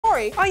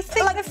sorry. I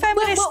think the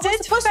feminists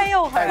did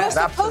fail her.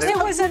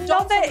 It was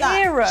another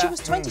era. She was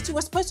 22.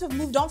 We're supposed to have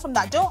moved on from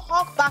that. Don't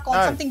hark back on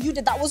something you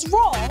did that was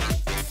wrong.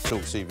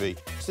 Talk TV.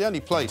 It's the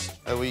only place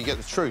where you get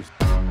the truth.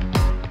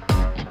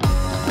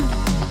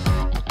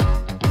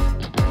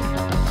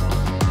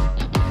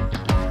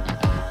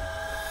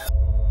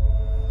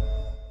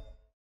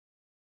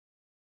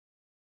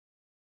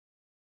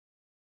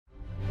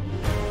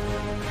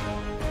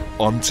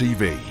 On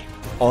TV,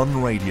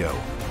 on radio,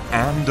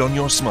 and on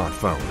your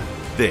smartphone.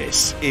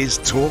 This is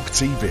Talk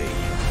TV.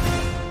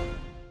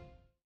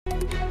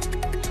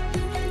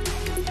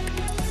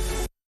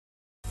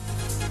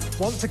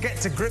 Want to get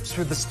to grips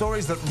with the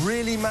stories that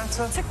really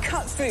matter? To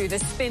cut through the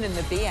spin and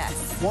the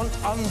BS. Want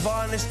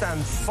unvarnished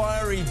and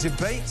fiery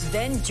debate?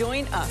 Then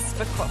join us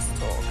for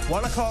Crosstalk.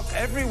 1 o'clock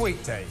every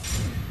weekday.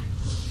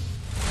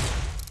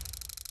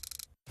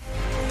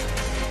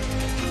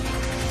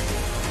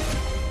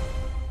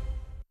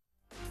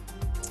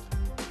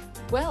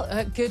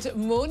 Well, good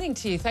morning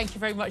to you. Thank you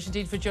very much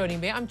indeed for joining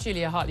me. I'm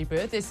Julia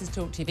Hartley-Brewer. This is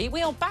Talk TV.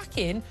 We are back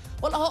in,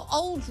 well, our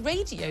old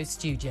radio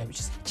studio,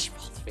 which is actually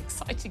rather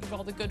exciting and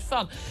rather good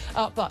fun.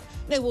 But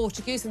no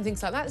water goose and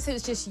things like that. So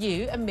it's just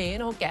you and me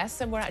and our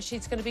guests, and we're actually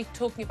going to be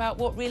talking about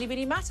what really,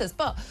 really matters.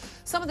 But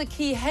some of the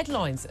key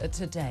headlines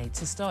today,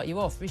 to start you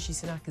off, Rishi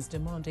Sunak is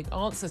demanding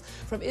answers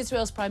from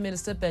Israel's Prime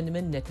Minister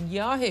Benjamin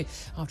Netanyahu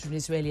after an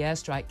Israeli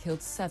airstrike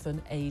killed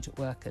 7 aid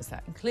workers.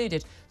 That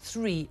included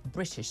 3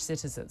 British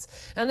citizens.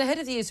 And the head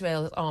of the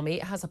Israel army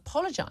has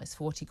apologised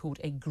for what he called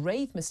a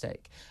grave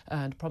mistake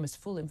and promised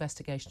full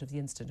investigation of the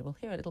incident. We'll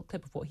hear a little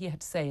clip of what he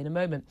had to say in a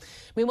moment.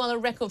 Meanwhile, a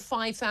record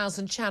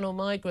 5,000 Channel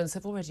migrants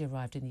have already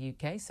arrived in the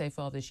UK so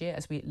far this year,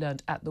 as we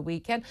learned at the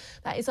weekend.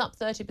 That is up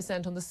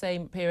 30% on the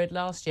same period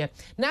last year.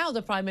 Now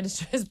the Prime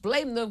Minister has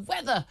blamed the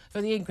weather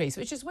for the increase,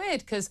 which is weird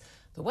because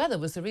the weather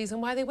was the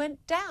reason why they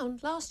went down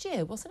last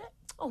year, wasn't it?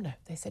 Oh no,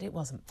 they said it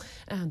wasn't.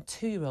 And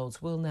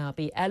 2-year-olds will now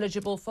be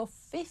eligible for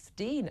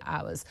 15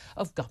 hours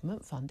of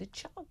government-funded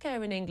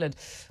childcare in England.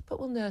 But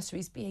will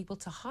nurseries be able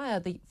to hire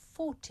the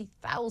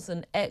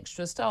 40,000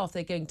 extra staff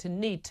they're going to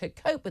need to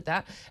cope with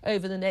that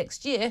over the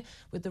next year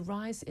with the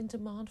rise in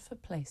demand for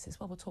places?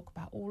 Well, we'll talk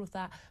about all of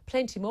that,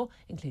 plenty more,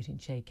 including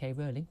J.K.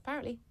 Rowling,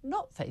 apparently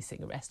not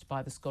facing arrest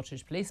by the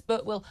Scottish police,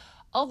 but will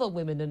other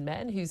women and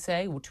men who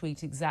say or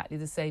tweet exactly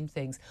the same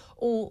things.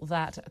 All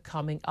that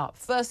coming up.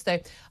 First, though,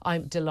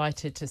 I'm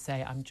delighted to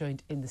say I'm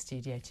joined in the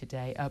studio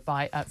today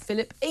by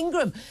Philip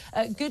Ingram.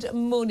 Good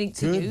morning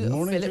to you,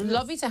 Philip. Julia.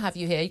 Lovely to have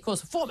you here. Of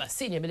course, former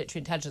senior military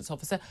intelligence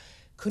officer.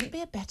 Couldn't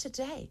be a better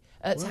day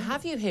to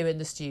have you here in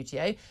the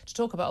studio to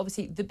talk about,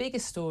 obviously, the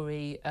biggest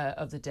story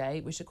of the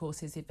day, which, of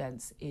course, is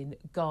events in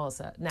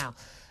Gaza. Now,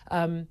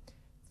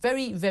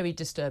 very, very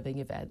disturbing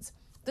events.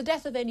 The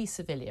death of any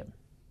civilian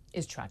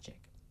is tragic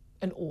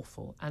and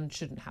awful and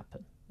shouldn't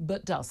happen,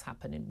 but does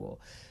happen in war.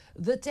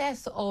 The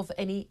death of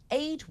any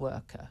aid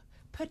worker,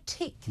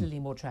 particularly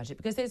more tragic,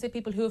 because these are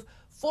people who have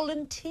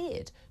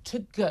volunteered to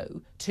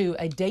go to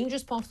a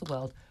dangerous part of the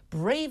world,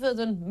 braver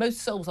than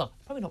most souls are.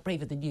 Probably not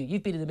braver than you.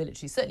 You've been in the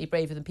military, certainly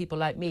braver than people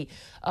like me,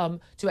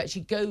 to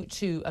actually go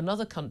to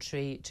another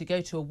country, to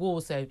go to a war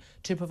zone,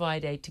 to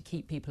provide aid to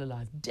keep people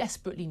alive.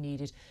 Desperately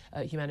needed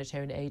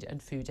humanitarian aid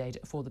and food aid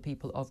for the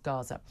people of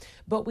Gaza.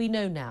 But we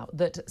know now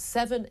that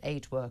 7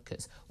 aid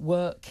workers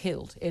were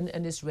killed in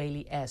an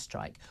Israeli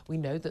airstrike. We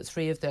know that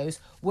 3 of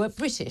those were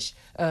British.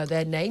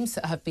 Their names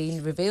have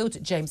been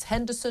revealed: James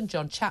Henderson,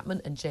 John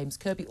Chapman and James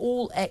Kirby,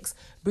 all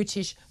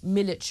ex-British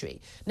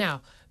military.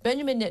 Now,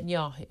 Benjamin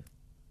Netanyahu,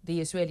 the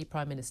Israeli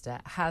Prime Minister,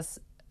 has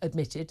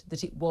admitted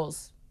that it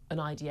was an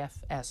IDF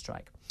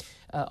airstrike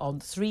on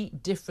 3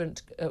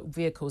 different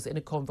vehicles in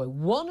a convoy.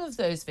 One of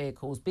those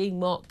vehicles being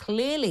marked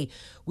clearly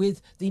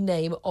with the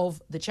name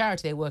of the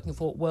charity they're working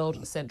for,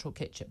 World Central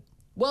Kitchen.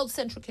 World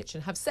Central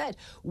Kitchen have said,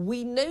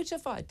 we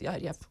notified the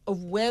IDF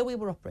of where we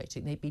were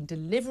operating. They'd been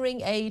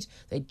delivering aid.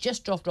 They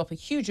just dropped off a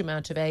huge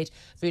amount of aid,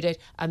 food aid,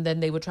 and then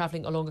they were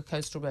travelling along a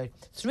coastal road.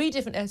 3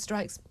 different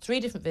airstrikes, 3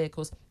 different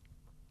vehicles,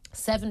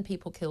 7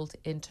 people killed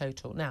in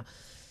total. Now,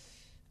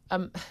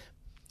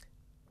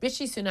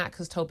 Rishi Sunak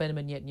has told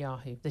Benjamin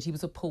Netanyahu that he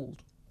was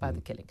appalled by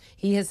the killing.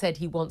 He has said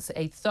he wants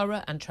a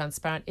thorough and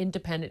transparent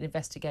independent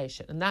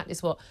investigation, and that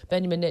is what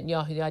Benjamin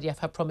Netanyahu and the IDF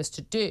have promised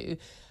to do.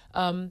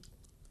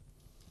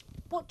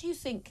 What do you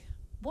think?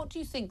 What do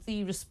you think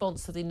the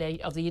response of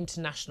the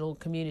international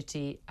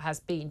community has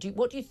been?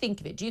 What do you think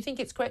of it? Do you think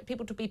it's correct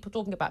people to be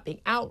talking about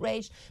being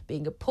outraged,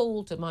 being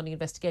appalled, demanding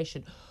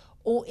investigation,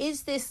 or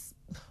is this,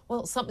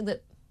 well, something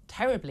that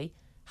terribly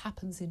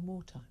happens in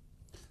wartime?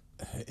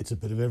 It's a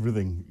bit of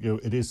everything.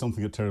 It is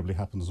something that terribly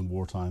happens in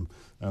wartime.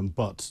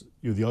 But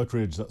the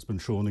outrage that's been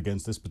shown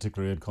against this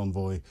particular aid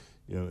convoy,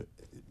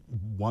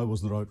 why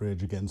wasn't there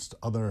outrage against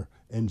other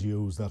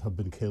NGOs that have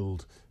been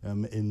killed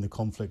in the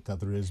conflict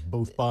that there is,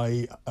 both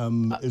by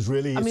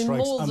Israeli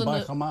strikes and by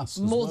Hamas?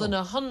 More than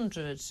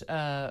 100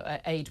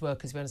 aid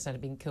workers, we understand,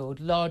 have been killed,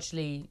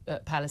 largely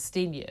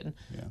Palestinian.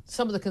 Yeah.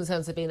 Some of the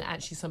concerns have been that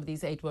actually some of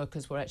these aid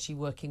workers were actually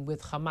working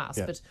with Hamas,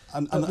 but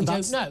we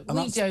don't know.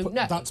 We don't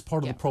know. That's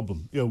part of the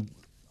problem.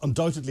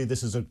 undoubtedly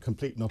this is a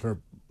complete and utter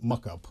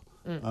muck-up.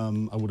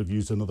 I would have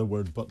used another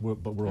word, but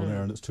we're on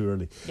air and it's too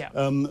early. Yeah.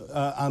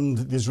 And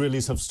the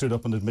Israelis have stood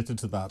up and admitted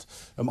to that.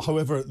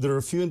 However, there are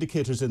a few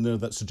indicators in there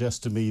that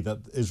suggest to me that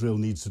Israel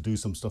needs to do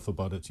some stuff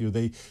about it.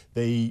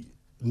 They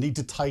need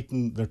to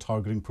tighten their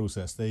targeting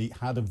process. They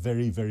had a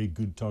very, very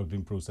good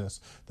targeting process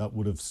that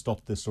would have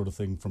stopped this sort of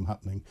thing from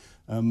happening.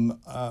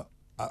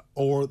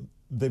 Or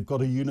they've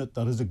got a unit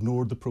that has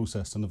ignored the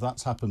process, and if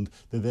that's happened,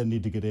 they then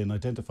need to get in,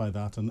 identify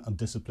that, and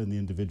discipline the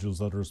individuals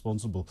that are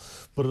responsible.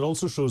 But it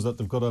also shows that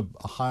they've got a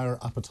higher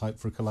appetite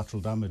for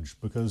collateral damage,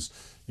 because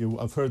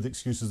I've heard the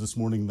excuses this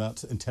morning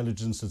that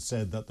intelligence had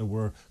said that there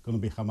were going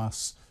to be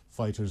Hamas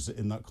fighters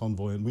in that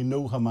convoy, and we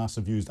know Hamas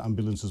have used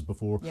ambulances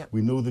before. Yep.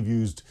 We know they've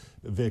used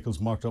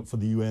vehicles marked up for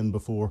the UN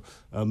before.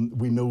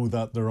 We know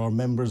that there are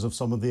members of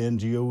some of the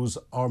NGOs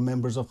are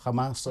members of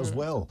Hamas as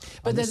well.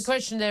 But the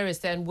question there is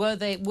then, were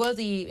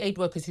the aid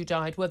workers who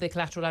died, were they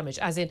collateral damage?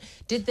 As in,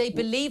 did they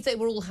believe they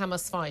were all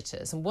Hamas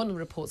fighters? And one of the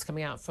reports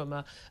coming out from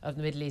of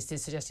the Middle East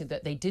is suggesting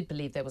that they did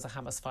believe there was a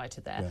Hamas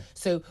fighter there. Yeah.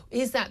 So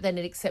is that then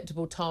an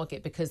acceptable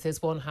target because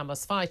there's one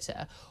Hamas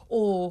fighter,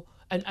 or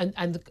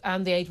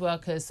and the aid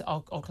workers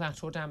are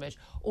collateral damage,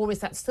 or is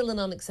that still an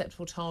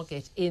unacceptable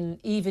target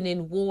even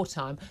in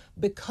wartime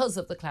because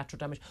of the collateral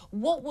damage?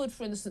 What would,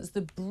 for instance,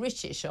 the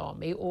British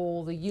Army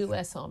or the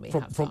US Army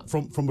have done?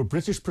 From a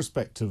British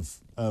perspective,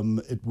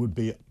 it would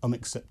be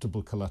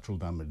unacceptable collateral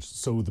damage.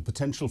 So the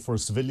potential for a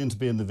civilian to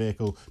be in the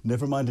vehicle,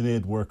 never mind an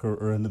aid worker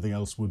or anything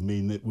else, would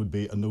mean it would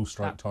be a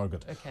no-strike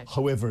target. Okay.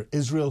 However,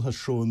 Israel has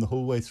shown the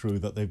whole way through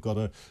that they've got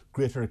a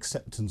greater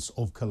acceptance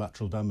of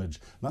collateral damage.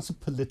 And that's a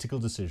political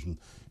decision.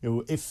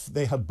 If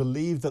they had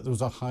believed that there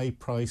was a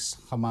high-price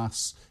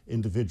Hamas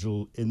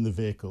individual in the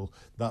vehicle,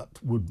 that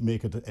would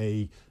make it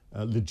a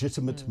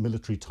legitimate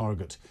military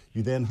target.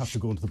 You then have to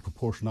go into the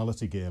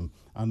proportionality game,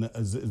 and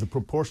as the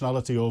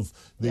proportionality of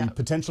the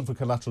potential for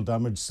collateral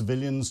damage,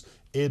 civilians,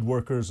 aid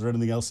workers or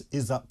anything else,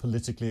 is that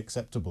politically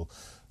acceptable?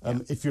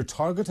 If you're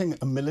targeting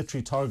a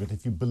military target,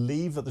 if you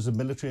believe that there's a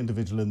military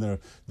individual in there,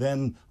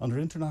 then under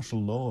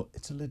international law,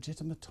 it's a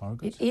legitimate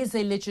target. It is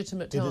a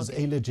legitimate target. It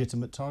is a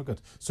legitimate target.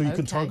 So you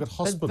can target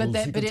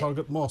hospitals, you can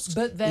target mosques.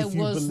 But there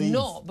was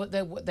not, but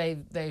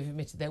they've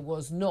admitted there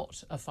was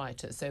not a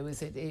fighter. So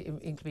is it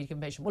incomplete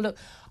information? Well, look,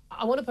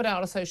 I want to put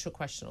out a social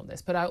question on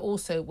this, but I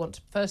also want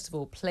to, first of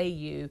all, play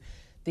you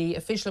the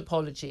official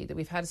apology that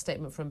we've had a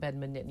statement from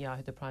Benjamin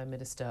Netanyahu, the Prime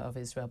Minister of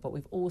Israel, but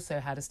we've also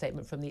had a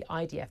statement from the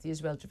IDF, the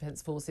Israel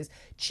Defense Forces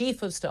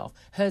Chief of Staff,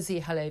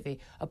 Herzi Halevi,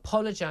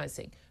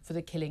 apologising for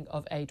the killing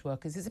of aid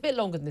workers. It's a bit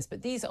longer than this,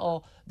 but these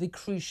are the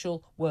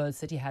crucial words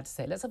that he had to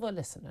say. Let's have a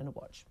listen and a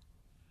watch.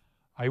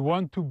 I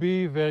want to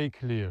be very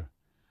clear.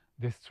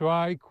 The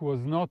strike was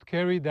not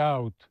carried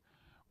out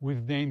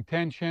with the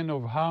intention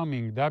of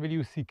harming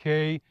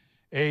WCK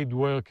aid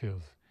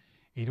workers.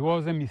 It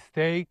was a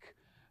mistake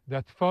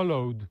that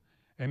followed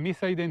a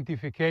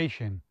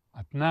misidentification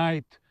at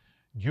night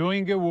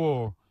during a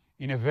war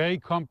in a very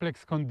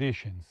complex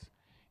conditions.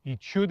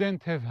 It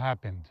shouldn't have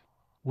happened.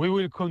 We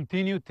will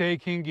continue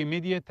taking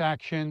immediate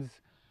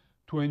actions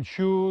to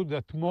ensure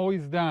that more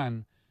is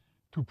done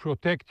to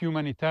protect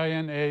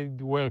humanitarian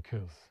aid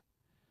workers.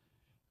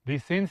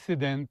 This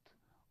incident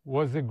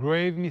was a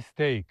grave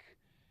mistake.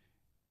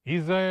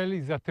 Israel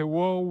is at a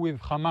war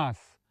with Hamas,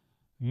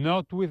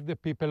 not with the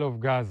people of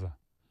Gaza.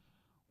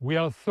 We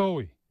are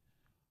sorry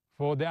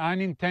for the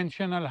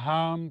unintentional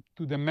harm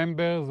to the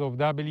members of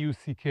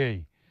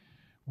WCK.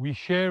 We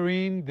share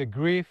in the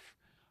grief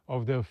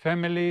of their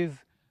families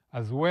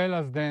as well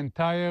as the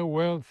entire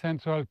World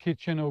Central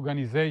Kitchen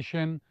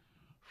organization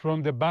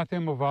from the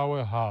bottom of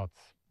our hearts.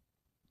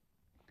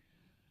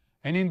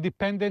 An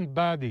independent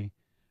body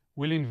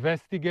will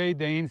investigate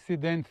the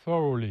incident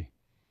thoroughly.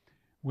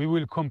 We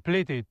will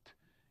complete it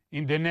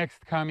in the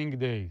next coming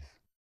days.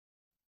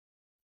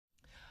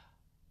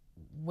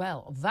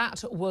 Well,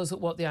 that was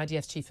what the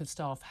IDF Chief of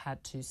Staff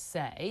had to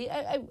say.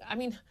 I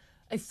mean,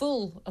 a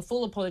full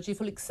apology,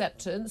 full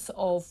acceptance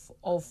of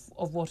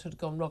what had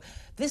gone wrong.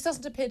 This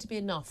doesn't appear to be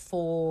enough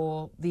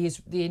for the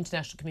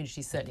international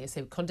community, certainly.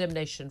 So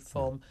condemnation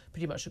from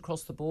pretty much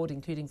across the board,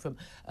 including from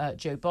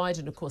Joe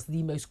Biden, of course,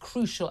 the most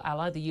crucial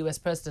ally, the US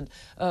president,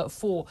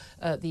 for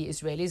the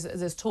Israelis.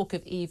 There's talk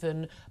of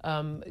even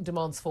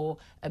demands for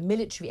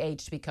military aid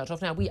to be cut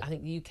off. Now, I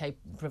think the UK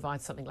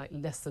provides something like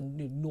less than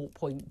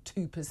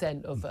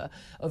 0.2%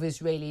 of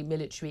Israeli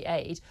military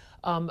aid,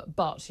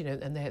 but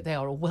and they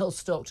are a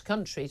well-stocked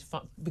country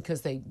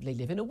because they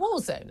live in a war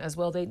zone as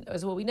well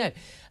we know.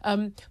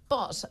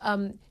 But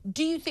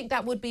do you think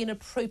that would be an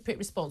appropriate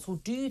response, or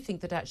do you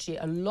think that actually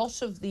a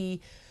lot of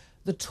the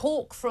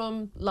talk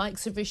from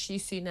likes of Rishi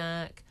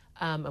Sunak,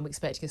 and we're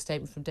expecting a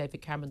statement from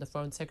David Cameron, the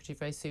Foreign Secretary,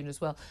 very soon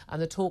as well,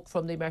 and the talk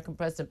from the American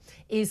President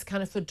is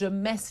kind of for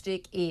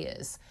domestic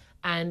ears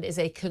and is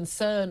a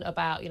concern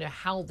about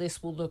how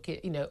this will look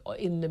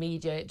in the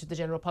media to the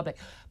general public,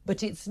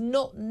 but it's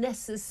not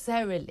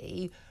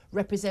necessarily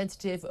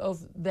representative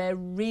of their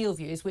real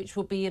views, which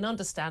will be an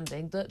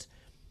understanding that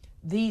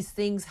These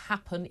things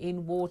happen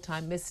in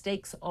wartime.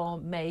 Mistakes are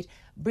made.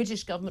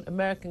 British government,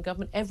 American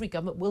government, every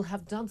government will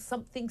have done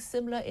something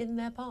similar in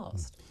their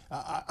past.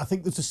 I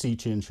think there's a sea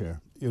change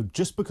here.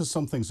 Just because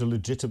something's a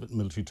legitimate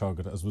military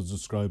target, as was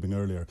describing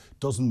earlier,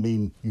 doesn't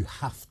mean you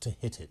have to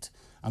hit it,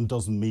 and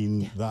doesn't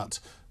mean that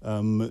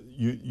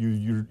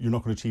you're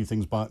not going to achieve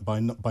things by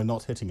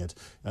not hitting it.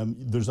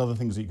 There's other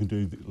things that you can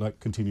do, like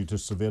continue to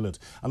surveil it.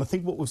 And I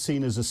think what we've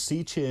seen is a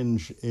sea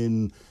change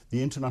in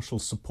the international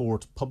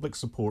support, public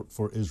support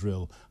for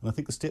Israel. And I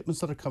think the statements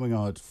that are coming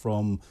out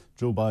from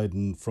Joe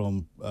Biden,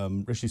 from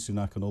Rishi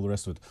Sunak and all the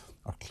rest of it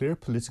are clear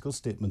political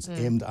statements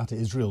aimed at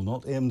Israel,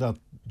 not aimed at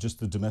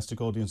just the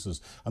domestic audiences.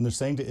 And they're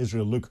saying to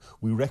Israel, look,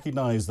 we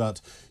recognise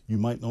that you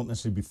might not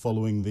necessarily be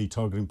following the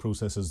targeting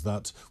processes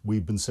that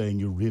we've been saying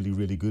you're really,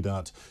 really good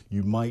at.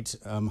 You might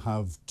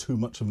have too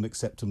much of an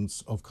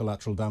acceptance of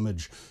collateral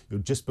damage.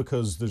 Just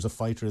because there's a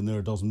fighter in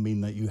there doesn't mean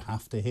that you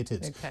have to hit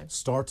it. Okay.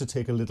 Start to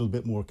take a little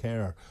bit more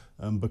care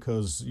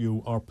because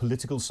our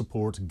political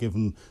support,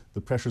 given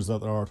the pressures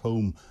that are at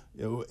home,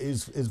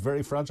 is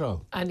very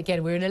fragile. And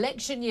again, we're in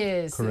election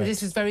years. Correct.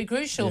 This is very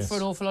crucial for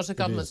an awful lot of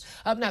governments.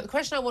 It is. Now, the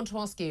question I want to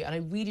ask you, and I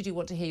really do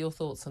want to hear your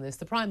thoughts on this,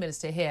 the Prime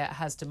Minister here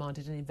has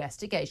demanded an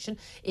investigation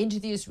into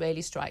the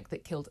Israeli strike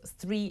that killed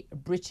 3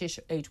 British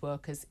aid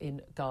workers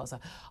in Gaza.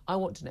 I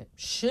want to know,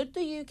 should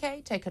the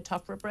UK take a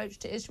tougher approach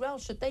to Israel?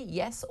 Should they?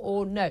 Yes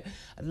or no?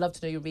 I'd love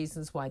to know your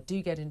reasons why.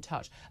 Do get in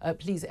touch.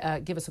 Please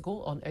give us a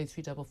call on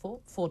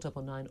 0344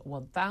 499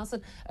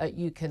 1000.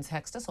 You can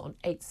text us on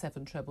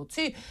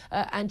 87222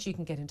 and you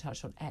can get in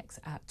touch on X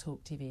at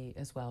Talk TV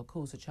as well.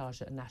 Calls are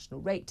charged at a national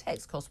rate.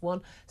 Text costs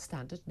 1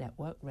 standard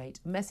network rate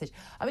message.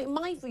 I mean,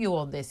 my view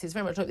on this is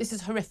very much like this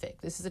is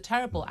horrific. This is a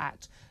terrible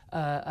act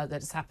that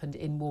has happened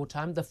in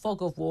wartime. The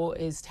fog of war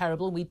is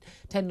terrible. We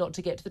tend not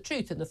to get to the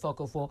truth in the fog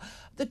of war.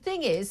 The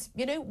thing is,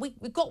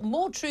 we've got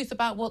more truth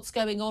about what's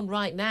going on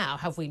right now,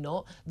 have we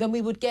not, than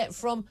we would get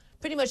from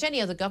pretty much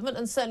any other government,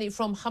 and certainly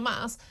from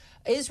Hamas.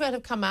 Israel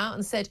have come out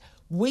and said,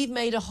 we've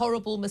made a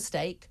horrible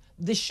mistake.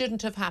 This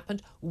shouldn't have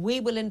happened.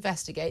 We will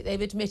investigate. They've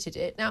admitted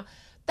it. Now,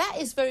 that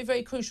is very,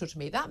 very crucial to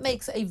me. That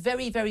makes a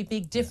very, very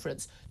big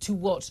difference to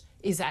what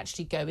is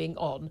actually going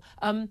on.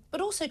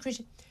 But also,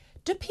 crucial,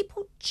 do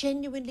people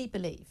genuinely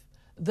believe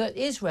that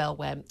Israel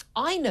went,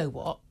 I know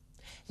what,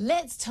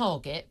 let's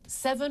target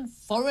 7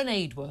 foreign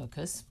aid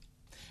workers,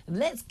 and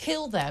let's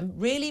kill them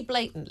really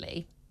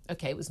blatantly.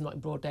 OK, it was not in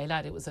broad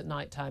daylight, it was at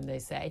night time, they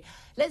say.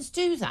 Let's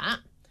do that.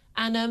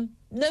 And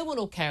no one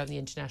will care in the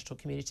international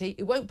community.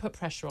 It won't put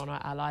pressure on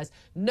our allies.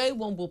 No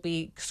one will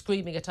be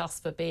screaming at us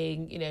for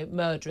being,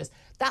 murderous.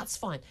 That's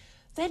fine.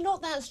 They're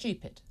not that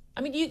stupid. I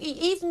mean,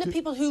 even the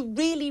people who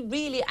really,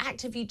 really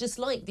actively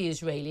dislike the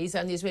Israelis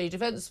and the Israeli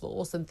Defence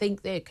Force and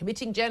think they're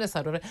committing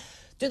genocide, or whatever,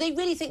 do they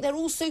really think they're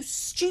also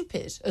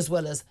stupid as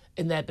well as,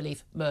 in their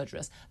belief,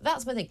 murderous?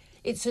 That's my thing.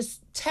 It's a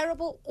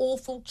terrible,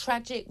 awful,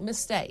 tragic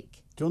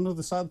mistake. Do you know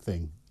the sad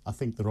thing? I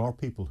think there are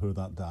people who are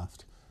that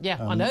daft. Yeah,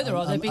 I know there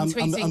are. They've been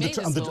tweeting me this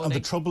morning. And the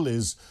trouble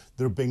is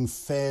they're being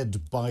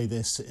fed by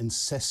this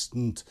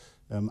incessant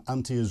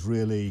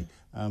anti-Israeli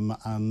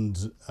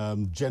and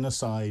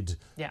genocide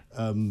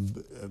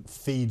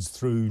feeds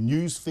through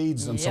news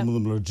feeds, and some of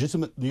them are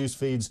legitimate news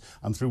feeds,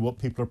 and through what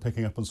people are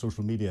picking up on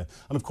social media.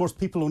 And of course,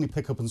 people only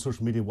pick up on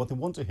social media what they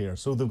want to hear.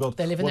 So they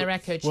live in their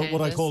echo chambers.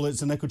 What I call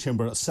it's an echo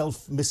chamber, a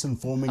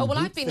self-misinforming. Oh well,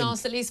 I've been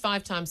asked at least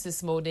 5 times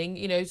this morning.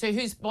 So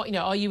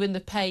are you in the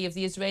pay of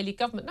the Israeli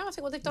government? No, I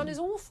think what they've done is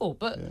awful,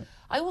 but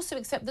I also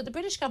accept that the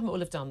British government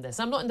will have done this.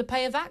 I'm not in the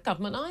pay of that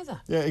government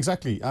either. Yeah,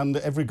 exactly. And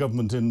every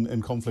government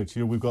in conflict.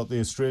 We've got the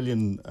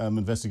Australian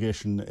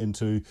investigation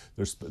into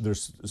their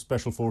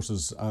special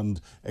forces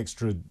and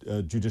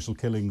extrajudicial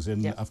killings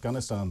in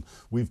Afghanistan.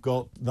 We've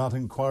got that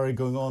inquiry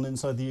going on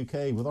inside the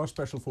UK with our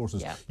special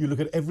forces. You look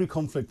at every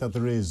conflict that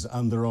there is,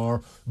 and there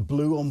are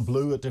blue on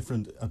blue at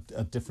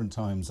different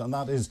times, and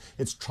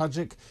it's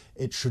tragic.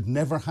 It should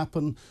never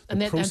happen.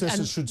 The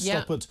processes should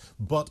stop it,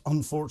 but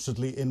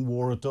unfortunately in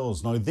war it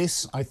does. Now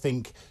this, I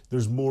think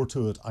there's more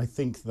to it. I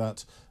think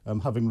that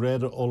having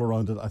read all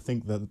around it, I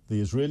think that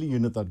the Israeli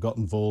unit that got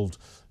involved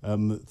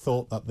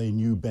thought that they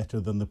knew better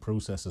than the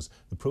processes.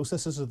 The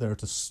processes are there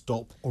to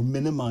stop or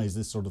minimise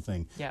this sort of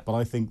thing. But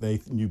I think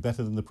they knew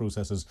better than the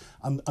processes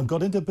and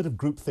got into a bit of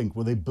groupthink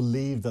where they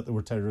believed that there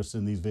were terrorists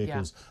in these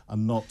vehicles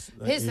and not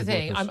Here's the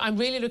thing, I'm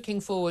really looking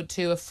forward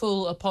to a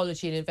full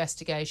apology and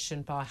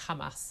investigation by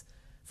Hamas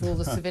for all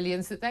the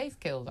civilians that they've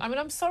killed. I mean,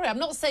 I'm sorry, I'm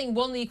not saying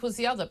one equals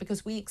the other,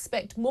 because we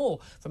expect more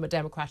from a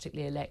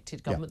democratically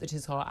elected government that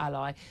is our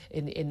ally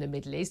in the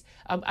Middle East.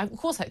 Of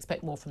course, I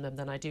expect more from them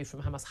than I do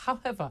from Hamas.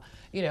 However,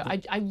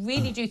 I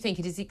really do think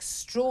it is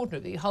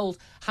extraordinary that we hold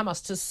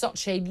Hamas to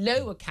such a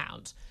low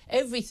account,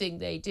 everything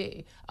they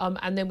do,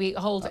 and then we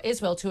hold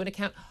Israel to an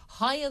account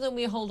higher than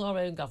we hold our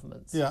own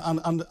governments. Yeah,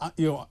 and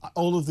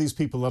all of these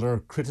people that are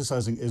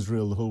criticising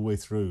Israel the whole way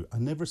through, I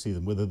never see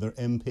them, whether they're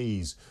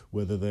MPs,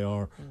 whether they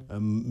are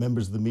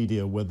members of the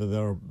media, whether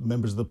they're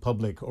members of the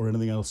public or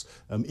anything else,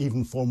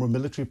 even former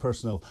military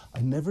personnel,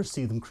 I never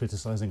see them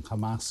criticising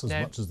Hamas as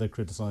much as they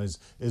criticise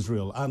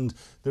Israel. And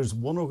there's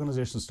one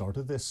organisation that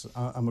started this,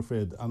 I'm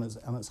afraid, and it's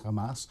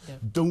Hamas. Yeah.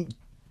 Don't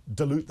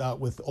dilute that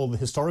with all the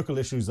historical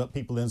issues that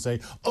people then say,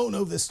 oh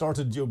no, this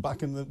started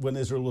when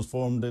Israel was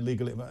formed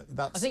illegally.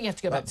 I think you have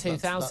to go back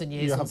 2,000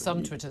 years on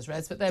some Twitter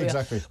threads, but there we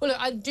are. Well, look,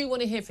 I do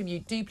want to hear from you.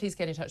 Do please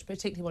get in touch.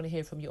 Particularly want to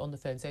hear from you on the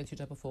phone,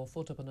 0244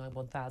 499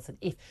 1000.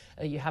 If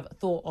you have a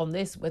thought on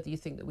this, whether you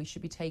think that we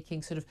should be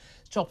taking sort of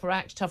tougher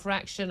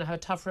action, have a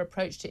tougher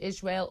approach to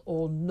Israel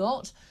or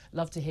not.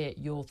 Love to hear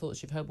your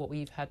thoughts. You've heard what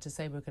we've had to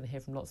say. We're going to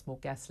hear from lots more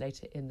guests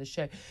later in the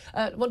show.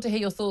 Want to hear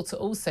your thoughts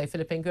also,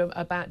 Philip Ingram,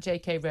 about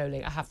J.K.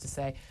 Rowling. I have to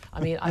say,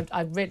 I mean,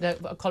 I've written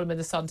a column in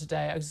The Sun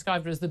today. I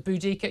described her as the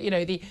Boudica, you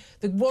know, the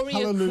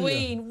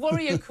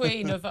warrior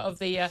queen of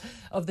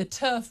the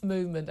turf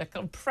movement, a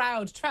kind of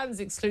proud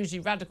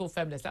trans-exclusionary radical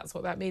feminist. That's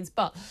what that means.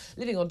 But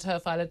living on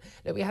Turf Island,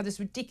 look, we had this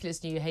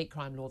ridiculous new hate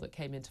crime law that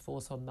came into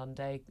force on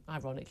Monday,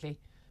 ironically.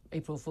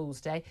 April Fool's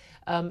Day,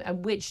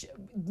 and which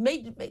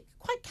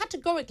quite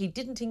categorically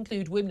didn't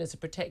include women as a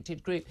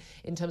protected group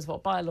in terms of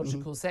what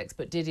biological sex,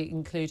 but did it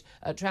include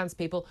trans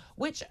people,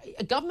 which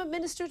a government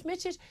minister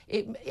admitted.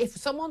 If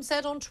someone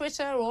said on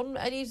Twitter or on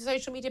any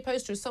social media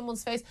post or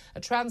someone's face, a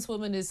trans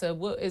woman is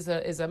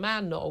a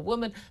man, not a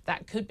woman,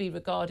 that could be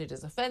regarded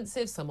as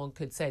offensive. Someone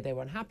could say they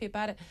were unhappy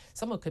about it.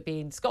 Someone could be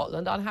in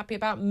Scotland unhappy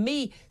about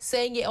me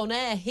saying it on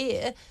air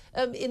here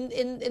in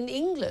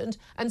England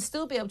and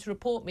still be able to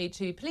report me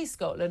to Police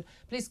Scotland.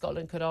 Police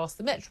Scotland could ask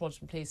the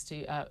Metropolitan Police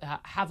to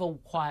have a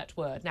quiet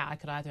word. Now, I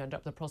could either end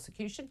up with a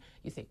prosecution.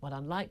 You think, well,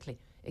 unlikely,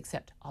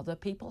 except other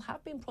people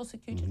have been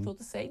prosecuted for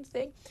the same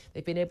thing.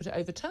 They've been able to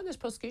overturn those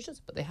prosecutions,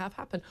 but they have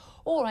happened.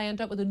 Or I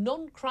end up with a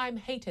non-crime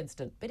hate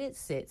incident, but it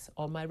sits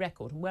on my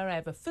record. And were I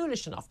ever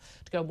foolish enough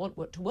to go and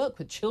want to work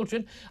with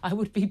children, I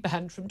would be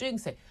banned from doing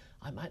so.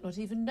 I might not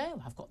even know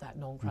I've got that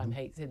non-crime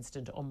hate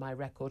incident on my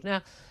record.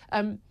 Now,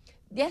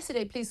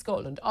 yesterday, Police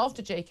Scotland,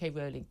 after J.K.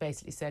 Rowling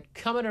basically said,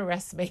 come and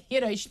arrest me, you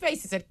know, she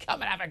basically said,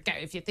 come and have a go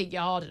if you think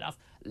you're hard enough.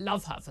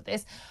 Love her for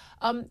this.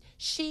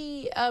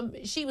 She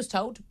was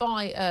told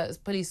by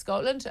Police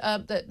Scotland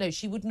that, no,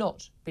 she would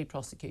not be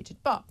prosecuted.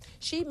 But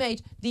she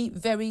made the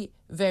very,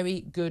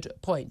 very good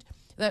point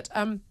that...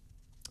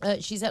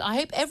 she said, I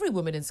hope every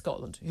woman in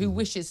Scotland who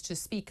wishes to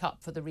speak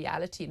up for the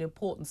reality and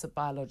importance of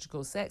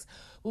biological sex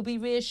will be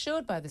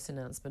reassured by this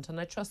announcement, and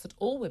I trust that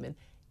all women,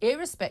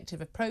 irrespective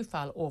of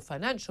profile or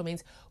financial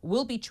means,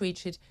 will be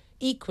treated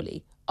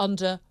equally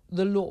under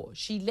the law.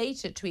 She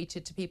later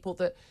tweeted to people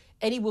that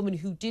any woman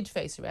who did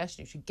face arrest,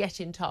 you should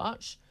get in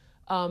touch,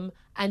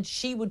 and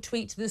she would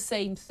tweet the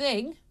same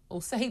thing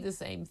or say the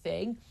same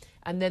thing,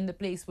 and then the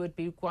police would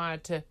be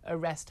required to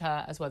arrest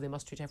her as well. They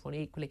must treat everyone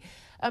equally.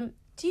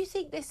 Do you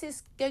think this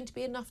is going to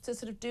be enough to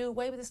sort of do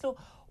away with this law,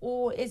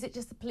 or is it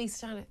just the police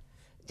trying to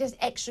just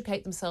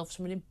extricate themselves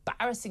from an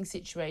embarrassing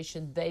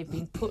situation they've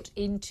been put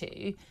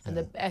into, and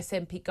the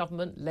SNP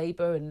government,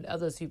 Labour and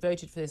others who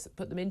voted for this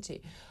put them into?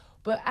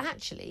 But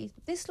actually,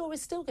 this law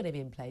is still going to be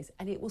in place,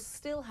 and it will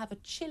still have a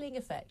chilling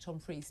effect on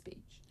free speech.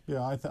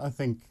 Yeah, I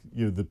think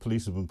the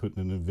police have been put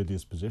in an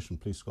invidious position,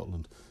 Police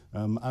Scotland.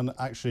 And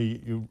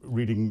actually,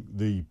 reading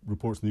the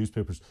reports in the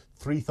newspapers,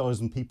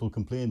 3,000 people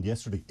complained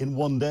yesterday in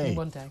one day. In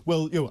one day.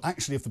 Well,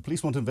 actually, if the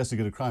police want to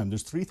investigate a crime,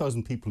 there's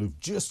 3,000 people who've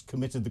just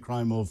committed the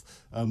crime of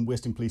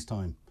wasting police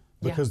time.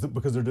 Because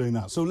they're doing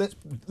that. So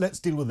let's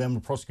deal with them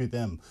and prosecute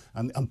them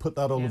and put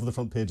that all over the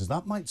front pages.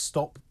 That might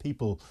stop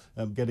people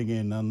getting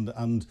in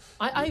and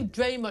I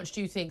very much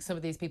do think some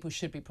of these people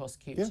should be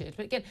prosecuted. Yeah.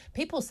 But again,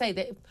 people say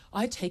that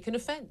I take an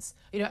offence.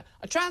 You know,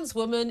 a trans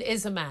woman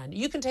is a man.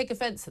 You can take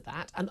offence at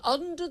that, and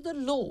under the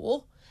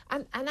law.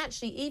 And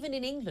actually, even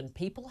in England,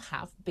 people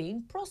have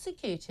been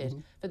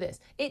prosecuted for this.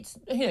 It's,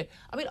 you know,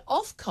 I mean,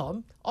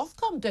 Ofcom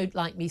don't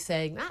like me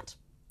saying that.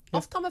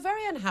 Ofcom are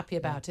very unhappy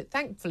about it.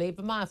 Thankfully,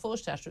 Maya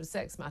Forstater of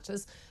Sex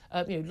Matters,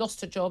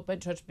 lost her job,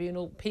 went to a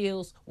tribunal,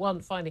 appeals, won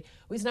finally.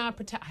 Is now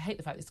I hate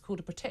the fact it's called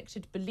a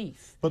protected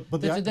belief. But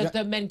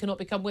that men cannot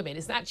become women.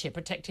 It's actually a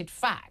protected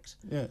fact.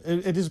 Yeah,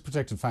 it is a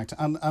protected fact.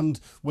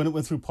 And when it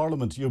went through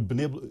Parliament, you've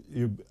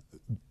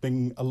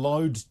been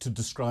allowed to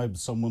describe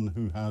someone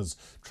who has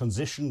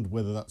transitioned,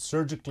 whether that's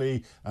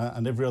surgically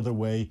and every other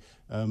way,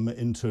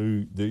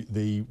 into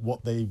the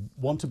what they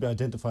want to be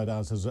identified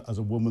as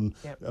a woman,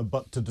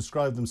 but to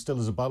describe them still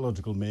as a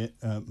biological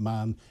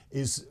man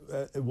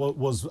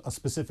was a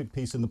specific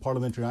piece in the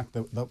Parliamentary Act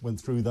that went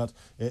through that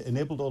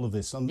enabled all of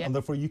this, and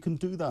therefore you can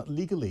do that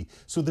legally.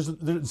 So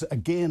there's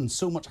again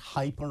so much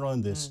hype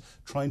around this,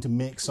 trying to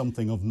make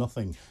something of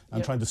nothing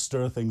and trying to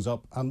stir things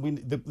up, and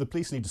the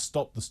police need to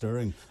stop the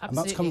stirring. Absolutely. And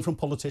that's coming from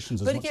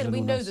politicians as much as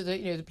anyone else. But again,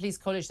 we know that the police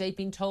college, they've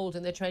been told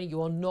in their training,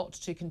 you are not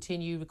to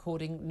continue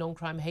recording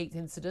non-crime hate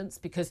incidents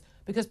because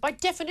by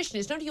definition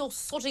it's none of your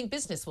sodding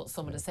business what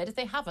someone has said if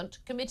they haven't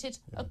committed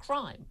a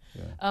crime.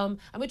 And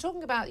we're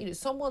talking about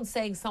someone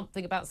saying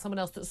something about someone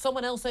else that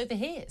someone else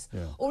overhears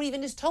or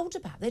even is told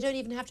about. They don't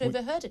even have to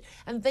overheard it,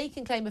 and they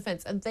can claim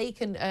offence and they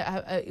can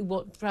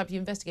have you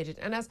investigated.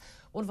 And as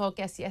one of our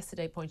guests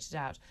yesterday pointed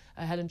out,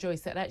 Helen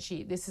Joyce, that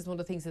actually this is one of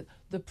the things that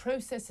the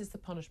process is the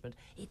punishment.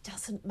 It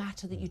doesn't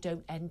matter that you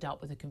don't end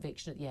up with a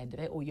conviction at the end of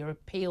it, or your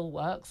appeal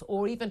works,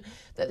 or even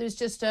that there's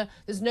just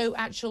there's no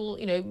actual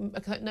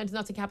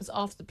nothing happens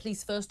after the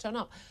police first turn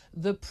up.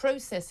 The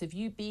process of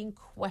you being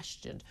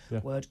questioned,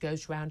 word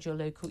goes round your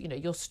local,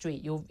 your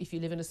street. If you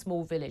live in a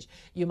small village,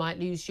 you might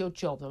lose your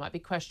job. There might be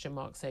question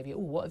marks over you. Oh,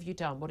 what have you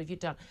done? What have you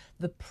done?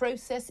 The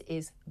process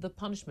is the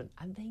punishment,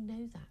 and they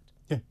know that.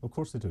 Yeah, of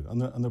course they do,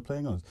 and they're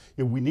playing on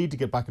it. We need to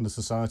get back into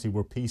society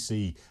where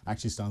PC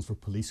actually stands for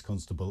police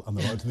constable, and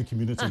they're out in the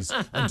communities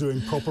and doing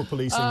proper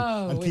policing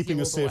and keeping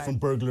us safe from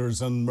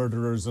burglars and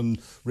murderers and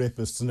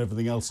rapists and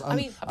everything else.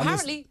 And,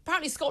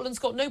 apparently Scotland's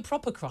got no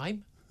proper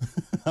crime.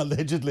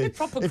 Allegedly. No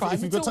proper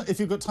crime. If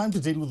you've got time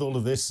to deal with all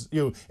of this,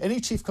 any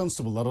chief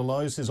constable that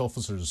allows his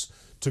officers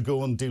to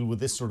go and deal with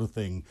this sort of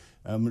thing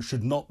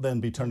should not then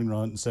be turning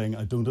around and saying,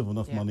 I don't have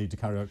enough money to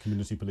carry out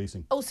community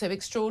policing. Also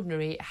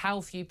extraordinary how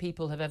few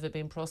people have ever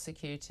been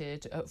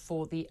prosecuted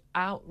for the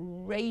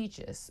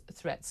outrageous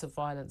threats of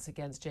violence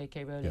against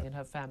J.K. Rowling and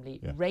her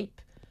family.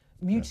 Rape,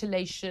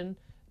 mutilation,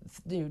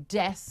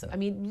 death. I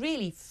mean,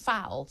 really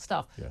foul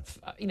stuff.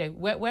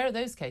 Where are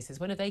those cases?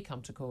 When have they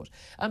come to court?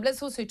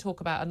 Let's also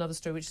talk about another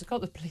story which has got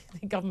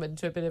the government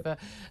into a bit of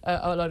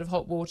a lot of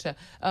hot water.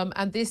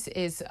 And this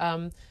is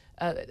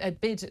a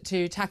bid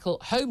to tackle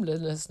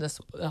homelessness,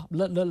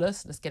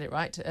 get it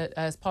right,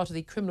 as part of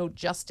the Criminal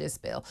Justice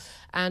Bill.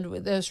 And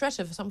with the threat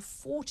of some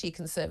 40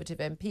 Conservative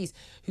MPs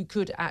who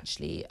could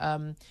actually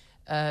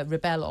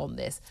rebel on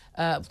this,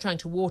 trying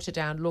to water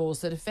down laws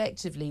that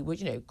effectively would,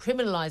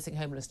 criminalising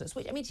homelessness,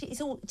 which, I mean,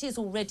 it is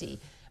already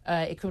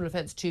a criminal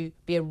offence to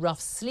be a rough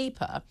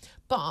sleeper,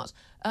 but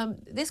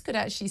this could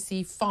actually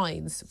see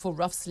fines for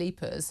rough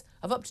sleepers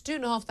of up to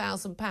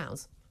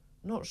 £2,500.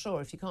 Not sure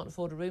if you can't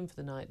afford a room for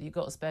the night, you've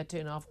got to spare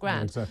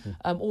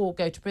 £2,500, or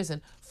go to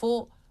prison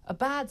for a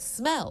bad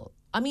smell.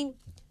 I mean,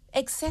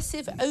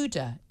 excessive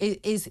odour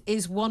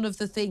is one of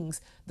the things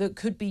that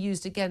could be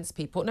used against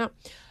people. Now,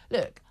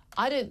 look,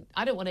 I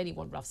don't want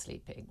anyone rough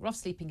sleeping. Rough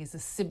sleeping is a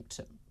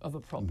symptom of a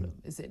problem,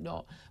 is it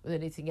not, with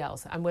anything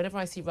else? And whenever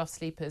I see rough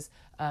sleepers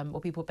or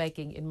people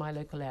begging in my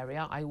local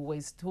area, I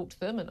always talk to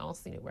them and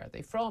ask, where are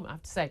they from? I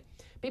have to say,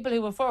 people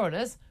who are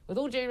foreigners, with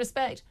all due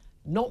respect,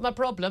 not my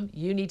problem.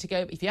 You need to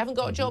go. If you haven't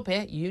got a job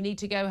here, you need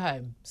to go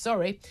home.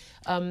 Sorry.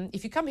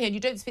 If you come here and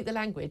you don't speak the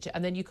language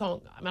and then you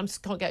can't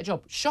get a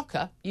job,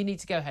 shocker, you need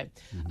to go home.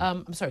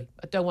 I'm sorry.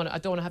 I don't want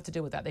to have to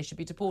deal with that. They should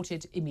be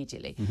deported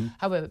immediately.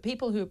 However,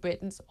 people who are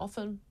Britons,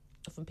 often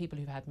people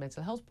who've had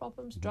mental health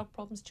problems, drug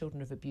problems,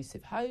 children of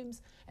abusive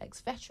homes,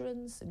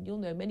 ex-veterans, and you'll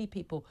know many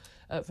people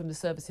from the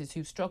services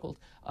who've struggled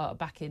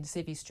back in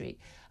Civvy Street.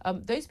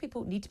 Those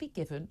people need to be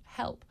given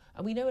help.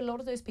 And we know a lot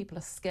of those people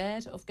are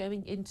scared of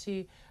going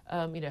into,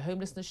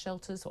 homelessness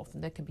shelters.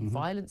 Often there can be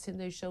violence in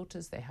those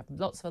shelters. They have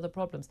lots of other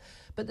problems.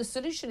 But the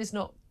solution is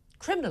not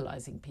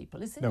criminalising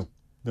people, is it?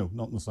 No,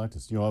 not in the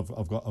slightest.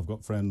 I've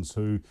got friends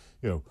who,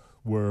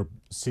 were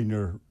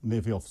senior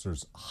Navy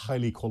officers,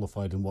 highly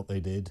qualified in what they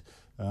did,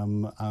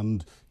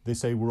 and they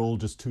say we're all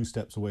just 2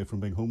 steps away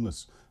from being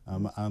homeless.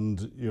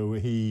 And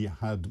he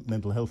had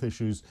mental health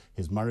issues.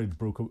 His marriage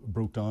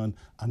broke down,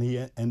 and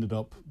he ended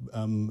up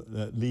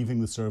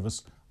leaving the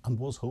service and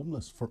was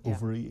homeless for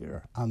over a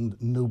year, and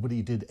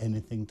nobody did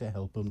anything to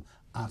help him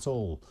at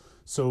all.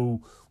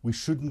 So we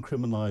shouldn't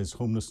criminalise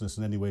homelessness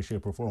in any way,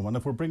 shape or form. And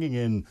if we're bringing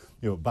in,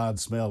 bad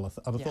smell,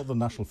 I'd have thought the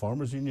National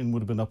Farmers Union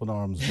would have been up in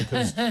arms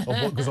because of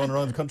what goes on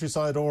around the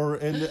countryside or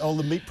in all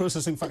the meat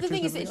processing factories.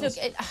 But the thing is,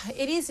 look,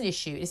 it is an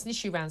issue. It's an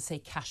issue around, say,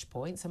 cash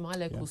points. And my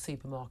local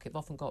supermarket, I've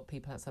often got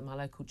people outside my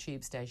local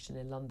tube station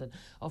in London,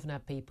 often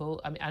have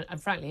people,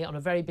 and frankly, on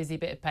a very busy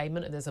bit of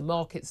pavement, and there's a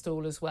market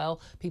stall as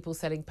well, people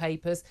selling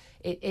papers.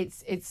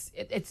 It's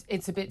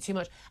a bit too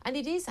much. And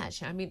it is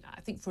actually,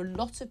 I think for a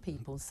lot of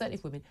people, certainly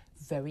for women,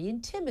 very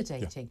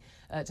intimidating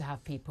to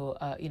have people,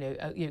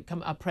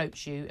 come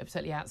approach you,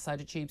 certainly outside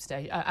a tube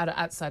station,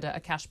 outside a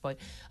cash point.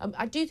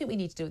 I do think we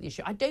need to deal with the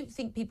issue. I don't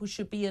think people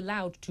should be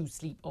allowed to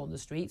sleep on the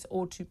streets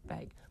or to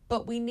beg,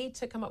 but we need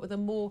to come up with a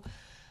more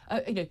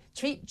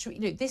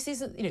this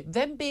isn't,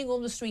 them being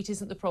on the street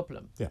isn't the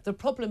problem. The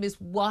problem is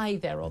why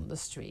they're on the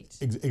street.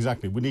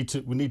 Exactly. We need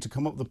to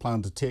come up with a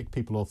plan to take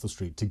people off the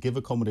street, to give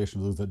accommodation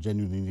to those that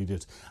genuinely need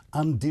it,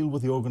 and deal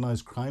with the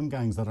organised crime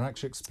gangs that are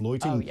actually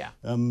exploiting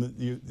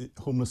the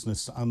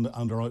homelessness and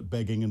are out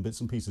begging in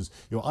bits and pieces.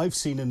 I've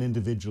seen an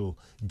individual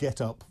get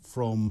up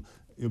from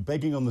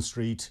begging on the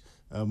street,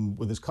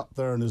 with his cup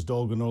there and his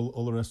dog and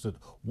all the rest of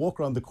it, walk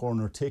around the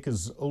corner, take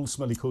his old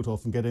smelly coat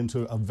off and get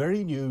into a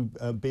very new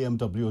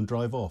BMW and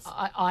drive off.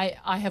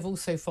 I have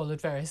also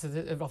followed various of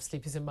the rough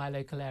sleepers in my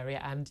local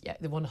area, and yeah,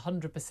 the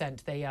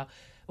 100% they are.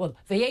 Well,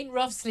 they ain't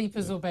rough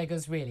sleepers or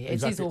beggars, really.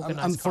 It is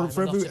organised crime.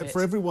 And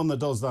for everyone that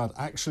does that,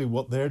 actually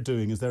what they're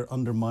doing is they're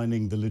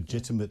undermining the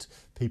legitimate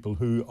people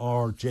who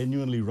are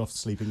genuinely rough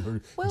sleeping, who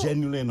are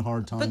genuinely in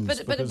hard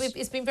times. But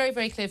it's been very,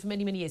 very clear for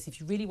many, many years. If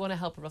you really want to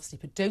help a rough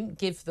sleeper, don't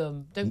give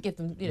them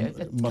you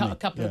know, a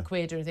couple of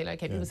quid or anything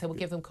like that. People say, well,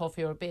 give them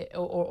coffee or a bit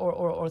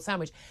or a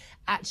sandwich.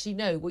 Actually,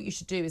 no. What you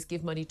should do is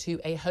give money to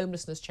a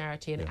homelessness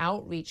charity, an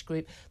outreach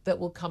group that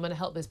will come and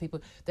help those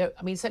people. I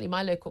mean, certainly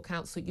my local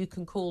council, you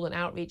can call an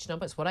outreach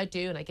number. It's what I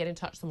do, and I get in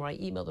touch with them or I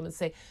email them and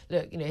say,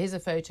 look, you know, here's a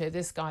photo.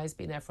 This guy's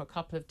been there for a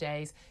couple of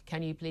days.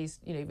 Can you please,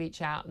 you know,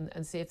 reach out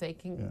and see if they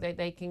can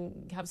they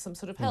can have some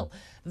sort of help?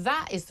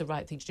 That is the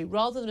right thing to do,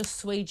 rather than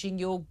assuaging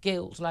your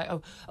guilt, like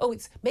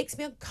it makes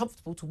me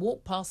uncomfortable to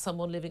walk past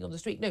someone living on the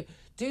street. No,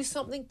 do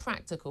something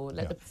practical and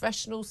let the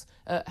professionals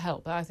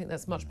help. I think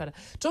that's much better.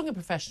 Talking of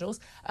professionals,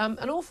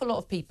 an awful lot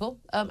of people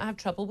have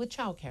trouble with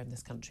childcare in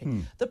this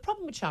country. The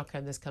problem with childcare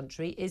in this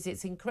country is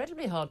it's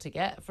incredibly hard to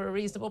get for a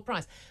reasonable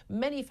price.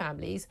 Many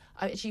families,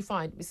 I actually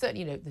find,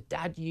 certainly, you know, the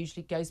dad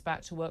usually goes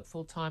back to work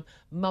full time.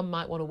 Mum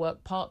might want to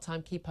work part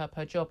time, keep up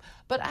her job,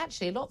 but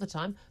actually a lot of the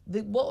time,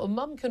 what a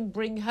mum can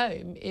bring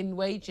home in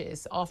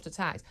wages after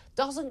tax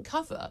doesn't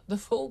cover the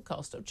full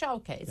cost of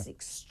childcare. It's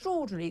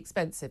extraordinarily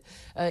expensive,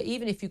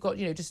 even if you've got,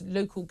 you know, just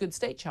local good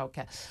state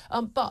childcare.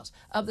 But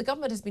the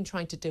government has been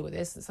trying to deal with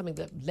this. It's something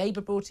that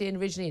Labour brought in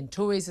originally, and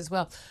Tories as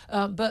well.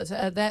 But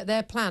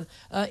their plan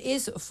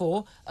is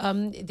for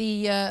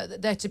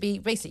there to be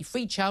basically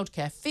free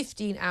childcare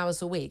 15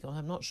 hours a week. Well,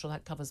 I'm not sure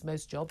that covers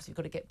most jobs. You've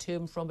got to get to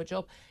and from a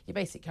job. You're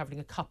basically covering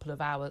a couple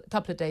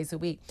of days a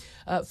week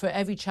for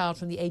every child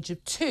from the age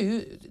of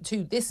 2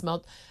 this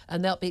month,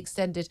 and they'll be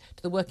extended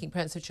to the working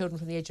parents of children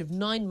from the age of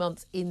 9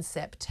 months in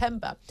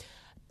September.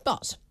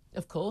 But,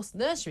 of course,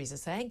 nurseries are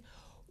saying,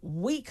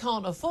 we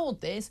can't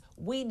afford this.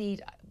 We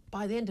need,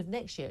 by the end of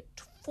next year,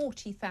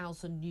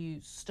 40,000 new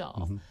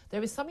staff.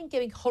 There is something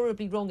going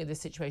horribly wrong in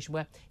this situation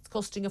where it's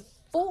costing a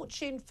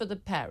fortune for the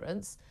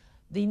parents.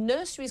 The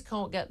nurseries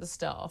can't get the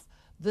staff.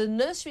 The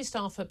nursery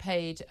staff are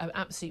paid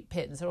absolute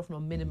pittance. They're often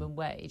on minimum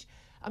wage.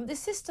 The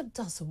system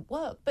doesn't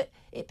work, but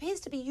it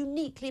appears to be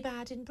uniquely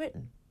bad in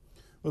Britain.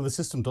 Well, the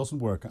system doesn't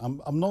work.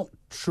 I'm not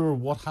sure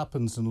what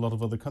happens in a lot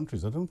of other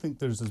countries. I don't think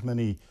there's as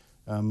many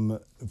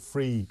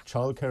free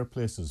childcare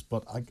places,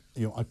 but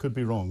I could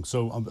be wrong.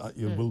 So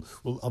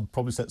I'll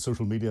probably set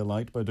social media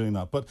alight by doing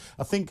that. But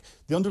I think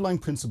the underlying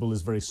principle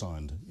is very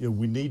sound.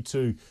 We need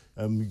to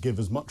give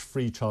as much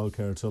free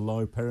childcare to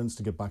allow parents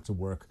to get back to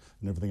work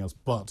and everything else.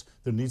 But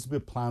there needs to be a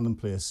plan in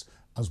place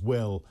as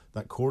well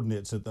that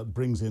coordinates it, that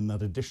brings in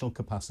that additional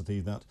capacity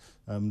that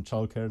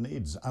childcare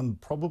needs. And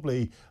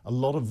probably a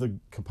lot of the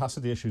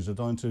capacity issues are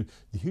down to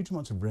the huge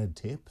amounts of red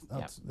tape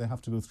that they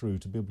have to go through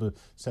to be able to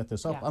set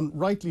this up. And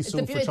rightly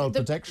so for child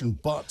protection,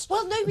 but...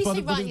 Well, no, we say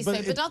rightly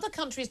so, but other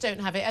countries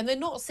don't have it, and they're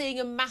not seeing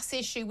a mass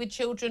issue with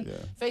children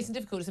facing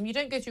difficulties. I mean, you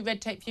don't go through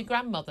red tape for your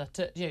grandmother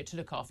to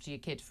look after your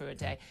kid for a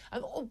day.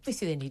 And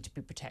obviously there need to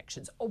be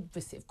protections.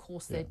 Obviously, of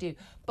course they do.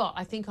 But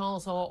I think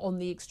ours are on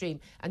the extreme.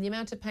 And the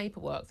amount of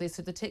paperwork,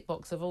 the tick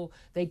box of,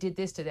 they did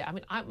this today. I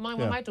mean,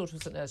 when my daughter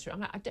was at nursery,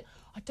 I'm like,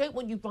 I don't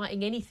want you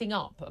writing anything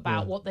up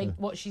about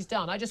what she's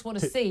done. I just want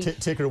to see.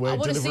 Take her away. I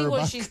want to see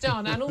what she's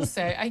done, and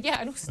also,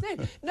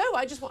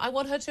 I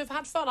want her to have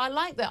had fun. I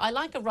like that. I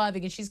like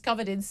arriving and she's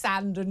covered in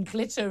sand and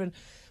glitter and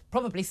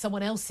probably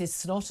someone else's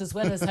snot as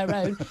well as her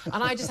own.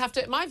 And I just have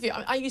to, in my view,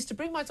 I used to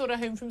bring my daughter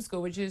home from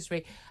school,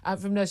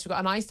 from nursery,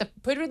 and I used to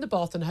put her in the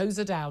bath and hose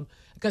her down,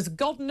 because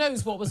God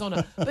knows what was on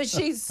her. But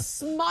she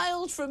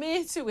smiled from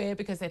ear to ear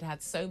because they'd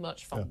had so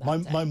much fun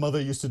that day. My mother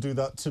used to do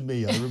that to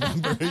me, I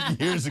remember,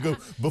 years ago,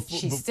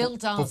 still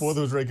does. Before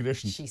there was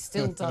regulation. She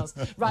still does.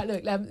 Right,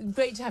 look,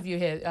 great to have you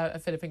here,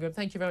 Philip Ingram.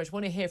 Thank you very much. I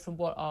want to hear from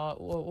what our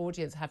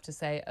audience have to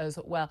say as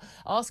well.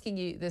 Asking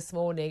you this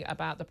morning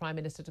about the Prime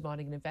Minister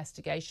demanding an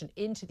investigation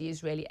into the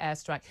Israeli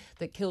airstrike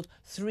that killed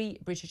 3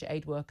 British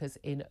aid workers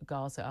in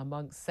Gaza,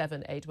 among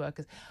 7 aid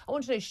workers. I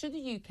want to know, should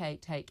the UK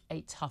take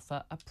a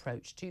tougher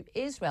approach to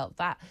Israel?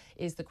 That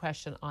is the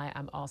question I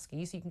am asking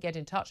you. So you can get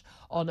in touch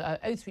on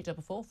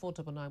 0344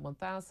 499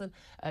 1000.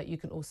 You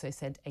can also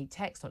send a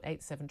text on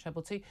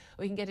 87222,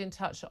 or you can get in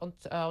touch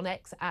on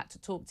X at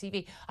Talk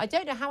TV. I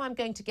don't know how I'm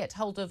going to get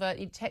hold of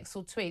texts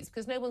or tweets,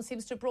 because no one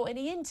seems to have brought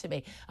any in to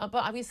me.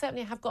 But we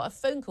certainly have got a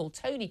phone call.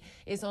 Tony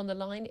is on the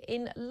line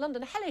in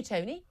London. Hello,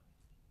 Tony.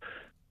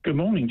 Good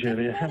morning,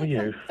 Julia. How are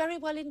you? Very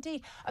well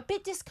indeed. A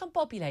bit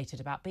discombobulated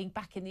about being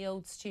back in the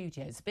old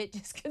studios. A bit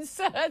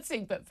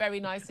disconcerting, but very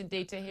nice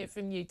indeed to hear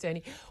from you,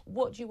 Tony.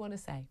 What do you want to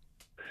say?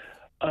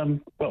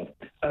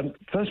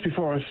 First,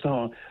 before I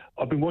start,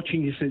 I've been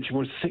watching you since you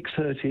were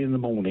 6:30 in the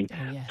morning,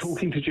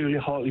 talking to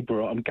Julia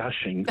Hartley-Brewer. I'm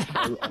gushing.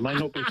 So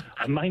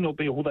I may not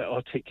be all that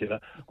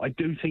articulate. I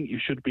do think you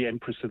should be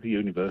Empress of the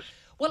Universe.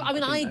 Well, I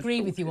mean, I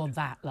agree with you on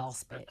that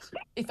last bit.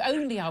 If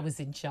only I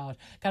was in charge.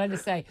 Can I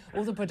just say,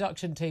 all the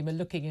production team are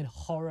looking in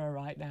horror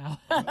right now.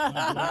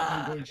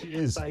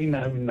 They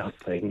know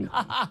nothing.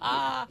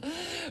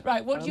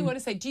 Right, what do you want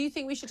to say? Do you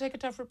think we should take a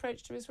tougher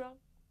approach to Israel?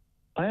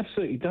 I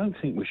absolutely don't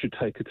think we should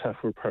take a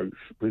tougher approach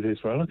with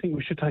Israel. I think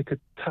we should take a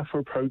tougher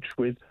approach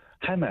with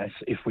Hamas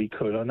if we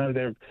could. I know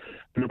they're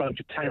a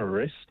bunch of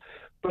terrorists,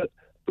 but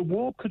the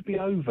war could be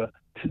over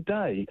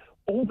today.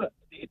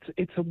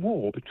 It's a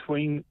war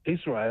between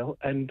Israel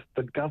and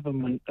the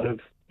government of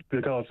the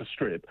Gaza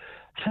Strip.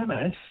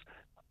 Hamas,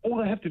 all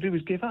they have to do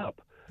is give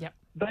up. Yep.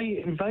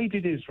 They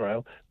invaded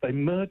Israel. They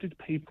murdered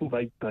people.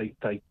 They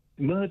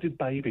murdered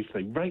babies.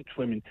 They raped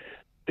women.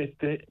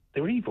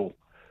 They're evil.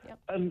 Yep.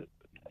 And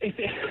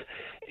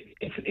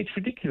it's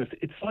ridiculous.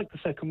 It's like the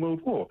Second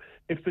World War.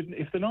 If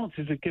the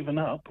Nazis had given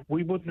up,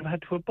 we wouldn't have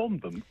had to have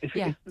bombed them.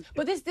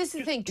 But this is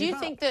the thing. Do you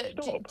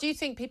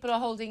think people are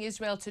holding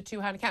Israel to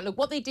two-hand account? Look,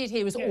 what they did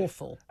here is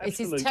awful. It's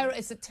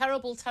a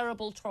terrible,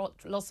 terrible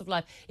loss of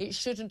life. It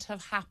shouldn't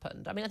have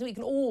happened. I mean, I think we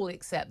can all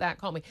accept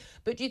that, can't we?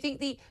 But do you think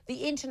the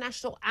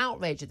international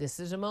outrage of this,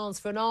 the demands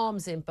for an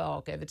arms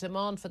embargo, the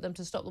demand for them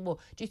to stop the war,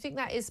 do you think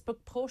that is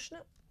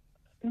proportionate?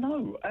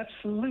 No,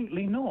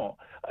 absolutely not.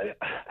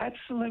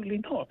 Absolutely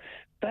not.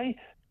 There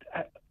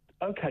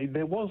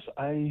was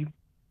a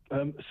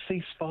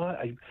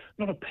ceasefire,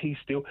 not a peace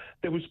deal.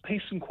 There was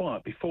peace and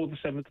quiet before the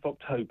 7th of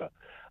October.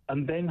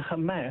 And then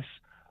Hamas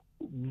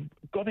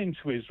got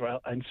into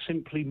Israel and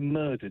simply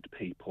murdered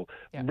people,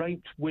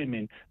 raped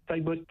women.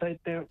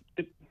 They're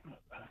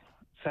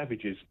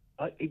savages.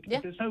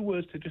 There's no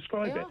words to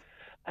describe it.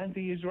 And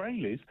the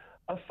Israelis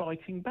are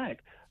fighting back.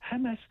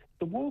 Hamas,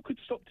 the war could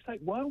stop today.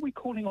 Why are we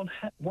calling on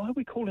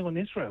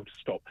Israel to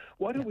stop?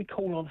 Why don't we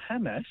call on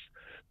Hamas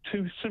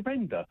to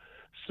surrender?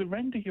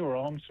 Surrender your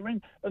arms,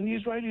 surrender. And the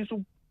Israelis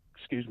will,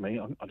 excuse me,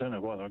 I don't know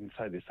whether I can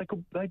say this,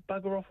 they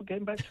bugger off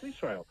again back to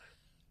Israel.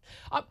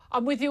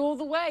 I'm with you all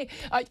the way.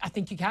 I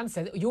think you can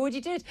say that. You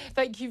already did.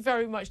 Thank you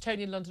very much,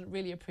 Tony in London.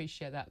 Really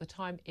appreciate that. The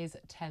time is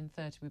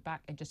 10:30. We're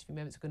back in just a few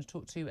moments. We're going to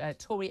talk to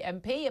Tory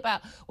MP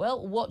about,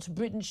 well, what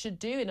Britain should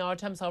do in our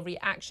terms of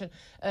reaction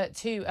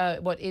to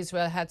what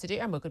Israel had to do.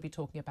 And we're going to be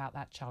talking about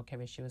that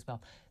childcare issue as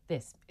well.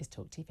 This is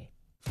Talk TV.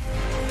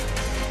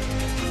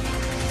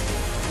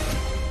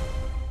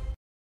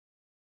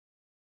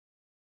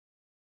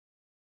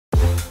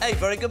 Hey,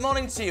 very good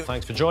morning to you.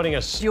 Thanks for joining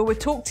us. You're with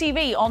Talk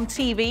TV,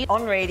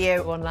 on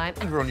radio, online.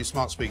 We're on your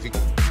smart speaker.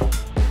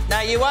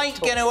 Now, you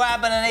ain't going to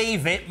have and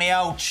eve it, me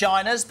old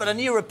Chinas, but a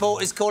new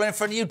report is calling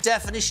for a new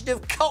definition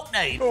of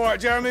cockney. All right,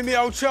 Jeremy, me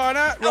old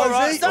China.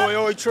 Rosie, oi,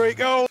 oi,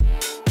 treacle.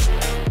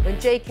 When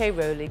J.K.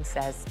 Rowling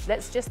says,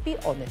 let's just be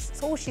honest,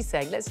 that's all she's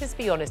saying, let's just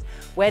be honest.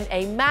 When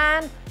a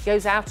man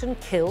goes out and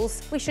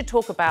kills, we should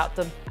talk about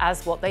them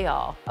as what they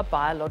are, a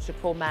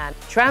biological man.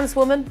 Trans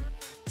woman,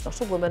 it's not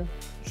a woman.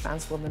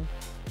 Trans woman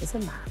is a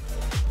man.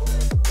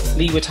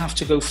 Lee would have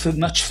to go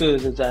much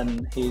further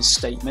than his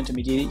statement. I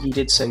mean, he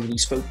did say that he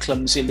spoke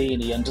clumsily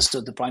and he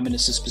understood the Prime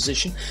Minister's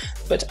position,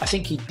 but I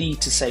think he'd need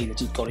to say that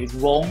he'd got it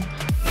wrong.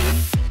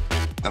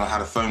 Then I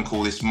had a phone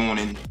call this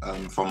morning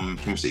from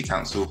City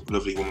Council, a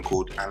lovely woman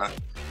called Anna.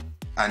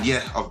 And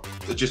yeah,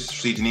 I've just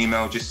received an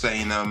email just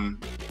saying that,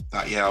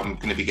 I'm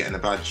going to be getting a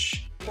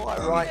badge. Quite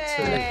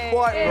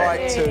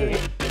right too.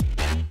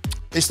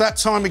 It's that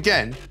time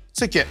again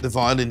to get the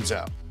violins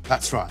out.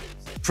 That's right.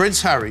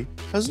 Prince Harry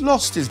has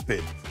lost his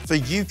bid for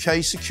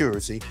UK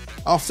security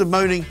after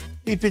moaning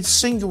he'd been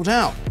singled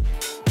out.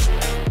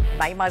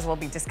 You might as well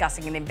be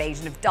discussing an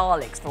invasion of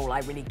Daleks for all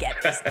I really get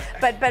this.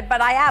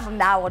 but I am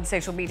now on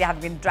social media,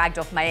 having been dragged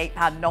off my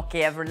 £8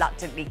 Nokia,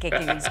 reluctantly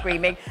kicking and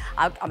screaming.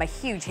 I'm a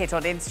huge hit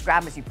on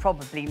Instagram, as you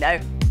probably know.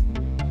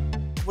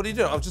 What are you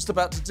doing? I was just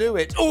about to do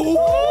it. Ooh!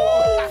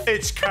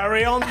 It's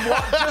Carry On.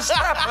 What just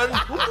happened?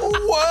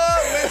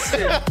 Whoa,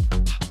 listen.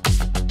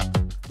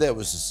 There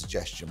was a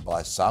suggestion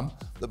by some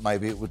that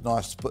maybe it would be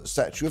nice to put a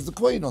statue of the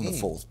Queen on the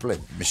fourth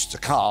plinth.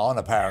 Mr. Khan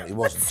apparently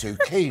wasn't too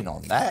keen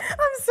on that.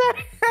 I'm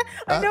sorry.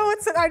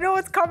 I know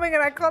it's coming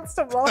and I can't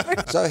stop laughing.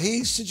 So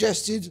he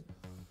suggested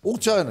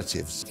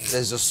alternatives.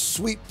 There's a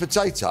sweet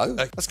potato.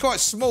 That's quite a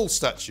small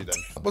statue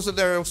then. Wasn't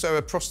there also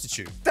a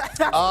prostitute?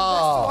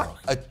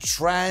 A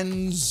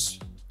trans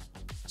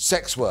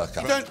sex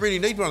worker. You don't really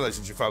need one of those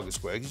in Trafalgar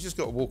Square. You just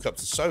got to walk up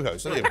to Soho.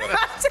 It's only about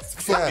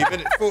 40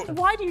 minutes.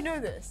 Why do you know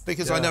this?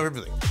 Because I know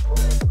everything.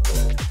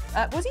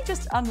 Was he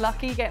just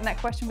unlucky getting that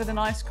question with an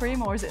ice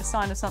cream, or is it a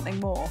sign of something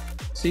more?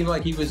 Seemed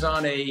like he was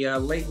on a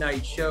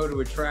late-night show to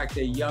attract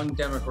a young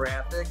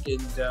demographic,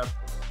 and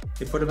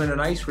they put him in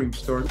an ice cream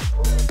store.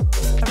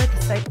 I read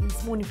the statement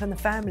this morning from the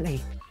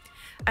family,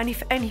 and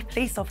if any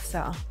police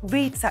officer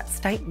reads that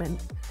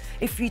statement,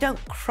 if you don't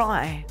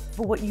cry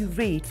for what you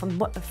read from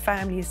what the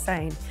family is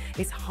saying,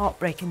 it's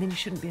heartbreaking, then you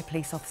shouldn't be a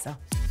police officer.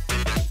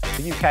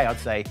 The UK, I'd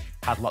say,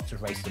 has lots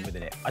of racism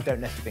within it. I don't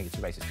necessarily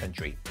think it's a racist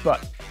country,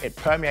 but it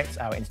permeates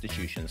our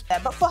institutions. Yeah,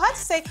 but for her to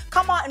say,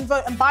 come out and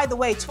vote, and by the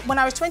way, when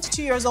I was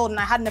 22 years old and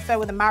I had an affair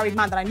with a married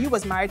man that I knew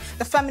was married,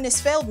 the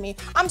feminists failed me.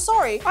 I'm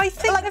sorry. I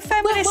think the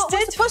feminists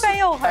did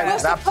fail her.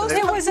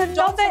 It was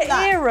another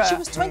era. She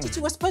was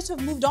 22. We're supposed to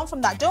have moved on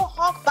from that. Don't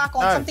hark back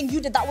on something you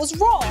did that was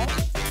wrong.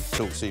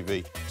 Talk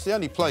TV. It's the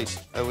only place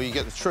where you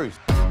get the truth.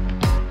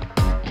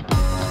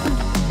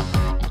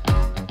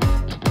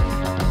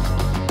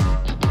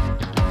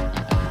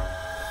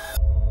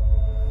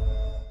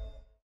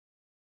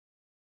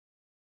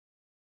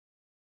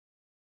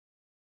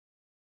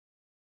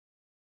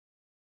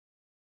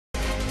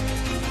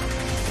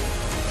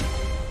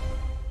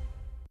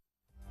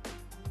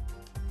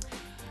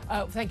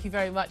 Thank you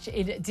very much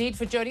indeed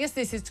for joining us.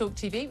 This is Talk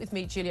TV with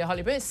me, Julia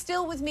Hartley-Brewer.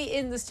 Still with me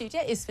in the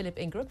studio is Philip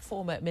Ingram,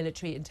 former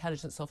military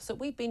intelligence officer.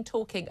 We've been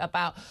talking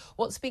about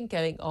what's been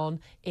going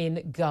on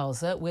in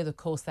Gaza with, of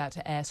course, that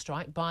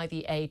airstrike by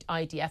the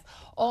IDF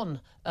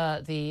on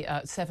the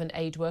 7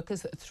 aid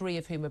workers, 3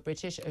 of whom are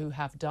British, who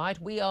have died.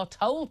 We are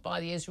told by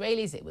the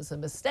Israelis it was a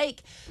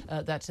mistake,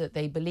 that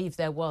they believe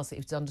there was,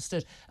 it's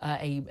understood,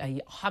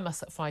 a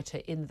Hamas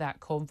fighter in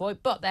that convoy.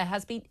 But there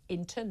has been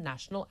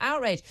international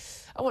outrage.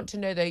 I want to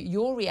know, though,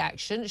 your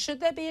reaction. Should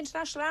there be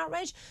international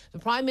outrage? The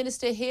Prime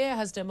Minister here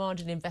has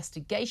demanded an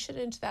investigation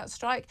into that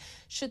strike.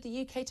 Should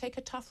the UK take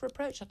a tougher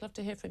approach? I'd love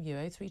to hear from you.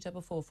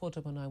 0344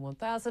 499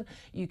 1000.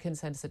 You can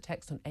send us a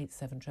text on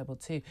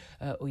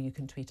 87222, or you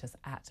can tweet us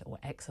at, or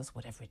X us,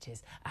 whatever it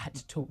is,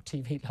 at Talk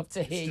TV. Love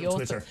to hear your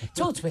Twitter.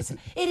 Talk Twitter.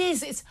 It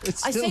is.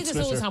 I say this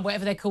all the Twitter. time,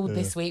 whatever they're called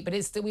this week, but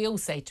we all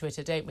say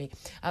Twitter, don't we?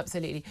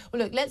 Absolutely.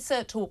 Well, look, let's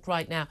talk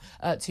right now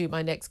to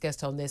my next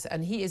guest on this,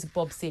 and he is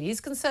Bob Seeley. He's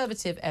a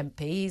Conservative MP.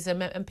 He's an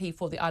MP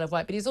for the Isle of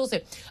Wight, but he's also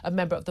a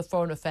member of the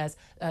Foreign Affairs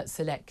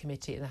Select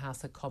Committee in the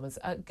House of Commons.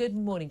 Good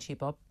morning to you,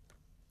 Bob.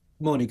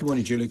 Morning. Good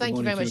morning, Julie. Thank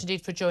you very much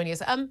indeed for joining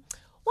us.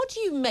 What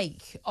do you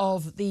make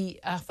of the,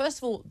 first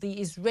of all,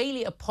 the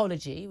Israeli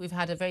apology? We've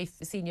had a very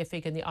senior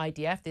figure in the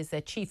IDF. There's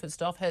their Chief of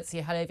Staff,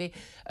 Herzi Halevi,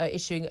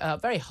 issuing a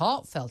very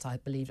heartfelt, I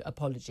believe,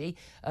 apology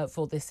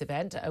for this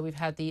event. We've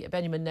had the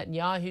Benjamin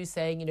Netanyahu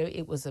saying,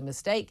 it was a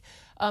mistake.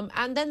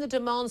 And then the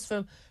demands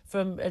from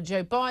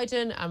Joe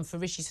Biden and for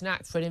Rishi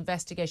Sunak for an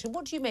investigation.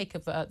 What do you make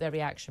of their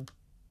reaction?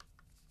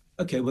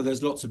 Okay, well,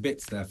 there's lots of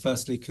bits there.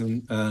 Firstly,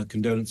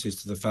 condolences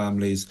to the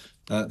families.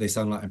 They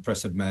sound like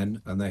impressive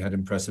men, and they had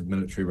impressive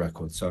military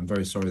records. So I'm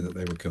very sorry that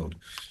they were killed.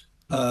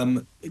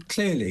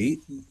 Clearly,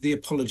 the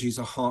apologies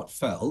are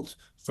heartfelt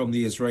from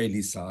the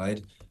Israeli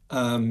side,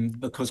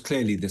 because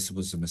clearly this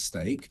was a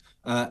mistake,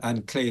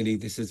 and clearly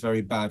this is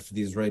very bad for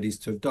the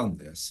Israelis to have done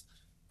this.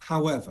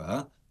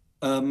 However,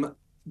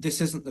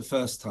 this isn't the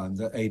first time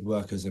that aid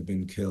workers have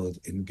been killed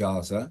in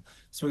Gaza.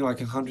 Something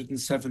like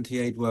 170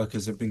 aid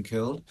workers have been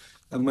killed.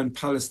 And when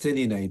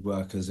Palestinian aid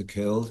workers are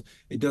killed,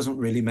 it doesn't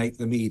really make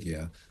the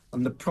media.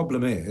 And the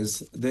problem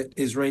is that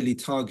Israeli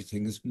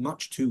targeting is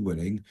much too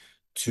willing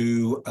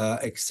to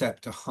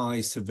accept a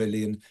high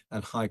civilian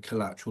and high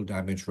collateral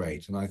damage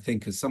rate. And I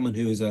think as someone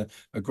who is a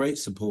great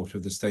supporter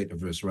of the state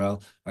of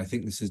Israel, I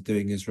think this is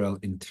doing Israel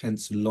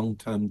intense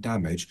long-term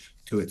damage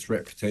to its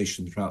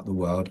reputation throughout the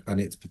world and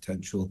its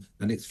potential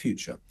and its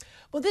future.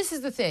 Well, this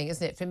is the thing,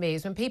 isn't it, for me,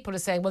 is when people are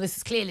saying, well, this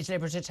is clearly a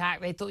deliberate attack.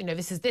 They thought,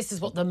 this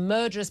is what the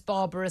murderous,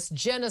 barbarous,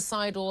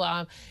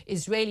 genocidal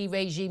Israeli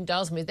regime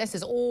does. I mean, this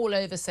is all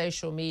over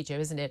social media,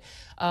 isn't it?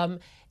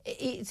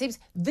 It seems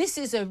this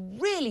is a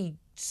really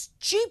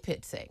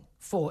stupid thing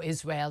for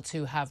Israel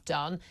to have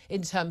done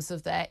in terms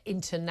of their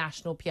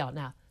international PR.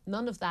 Now,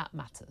 none of that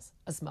matters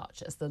as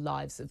much as the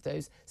lives of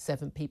those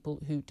 7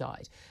 people who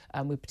died.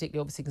 We're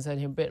particularly obviously concerned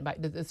here in Britain about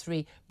the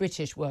 3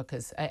 British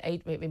workers,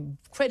 8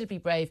 incredibly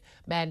brave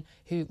men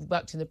who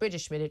worked in the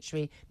British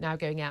military, now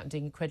going out and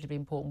doing incredibly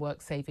important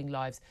work, saving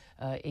lives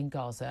in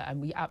Gaza. And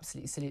we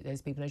absolutely salute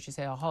those people. And as you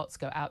say, our hearts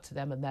go out to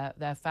them and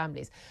their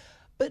families.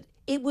 But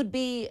it would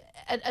be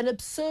an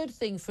absurd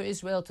thing for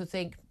Israel to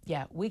think,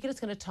 yeah, we're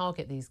just going to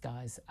target these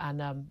guys and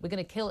we're going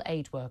to kill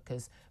aid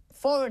workers,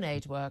 foreign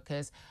aid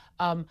workers,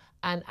 and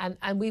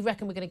we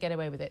reckon we're going to get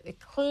away with it. They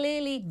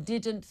clearly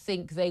didn't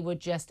think they were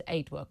just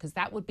aid workers.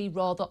 That would be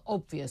rather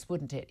obvious,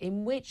 wouldn't it?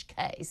 In which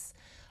case,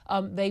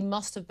 they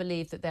must have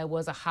believed that there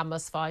was a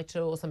Hamas fighter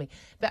or something.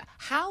 But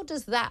how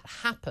does that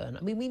happen?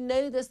 I mean, we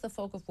know there's the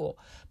fog of war,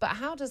 but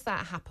how does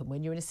that happen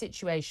when you're in a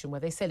situation where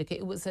they say, look,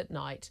 it was at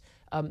night,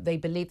 they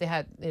believe they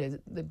had, they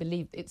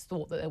believe it's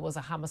thought that there was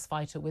a Hamas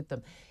fighter with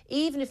them.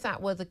 Even if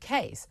that were the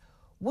case,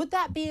 would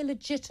that be a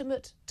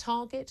legitimate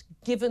target,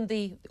 given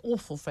the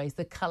awful phrase,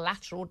 the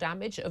collateral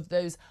damage of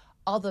those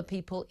other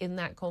people in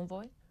that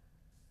convoy?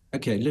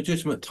 Okay,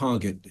 legitimate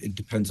target, it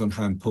depends on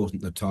how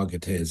important the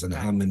target is and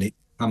how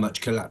much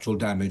collateral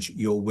damage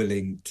you're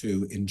willing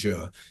to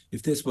endure.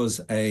 If this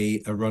was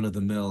a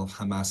run-of-the-mill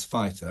Hamas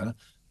fighter,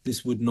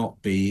 this would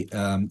not be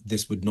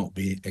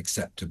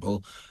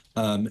acceptable.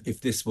 If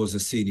this was a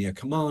senior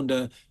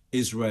commander,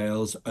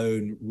 Israel's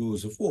own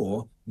rules of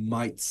war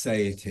might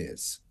say it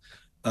is.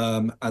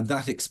 And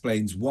that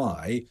explains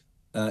why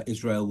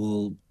Israel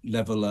will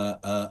level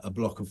a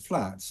block of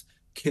flats,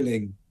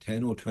 killing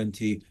 10 or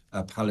 20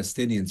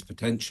 Palestinians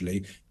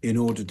potentially in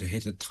order to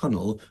hit a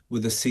tunnel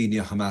with a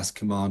senior Hamas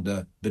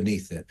commander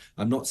beneath it.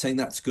 I'm not saying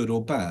that's good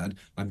or bad.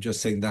 I'm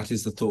just saying that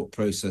is the thought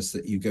process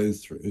that you go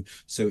through.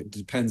 So it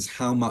depends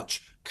how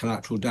much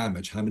collateral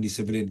damage, how many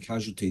civilian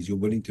casualties you're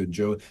willing to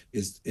endure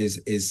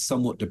is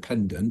somewhat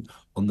dependent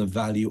on the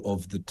value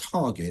of the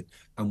target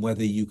and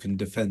whether you can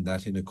defend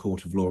that in a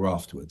court of law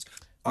afterwards.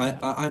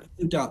 I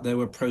no doubt there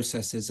were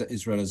processes that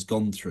Israel has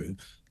gone through.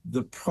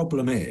 The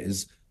problem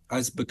is,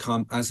 has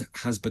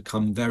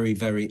become very,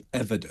 very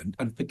evident.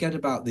 And forget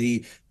about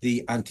the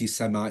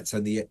anti-Semites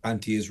and the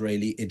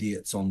anti-Israeli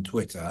idiots on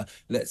Twitter.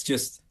 Let's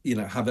just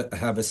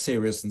have a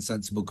serious and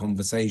sensible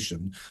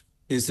conversation.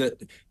 Is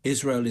that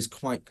Israel is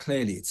quite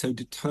clearly, it's so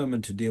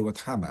determined to deal with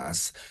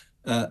Hamas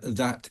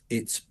that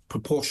its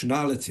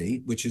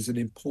proportionality, which is an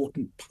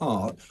important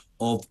part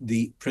of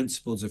the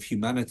principles of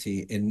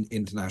humanity in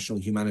international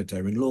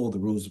humanitarian law, the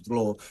rules of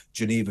law,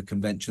 Geneva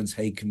Conventions,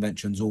 Hague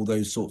Conventions, all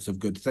those sorts of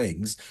good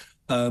things,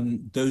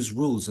 those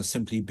rules are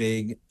simply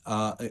being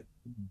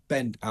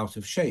bent out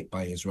of shape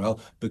by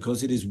Israel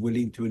because it is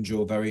willing to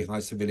endure very high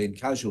civilian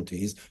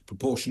casualties,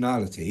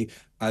 proportionality,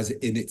 as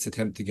in its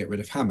attempt to get rid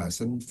of Hamas.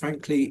 And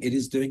frankly, it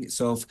is doing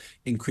itself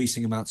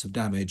increasing amounts of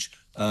damage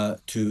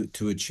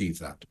to achieve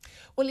that.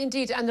 Well,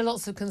 indeed, and there are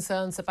lots of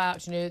concerns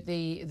about,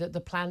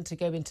 the plan to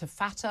go into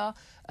Fatah,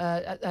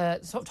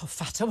 sort of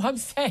Fatah, I'm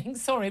saying,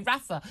 sorry,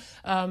 Rafah,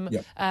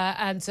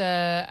 and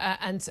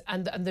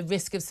the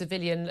risk of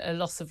civilian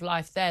loss of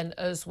life then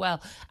as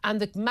well, and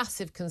the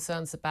massive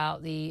concerns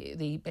about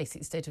the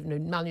basic state of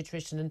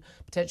malnutrition and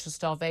potential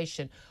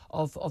starvation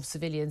of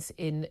civilians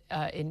in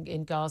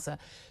Gaza.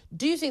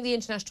 Do you think the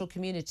international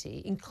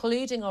community,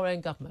 including our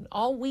own government,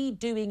 are we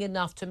doing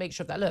enough to make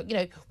sure that, look,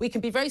 we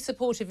can be very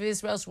supportive of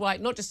Israel's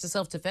right, not just to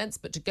self-defense,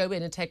 but to go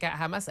in and take out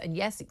Hamas, and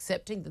yes,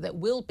 accepting that there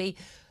will be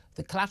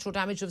the collateral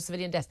damage of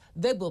civilian deaths.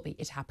 There will be.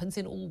 It happens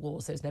in all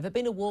wars. There's never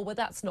been a war where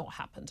that's not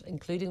happened,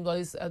 including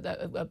those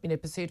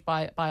pursued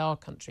by our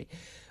country.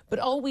 But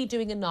are we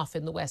doing enough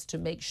in the West to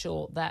make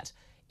sure that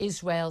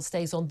Israel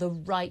stays on the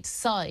right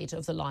side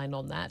of the line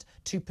on that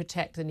to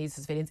protect the needs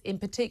of civilians, in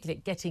particular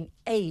getting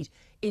aid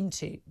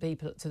into the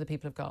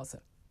people of Gaza?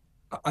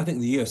 I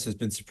think the US has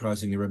been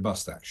surprisingly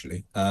robust,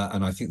 actually,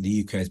 and I think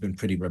the UK has been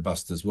pretty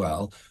robust as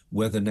well.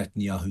 Whether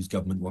Netanyahu's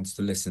government wants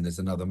to listen is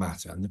another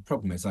matter. And the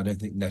problem is, I don't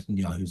think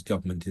Netanyahu's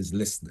government is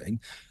listening.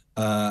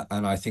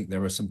 And I think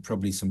there are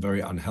probably some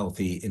very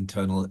unhealthy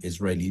internal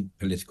Israeli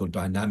political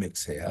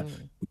dynamics here,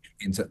 which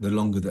means that the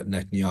longer that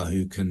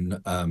Netanyahu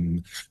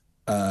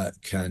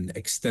can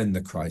extend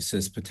the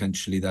crisis,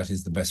 potentially that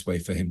is the best way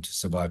for him to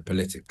survive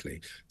politically.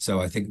 So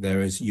I think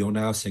you're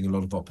now seeing a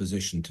lot of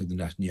opposition to the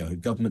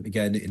Netanyahu government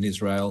again in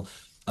Israel,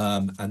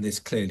 and this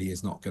clearly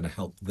is not going to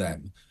help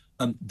them.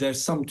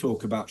 There's some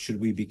talk about should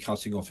we be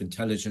cutting off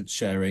intelligence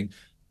sharing.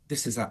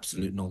 This is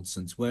absolute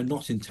nonsense. We're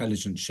not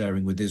intelligence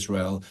sharing with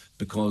Israel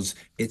because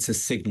it's a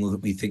signal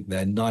that we think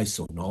they're nice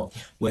or not.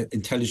 We're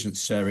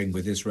intelligence sharing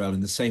with Israel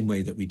in the same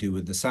way that we do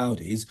with the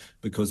Saudis,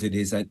 because it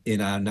is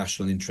in our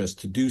national interest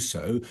to do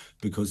so,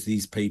 because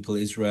these people,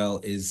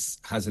 Israel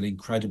has an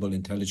incredible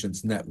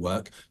intelligence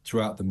network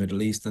throughout the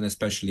Middle East and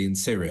especially in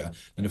Syria.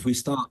 And if we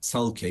start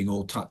sulking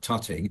or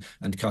tut-tutting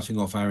and cutting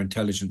off our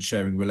intelligence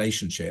sharing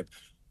relationship,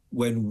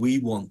 when we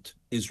want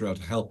Israel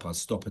to help us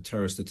stop a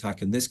terrorist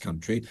attack in this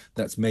country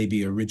that's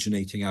maybe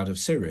originating out of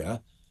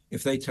Syria,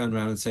 if they turn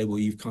around and say, well,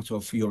 you've cut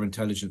off your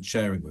intelligence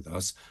sharing with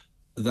us,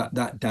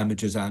 that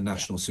damages our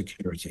national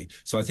security.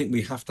 So I think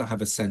we have to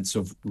have a sense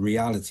of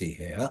reality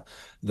here,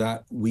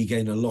 that we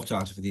gain a lot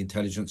out of the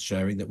intelligence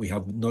sharing that we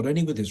have not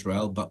only with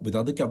Israel, but with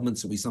other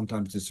governments that we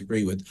sometimes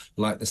disagree with,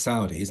 like the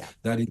Saudis,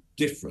 that is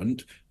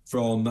different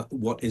from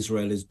what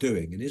Israel is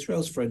doing. And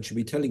Israel's friends should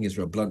be telling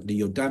Israel bluntly,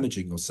 you're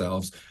damaging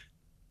yourselves.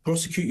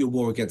 Prosecute your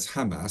war against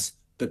Hamas,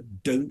 but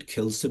don't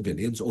kill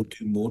civilians or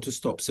do more to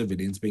stop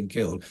civilians being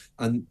killed.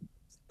 And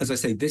as I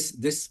say, this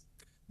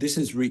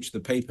has reached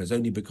the papers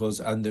only because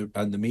and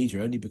the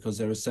media only because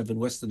there are 7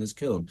 Westerners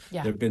killed.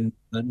 Yeah. There have been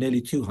nearly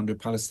 200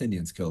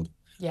 Palestinians killed.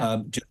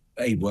 Yeah. Just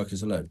aid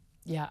workers alone.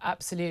 Yeah,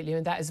 absolutely.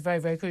 And that is a very,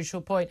 very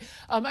crucial point.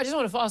 I just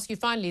want to ask you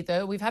finally,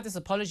 though, we've had this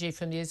apology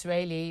from the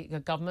Israeli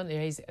government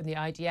and the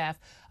IDF.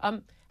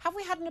 Have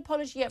we had an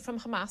apology yet from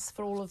Hamas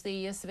for all of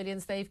the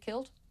civilians they've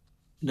killed?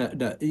 No.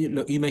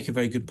 Look, you make a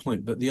very good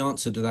point, but the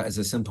answer to that is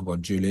a simple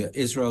one, Julia.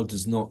 Israel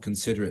does not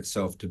consider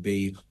itself to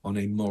be on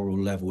a moral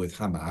level with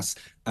Hamas,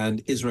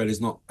 and Israel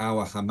is not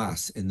our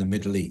Hamas in the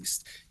Middle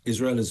East.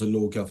 Israel is a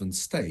law-governed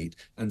state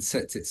and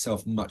sets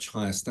itself much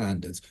higher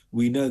standards.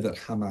 We know that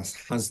Hamas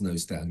has no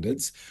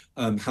standards,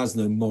 has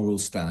no moral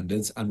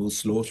standards, and will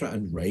slaughter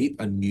and rape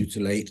and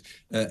mutilate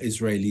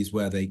Israelis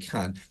where they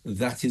can.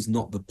 That is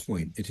not the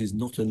point. It is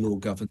not a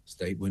law-governed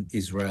state when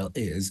Israel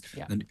is.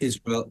 Yeah. And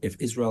if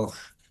Israel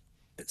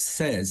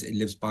says it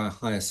lives by a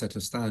higher set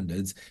of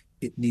standards,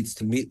 it needs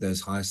to meet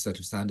those higher set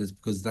of standards,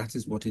 because that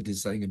is what it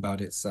is saying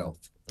about itself.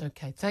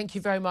 OK, thank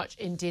you very much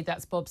indeed.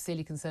 That's Bob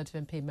Seeley,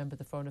 Conservative MP, member of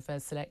the Foreign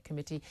Affairs Select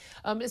Committee.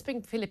 Let's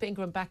bring Philip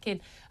Ingram back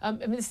in. I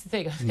mean, this is the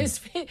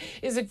thing.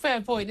 It's a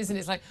fair point, isn't it?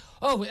 It's like,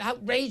 oh,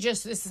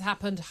 outrageous, this has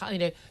happened. You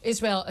know,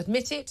 Israel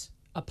admit it,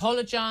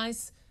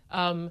 apologise,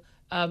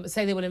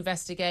 say they will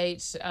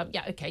investigate.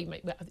 Yeah, OK,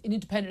 an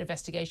independent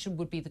investigation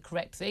would be the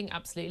correct thing,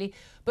 absolutely.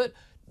 But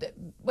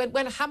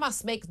when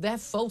Hamas make their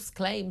false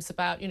claims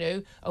about, you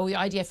know, oh, the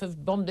IDF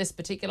have bombed this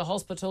particular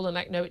hospital, and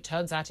like, no, it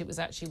turns out it was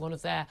actually one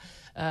of their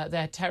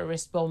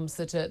terrorist bombs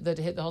that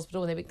hit the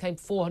hospital, and they claim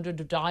 400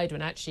 have died,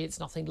 when actually it's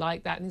nothing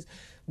like that. And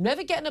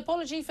never get an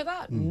apology for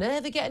that.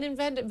 Never get an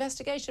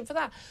investigation for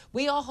that.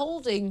 We are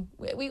holding,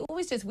 we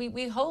always do,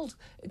 we hold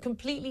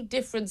completely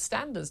different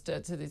standards to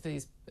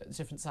these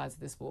different sides of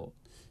this war.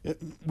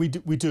 We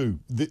do.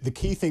 The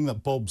key thing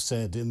that Bob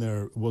said in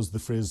there was the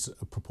phrase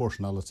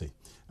proportionality.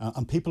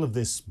 And people have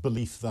this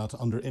belief that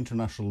under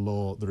international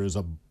law there is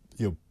a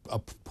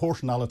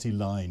proportionality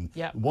line.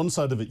 Yep. One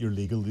side of it you're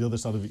legal, the other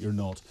side of it you're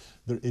not.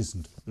 There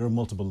isn't. There are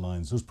multiple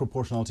lines. Those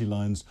proportionality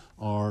lines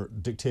are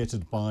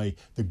dictated by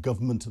the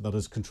government that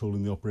is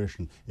controlling the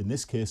operation. In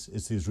this case,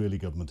 it's the Israeli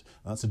government.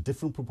 That's a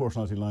different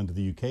proportionality line to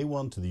the UK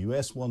one, to the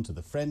US one, to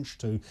the French,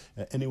 to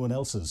anyone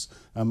else's.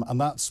 And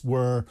that's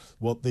where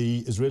what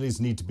the Israelis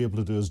need to be able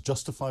to do is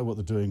justify what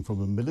they're doing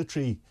from a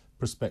military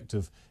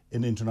perspective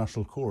in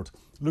international court.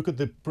 Look at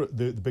the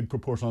big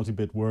proportionality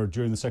bit where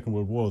during the Second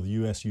World War the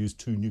US used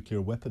 2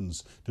 nuclear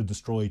weapons to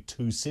destroy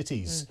 2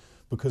 cities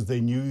because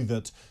they knew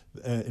that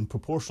in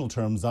proportional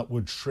terms that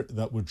would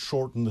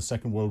shorten the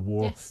Second World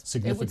War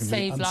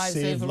significantly and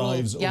save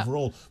lives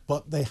overall.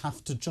 But they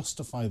have to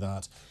justify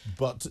that.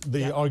 But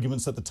the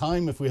arguments at the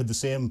time, if we had the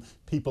same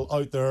people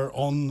out there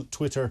on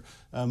Twitter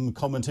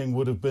commenting,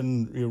 would have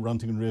been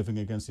ranting and raving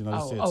against the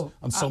United States,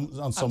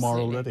 and some are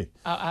already.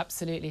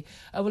 Absolutely.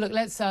 Well, look,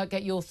 let's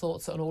get your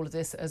thoughts on all of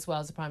this, as well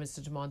as the Prime Minister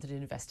demanded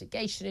an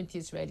investigation into the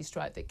Israeli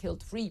strike that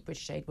killed 3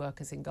 British aid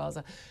workers in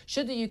Gaza.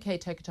 Should the UK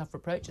take a tougher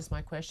approach, is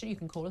my question. You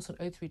can call us on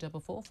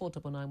 0344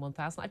 499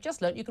 1000. I've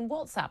just learnt you can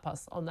WhatsApp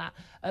us on that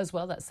as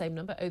well, that same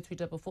number,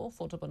 0344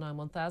 499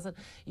 1000.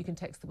 You can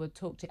text the word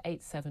talk to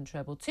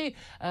 87222,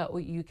 or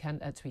you can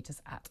tweet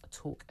us at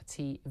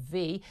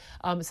TalkTV.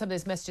 Some of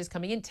those messages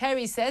coming in.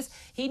 Terry says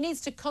he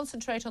needs to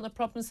concentrate on the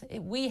problems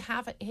we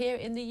have here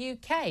in the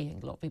UK. A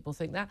lot of people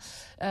think that.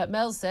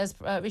 Mel says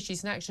Rishi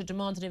Sunak should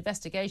demand an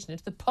investigation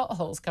into the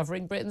potholes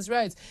covering Britain's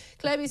roads.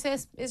 Chloe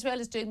says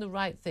Israel is doing the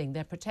right thing.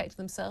 They're protecting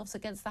themselves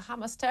against the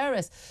Hamas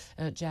terrorists.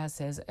 Jazz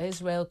says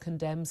Israel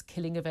condemns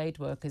killing of aid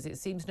workers. It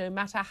seems no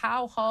matter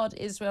how hard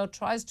Israel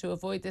tries to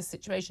avoid this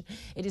situation,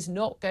 it is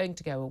not going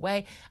to go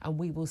away, and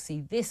we will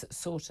see this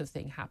sort of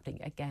thing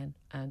happening again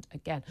and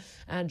again.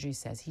 Andrew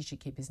says he should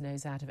keep his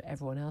nose out of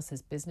everyone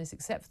else's business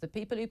except for the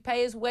people who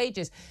pay his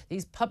wages.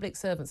 These public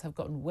servants have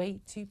gotten way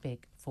too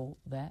big for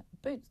their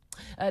boots.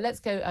 Let's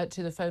go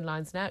to the phone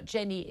lines now.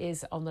 Jenny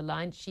is on the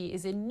line. She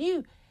is in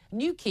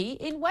Newquay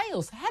in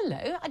Wales.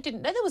 Hello. I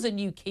didn't know there was a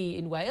Newquay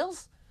in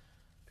Wales.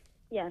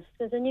 Yes,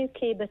 there's a new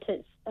key, but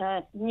it's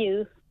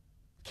new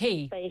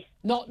key, space.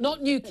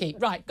 not Newquay.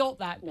 Right, got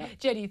that. No.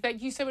 Jenny,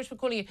 thank you so much for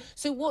calling in.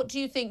 So what do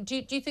you think? Do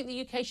you think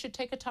the UK should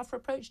take a tougher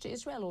approach to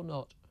Israel or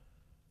not?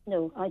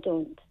 No, I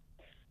don't.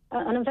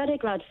 And I'm very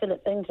glad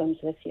Philip Ingram's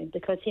with you,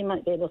 because he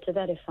might be able to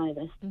verify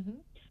this.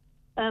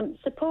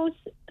 Suppose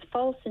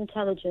false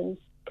intelligence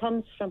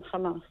comes from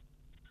Hamas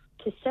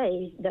to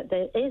say that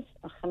there is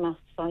a Hamas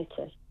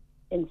fighter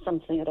in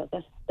something or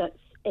other, that's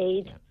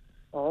aid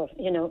or,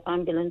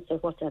 ambulance or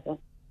whatever.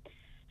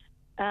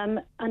 And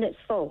it's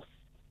false.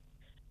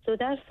 So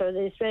therefore,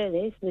 the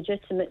Israelis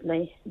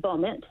legitimately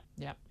bomb it,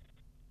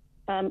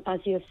 as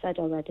you have said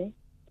already.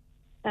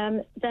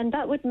 Then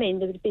that would mean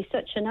there would be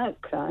such an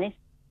outcry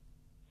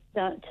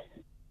that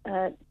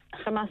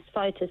Hamas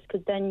fighters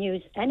could then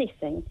use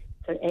anything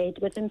for aid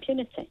with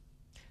impunity.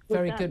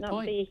 Very would that good not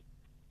point. Be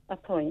a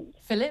point?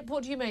 Philip,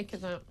 what do you make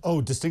of that?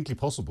 Oh, distinctly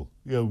possible.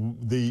 We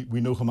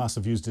know Hamas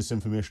have used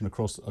disinformation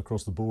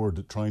across the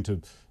board, trying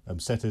to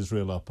set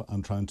Israel up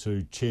and trying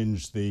to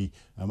change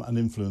and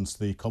influence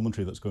the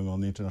commentary that's going on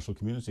in the international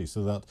community,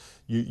 so that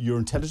your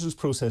intelligence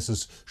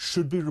processes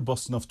should be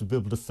robust enough to be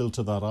able to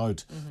filter that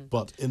out.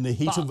 But in the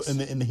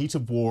heat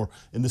of war,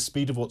 in the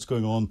speed of what's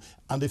going on,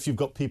 and if you've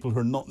got people who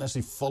are not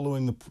necessarily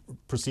following the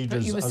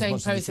procedures, But you were as saying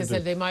much as process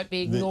that they might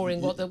be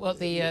ignoring what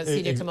the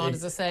senior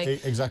commanders are saying.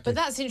 Exactly. But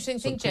that's the interesting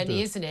thing,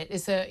 Jenny, isn't it?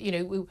 Is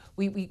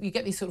we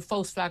get these sort of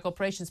false flag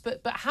operations,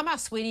 but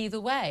Hamas win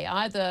either way.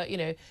 Either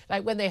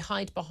like when they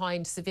hide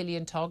behind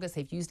civilian targets,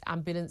 they've used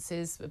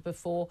ambulances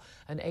before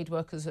and aid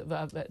workers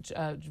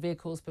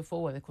vehicles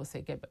before, and of course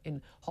they get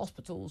in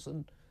hospitals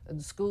and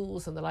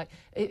schools and the like.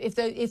 If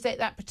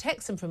that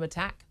protects them from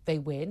attack, they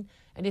win,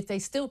 and if they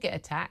still get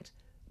attacked,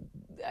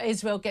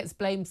 Israel gets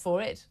blamed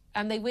for it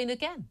and they win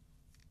again.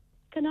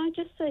 Can I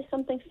just say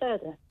something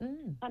further?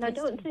 And I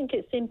don't think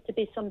it seems to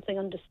be something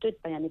understood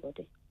by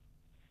anybody.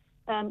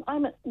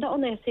 I'm not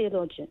only a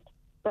theologian,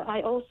 but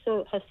I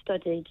also have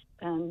studied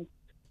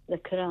the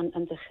Quran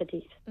and the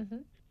Hadith.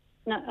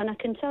 Now, and I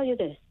can tell you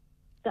this,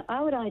 that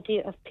our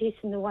idea of peace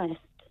in the West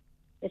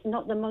is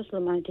not the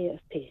Muslim idea of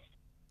peace.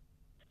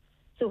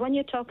 So when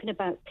you're talking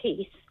about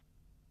peace,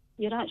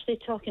 you're actually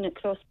talking at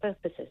cross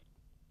purposes.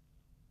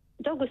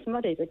 Douglas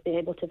Murray would be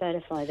able to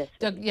verify this.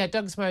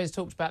 Douglas Murray has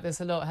talked about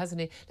this a lot,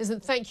 hasn't he? Listen,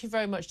 thank you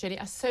very much, Jenny.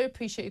 I so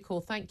appreciate your call.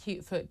 Thank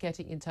you for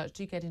getting in touch.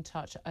 Do get in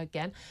touch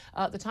again.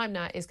 The time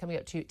now is coming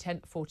up to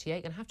 10:48.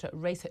 Going to have to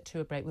race it to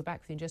a break. We're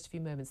back with you in just a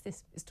few moments.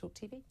 This is Talk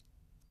TV.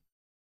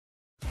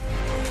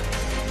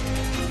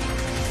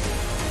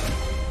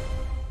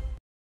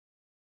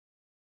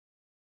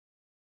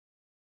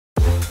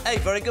 Hey,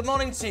 very good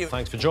morning to you.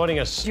 Thanks for joining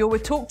us. You're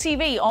with Talk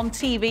TV,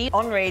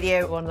 on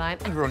radio, online.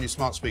 And we're on your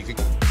smart speaker.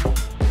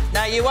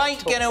 Now, you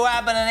ain't going to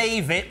have and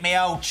eve it, me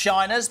old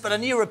Chinas, but a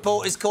new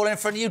report is calling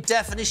for a new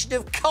definition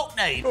of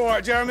cockney. All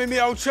right, Jeremy,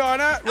 me old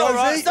China. All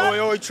Rosie, right,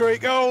 oi, oi,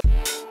 treacle.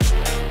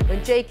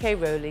 When J.K.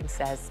 Rowling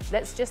says,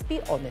 let's just be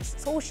honest,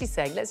 that's all she's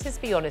saying, let's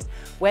just be honest.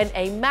 When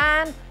a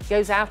man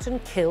goes out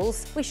and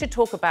kills, we should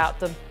talk about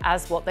them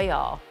as what they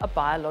are, a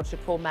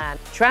biological man.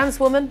 Trans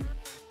woman,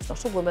 it's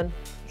not a woman.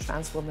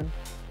 Trans woman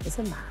is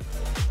a man.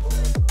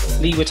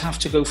 Lee would have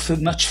to go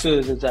much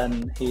further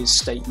than his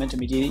statement. I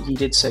mean, he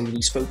did say that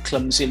he spoke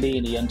clumsily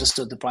and he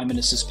understood the Prime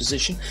Minister's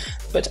position,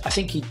 but I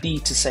think he'd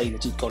need to say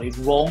that he'd got it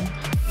wrong.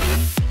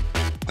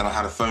 Then I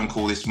had a phone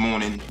call this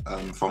morning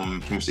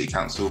from Plymouth City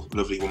Council, a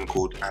lovely woman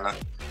called Anna.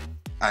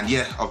 And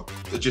yeah,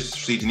 I've just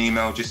received an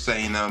email just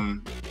saying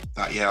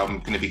that, yeah, I'm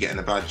going to be getting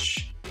a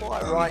badge.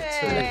 Quite right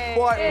too.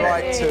 Quite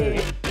right too.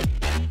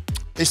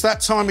 It's that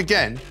time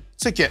again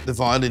to get the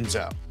violins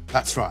out.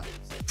 That's right.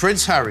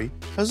 Prince Harry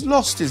has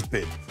lost his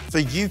bid for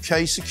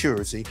UK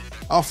security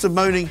after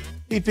moaning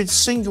he'd been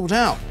singled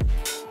out.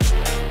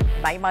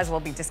 Now, you might as well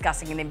be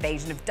discussing an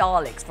invasion of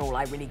Daleks for all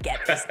I really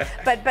get this.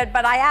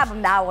 but I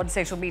am now on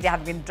social media,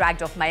 having been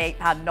dragged off my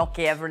 £8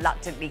 Nokia,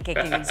 reluctantly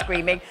kicking and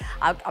screaming.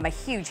 I'm a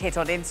huge hit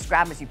on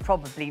Instagram, as you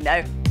probably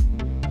know.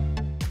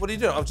 What are you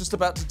doing? I was just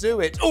about to do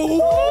it.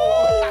 Ooh!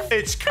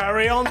 It's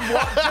carry on.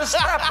 What just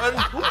happened?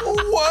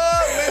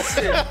 Whoa,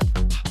 listen.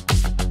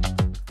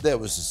 There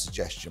was a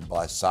suggestion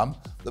by some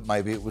that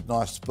maybe it would be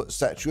nice to put a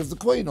statue of the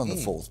Queen on the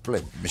fourth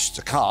plinth.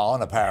 Mr.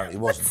 Khan apparently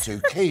wasn't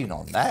too keen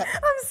on that.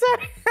 I'm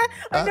sorry.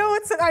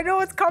 I know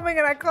it's coming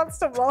and I can't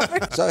stop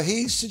laughing. So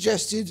he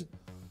suggested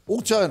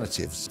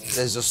alternatives.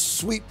 There's a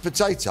sweet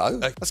potato.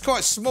 That's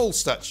quite a small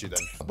statue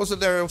then. Wasn't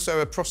there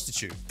also a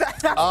prostitute?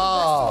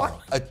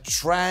 A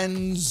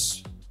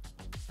trans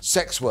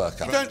sex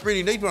worker. You don't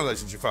really need one of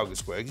those in Trafalgar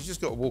Square. You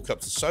just got to walk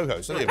up to Soho.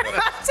 It's only about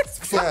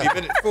 40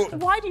 minutes.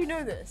 Why do you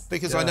know this?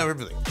 Because I know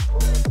everything.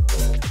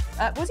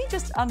 Was he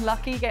just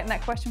unlucky getting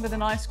that question with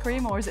an ice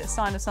cream, or is it a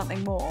sign of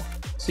something more?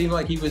 Seemed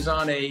like he was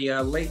on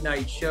a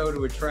late-night show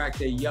to attract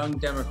a young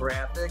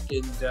demographic,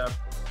 and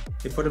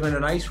they put him in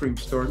an ice cream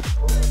store. I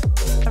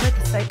read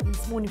the statement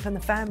this morning from the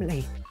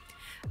family.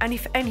 And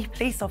if any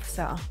police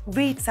officer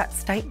reads that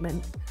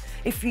statement,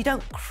 if you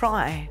don't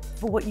cry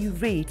for what you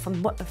read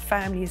from what the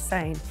family is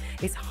saying,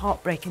 it's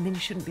heartbreaking, then you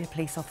shouldn't be a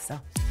police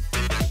officer.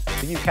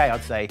 The UK,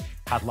 I'd say,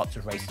 has lots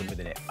of racism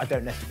within it. I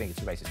don't necessarily think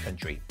it's a racist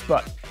country,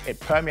 but it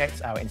permeates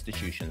our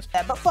institutions.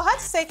 Yeah, but for her to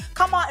say,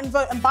 come out and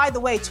vote, and by the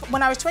way,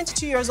 when I was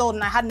 22 years old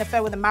and I had an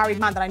affair with a married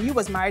man that I knew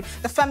was married,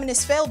 the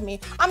feminists failed me.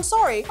 I'm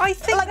sorry. I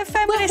think the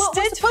feminists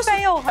did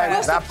fail her.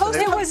 We're supposed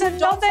to it was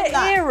another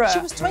era. She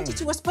was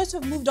 22. We're supposed to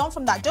have moved on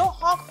from that. Don't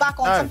hark back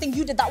on something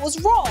you did that was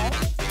wrong.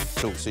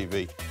 Talk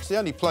TV. It's the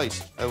only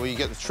place where you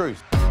get the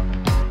truth.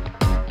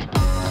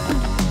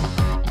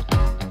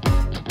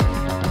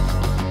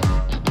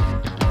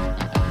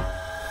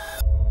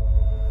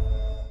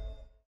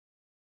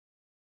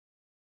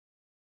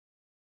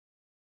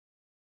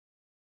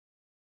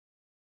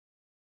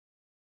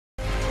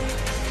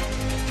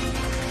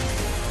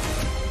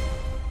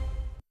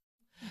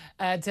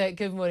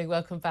 Good morning,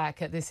 welcome back.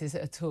 This is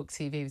Talk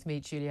TV with me,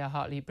 Julia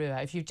Hartley-Brewer.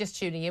 If you're just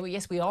tuning in, well,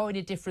 yes, we are in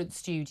a different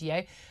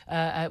studio.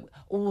 All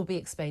will be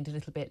explained a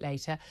little bit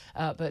later.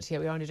 But yeah,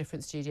 we are in a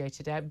different studio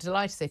today. I'm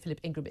delighted to say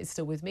Philip Ingram is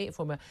still with me, a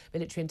former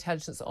military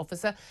intelligence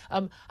officer.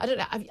 I don't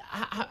know,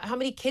 how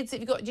many kids have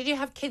you got? Did you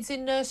have kids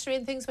in nursery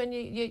and things when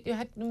you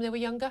had them when they were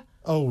younger?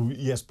 Oh,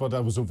 yes, but I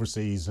was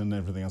overseas and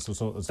everything else.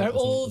 They're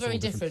all very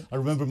different. I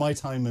remember my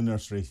time in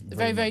nursery.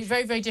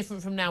 Very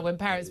different from now, when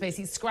parents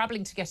basically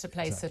scrabbling to get a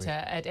place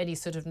at any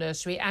sort of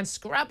nursery and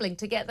scrabbling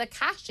to get the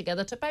cash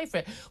together to pay for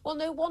it. Well,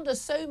 no wonder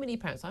so many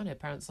parents, I know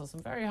parents on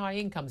some very high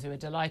incomes who are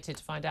delighted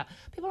to find out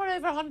people on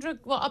over 100,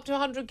 well, up to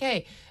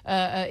 100k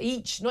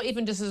each, not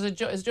even just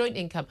as joint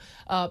income,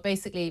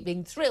 basically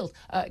being thrilled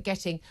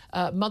getting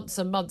months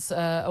and months,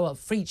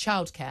 free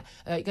childcare.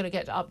 You're going to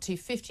get up to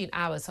 15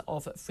 hours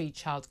of free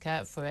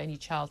childcare for any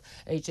child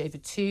aged over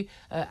 2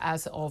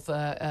 as of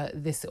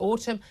this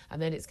autumn,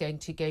 and then it's going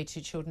to go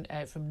to children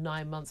from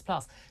 9 months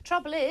plus.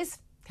 Trouble is,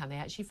 can they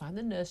actually find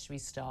the nursery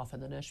staff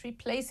and the nursery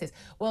places?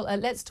 Well,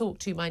 let's talk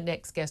to my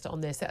next guest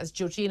on this. That's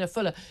Georgina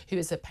Fuller, who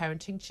is a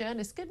parenting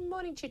journalist. Good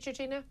morning to you,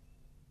 Georgina.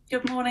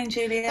 Good morning,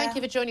 Julia. Thank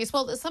you for joining us.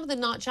 Well, some of the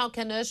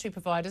childcare nursery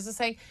providers are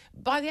saying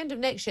by the end of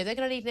next year, they're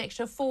going to need an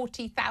extra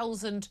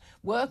 40,000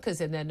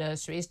 workers in their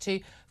nurseries to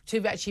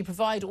actually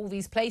provide all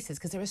these places,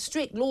 because there are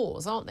strict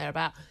laws, aren't there,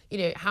 about, you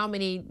know, how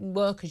many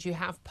workers you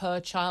have per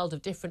child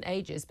of different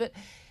ages. But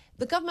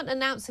the government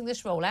announcing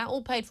this rollout,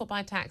 all paid for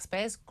by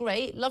taxpayers,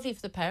 great, lovely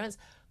for the parents.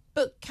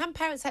 But can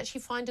parents actually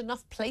find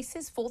enough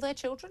places for their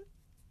children?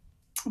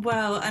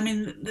 Well, I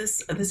mean,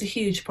 there's a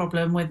huge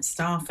problem with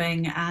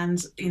staffing,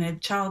 and, you know,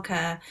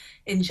 childcare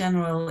in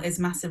general is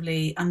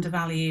massively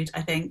undervalued,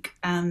 I think,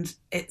 and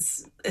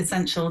it's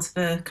essential to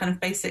the kind of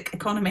basic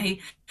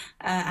economy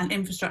and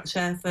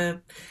infrastructure for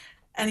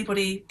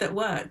anybody that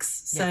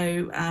works. Yeah.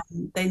 So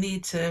they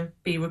need to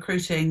be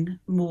recruiting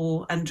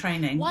more and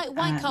training.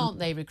 Why can't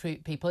they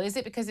recruit people? Is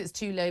it because it's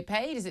too low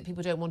paid? Is it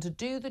people don't want to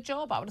do the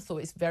job? I would have thought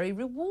it's very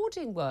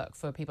rewarding work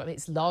for people. I mean,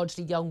 it's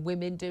largely young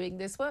women doing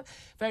this work,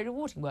 very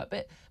rewarding work.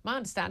 But my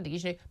understanding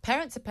is, you know,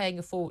 parents are paying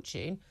a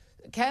fortune,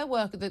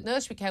 the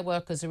nursery care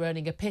workers are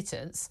earning a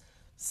pittance.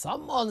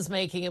 Someone's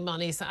making a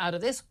money out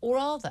of this, or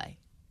are they?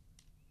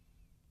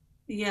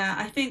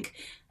 Yeah,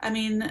 I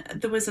mean,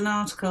 there was an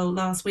article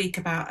last week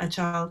about a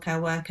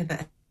childcare worker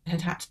that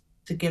had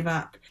to give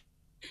up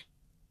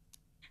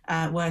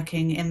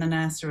working in the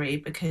nursery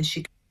because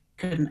she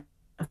couldn't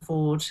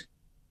afford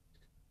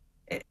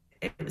it.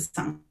 It was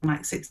something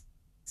like 60%.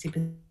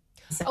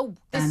 Oh,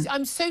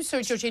 I'm so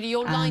sorry, Georgina,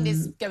 your line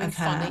is going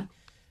funny.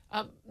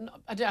 I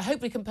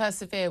hope we can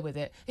persevere with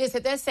it. Yes,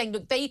 they're saying,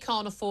 look, they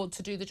can't afford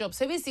to do the job.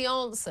 So is the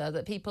answer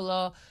that people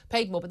are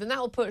paid more, but then that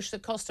will push the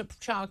cost of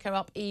childcare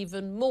up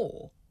even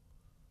more?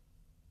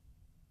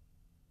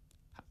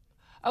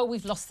 Oh,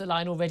 we've lost the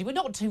line already. We're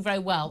not doing very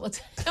well.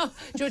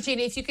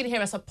 Georgina, if you can hear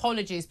us,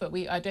 apologies, but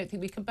I don't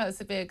think we can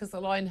persevere because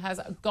the line has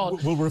gone.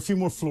 Well, we're a few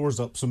more floors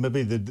up, so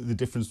maybe the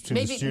difference between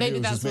the studios is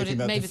making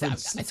that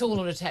difference. It's all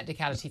on a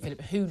technicality,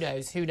 Philip. Who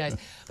knows? Who knows?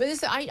 But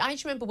this, I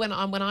actually remember when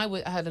I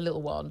had a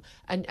little one,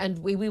 and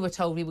we were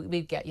told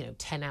we'd get, you know,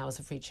 10 hours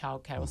of free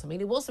childcare or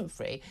something. It wasn't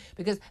free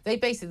because they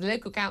basically, the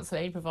local council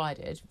only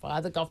provided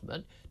via the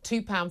government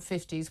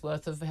 £2.50's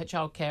worth of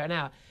childcare an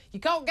hour. You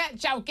can't get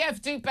childcare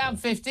for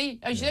 £2.50.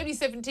 Oh, she's only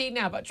 17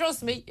 now, but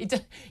trust me,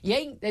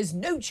 there's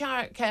no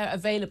childcare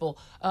available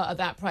at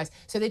that price.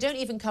 So they don't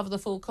even cover the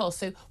full cost.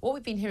 So what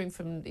we've been hearing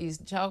from these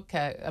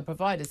childcare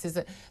providers is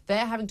that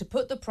they're having to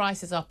put the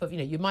prices up of, you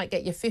know, you might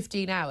get your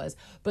 15 hours,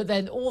 but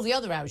then all the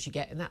other hours you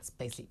get, and that's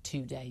basically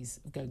 2 days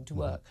of going to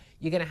work,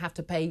 you're going to have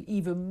to pay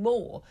even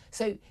more.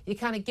 So you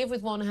kind of give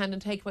with one hand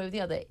and take away with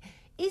the other.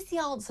 Is the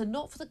answer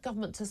not for the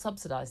government to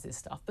subsidise this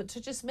stuff, but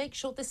to just make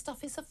sure this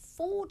stuff is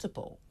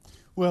affordable?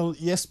 Well,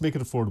 yes, make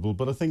it affordable,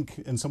 but I think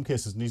in some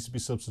cases it needs to be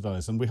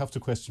subsidised, and we have to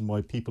question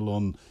why people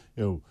on,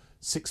 you know,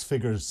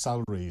 six-figure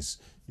salaries,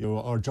 you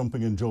know, are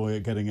jumping in joy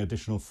at getting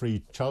additional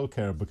free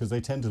childcare, because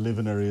they tend to live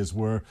in areas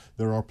where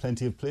there are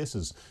plenty of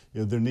places.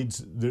 You know, there needs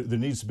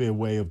to be a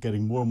way of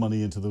getting more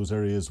money into those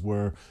areas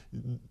where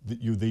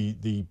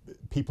the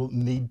people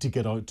need to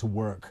get out to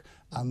work,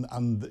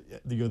 and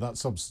you know,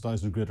 that's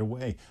subsidised in a greater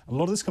way. And a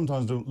lot of this comes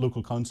down to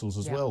local councils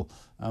as well,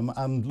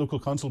 and local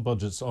council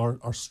budgets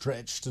are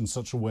stretched in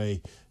such a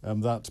way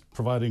that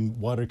providing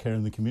wider care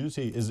in the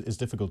community is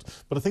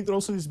difficult. But I think there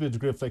also needs to be a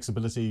degree of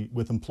flexibility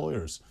with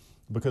employers,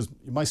 because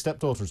my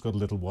stepdaughter's got a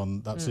little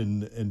one that's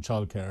in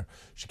childcare.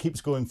 She keeps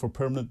going for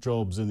permanent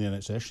jobs in the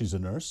NHS. She's a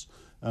nurse.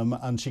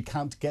 And she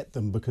can't get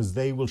them because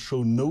they will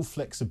show no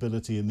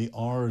flexibility in the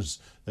hours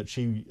that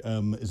she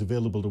is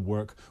available to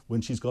work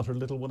when she's got her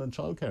little one in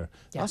childcare.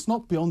 Yeah. That's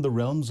not beyond the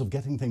realms of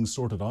getting things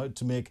sorted out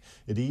to make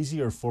it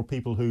easier for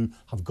people who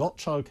have got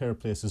childcare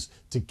places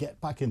to get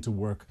back into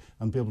work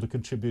and be able to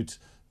contribute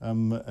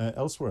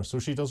elsewhere. So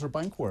she does her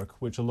bank work,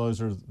 which allows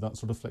her that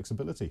sort of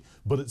flexibility.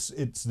 But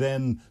it's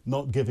then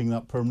not giving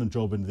that permanent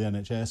job into the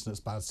NHS, and it's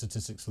bad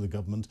statistics for the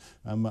government,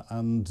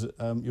 and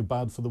you're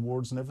bad for the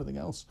wards and everything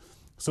else.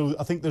 So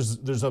I think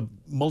there's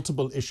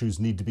multiple issues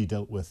need to be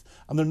dealt with,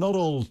 and they're not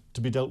all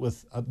to be dealt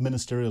with at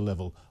ministerial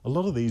level. A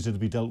lot of these are to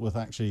be dealt with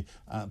actually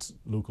at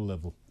local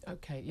level.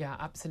 Okay, yeah,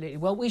 absolutely.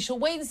 Well, we shall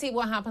wait and see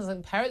what happens,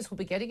 and parents will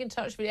be getting in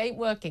touch if it ain't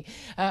working.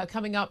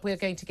 Coming up, we're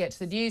going to get to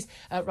the news.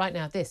 Right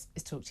now, this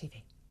is Talk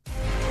TV.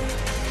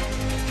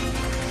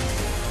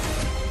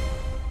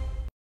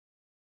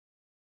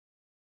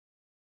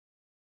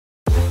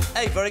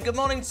 Hey, very good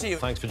morning to you.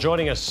 Thanks for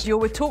joining us. You're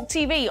with Talk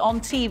TV,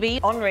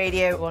 on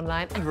radio,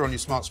 online. And we're on your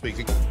smart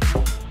speaker.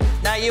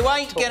 Now, you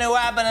ain't going to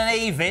ab and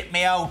eve it,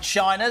 me old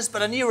Chinas,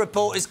 but a new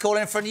report is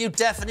calling for a new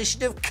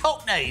definition of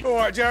cockney. All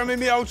right, Jeremy,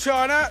 me old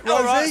China.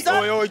 Rosie,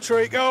 all right, oi, oi,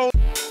 treacle.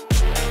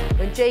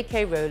 When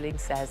J.K. Rowling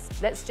says,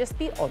 let's just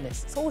be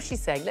honest, that's all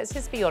she's saying, let's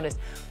just be honest.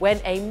 When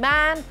a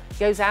man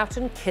goes out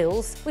and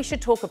kills, we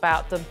should talk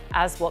about them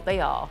as what they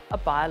are, a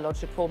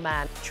biological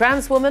man.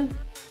 Trans woman,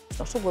 it's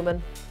not a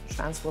woman.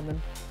 Trans woman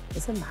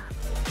is a man.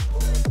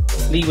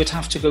 Lee would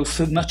have to go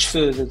much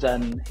further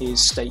than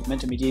his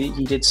statement. I mean,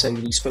 he did say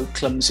that he spoke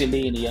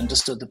clumsily and he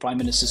understood the Prime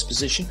Minister's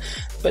position,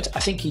 but I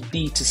think he'd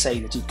need to say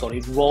that he'd got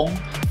it wrong.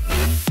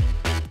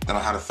 Then I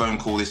had a phone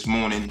call this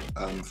morning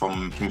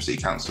from City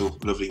Council,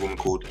 a lovely woman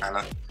called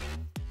Anna,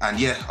 And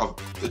yeah,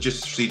 I've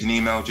just received an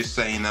email just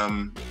saying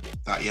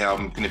that yeah,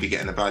 I'm going to be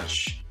getting a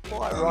badge.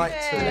 Quite right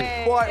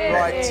too. Quite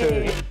right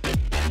too.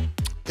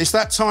 It's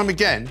that time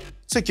again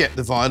to get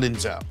the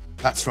violins out.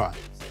 That's right.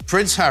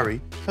 Prince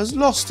Harry has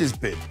lost his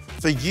bid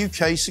for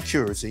UK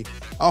security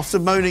after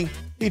moaning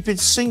he'd been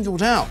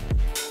singled out.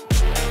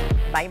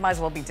 Now, you might as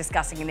well be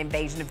discussing an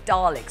invasion of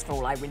Daleks for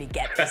all I really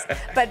get this.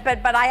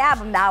 but I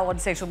am now on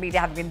social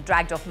media, having been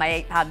dragged off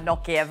my £8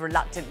 Nokia,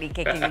 reluctantly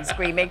kicking and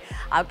screaming.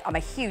 I'm a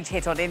huge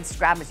hit on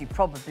Instagram, as you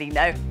probably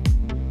know.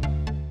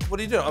 What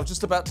are you doing? I'm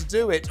just about to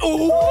do it.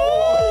 Ooh!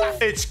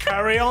 It's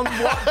carry on.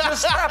 What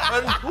just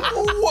happened?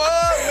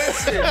 Whoa,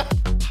 listen.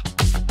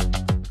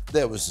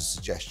 There was a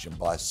suggestion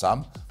by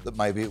some that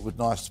maybe it would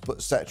be nice to put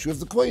a statue of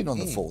the Queen on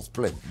the fourth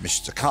plinth.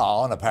 Mr.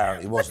 Khan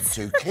apparently wasn't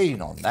too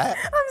keen on that.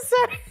 I'm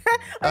sorry.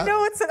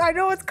 I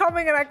know what's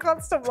coming and I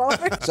can't stop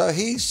laughing. So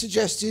he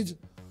suggested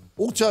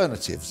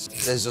alternatives.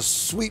 There's a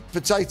sweet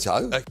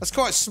potato. That's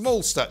quite a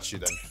small statue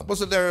then.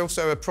 Wasn't there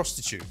also a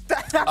prostitute?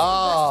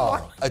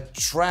 A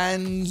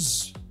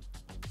trans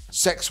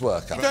sex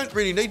worker. You don't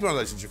really need one of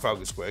those in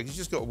Trafalgar Square. You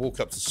just got to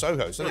walk up to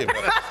Soho. It's only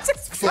about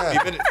Just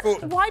 40 minutes.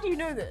 Why do you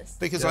know this?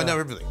 Because I know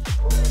everything.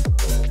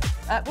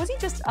 Was he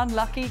just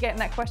unlucky getting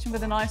that question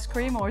with an ice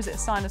cream, or is it a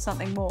sign of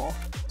something more?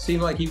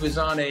 Seemed like he was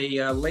on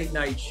a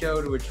late-night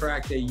show to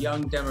attract a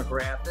young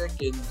demographic,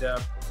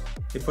 and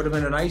they put him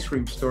in an ice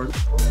cream store. I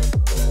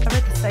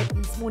read the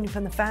statement this morning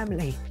from the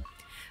family.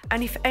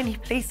 And if any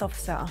police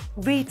officer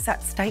reads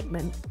that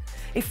statement,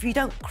 if you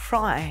don't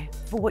cry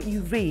for what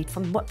you read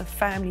from what the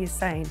family is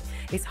saying,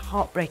 it's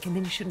heartbreaking,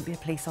 then you shouldn't be a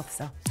police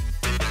officer.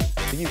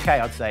 The UK,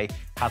 I'd say,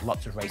 has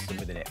lots of racism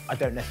within it. I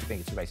don't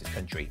necessarily think it's a racist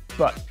country,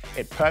 but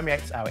it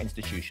permeates our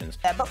institutions.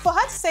 Yeah, but for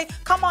her to say,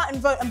 come out and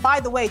vote, and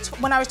by the way,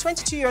 when I was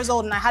 22 years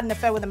old and I had an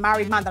affair with a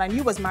married man that I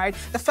knew was married,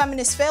 the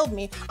feminists failed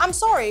me. I'm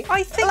sorry.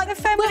 I think the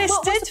feminists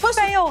did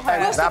fail her.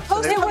 We're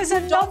supposed to it was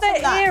another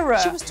era.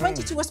 She was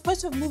 22. We're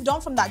supposed to have moved on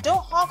from that.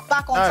 Don't hark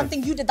back on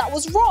something you did that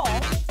was wrong.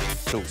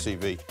 Talk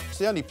TV. It's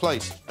the only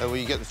place where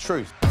you get the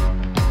truth.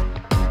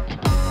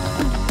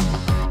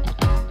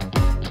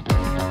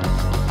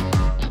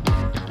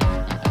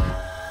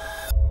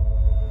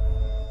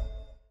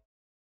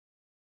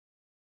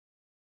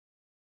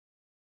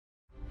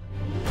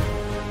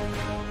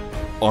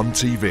 On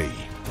TV,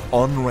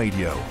 on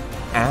radio,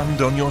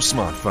 and on your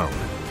smartphone.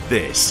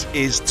 This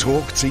is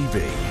Talk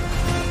TV.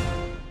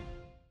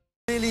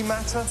 Really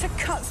matter? To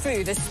cut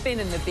through the spin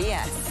and the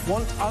BS.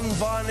 Want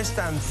unbiased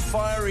and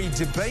fiery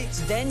debate?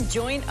 Then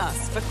join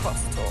us for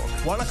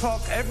Crosstalk. 1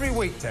 o'clock every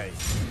weekday.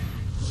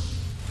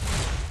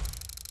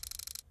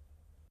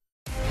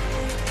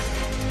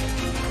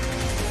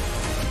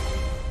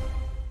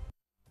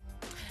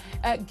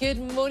 Good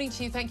morning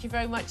to you. Thank you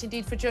very much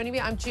indeed for joining me.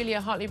 I'm Julia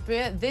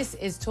Hartley-Brewer. This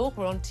is Talk.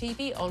 We're on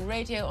TV, on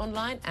radio,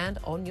 online, and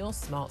on your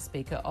smart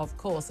speaker, of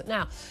course.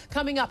 Now,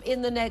 coming up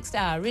in the next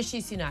hour,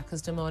 Rishi Sunak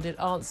has demanded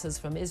answers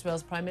from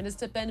Israel's Prime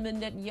Minister Benjamin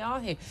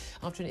Netanyahu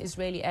after an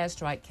Israeli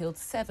airstrike killed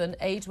 7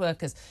 aid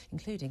workers,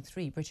 including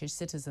 3 British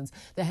citizens.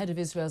 The head of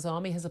Israel's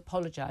army has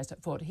apologised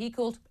for what he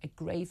called a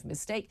grave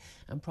mistake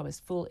and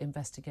promised full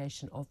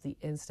investigation of the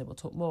incident. We'll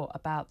talk more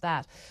about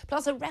that.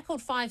 Plus, a record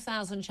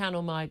 5,000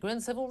 Channel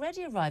migrants have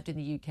already arrived in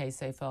the UK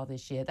so far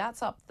this year.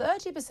 That's up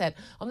 30%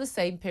 on the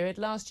same period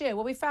last year.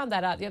 Well, we found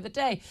that out the other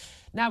day.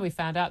 Now we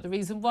found out the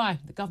reason why.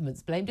 The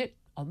government's blamed it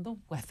on the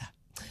weather.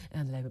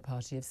 And the Labour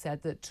Party have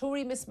said that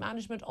Tory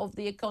mismanagement of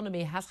the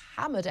economy has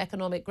hammered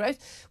economic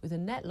growth with a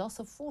net loss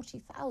of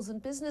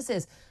 40,000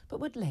 businesses. But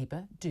would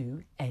Labour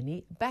do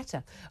any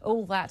better?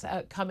 All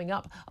that coming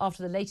up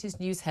after the latest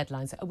news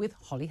headlines with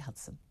Holly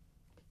Hudson.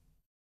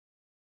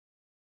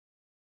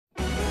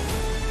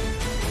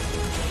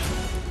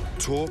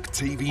 Talk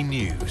TV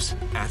News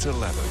at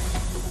 11.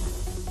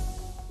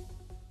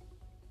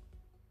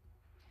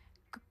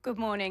 Good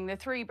morning. The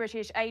 3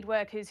 British aid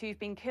workers who've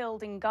been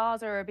killed in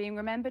Gaza are being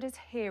remembered as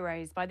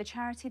heroes by the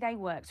charity they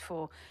worked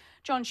for.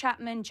 John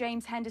Chapman,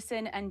 James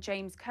Henderson and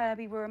James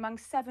Kirby were among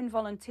 7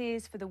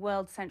 volunteers for the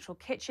World Central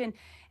Kitchen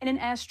in an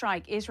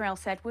airstrike Israel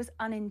said was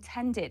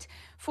unintended.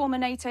 Former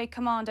NATO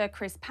commander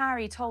Chris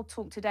Parry told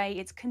Talk Today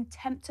it's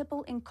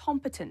contemptible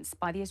incompetence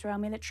by the Israel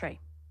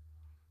military.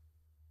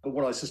 But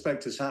what I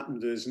suspect has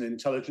happened is an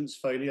intelligence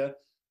failure.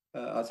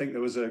 I think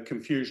there was a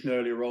confusion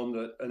earlier on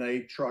that an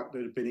aid truck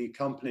that had been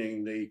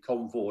accompanying the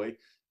convoy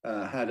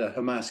had a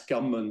Hamas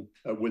gunman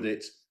with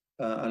it.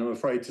 And I'm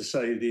afraid to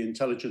say the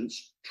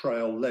intelligence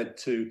trail led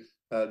to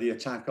the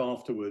attack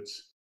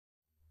afterwards.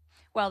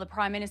 Well, the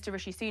Prime Minister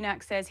Rishi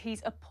Sunak says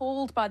he's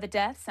appalled by the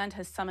deaths and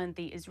has summoned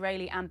the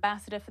Israeli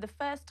ambassador for the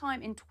first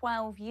time in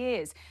 12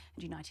 years.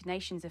 And United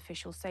Nations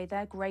officials say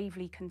they're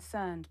gravely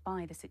concerned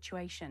by the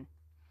situation.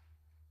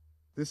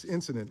 This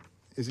incident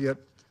is yet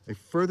a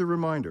further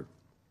reminder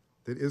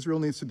that Israel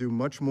needs to do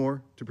much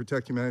more to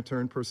protect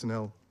humanitarian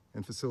personnel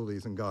and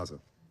facilities in Gaza.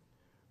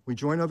 We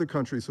join other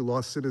countries who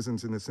lost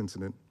citizens in this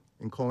incident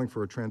in calling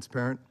for a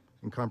transparent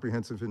and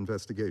comprehensive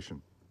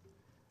investigation.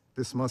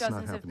 This must not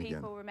Dozens of happen people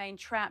again. remain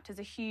trapped as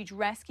a huge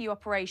rescue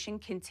operation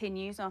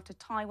continues after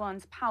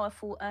Taiwan's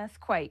powerful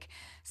earthquake.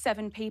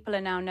 7 people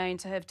are now known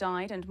to have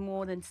died and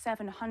more than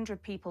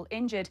 700 people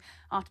injured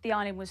after the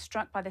island was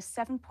struck by the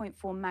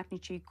 7.4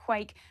 magnitude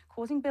quake,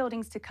 causing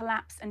buildings to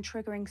collapse and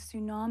triggering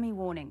tsunami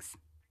warnings.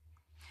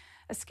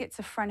 A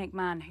schizophrenic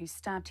man who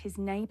stabbed his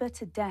neighbour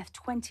to death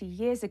 20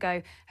 years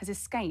ago has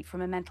escaped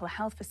from a mental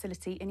health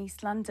facility in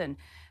East London.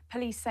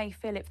 Police say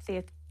Philip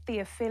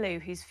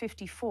Theophilou, who's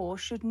 54,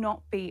 should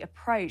not be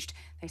approached.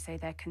 They say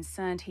they're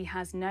concerned he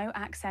has no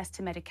access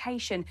to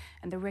medication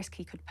and the risk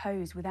he could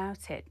pose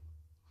without it.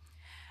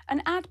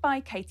 An ad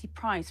by Katie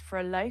Price for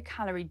a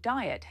low-calorie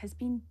diet has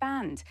been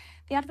banned.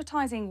 The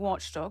advertising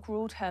watchdog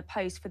ruled her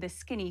post for the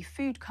skinny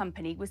food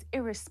company was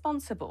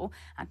irresponsible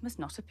and must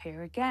not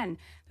appear again.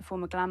 The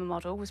former glamour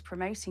model was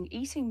promoting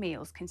eating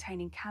meals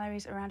containing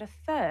calories around a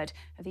third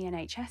of the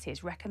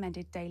NHS's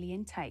recommended daily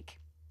intake.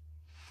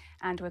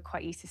 And we're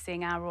quite used to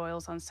seeing our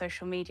royals on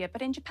social media,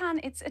 but in Japan,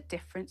 it's a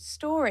different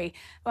story.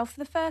 Well, for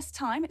the first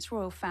time, its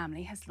royal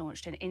family has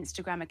launched an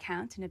Instagram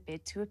account in a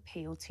bid to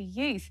appeal to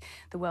youth.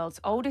 The world's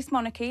oldest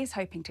monarchy is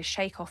hoping to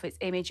shake off its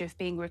image of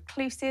being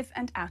reclusive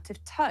and out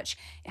of touch.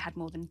 It had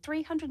more than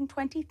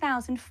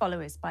 320,000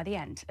 followers by the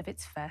end of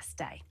its first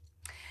day.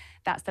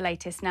 That's the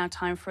latest. Now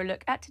time for a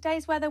look at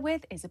today's weather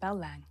with Isabel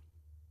Lang.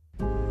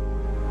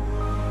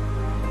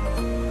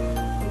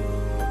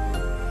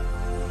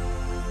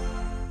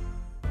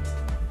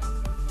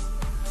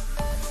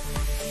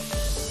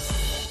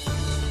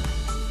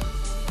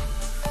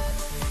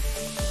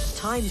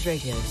 Times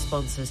Radio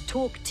sponsors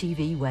Talk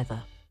TV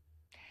weather.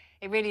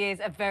 It really is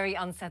a very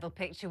unsettled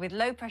picture with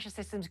low-pressure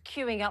systems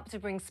queuing up to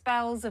bring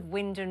spells of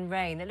wind and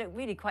rain that look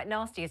really quite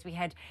nasty as we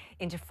head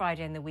into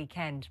Friday and the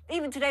weekend.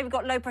 Even today, we've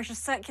got low pressure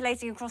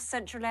circulating across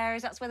central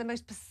areas. That's where the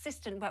most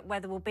persistent wet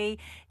weather will be.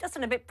 It does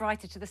turn a bit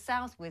brighter to the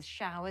south with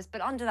showers,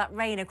 but under that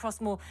rain across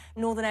more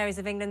northern areas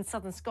of England,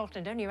 southern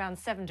Scotland, only around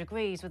 7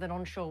 degrees with an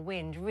onshore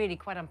wind. Really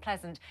quite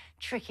unpleasant,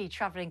 tricky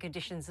travelling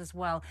conditions as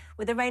well,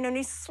 with the rain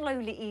only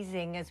slowly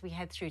easing as we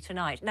head through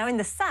tonight. Now, in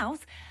the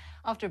south,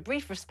 after a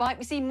brief respite,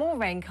 we see more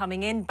rain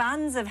coming in.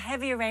 Bands of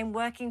heavier rain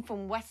working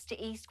from west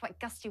to east, quite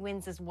gusty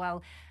winds as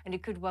well. And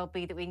it could well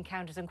be that we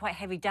encounter some quite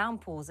heavy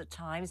downpours at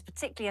times,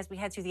 particularly as we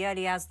head through the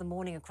early hours of the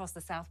morning across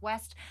the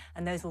southwest.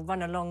 And those will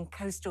run along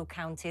coastal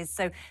counties.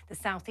 So the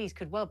southeast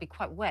could well be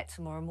quite wet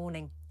tomorrow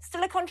morning.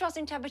 Still a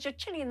contrasting temperature,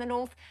 chilly in the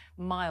north,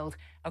 mild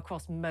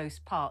across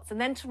most parts. And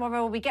then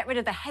tomorrow we get rid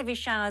of the heavy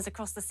showers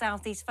across the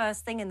southeast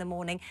first thing in the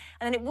morning,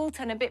 and then it will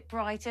turn a bit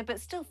brighter, but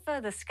still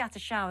further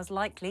scattered showers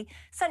likely.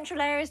 Central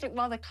areas look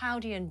rather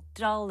cloudy and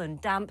dull and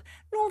damp.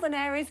 Northern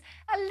areas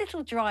a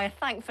little drier,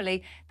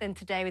 thankfully, than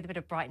today with a bit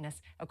of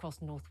brightness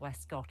across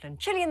northwest Scotland.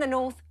 Chilly in the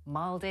north,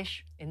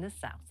 mildish in the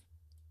south.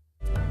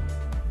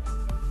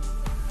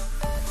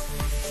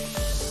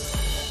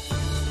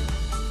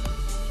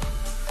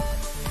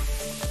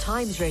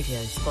 Times Radio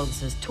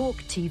sponsors Talk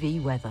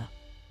TV weather.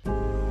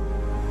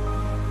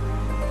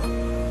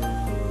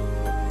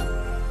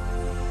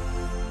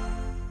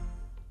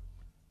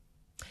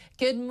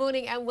 Good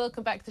morning and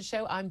welcome back to the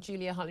show. I'm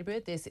Julia Hartley-Brewer.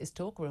 This is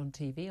Talk. We're on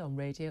TV, on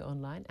radio,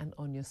 online and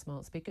on your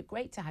smart speaker.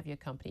 Great to have your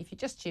company. If you're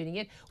just tuning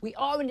in, we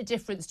are in a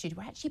different studio.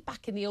 We're actually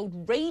back in the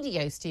old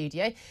radio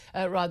studio.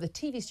 The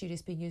TV studio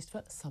is being used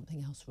for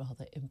something else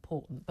rather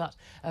important, but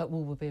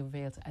will be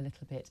revealed a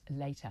little bit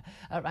later.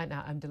 Right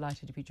now, I'm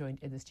delighted to be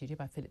joined in the studio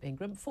by Philip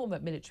Ingram, former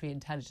military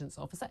intelligence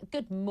officer.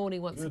 Good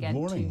morning once again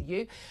to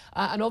you.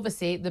 And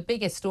obviously, the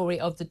biggest story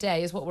of the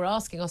day is what we're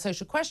asking our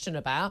social question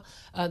about.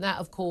 And that,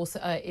 of course,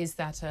 is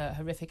that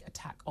horrific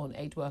attack on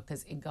aid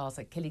workers in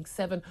Gaza, killing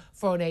 7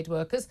 foreign aid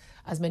workers.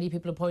 As many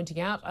people are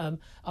pointing out,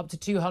 up to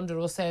 200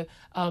 or so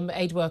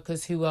aid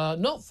workers who are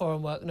not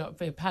foreign work,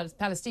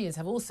 Palestinians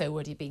have also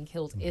already been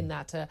killed in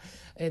that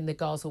in the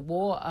Gaza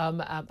war.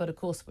 But of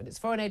course, when it's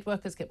foreign aid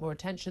workers, get more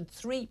attention.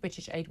 3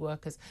 British aid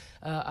workers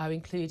are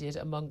included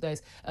among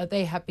those.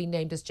 They have been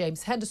named as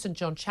James Henderson,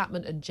 John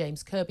Chapman and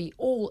James Kirby,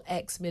 all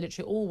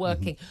ex-military, all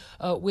working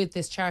with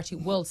this charity,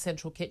 World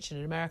Central Kitchen,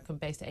 an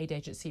American-based aid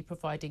agency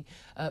providing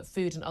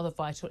food and other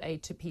vital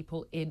aid to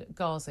people in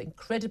Gaza.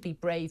 Incredibly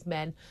brave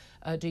men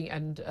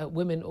and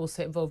women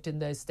also involved in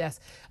those deaths,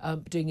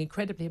 doing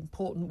incredibly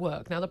important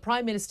work. Now, the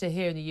Prime Minister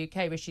here in the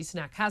UK, Rishi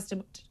Sunak, has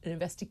done an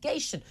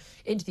investigation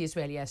into the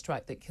Israeli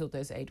airstrike that killed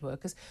those aid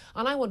workers.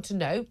 And I want to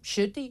know,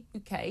 should the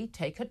UK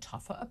take a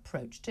tougher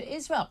approach to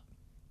Israel?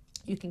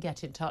 You can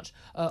get in touch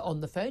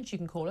on the phones. You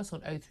can call us on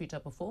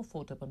 0344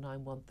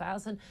 499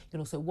 1000. You can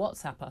also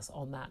WhatsApp us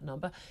on that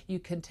number. You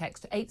can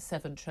text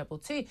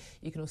 87222.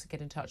 You can also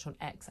get in touch on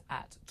X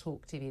at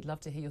Talk TV. I'd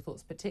love to hear your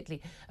thoughts,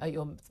 particularly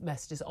your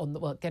messages on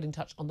get in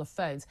touch on the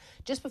phones.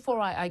 Just before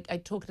I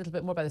talk a little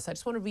bit more about this, I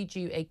just want to read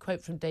you a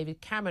quote from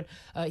David Cameron.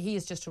 He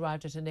has just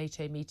arrived at a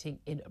NATO meeting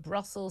in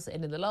Brussels,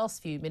 and in the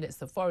last few minutes,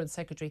 the Foreign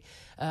Secretary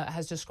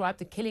has described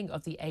the killing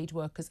of the aid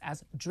workers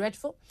as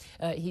dreadful.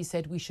 He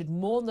said we should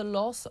mourn the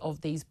loss of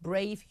of these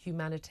brave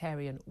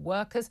humanitarian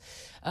workers.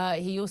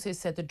 He also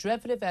said the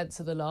dreadful events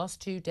of the last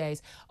 2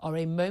 days are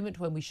a moment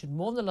when we should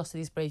mourn the loss of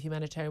these brave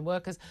humanitarian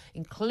workers,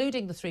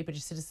 including the 3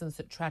 British citizens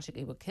that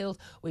tragically were killed.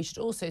 We should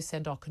also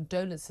send our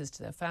condolences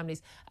to their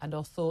families, and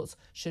our thoughts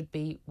should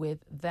be with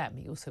them.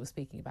 He also was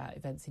speaking about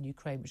events in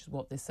Ukraine, which is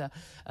what this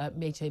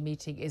NATO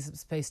meeting is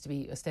supposed to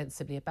be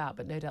ostensibly about,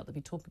 but no doubt they'll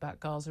be talking about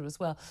Gaza as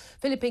well.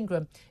 Philip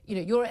Ingram, you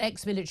know, you're an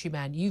ex-military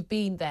man. You've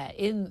been there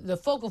in the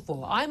fog of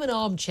war. I'm an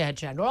armchair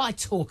general. I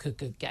talk a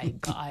good game,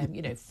 but I am,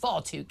 you know,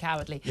 far too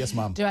cowardly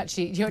to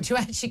actually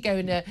go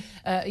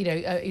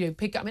and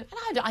pick up. I mean,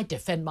 I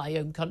defend my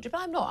own country,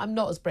 but I'm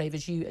not as brave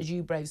as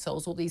you brave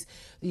souls, all these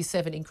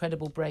 7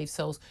 incredible brave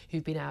souls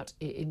who've been out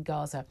in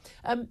Gaza.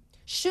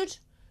 Should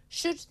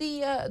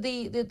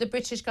the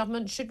British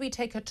government, should we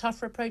take a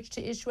tougher approach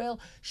to Israel?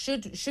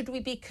 Should we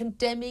be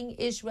condemning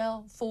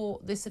Israel for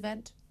this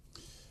event?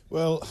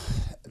 Well,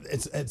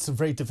 it's a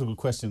very difficult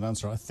question to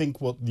answer. I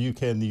think what the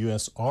UK and the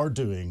US are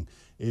doing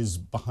is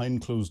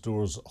behind closed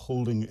doors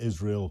holding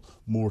Israel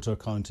more to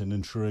account and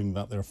ensuring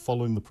that they're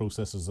following the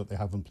processes that they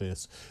have in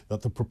place,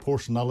 that the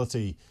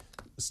proportionality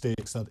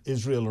stakes that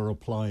Israel are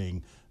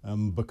applying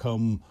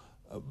become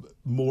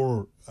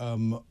more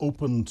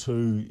open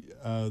to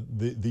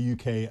the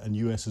UK and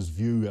US's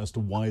view as to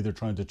why they're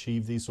trying to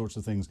achieve these sorts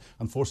of things,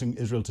 and forcing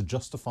Israel to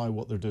justify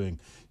what they're doing.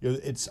 You know,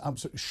 it's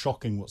absolutely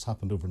shocking what's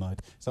happened overnight.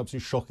 It's absolutely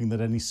shocking that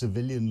any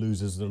civilian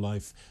loses their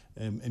life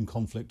in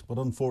conflict, but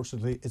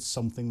unfortunately it's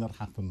something that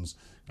happens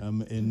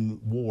in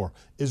war.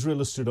 Israel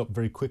has stood up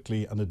very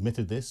quickly and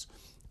admitted this.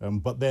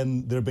 But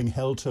then they're being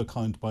held to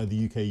account by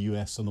the UK,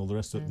 US and all the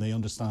rest of it, and they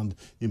understand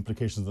the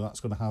implications that that's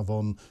going to have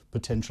on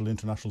potential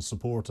international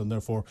support, and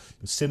therefore,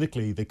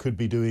 cynically, they could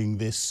be doing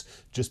this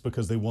just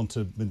because they want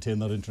to maintain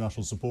that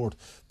international support.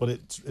 But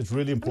it's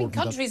really important.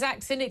 I mean, countries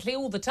act cynically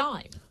all the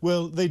time.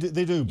 Well, they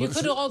do. But you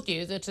could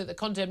argue that the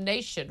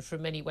condemnation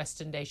from many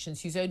Western nations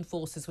whose own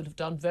forces would have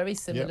done very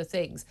similar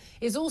things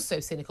is also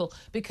cynical,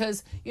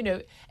 because, you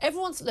know,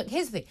 look,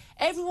 here's the thing,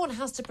 everyone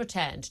has to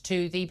pretend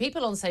to the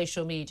people on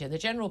social media, the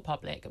general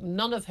public,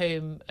 none of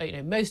whom,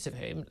 most of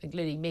whom,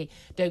 including me,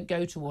 don't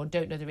go to war and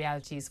don't know the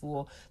realities of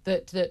war,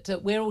 that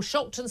we're all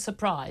shocked and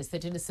surprised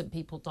that innocent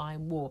people die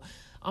in war.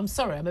 I'm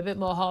sorry, I'm a bit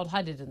more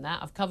hard-headed than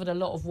that. I've covered a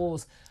lot of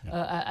wars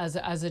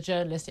as a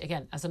journalist,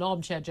 again, as an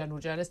armchair general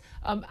journalist.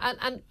 And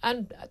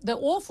the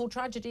awful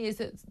tragedy is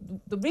that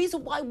the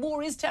reason why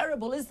war is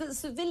terrible is that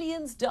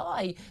civilians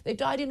die. They've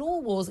died in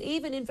all wars,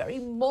 even in very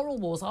moral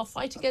wars. Our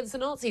fight against the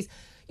Nazis.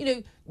 You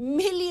know,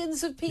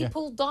 millions of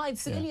people died,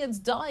 civilians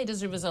died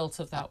as a result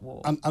of that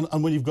war.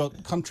 And when you've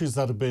got countries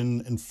that have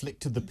been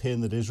inflicted the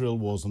pain that Israel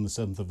was on the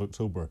 7th of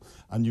October,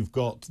 and you've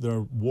got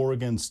their war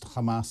against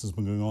Hamas has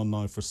been going on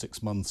now for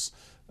 6 months,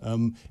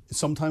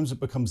 sometimes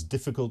it becomes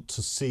difficult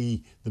to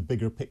see the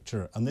bigger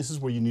picture, and this is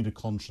where you need a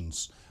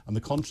conscience. And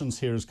the conscience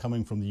here is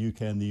coming from the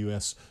UK and the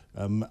US.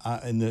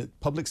 In the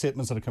public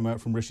statements that have come out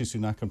from Rishi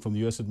Sunak and from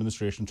the US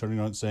administration, turning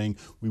around and saying,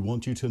 we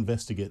want you to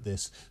investigate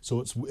this.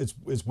 So it's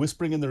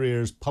whispering in their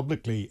ears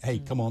publicly, hey,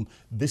 come on,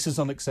 this is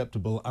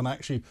unacceptable. And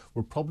actually,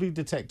 we're probably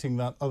detecting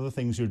that other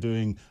things you're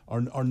doing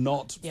are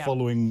not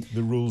following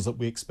the rules that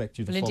we expect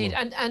you to follow. Indeed,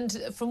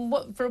 and from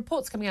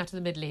reports coming out of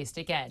the Middle East,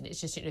 again,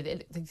 it's just,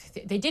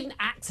 they didn't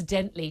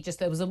accidentally,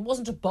 just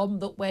wasn't a bomb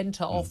that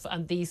went off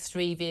and these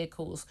 3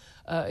 vehicles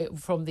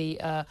from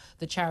the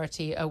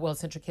charity World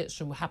Central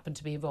Kitchen happened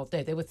to be involved.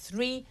 No, there were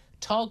 3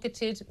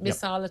 targeted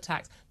missile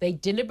attacks. They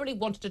deliberately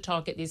wanted to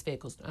target these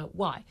vehicles.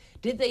 Why?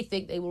 Did they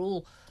think they were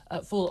all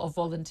full of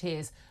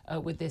volunteers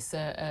with this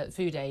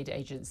food aid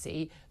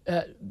agency?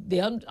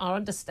 Our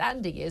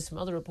understanding is, from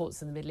other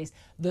reports in the Middle East,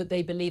 that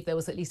they believe there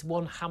was at least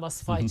 1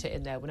 Hamas fighter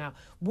in there. Now,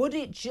 would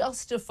it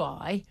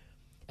justify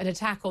an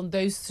attack on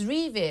those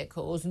 3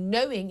 vehicles,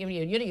 knowing,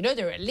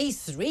 there are at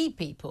least 3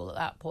 people at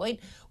that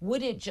point?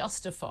 Would it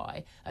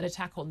justify an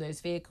attack on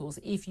those vehicles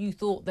if you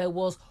thought there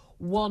was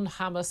 1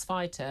 Hamas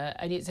fighter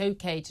and it's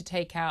okay to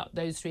take out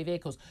those 3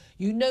 vehicles?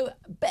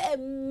 Bare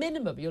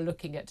minimum, you're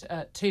looking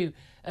at 2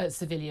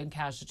 civilian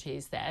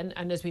casualties then,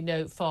 and as we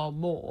know, far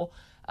more.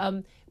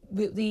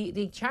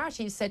 The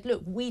charities said,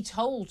 look, we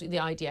told the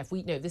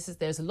IDF,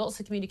 there's lots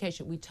of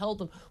communication. We told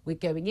them we're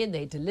going in.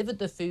 They delivered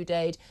the food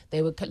aid.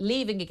 They were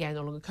leaving again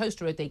along a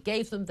coastal road. They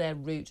gave them their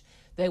route.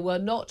 They were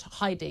not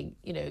hiding.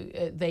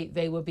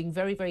 They were being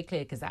very, very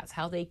clear, because that's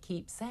how they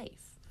keep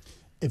safe.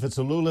 If it's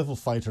a low-level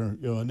fighter,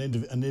 an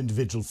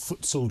individual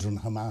foot soldier in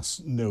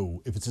Hamas,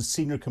 no. If it's a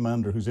senior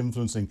commander who's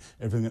influencing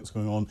everything that's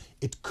going on,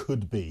 it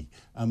could be.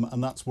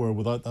 And that's where,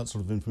 without that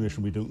sort of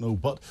information, we don't know.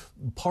 But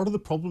part of the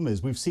problem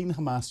is we've seen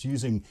Hamas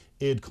using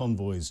aid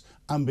convoys,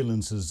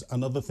 ambulances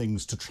and other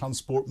things to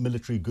transport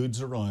military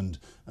goods around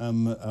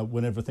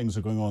whenever things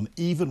are going on,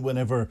 even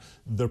whenever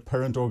their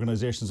parent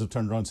organisations have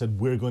turned around and said,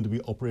 we're going to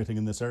be operating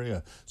in this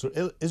area. So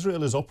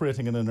Israel is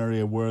operating in an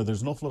area where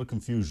there's an awful lot of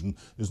confusion,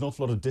 there's an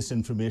awful lot of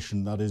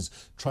disinformation that is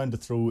trying to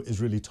throw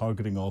Israeli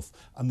targeting off,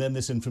 and then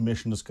this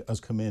information has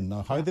come in.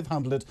 Now, how they've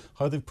handled it,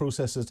 how they've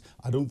processed it,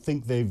 I don't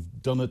think they've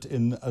done it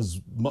in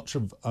as much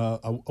of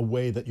a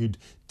way that you'd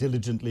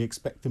diligently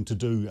expect them to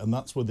do, and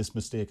that's where this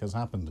mistake has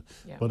happened.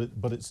 Yeah.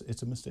 But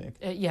it's a mistake.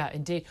 Yeah,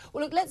 indeed.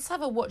 Well, look, let's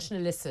have a watch and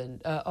a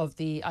listen of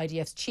the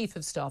IDF's Chief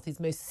of Staff, his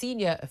most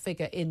senior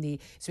figure in the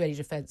Israeli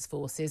Defence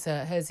Forces,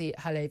 Herzi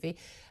Halevi.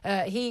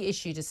 He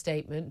issued a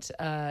statement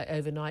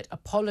overnight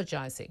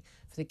apologising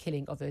for the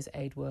killing of those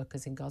aid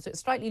workers in Gaza.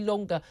 It's slightly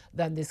longer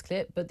than this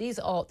clip, but these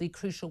are the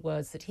crucial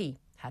words that he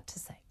had to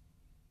say.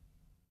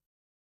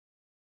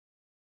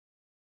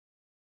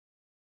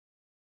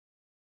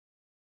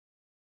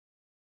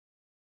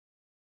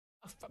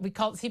 We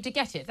can't seem to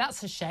get it.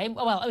 That's a shame.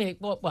 Well, I mean,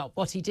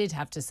 what he did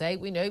have to say,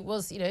 we know,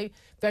 was,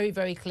 very,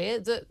 very clear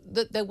that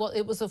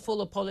it was a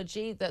full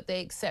apology, that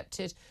they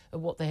accepted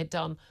what they had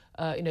done,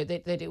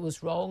 that it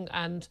was wrong,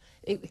 and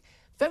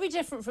very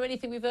different from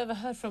anything we've ever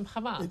heard from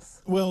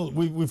Hamas. Well,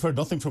 we've heard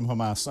nothing from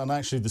Hamas, and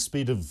actually the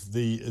speed of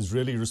the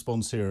Israeli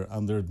response here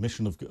and their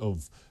admission of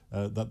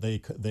that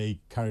they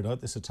carried out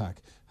this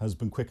attack has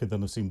been quicker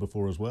than I've seen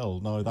before as well.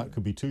 Now, that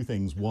could be two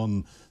things.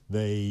 One,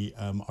 they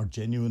are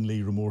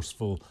genuinely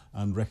remorseful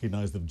and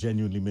recognise they've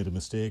genuinely made a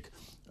mistake.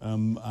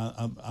 And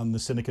the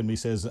cynic in me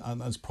says,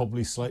 and that's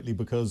probably slightly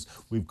because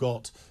we've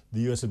got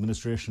the US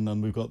administration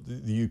and we've got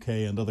the UK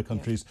and other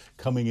countries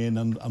coming in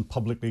and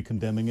publicly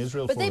condemning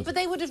Israel for it. But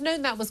they would have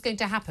known that was going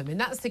to happen. And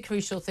that's the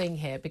crucial thing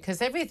here,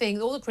 because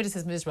all the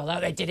criticism of Israel,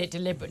 they did it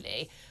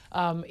deliberately,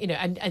 and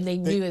they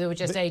knew they were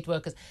just aid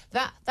workers.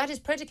 That is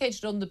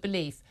predicated on the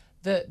belief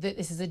that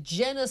this is a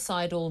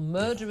genocidal,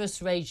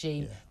 murderous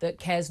regime that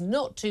cares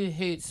not two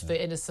hoots for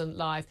innocent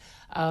life.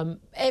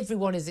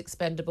 Everyone is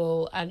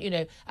expendable, and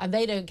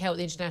they don't care what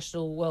the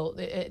international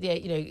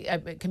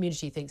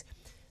community thinks.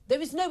 There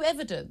is no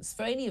evidence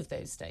for any of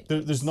those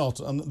statements. There's not,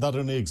 and that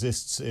only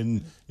exists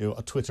in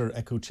a Twitter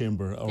echo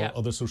chamber or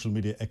other social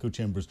media echo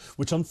chambers,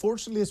 which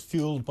unfortunately is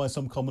fueled by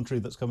some commentary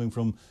that's coming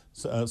from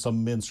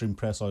some mainstream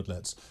press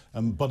outlets.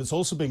 But it's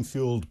also being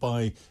fueled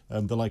by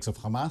the likes of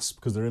Hamas,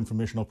 because their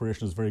information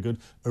operation is very good,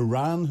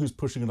 Iran, who's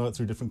pushing it out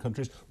through different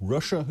countries,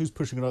 Russia, who's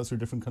pushing it out through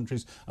different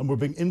countries, and we're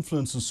being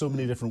influenced in so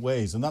many different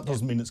ways. And that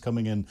doesn't mean it's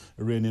coming in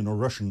Iranian or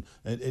Russian.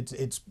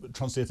 It's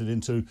translated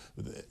into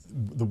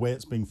the way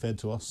it's being fed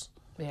to us.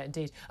 Yeah,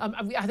 indeed.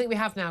 I think we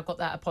have now got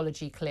that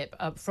apology clip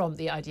from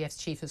the IDF's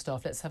Chief of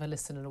Staff. Let's have a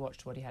listen and a watch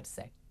to what he had to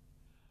say.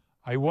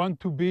 I want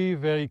to be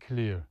very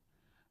clear.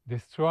 The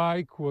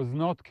strike was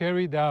not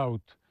carried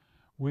out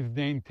with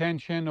the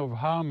intention of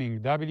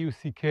harming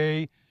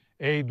WCK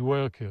aid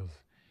workers.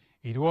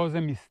 It was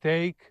a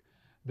mistake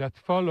that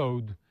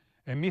followed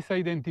a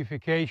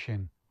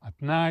misidentification at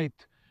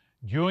night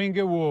during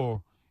a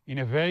war in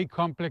a very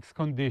complex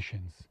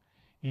conditions.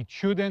 It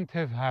shouldn't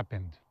have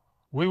happened.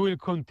 We will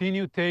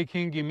continue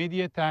taking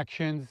immediate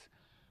actions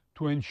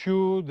to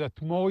ensure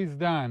that more is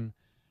done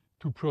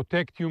to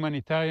protect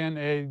humanitarian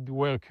aid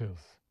workers.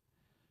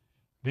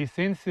 This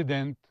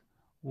incident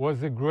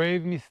was a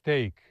grave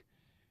mistake.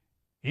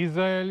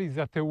 Israel is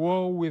at a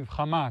war with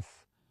Hamas,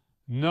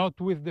 not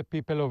with the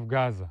people of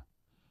Gaza.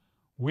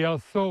 We are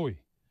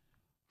sorry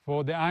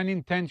for the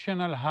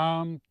unintentional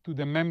harm to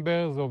the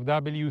members of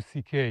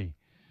WCK.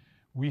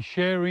 We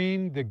share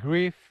in the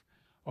grief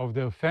of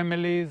their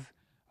families,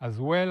 as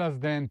well as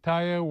the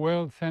entire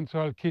World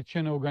Central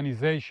Kitchen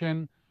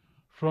organization,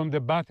 from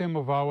the bottom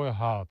of our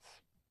hearts.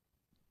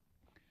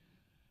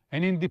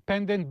 An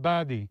independent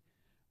body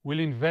will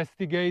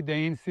investigate the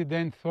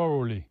incident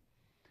thoroughly.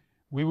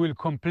 We will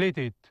complete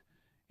it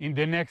in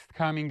the next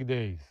coming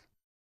days.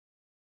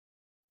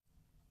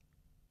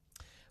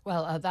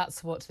 Well,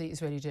 that's what the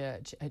Israeli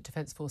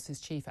Defence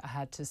Forces chief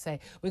had to say.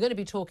 We're going to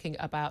be talking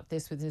about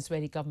this with an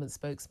Israeli government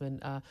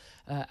spokesman,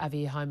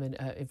 Avi Hyman,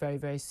 very,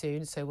 very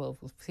soon. So we'll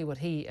see what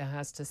he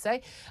has to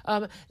say.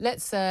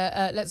 Let's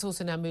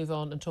also now move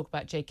on and talk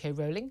about J.K.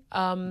 Rowling.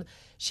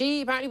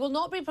 She apparently will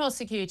not be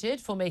prosecuted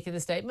for making the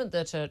statement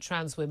that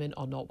trans women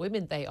are not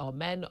women, they are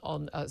men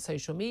on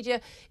social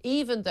media,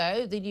 even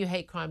though the new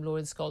hate crime law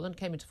in Scotland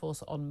came into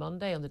force on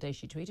Monday, on the day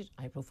she tweeted,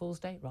 April Fool's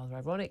Day, rather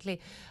ironically,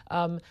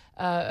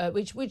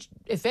 which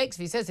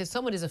effectively says if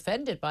someone is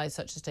offended by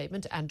such a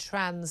statement and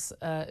trans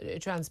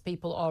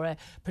people are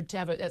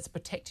that's a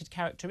protected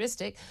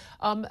characteristic,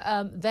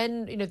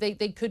 then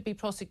they could be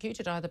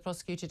prosecuted, either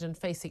prosecuted and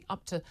facing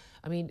up to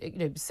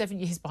 7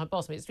 years behind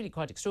bars. It's really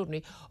quite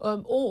extraordinary,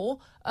 or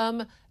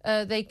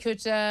they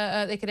could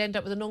end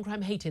up with a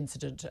non-crime hate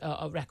incident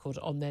record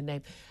on their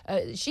name.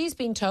 She's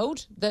been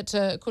told that,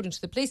 according to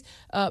the police,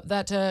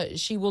 that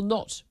she will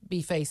not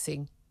be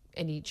facing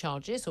any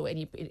charges or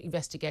any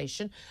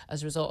investigation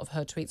as a result of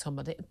her tweets on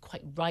Monday,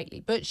 quite rightly.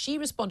 But she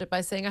responded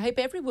by saying, I hope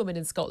every woman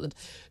in Scotland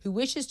who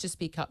wishes to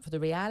speak up for the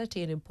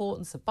reality and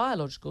importance of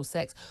biological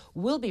sex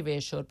will be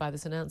reassured by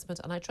this announcement,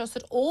 and I trust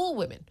that all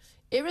women,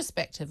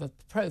 irrespective of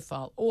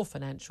profile or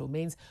financial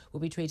means,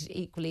 will be treated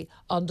equally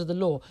under the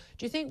law.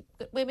 Do you think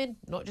that women,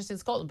 not just in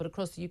Scotland but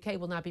across the UK,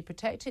 will now be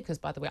protected? Because,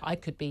 by the way, I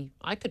could be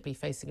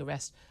facing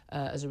arrest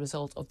as a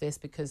result of this,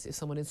 because if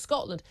someone in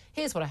Scotland,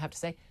 here's what I have to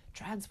say,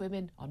 trans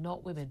women are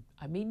not women.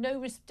 I mean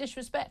no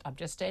disrespect. I'm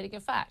just stating a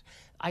fact.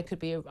 I could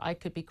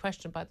be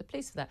questioned by the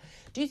police for that.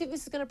 Do you think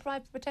this is going to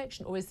provide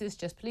protection, or is this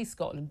just Police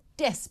Scotland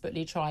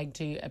desperately trying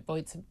to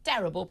avoid some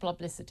terrible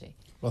publicity?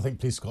 Well, I think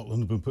Police Scotland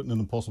have been put in an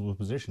impossible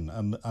position,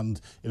 and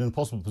in an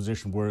impossible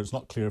position where it's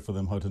not clear for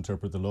them how to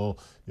interpret the law.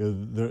 You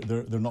know,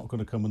 they're not going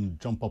to come and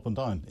jump up and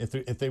down.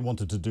 If they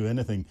wanted to do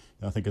anything,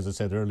 I think, as I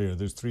said earlier,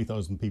 there's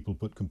 3,000 people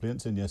put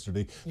complaints in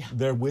yesterday. Yeah.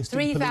 They're wasting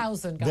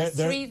 3,000 guys.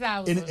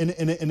 3,000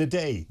 in a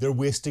day. They're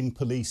wasting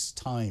police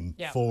time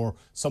for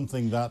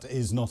something that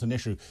is not an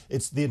issue.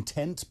 It's the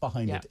intent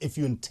behind it. If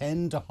you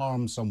intend to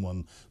harm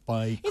someone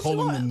by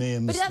calling them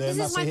names, but then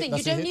this is my thing.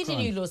 You don't need crime.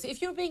 a new law. So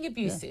if you're being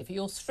abusive,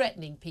 you're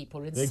threatening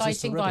people,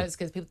 inciting violence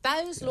against people,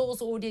 those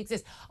laws already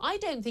exist. I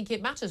don't think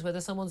it matters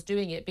whether someone's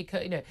doing it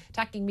because, you know,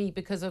 attacking me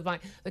because of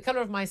the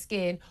colour of my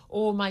skin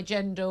or my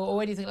gender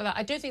or anything like that.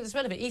 I don't think that's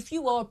relevant. If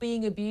you are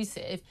being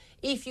abusive,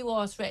 if you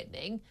are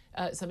threatening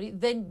somebody,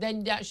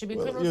 then that should be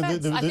a criminal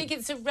offence. I think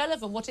it's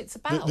irrelevant what it's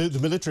about. The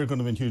military are going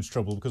to be in huge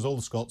trouble because all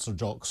the Scots are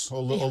jocks,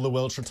 all the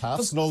Welsh are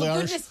taffs, and all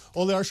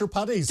the Irish are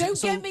paddies.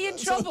 Don't get me in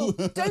trouble.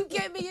 Don't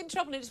get me in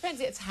trouble. It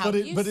depends. It's how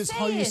you say it. But it's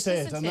how you say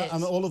it,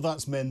 and all of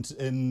that's meant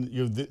in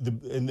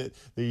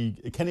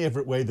the Kenny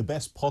Everett way, the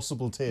best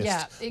possible taste.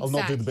 Yeah, exactly. I'll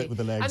not do the bit with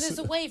the legs. And there's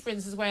a way, for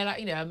instance, where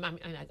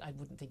I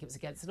wouldn't think it was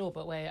against the law,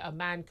 but where a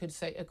man could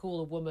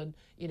call a woman,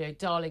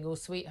 darling or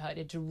sweetheart in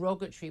a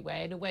derogatory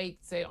way, in a way.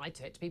 So I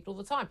say it to people all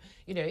the time.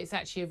 It's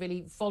actually a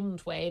really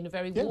fond way, in a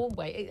very warm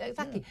way.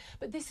 Exactly. Yeah.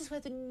 But this is where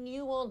the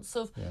nuance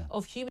of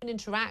human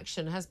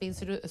interaction has been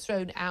sort of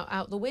thrown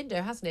out the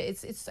window, hasn't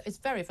it? It's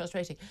very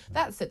frustrating.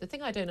 That's it. The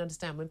thing I don't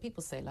understand when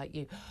people say, like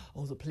you,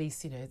 the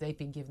police, they've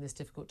been given this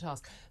difficult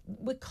task.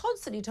 We're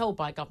constantly told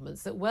by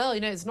governments that,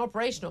 it's an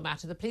operational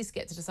matter. The police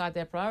get to decide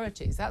their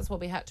priorities. That's why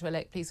we had to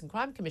elect police and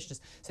crime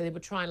commissioners, so they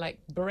would try and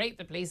berate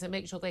the police and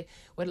make sure they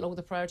went along with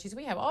the priorities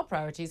we have. Our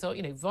priorities are,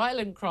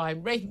 violent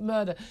crime, rape,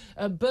 murder,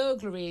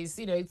 burglaries,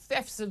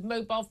 thefts of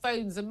mobile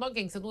phones and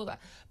muggings and all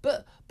that.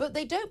 But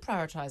they don't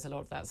prioritise a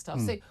lot of that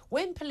stuff. So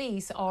when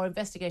police are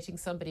investigating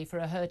somebody for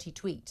a hurty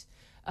tweet,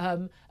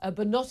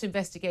 but not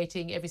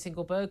investigating every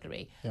single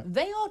burglary,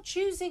 they are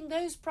choosing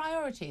those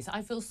priorities.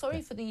 I feel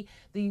sorry for the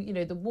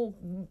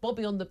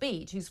Bobby on the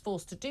beat who's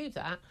forced to do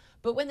that.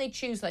 But when they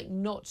choose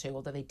not to,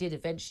 although they did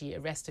eventually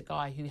arrest a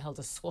guy who held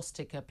a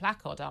swastika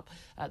placard up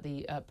at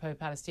the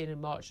pro-Palestinian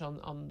march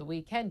on the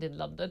weekend in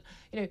London,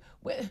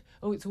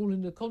 it's all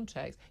in the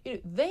context.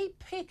 They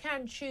pick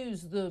and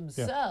choose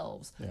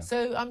themselves. Yeah. Yeah.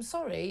 So I'm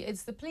sorry,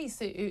 it's the police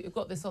who've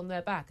got this on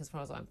their back, as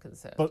far as I'm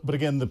concerned. But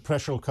again, the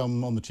pressure will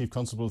come on the Chief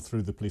Constable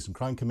through the police and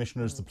crime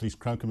commissioners. The police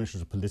and crime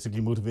commissioners are politically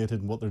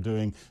motivated in what they're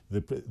doing.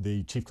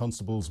 The Chief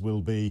Constables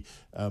will be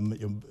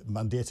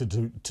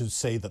mandated to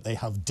say that they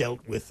have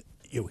dealt with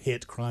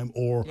hate crime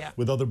or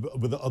with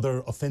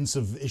other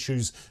offensive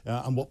issues,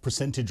 and what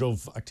percentage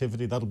of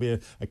activity. That'll be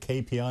a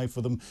KPI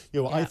for them.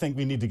 I think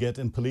we need to get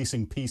in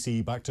policing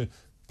PC back to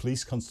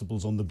police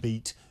constables on the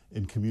beat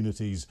in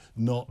communities,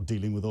 not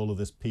dealing with all of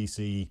this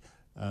PC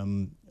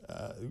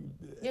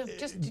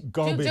just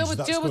garbage deal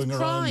with going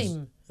crime.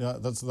 Around. Yeah,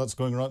 that's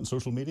going around in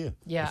social media.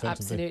 Yeah,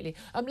 absolutely.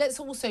 Let's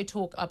also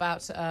talk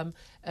about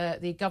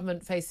the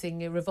government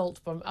facing a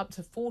revolt from up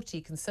to 40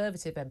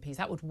 Conservative MPs.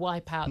 That would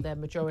wipe out their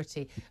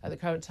majority at the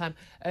current time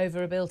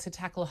over a bill to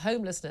tackle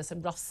homelessness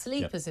and rough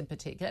sleepers in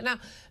particular. Now,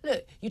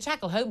 look, you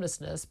tackle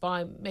homelessness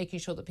by making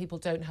sure that people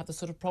don't have the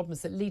sort of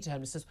problems that lead to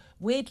homelessness.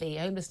 Weirdly,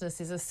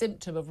 homelessness is a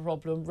symptom of a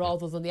problem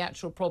rather than the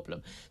actual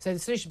problem. So the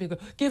solution would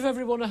be give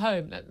everyone a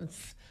home.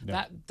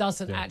 That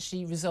doesn't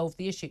actually resolve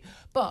the issue.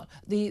 But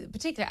the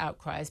particular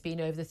outcry has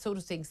been over the sort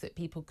of things that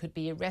people could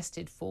be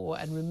arrested for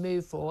and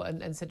removed for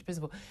and sent to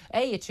prison for.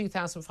 A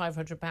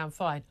 £2,500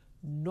 fine.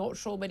 Not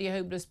sure many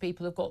homeless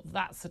people have got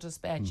that sort of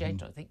spare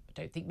change. I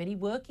don't think many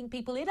working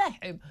people in a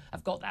home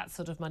have got that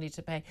sort of money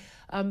to pay.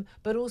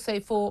 But also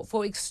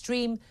for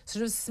extreme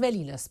sort of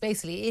smelliness.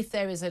 Basically, if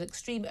there is an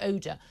extreme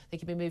odour, they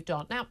can be moved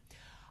on. Now,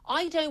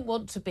 I don't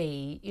want to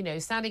be,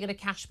 standing at a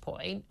cash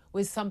point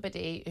with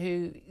somebody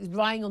who is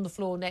lying on the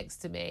floor next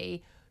to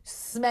me,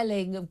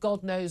 smelling of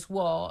God knows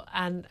what,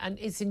 and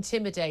it's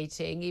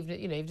intimidating.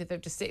 Even if they're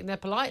just sitting there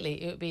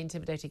politely, it would be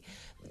intimidating.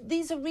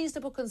 These are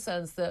reasonable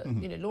concerns that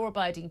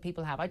law-abiding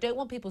people have. I don't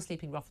want people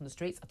sleeping rough on the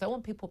streets. I don't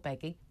want people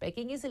begging.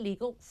 Begging is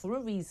illegal for a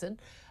reason.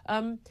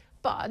 And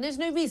there's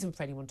no reason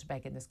for anyone to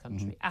beg in this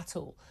country at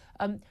all.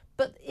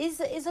 But is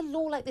a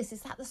law like this,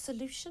 is that the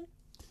solution?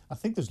 I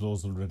think there's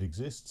laws that already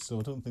exist, so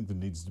I don't think there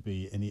needs to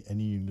be any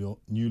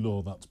new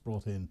law that's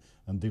brought in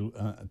and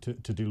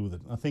to deal with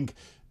it. I think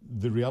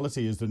the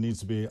reality is there needs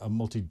to be a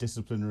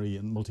multidisciplinary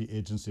and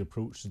multi-agency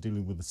approach to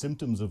dealing with the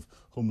symptoms of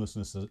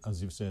homelessness,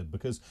 as you've said,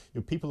 because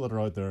people that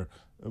are out there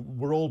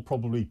we're all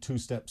probably 2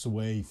 steps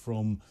away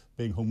from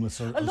being homeless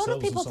A lot of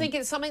people think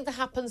it's something that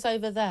happens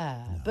over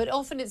there, but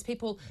often it's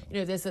people.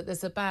 There's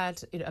a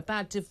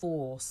bad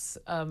divorce.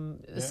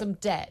 There's some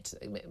debt.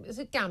 There's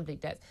a gambling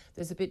debt.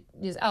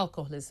 There's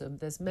alcoholism.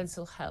 There's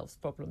mental health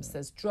problems.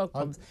 There's drug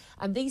problems,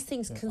 and these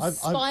things can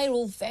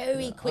spiral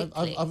very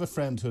quickly. I have a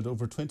friend who had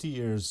over 20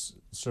 years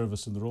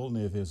service in the Royal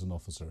Navy as an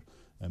officer,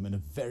 in a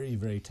very,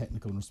 very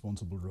technical and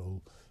responsible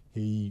role.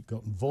 He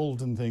got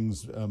involved in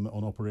things on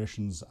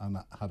operations and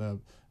had a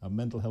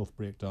mental health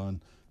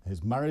breakdown.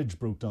 His marriage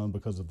broke down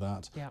because of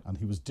that, and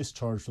he was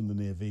discharged from the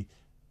Navy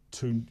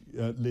to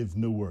live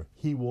nowhere.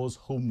 He was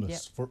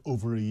homeless for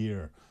over a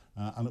year.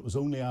 And it was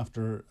only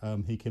after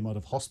he came out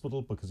of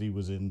hospital, because he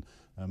was in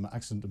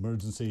accident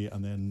emergency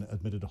and then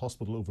admitted to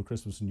hospital over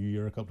Christmas and New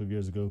Year a couple of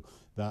years ago,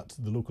 that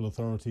the local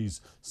authorities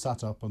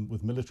sat up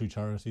with military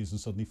charities and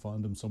suddenly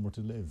found him somewhere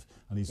to live,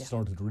 and he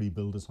started to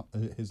rebuild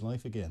his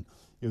life again.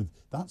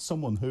 That's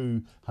someone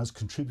who has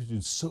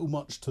contributed so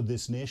much to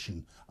this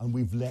nation, and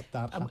we've let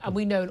that happen. And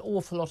we know an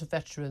awful lot of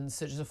veterans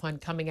such as I find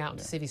coming out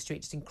into city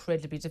streets is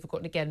incredibly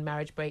difficult, and again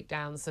marriage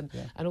breakdowns and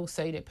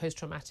also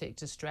post-traumatic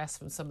distress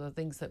from some of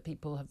the things that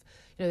people have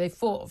they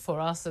fought for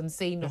us and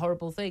seen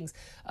horrible things.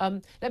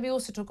 Let me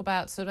also talk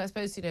about sort of, I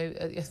suppose,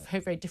 a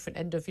very, very different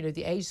end of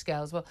the age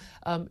scale as well.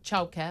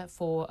 Childcare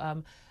for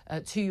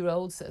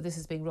 2-year-olds. This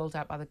is being rolled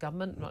out by the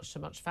government, much to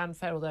much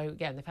fanfare, although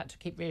again they've had to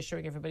keep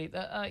reassuring everybody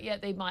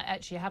that they might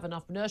actually have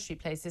enough nursery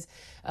places.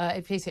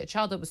 If you see a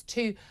child that was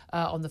 2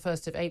 on the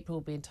 1st of April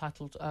will be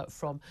entitled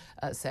from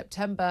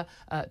September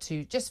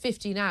to just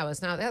 15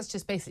 hours. Now that's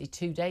just basically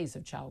 2 days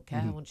of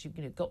childcare once you've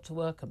got to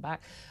work and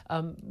back.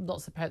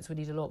 Lots of parents would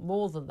need a lot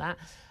more than that.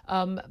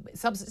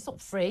 It's not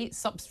free.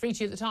 It's free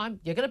to you at the time.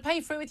 You're going to pay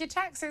for it with your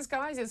taxes,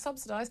 guys. It's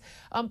subsidised.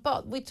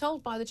 But we're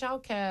told by the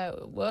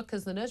childcare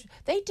workers, the nursery,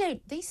 they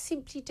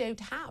simply don't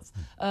have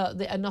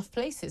enough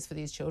places for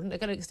these children. They're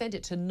going to extend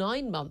it to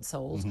 9 months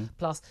old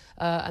plus,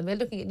 and they're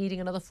looking at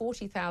needing another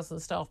 40,000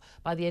 staff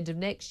by the end of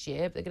next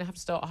year. But they're going to have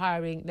to start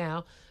hiring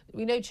now.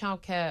 We know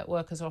childcare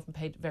workers are often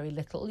paid very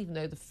little, even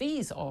though the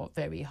fees are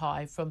very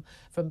high from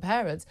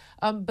parents.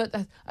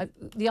 But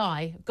the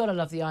Eye, gotta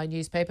love the Eye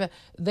newspaper,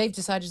 they've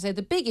decided to say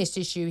the biggest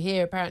issue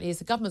here apparently is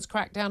the government's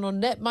crackdown on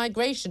net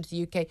migration to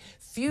the UK,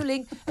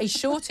 fueling a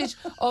shortage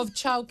of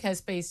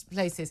childcare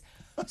places.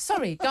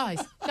 Sorry,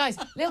 guys,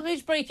 let me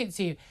just break it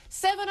to you.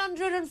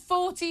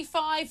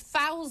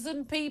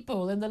 745,000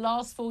 people in the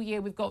last full year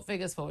we've got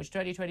figures for, it's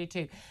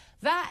 2022.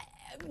 That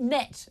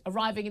net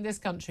arriving in this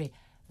country,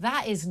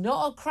 that is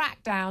not a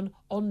crackdown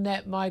on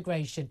net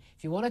migration.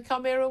 If you want to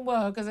come here and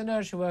work as a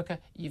nursery worker,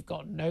 you've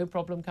got no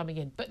problem coming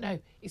in. But no,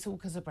 it's all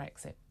because of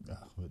Brexit.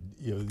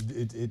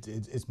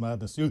 It's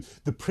madness.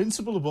 The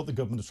principle of what the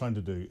government is trying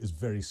to do is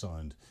very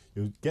sound.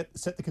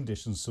 Set the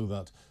conditions so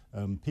that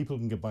people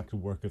can get back to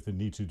work if they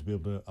need to be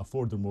able to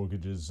afford their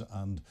mortgages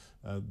and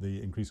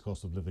the increased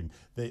cost of living.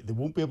 They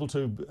won't be able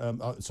to,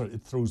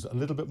 it throws a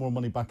little bit more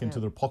money back into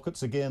their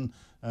pockets again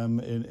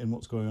in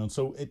what's going on.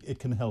 So it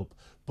can help.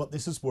 But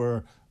this is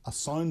where a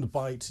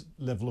soundbite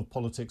level of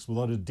politics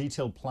without a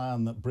detailed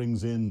plan that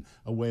brings in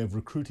a way of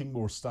recruiting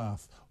more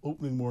staff,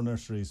 opening more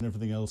nurseries and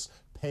everything else,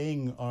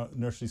 paying our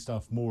nursery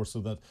staff more so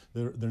that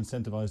they're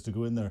incentivised to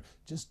go in there,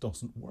 just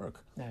doesn't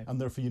work. No.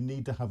 And therefore you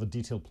need to have a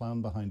detailed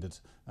plan behind it.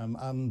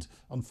 And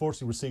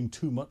unfortunately we're seeing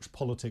too much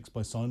politics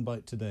by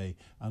soundbite today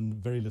and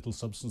very little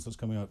substance that's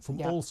coming out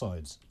from all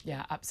sides.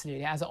 Yeah,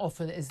 absolutely, as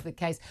often is the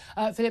case.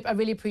 Philip, I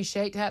really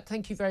appreciate that.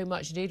 Thank you very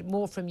much indeed.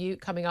 More from you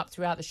coming up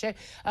throughout the show.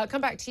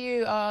 Come back to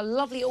you, our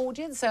lovely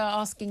audience,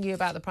 asking you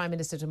about the Prime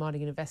Minister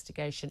demanding an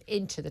investigation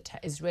into the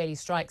Israeli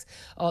strikes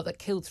that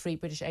killed 3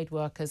 British aid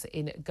workers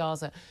in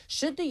Gaza.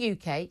 Should the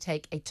UK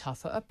take a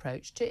tougher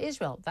approach to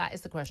Israel? That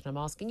is the question I'm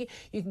asking you.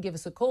 You can give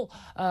us a call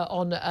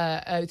on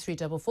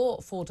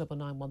 0344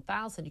 499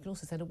 1000. You can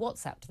also send a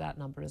WhatsApp to that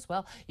number as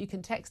well. You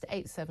can text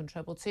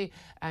 87222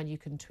 and you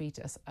can tweet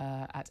us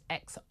at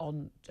X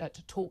on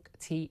to Talk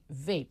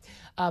TV.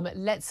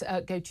 Let's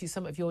go to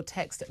some of your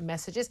text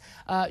messages.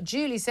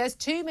 Julie says,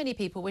 too many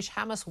people wish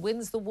Hamas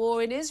wins the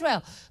war in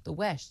Israel. The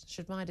West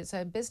should mind its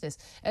own business.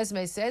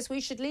 Esme says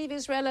we should leave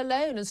Israel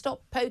alone and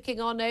stop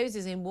poking our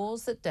noses in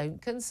wars that don't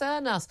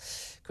concern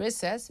us. Chris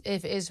says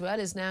if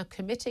Israel is now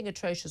committing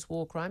atrocious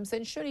war crimes,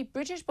 then surely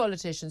British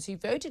politicians who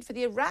voted for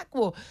the Iraq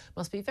war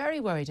must be very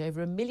worried.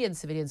 Over 1 million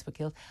civilians were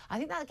killed. I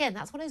think that, again,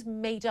 that's one of those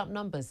made-up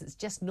numbers. It's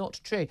just not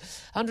true.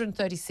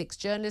 136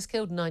 journalists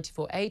killed,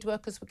 94 aid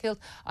workers were killed.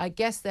 I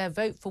guess their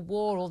vote for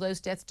war, all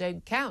those deaths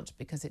don't count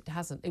because it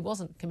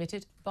wasn't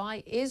committed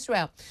by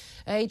Israel.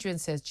 Adrian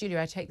says, Julia,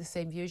 I take the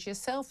same view as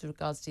yourself with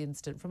regards to the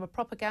incident. From a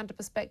propaganda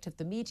perspective,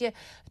 the media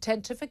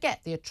tend to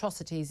forget the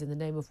atrocities in the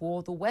name of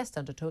war the West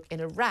undertook in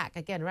Iraq.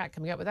 Again, Iraq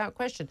coming up without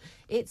question.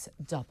 It's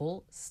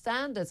double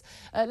standards.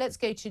 Let's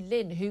go to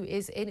Lynn, who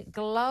is in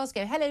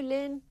Glasgow. Hello,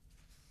 Lynn.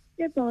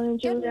 Good morning,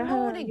 Julia. Good morning.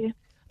 How are you?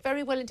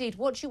 Very well indeed.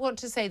 What do you want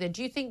to say then?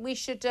 Do you think we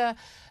should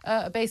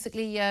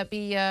basically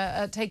be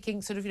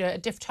taking sort of a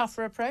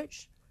tougher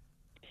approach?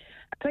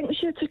 I think we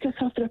should have took a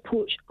tougher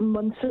approach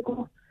months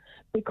ago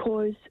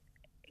because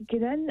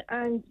get in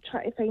and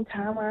try to find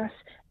Hamas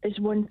is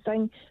one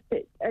thing,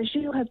 but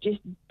Israel have just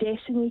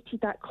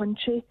decimated that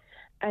country,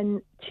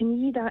 and to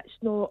me that's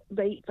not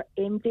right for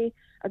MD.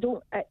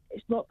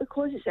 It's not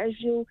because it's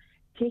Israel.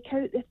 Take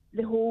out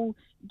the whole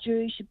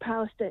Jewish and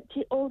Palestine,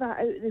 take all that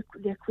out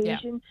of the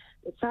equation.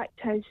 Yeah. The fact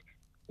is,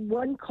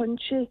 one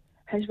country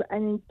has went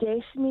in and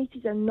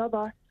decimated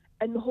another,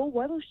 and the whole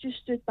world's just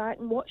stood back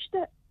and watched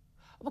it.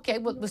 OK,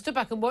 well, we stood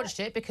back and watched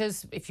it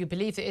because if you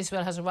believe that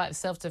Israel has a right of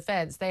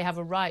self-defence, they have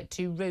a right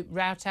to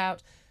root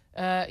out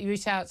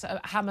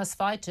Hamas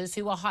fighters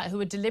who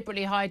are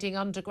deliberately hiding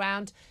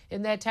underground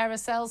in their terror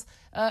cells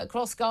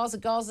across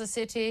Gaza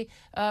City,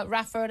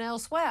 Rafah and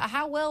elsewhere.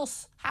 How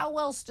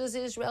else does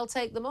Israel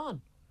take them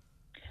on?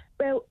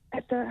 Well,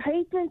 if they're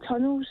hiding in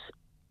tunnels,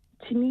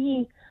 to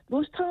me,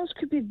 those tunnels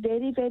could be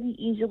very, very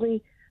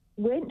easily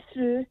went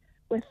through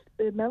with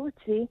the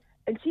military,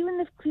 and see when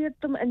they've cleared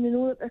them and they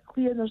know that they're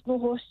clear and there's no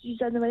hostages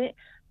in them,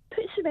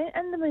 put cement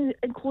in them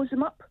and close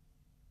them up.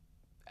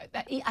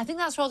 I think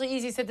that's rather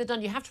easy said than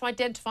done. You have to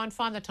identify and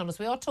find the tunnels.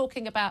 We are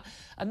talking about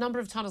a number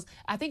of tunnels.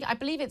 I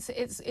believe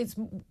it's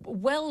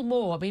well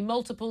more,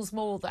 multiples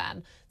more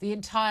than the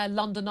entire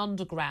London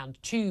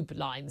Underground tube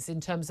lines in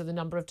terms of the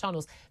number of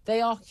tunnels. They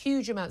are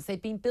huge amounts.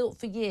 They've been built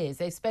for years.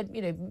 They've spent,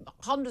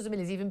 hundreds of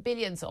millions, even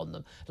billions on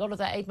them. A lot of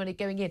that aid money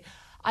going in.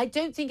 I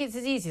don't think it's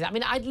as easy.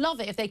 I'd love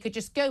it if they could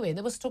just go in.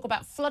 There was talk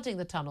about flooding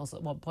the tunnels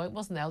at one point,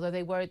 wasn't there? Although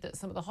they worried that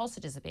some of the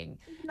hostages are being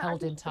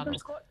held in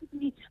tunnels.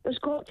 There's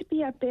got to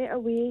be a better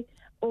way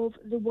of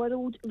the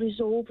world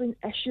resolving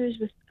issues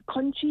with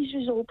countries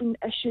resolving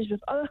issues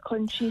with other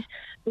countries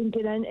than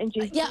get in and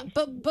just... Yeah,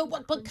 but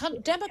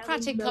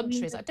democratic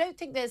countries, I don't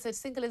think there's a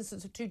single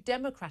instance of two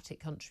democratic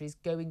countries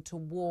going to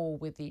war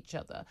with each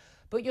other.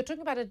 But you're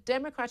talking about a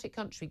democratic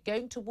country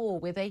going to war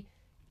with a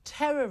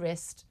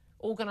terrorist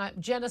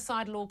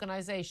genocidal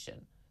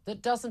organisation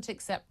that doesn't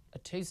accept a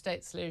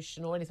two-state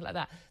solution or anything like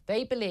that.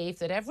 They believe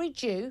that every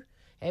Jew,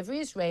 every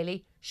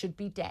Israeli should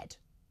be dead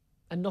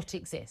and not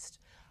exist.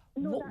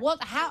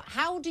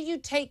 How do you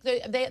take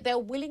they're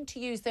willing to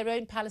use their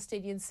own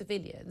Palestinian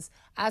civilians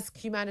as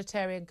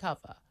humanitarian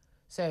cover,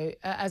 so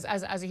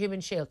as a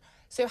human shield.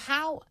 So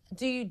how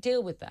do you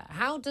deal with that?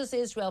 How does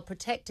Israel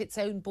protect its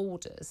own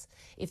borders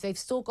if they've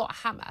still got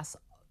Hamas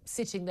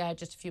sitting there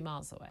just a few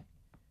miles away?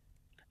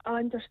 I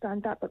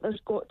understand that, but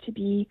there's got to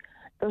be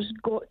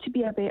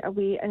a better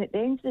way. And at the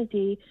end of the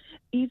day,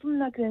 even when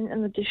they're going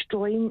and they're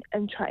destroying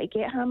and trying to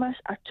get Hamas,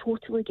 I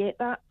totally get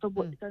that for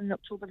what they done on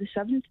October the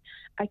 7th.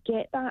 I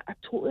get that. I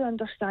totally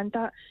understand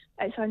that.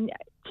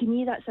 To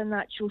me, that's a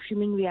natural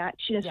human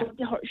reaction. If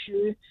somebody hurts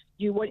you,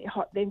 you want to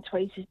hurt them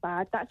twice as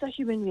bad. That's a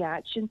human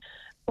reaction.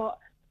 But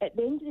at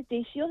the end of the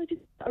day, see all the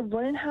people that are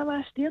running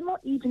Hamas, they're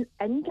not even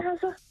in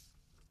Gaza.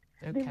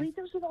 Okay. The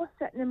leaders are all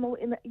sitting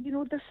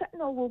they're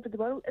sitting all over the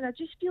world, and I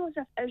just feel as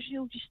if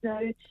Israel just now,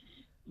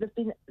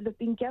 they've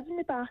been given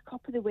the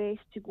backup of the West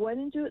to go in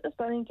and do what they've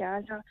done in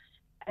Gaza,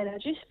 and I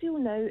just feel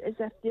now as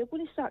if they're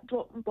going to start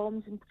dropping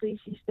bombs in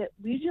places that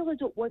we really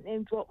don't want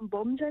them dropping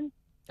bombs in.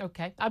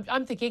 Okay,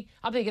 I'm thinking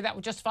that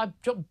would justify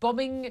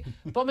bombing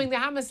the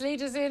Hamas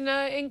leaders in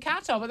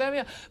Qatar. But there we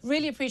are.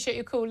 Really appreciate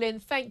your call, Lynn.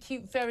 Thank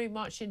you very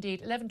much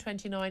indeed.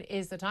 11:29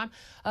 is the time.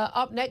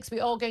 Up next, we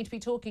are going to be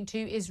talking to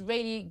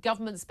Israeli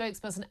government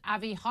spokesperson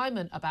Avi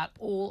Hyman about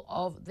all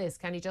of this.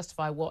 Can he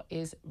justify what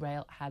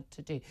Israel had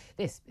to do?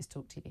 This is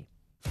Talk TV.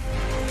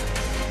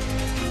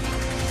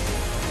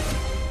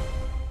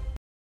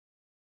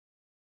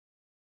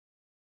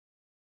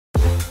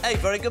 Hey,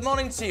 very good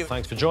morning to you.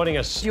 Thanks for joining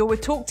us. You're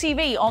with Talk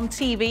TV,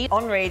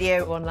 on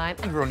radio, online.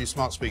 And we're on your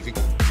smart speaking.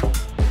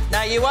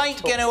 Now, you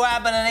ain't going to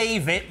have an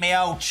Eve it, me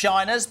old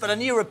Chinas, but a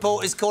new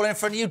report is calling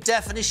for a new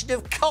definition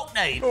of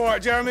cockney. All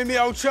right, Jeremy, me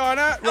old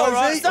China. All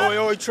right, oi,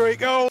 oi,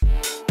 treacle.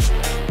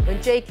 When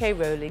J.K.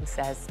 Rowling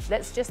says,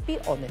 let's just be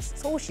honest,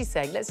 that's all she's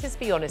saying, let's just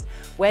be honest.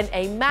 When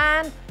a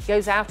man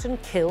goes out and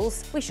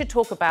kills, we should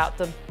talk about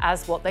them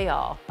as what they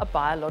are, a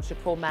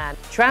biological man.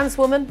 Trans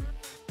woman,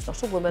 it's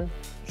not a woman.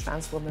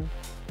 Trans woman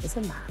is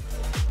a man.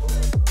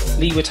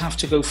 Lee would have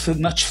to go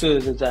much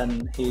further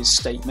than his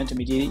statement. I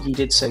mean, he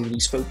did say that he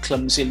spoke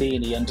clumsily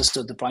and he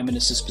understood the Prime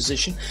Minister's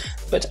position,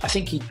 but I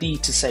think he'd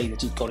need to say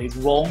that he got it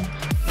wrong.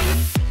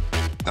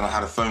 Then I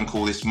had a phone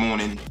call this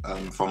morning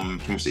from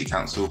Plymouth City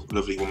Council, a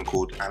lovely woman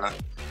called Anna.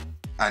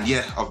 And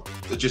yeah,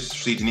 I've just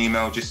received an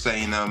email just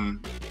saying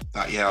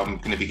that, yeah, I'm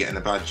going to be getting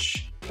a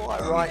badge.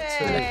 Quite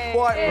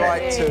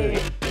right too.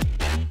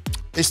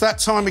 It's that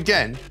time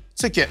again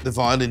to get the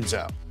violins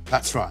out.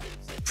 That's right.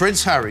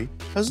 Prince Harry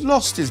has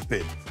lost his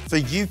bid for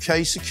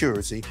UK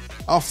security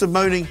after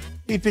moaning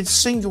he'd been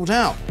singled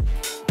out.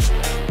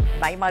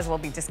 You might as well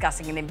be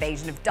discussing an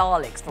invasion of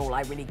Daleks for all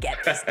I really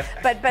get this.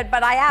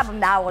 but I am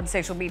now on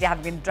social media,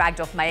 having been dragged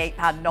off my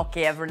 £8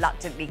 Nokia,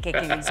 reluctantly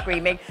kicking and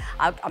screaming.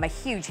 I'm a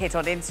huge hit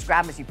on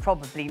Instagram, as you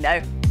probably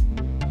know.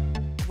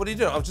 What are you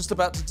doing? I'm just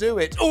about to do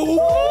it. Ooh!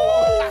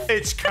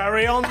 It's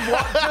carry on.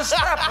 What just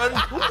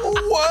happened?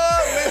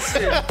 We're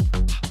missing.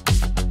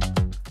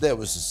 There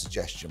was a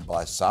suggestion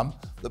by some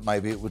that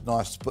maybe it would be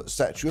nice to put a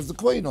statue of the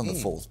Queen on the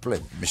fourth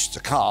plinth.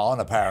 Mr. Khan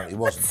apparently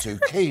wasn't too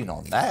keen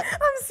on that. I'm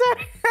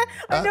sorry.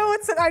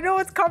 I know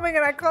it's coming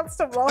and I can't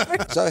stop laughing.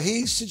 So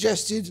he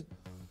suggested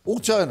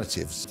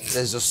alternatives.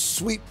 There's a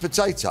sweet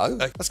potato.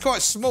 That's quite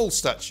a small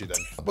statue then.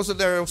 Wasn't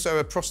there also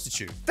a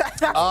prostitute?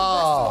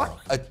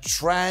 A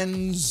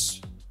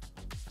trans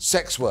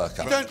sex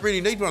worker. You don't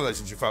really need one of those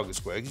in Trafalgar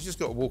Square. You just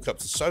got to walk up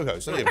to Soho.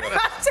 It's only about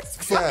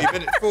Just 40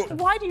 minutes.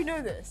 Why do you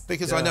know this?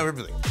 Because I know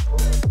everything.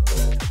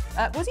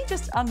 Was he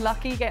just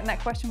unlucky getting that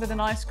question with an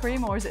ice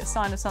cream, or is it a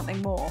sign of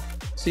something more?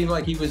 Seemed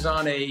like he was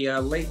on a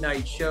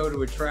late-night show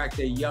to attract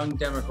a young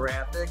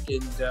demographic,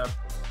 and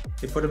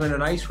they put him in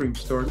an ice cream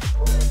store. I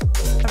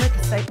read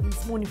the statement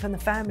this morning from the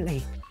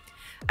family,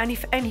 and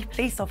if any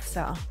police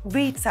officer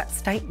reads that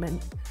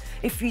statement,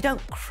 if you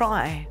don't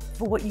cry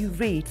for what you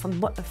read from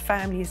what the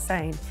family is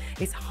saying,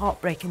 it's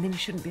heartbreaking, then you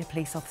shouldn't be a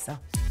police officer.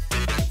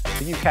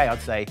 The UK,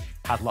 I'd say,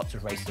 has lots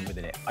of racism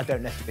within it. I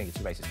don't necessarily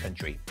think it's a racist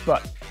country,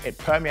 but it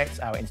permeates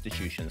our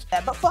institutions.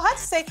 Yeah, but for her to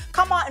say,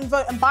 come out and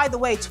vote, and by the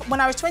way, when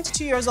I was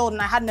 22 years old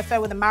and I had an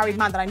affair with a married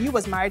man that I knew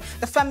was married,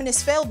 the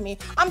feminists failed me.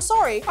 I'm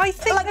sorry. I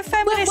think the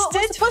feminists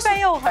did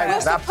fail her.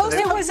 We're supposed to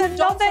It have was moved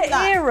on another from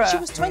that. era. She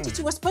was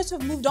 22. We're supposed to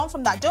have moved on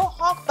from that. Don't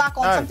hark back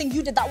on something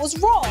you did that was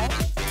wrong.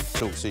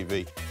 Talk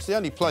TV. It's the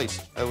only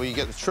place where you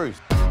get the truth.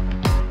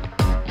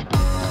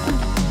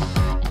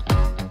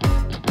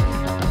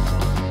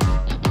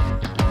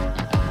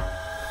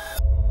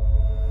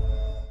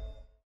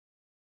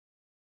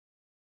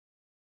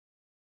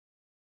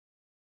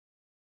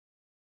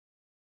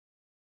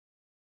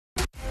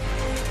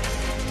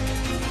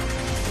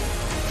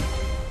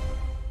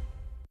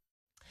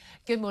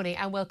 Good morning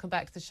and welcome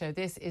back to the show.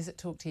 This is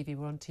Talk TV.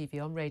 We're on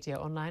TV, on radio,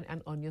 online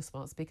and on your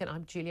smart speaker. And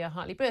I'm Julia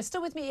Hartley-Brewer.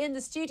 Still with me in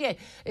the studio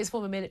is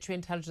former military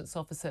intelligence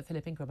officer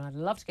Philip Ingram. And I'd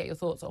love to get your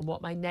thoughts on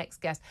what my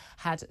next guest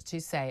had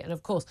to say. And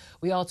of course,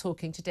 we are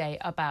talking today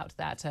about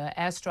that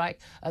airstrike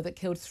that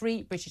killed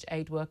 3 British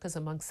aid workers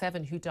among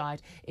 7 who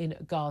died in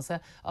Gaza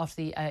after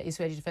the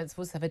Israeli Defence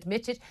Forces have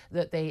admitted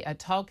that they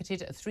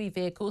targeted 3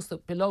 vehicles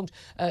that belonged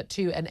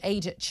to an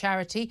aid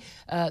charity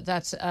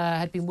that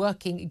had been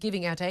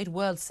giving out aid,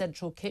 World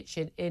Central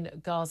Kitchen in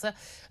Gaza.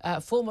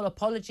 Formal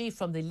apology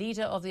from the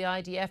leader of the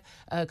IDF.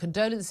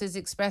 Condolences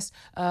expressed,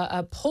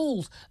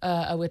 appalled,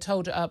 we're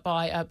told,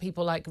 by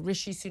people like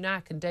Rishi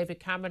Sunak and David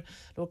Cameron.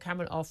 Lord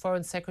Cameron, our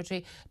Foreign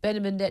Secretary.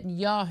 Benjamin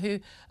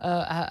Netanyahu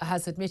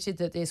has admitted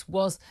that this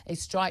was a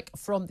strike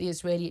from the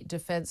Israeli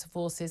Defence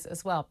Forces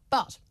as well.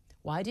 But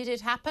why did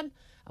it happen?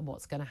 And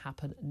what's going to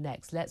happen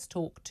next? Let's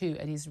talk to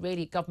an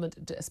Israeli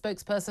government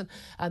spokesperson,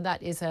 and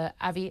that is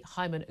Avi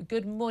Hyman.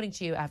 Good morning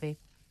to you, Avi.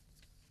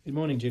 Good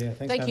morning, Julia.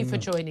 Thank you for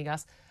joining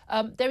us.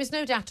 There is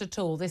no doubt at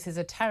all this is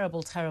a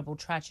terrible, terrible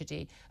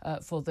tragedy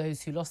for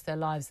those who lost their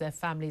lives, their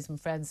families and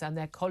friends and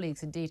their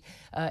colleagues, indeed,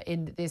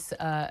 in this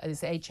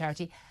aid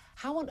charity.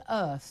 How on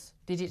earth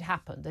did it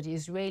happen that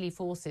Israeli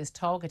forces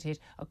targeted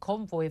a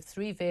convoy of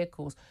 3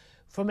 vehicles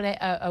from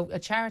a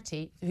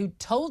charity who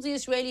told the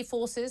Israeli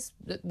forces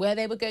where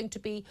they were going to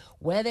be,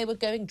 where they were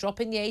going,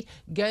 dropping the aid,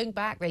 going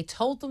back? They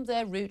told them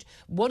their route.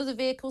 One of the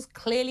vehicles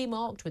clearly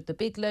marked with the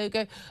big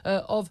logo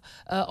of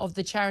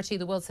the charity,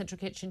 the World Central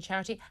Kitchen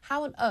charity.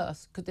 How on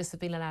earth could this have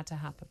been allowed to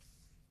happen?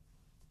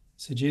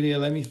 So, Julia,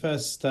 let me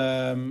first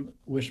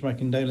wish my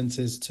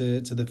condolences to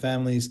the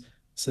families.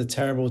 It's a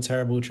terrible,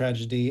 terrible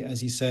tragedy.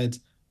 As you said,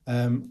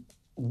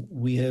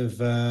 we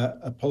have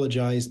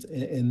apologized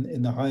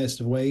in the highest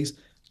of ways.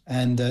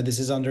 And this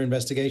is under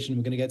investigation.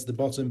 We're going to get to the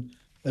bottom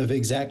of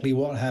exactly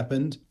what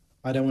happened.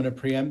 I don't want to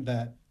preempt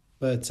that,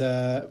 but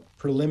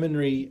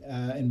preliminary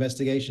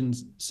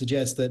investigations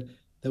suggest that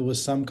there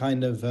was some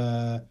kind of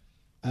a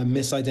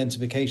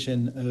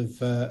misidentification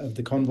of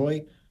the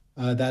convoy.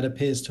 That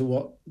appears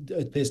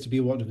to be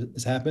what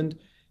has happened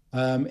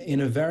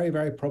in a very,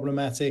 very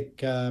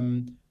problematic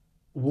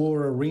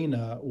war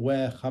arena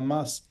where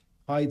Hamas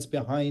hides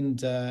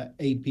behind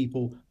aid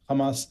people.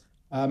 Hamas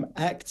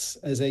acts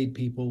as aid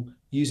people,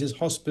 uses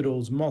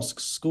hospitals,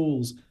 mosques,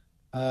 schools,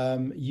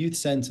 youth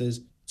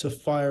centers to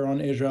fire on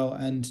Israel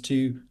and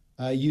to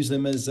use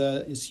them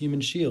as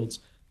human shields.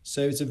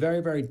 So it's a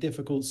very, very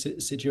difficult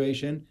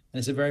situation, and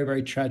it's a very,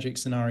 very tragic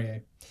scenario.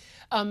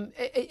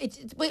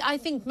 I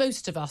think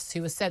most of us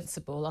who are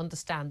sensible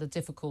understand the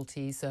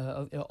difficulties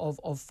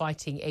of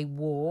fighting a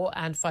war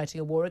and fighting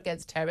a war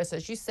against terrorists,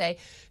 as you say,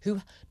 who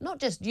not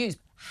just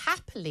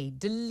happily,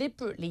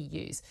 deliberately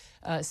use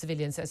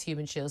civilians as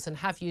human shields and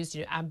have used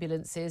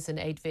ambulances and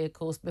aid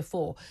vehicles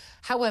before.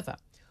 However,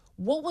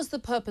 what was the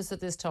purpose of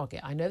this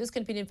target? I know there's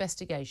going to be an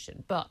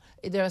investigation, but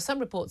there are some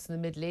reports in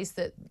the Middle East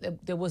that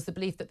there was the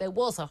belief that there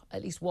was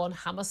at least one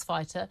Hamas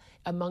fighter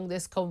among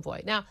this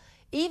convoy. Now,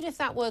 even if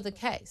that were the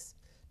case,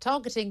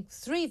 targeting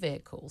 3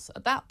 vehicles,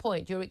 at that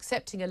point you're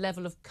accepting a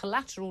level of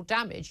collateral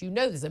damage. You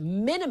know there's a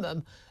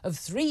minimum of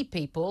 3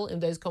 people in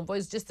those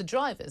convoys, just the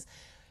drivers.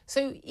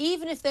 So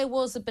even if there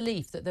was a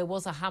belief that there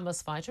was a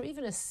Hamas fighter, or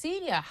even a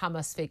senior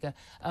Hamas figure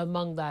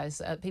among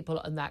those people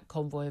in that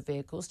convoy of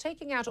vehicles,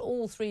 taking out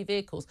all 3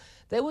 vehicles,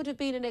 there would have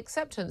been an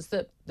acceptance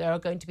that there are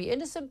going to be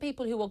innocent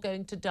people who are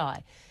going to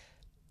die.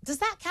 Does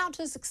that count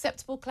as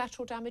acceptable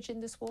collateral damage in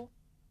this war?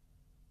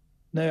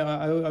 No,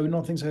 I would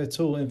not think so at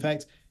all. In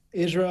fact,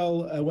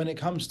 Israel, when it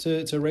comes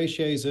to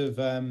ratios of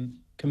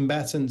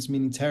combatants,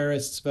 meaning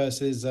terrorists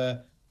versus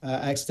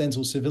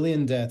accidental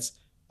civilian deaths,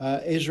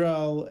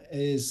 Israel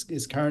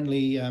is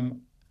currently,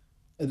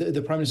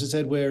 the Prime Minister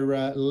said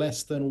we're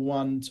less than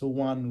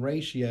 1-to-1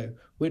 ratio,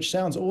 which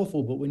sounds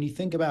awful, but when you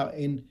think about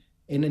in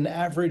an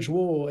average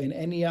war, in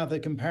any other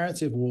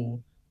comparative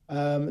war,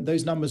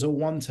 those numbers are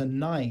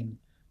 1-to-9.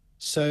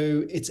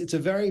 So it's a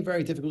very,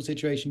 very difficult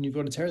situation. You've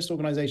got a terrorist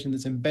organization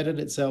that's embedded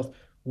itself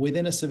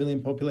within a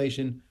civilian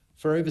population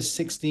for over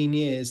 16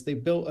 years. They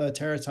built a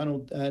terror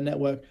tunnel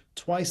network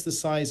twice the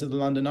size of the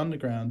London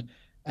Underground,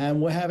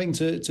 and we're having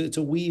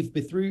to weave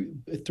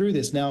through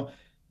this. Now,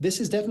 this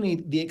is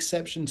definitely the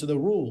exception to the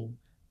rule,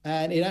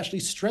 and it actually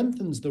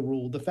strengthens the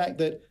rule. The fact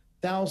that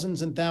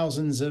thousands and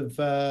thousands of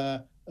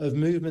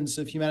movements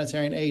of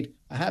humanitarian aid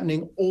are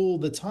happening all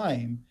the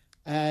time.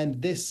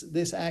 And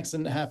this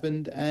accident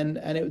happened, and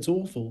it's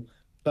awful,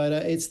 but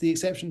it's the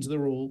exception to the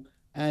rule.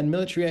 And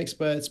military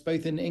experts,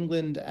 both in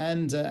England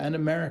and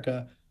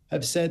America,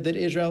 have said that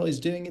Israel is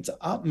doing its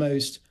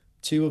utmost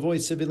to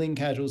avoid civilian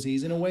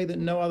casualties in a way that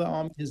no other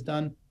army has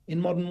done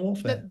in modern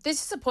warfare. But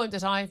this is a point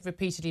that I've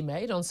repeatedly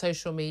made on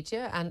social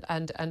media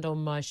and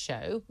on my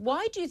show.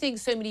 Why do you think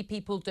so many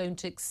people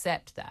don't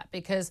accept that?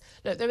 Because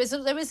look, there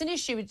is an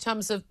issue in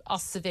terms of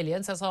us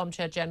civilians as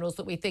armchair generals,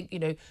 that we think, you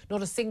know,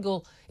 not a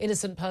single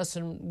innocent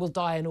person will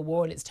die in a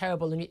war, and it's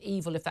terrible and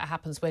evil if that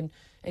happens, when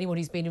anyone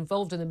who's been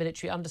involved in the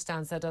military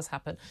understands that does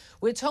happen.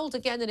 We're told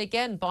again and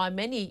again by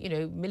many, you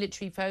know,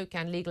 military folk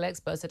and legal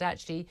experts that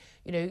actually,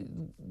 you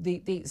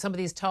know, some of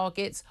these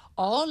targets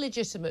are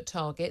legitimate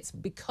targets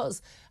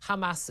because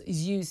Hamas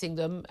is using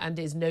them and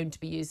is known to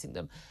be using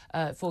them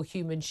for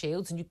human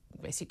shields. And you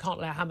basically can't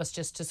allow Hamas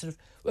just to sort of,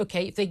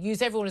 okay, if they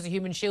use everyone as a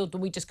human shield,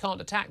 then we just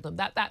can't attack them.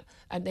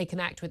 And they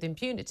can act with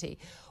impunity.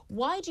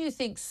 Why do you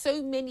think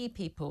so many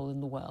people in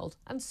the world,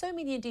 and so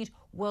many indeed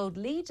world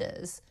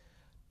leaders,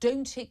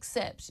 don't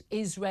accept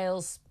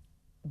Israel's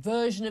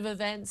version of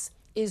events,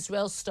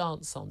 Israel's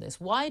stance on this?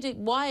 Why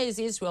is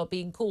Israel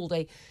being called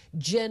a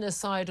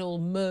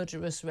genocidal,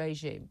 murderous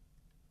regime?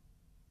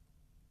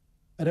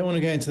 I don't want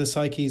to go into the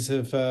psyches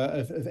of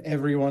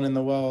everyone in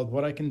the world.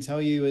 What I can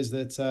tell you is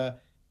that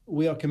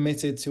we are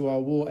committed to our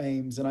war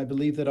aims, and I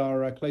believe that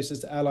our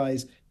closest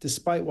allies,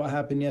 despite what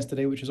happened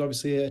yesterday, which was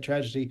obviously a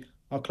tragedy,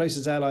 our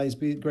closest allies,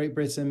 be it Great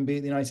Britain, be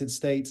it the United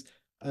States,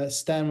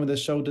 stand with us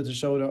shoulder to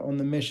shoulder on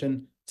the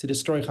mission to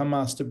destroy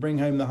Hamas, to bring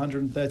home the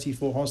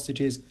 134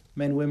 hostages,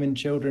 men, women,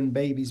 children,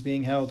 babies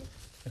being held,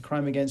 a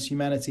crime against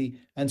humanity,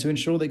 and to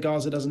ensure that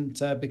Gaza doesn't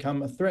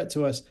become a threat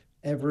to us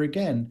ever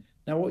again.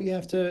 Now, what you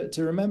have to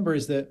remember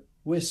is that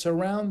we're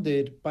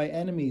surrounded by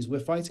enemies. We're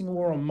fighting a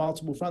war on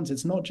multiple fronts.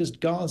 It's not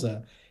just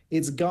Gaza.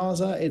 It's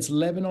Gaza, it's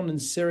Lebanon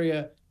and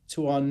Syria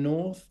to our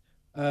north.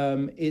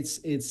 It's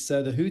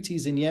the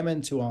Houthis in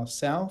Yemen to our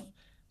south.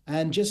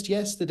 And just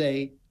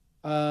yesterday,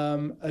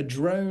 a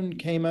drone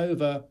came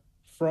over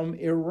from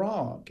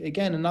Iraq.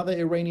 Again, another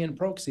Iranian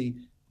proxy.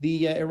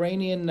 The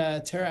Iranian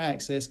terror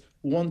axis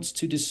wants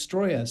to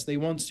destroy us. They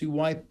want to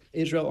wipe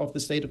Israel off the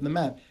state of the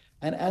map.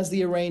 And as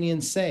the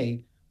Iranians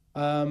say,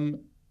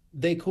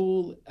 they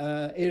call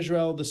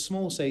Israel the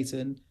small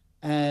Satan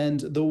and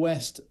the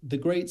West the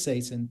great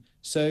Satan.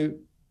 So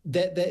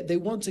they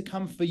want to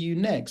come for you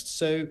next.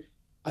 So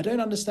I don't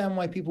understand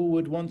why people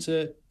would want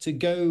to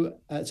go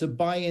to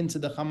buy into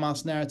the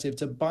Hamas narrative,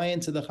 to buy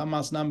into the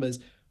Hamas numbers.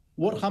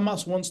 What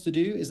Hamas wants to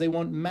do is they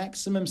want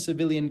maximum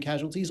civilian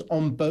casualties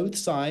on both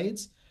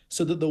sides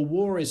so that the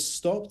war is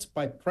stopped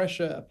by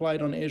pressure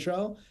applied on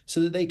Israel, so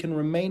that they can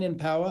remain in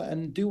power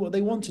and do what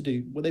they want to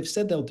do, what they've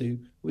said they'll do,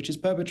 which is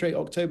perpetrate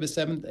October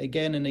 7th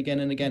again and again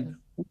and again.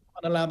 We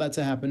can't allow that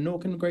to happen, nor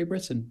can Great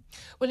Britain.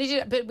 Well,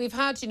 but we've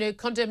had,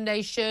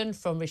 condemnation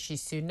from Rishi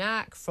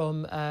Sunak,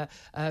 from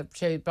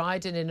Joe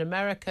Biden in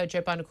America,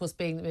 Joe Biden, of course,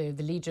 being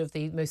the leader of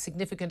the most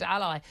significant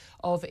ally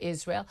of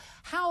Israel.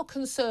 How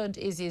concerned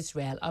is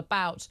Israel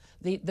about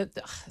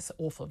it's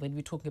awful when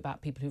we're talking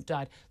about people who've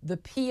died, the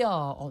PR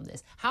on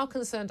this? How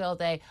concerned are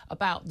they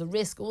about the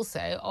risk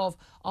also of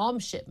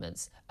arms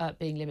shipments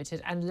being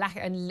limited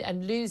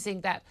and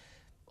losing that,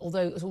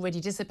 although it's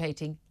already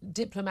dissipating,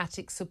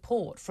 diplomatic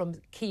support from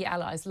key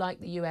allies like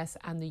the US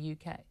and the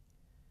UK?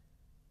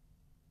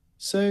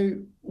 So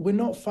we're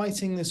not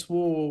fighting this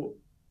war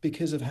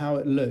because of how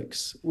it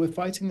looks. We're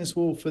fighting this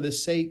war for the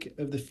sake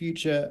of the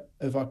future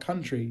of our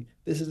country.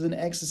 This is an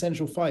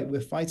existential fight.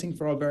 We're fighting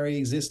for our very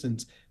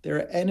existence. There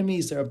are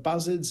enemies, there are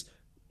buzzards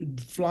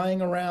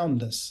flying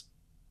around us,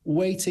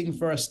 waiting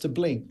for us to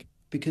blink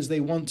because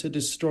they want to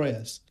destroy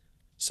us.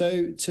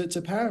 So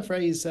to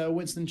paraphrase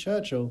Winston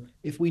Churchill,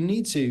 if we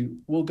need to,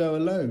 we'll go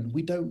alone.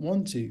 We don't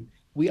want to.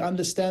 We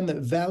understand that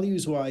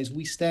values-wise,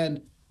 we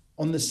stand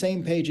on the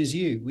same page as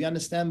you. We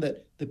understand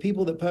that the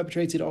people that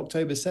perpetrated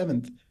October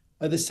 7th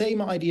are the same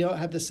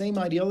have the same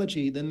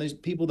ideology than those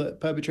people that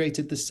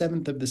perpetrated the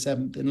 7th of the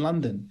 7th in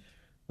London.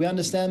 We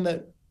understand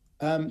that,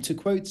 to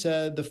quote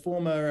the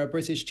former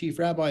British Chief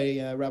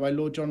Rabbi, Rabbi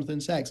Lord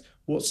Jonathan Sacks,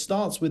 what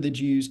starts with the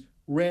Jews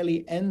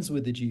rarely ends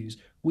with the Jews.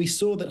 We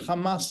saw that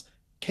Hamas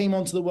came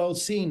onto the world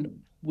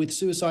scene with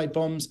suicide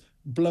bombs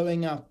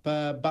blowing up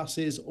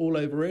buses all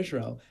over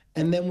Israel.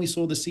 And then we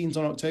saw the scenes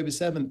on October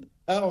 7th,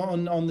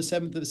 on the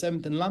 7th of the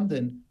 7th in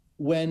London,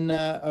 when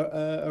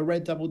a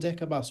red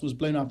double-decker bus was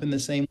blown up in the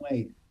same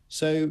way.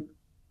 So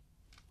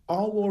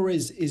our war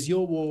is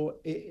your war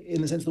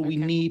in the sense that we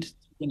need to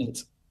win it.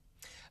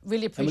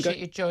 Really appreciate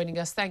you joining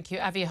us. Thank you.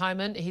 Avi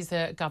Hyman, he's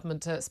the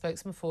government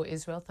spokesman for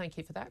Israel. Thank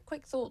you for that.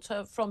 Quick thought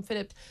from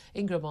Philip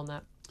Ingram on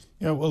that.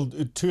 Yeah, well,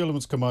 two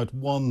elements come out.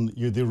 One,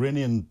 the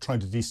Iranians trying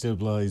to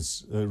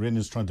destabilise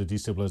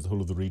the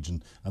whole of the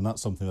region, and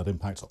that's something that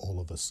impacts all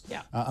of us.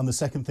 Yeah. And the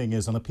second thing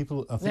is,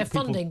 they're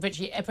funding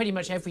pretty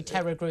much every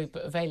terror group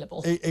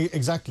available.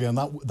 Exactly, and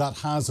that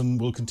has and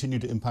will continue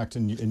to impact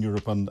in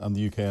Europe and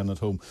the UK and at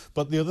home.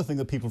 But the other thing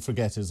that people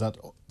forget is that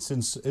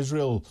since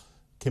Israel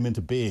came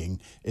into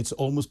being, it's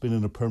almost been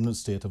in a permanent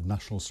state of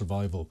national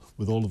survival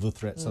with all of the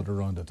threats that are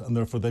around it, and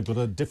therefore they've got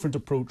a different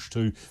approach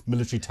to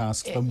military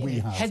tasks than we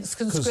have. Hence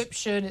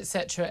conscription,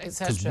 etc.,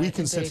 etc. Because we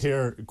can sit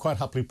here quite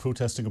happily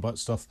protesting about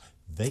stuff.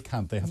 They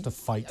can't. They have to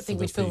fight. I think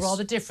we'd feel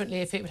rather differently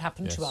if it would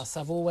happen to us.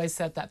 I've always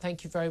said that.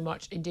 Thank you very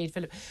much indeed,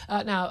 Philip.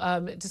 Now,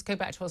 just go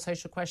back to our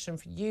social question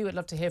for you. I'd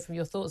love to hear from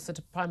your thoughts that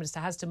the Prime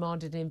Minister has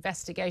demanded an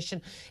investigation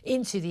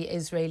into the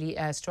Israeli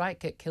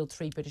strike that killed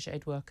 3 British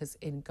aid workers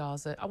in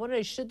Gaza. I want to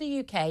know, should the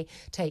UK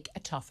take a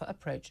tougher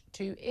approach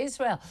to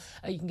Israel?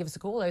 You can give us a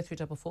call,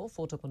 0344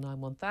 499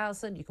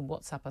 1000. You can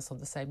WhatsApp us on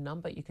the same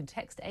number. You can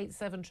text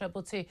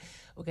 87222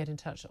 or get in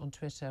touch on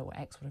Twitter or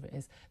X, whatever it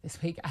is,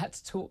 this week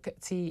at Talk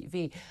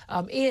TV.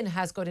 Ian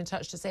has got in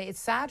touch to say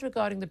it's sad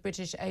regarding the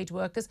British aid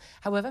workers.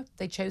 However,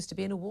 they chose to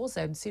be in a war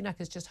zone.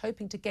 Sunak is just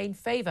hoping to gain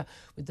favour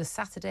with the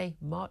Saturday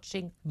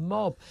marching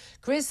mob.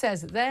 Chris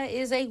says there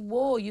is a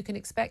war. You can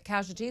expect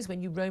casualties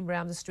when you roam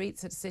around the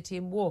streets at a city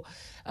in war.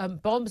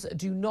 Bombs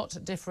do not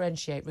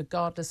differentiate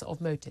regardless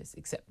of motives,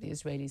 except the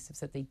Israelis have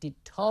said they did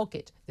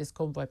target this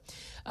convoy.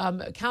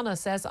 Kana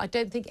says, I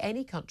don't think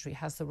any country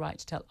has the right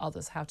to tell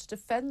others how to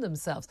defend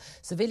themselves.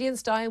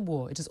 Civilians die in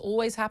war. It has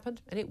always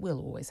happened and it will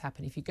always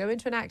happen. If you go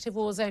into an active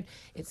war zone,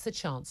 it's the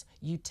chance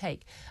you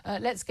take.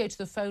 Let's go to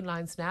the phone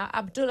lines now.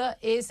 Abdullah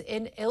is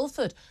in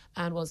Ilford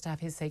and wants to have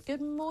his say.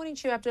 Good morning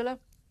to you, Abdullah.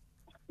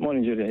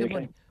 Morning, Julia. Good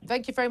morning.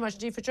 Thank you very much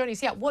indeed for joining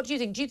us. Yeah, what do you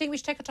think? Do you think we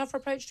should take a tougher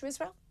approach to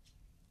Israel?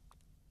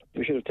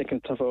 We should have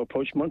taken a tougher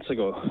approach months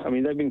ago. I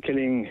mean, they've been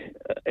killing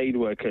aid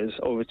workers.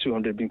 Over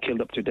 200 have been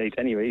killed up to date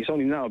anyway. It's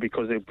only now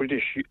because the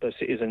British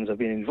citizens have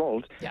been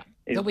involved. Yeah,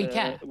 that we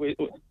care.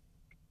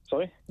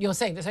 Sorry? You're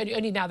saying that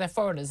only now they're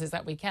foreigners is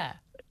that we care?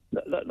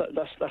 That's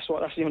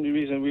the only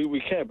reason we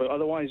care. But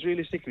otherwise,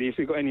 realistically, if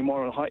we've got any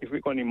morals,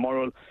 we've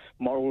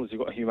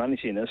got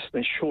humanity in us,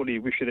 then surely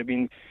we should have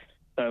been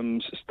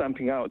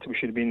stamping out. We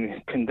should have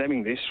been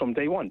condemning this from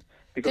day one.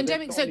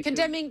 Condemning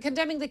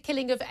the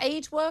killing of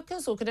aid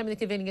workers, or condemning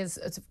the killing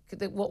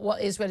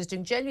what Israel is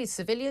doing generally,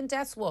 civilian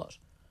deaths. What?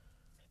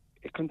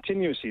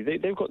 Continuously,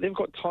 they've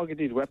got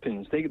targeted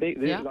weapons.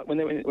 Like when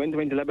they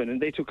went to Lebanon,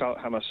 they took out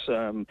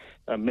Hamas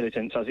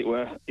militants, as it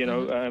were,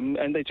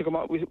 and they took them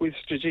out with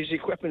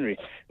strategic weaponry.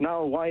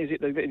 Now, why is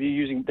it that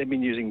they've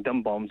been using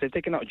dumb bombs? They've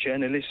taken out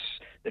journalists,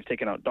 they've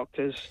taken out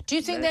doctors. Do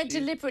you think they're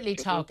deliberately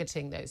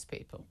targeting those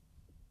people?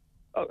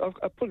 I'll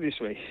put it this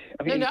way.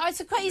 I mean, no, it's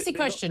a quite easy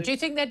question. Do you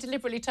think they're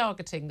deliberately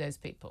targeting those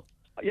people?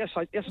 Yes,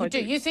 I do.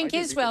 You think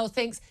Israel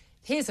thinks,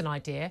 here's an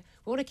idea,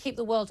 we want to keep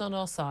the world on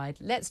our side,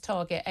 let's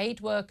target aid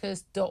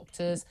workers,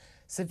 doctors,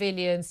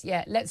 civilians,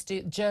 let's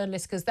do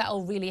journalists, because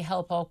that'll really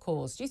help our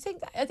cause. Do you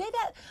think are they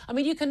that? I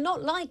mean, you can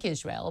not like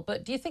Israel,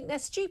 but do you think they're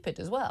stupid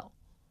as well?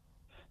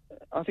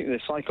 I think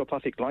they're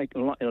psychopathic liars.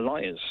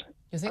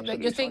 You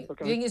think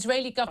the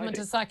Israeli government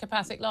are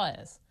psychopathic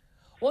liars?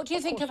 What do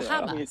you think of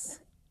Hamas?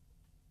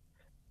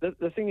 I mean,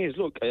 the thing is,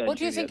 look. What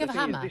do you think of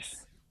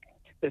Hamas?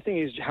 The thing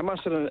is, Hamas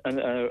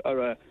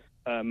are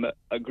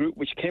a group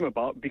which came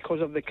about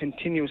because of the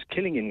continuous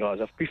killing in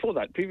Gaza. Before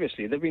that,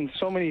 previously, there have been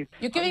so many.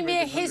 You're giving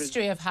me a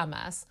history of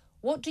Hamas.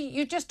 What do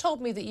you just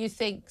told me that you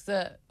think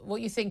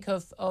what you think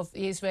of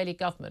the Israeli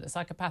government as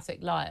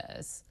psychopathic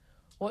liars?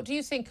 What do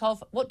you think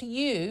of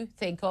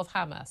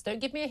Hamas? Don't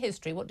give me a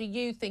history. What do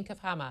you think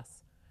of Hamas?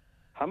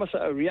 Hamas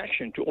are a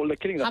reaction to all the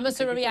killing. Hamas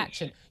are a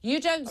reaction. You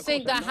don't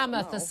think that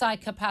Hamas are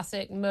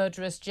psychopathic,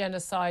 murderous,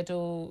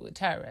 genocidal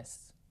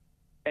terrorists?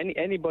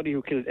 Anybody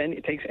who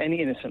takes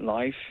any innocent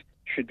life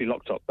should be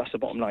locked up. That's the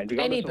bottom line.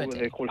 Regardless of whether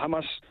they call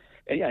Hamas.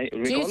 Do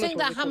you think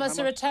that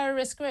Hamas are a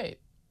terrorist group?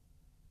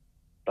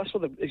 That's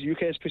what the UK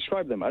has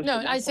prescribed them as. No,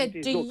 I said,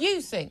 do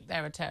you think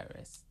they're a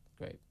terrorist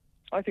group?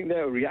 I think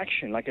they're a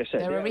reaction, like I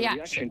said. They're a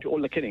reaction to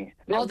all the killing.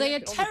 Are they a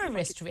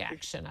terrorist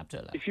reaction,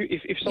 Abdullah?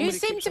 If somebody You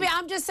seem to be.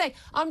 I'm just saying.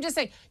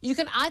 You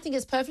can. I think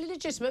it's perfectly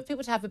legitimate for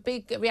people to have a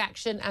big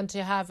reaction and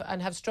to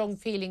have strong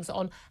feelings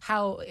on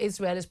how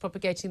Israel is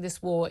propagating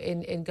this war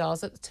in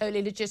Gaza. It's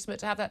totally legitimate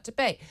to have that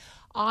debate.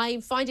 I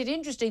find it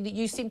interesting that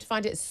you seem to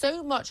find it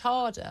so much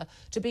harder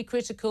to be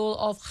critical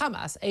of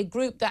Hamas, a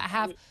group that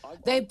have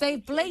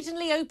they've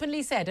blatantly,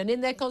 openly said, and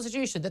in their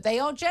constitution, that they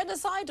are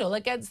genocidal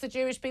against the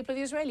Jewish people,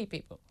 the Israeli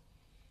people.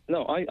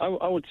 No,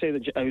 I would say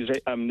that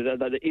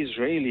the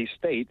Israeli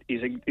state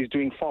is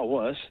doing far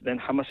worse than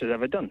Hamas has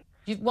ever done.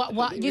 You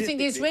think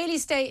the Israeli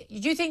state?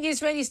 You think the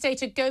Israeli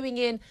state are going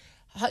in,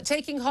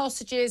 taking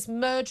hostages,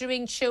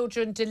 murdering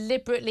children,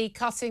 deliberately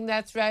cutting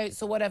their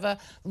throats or whatever,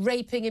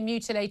 raping and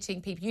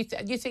mutilating people?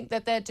 You think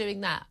that they're doing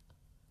that?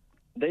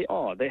 They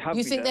are. They have.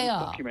 You think they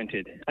are?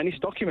 Documented, and it's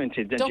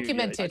documented.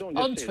 Documented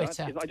on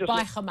Twitter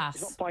by Hamas.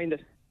 It's not buying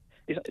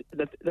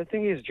the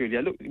thing is,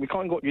 Julia, look, we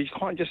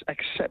can't just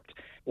accept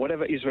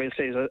whatever Israel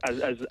says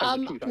as the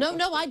truth.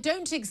 No, I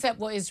don't accept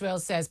what Israel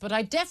says, but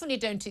I definitely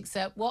don't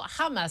accept what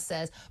Hamas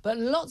says. But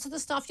lots of the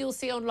stuff you'll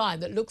see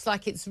online that looks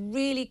like it's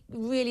really,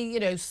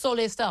 really,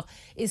 solid stuff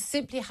is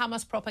simply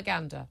Hamas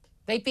propaganda.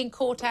 They've been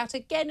caught out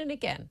again and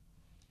again.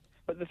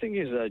 But the thing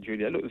is,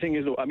 Julia, look,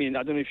 I mean,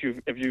 I don't know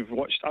if you've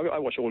watched. I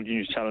watch all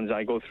news channels.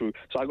 I go through,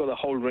 so I got a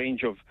whole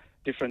range of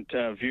different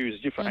views,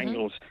 different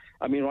angles.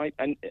 I mean, right,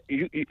 and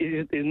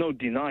there's no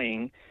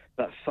denying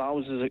that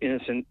thousands of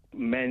innocent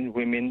men,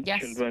 women,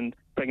 children,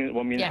 pregnant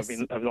women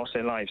have lost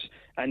their lives,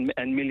 and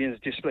millions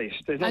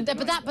displaced. But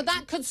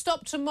that could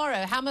stop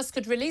tomorrow. Hamas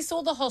could release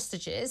all the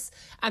hostages,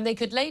 and they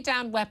could lay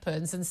down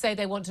weapons and say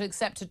they want to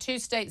accept a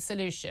two-state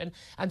solution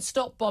and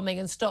stop bombing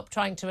and stop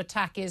trying to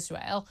attack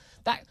Israel.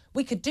 That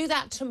we could do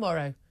that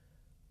tomorrow.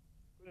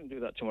 We couldn't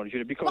do that tomorrow,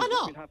 Julia, because why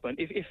not? What will happen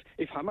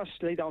if Hamas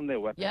lay down their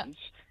weapons?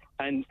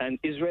 And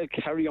Israel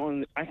carry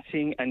on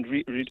acting and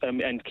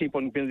keep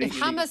on building. If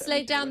Hamas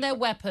laid down their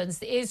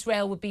weapons,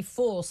 Israel would be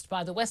forced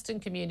by the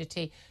Western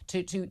community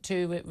to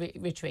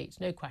retreat.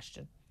 No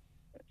question.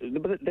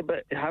 But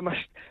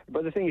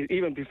the thing is,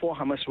 even before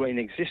Hamas were in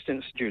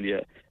existence,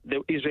 Julia,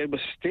 Israel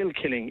was still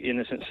killing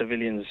innocent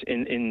civilians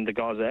in the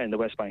Gaza and the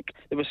West Bank.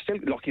 They were still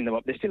locking them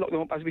up. They still lock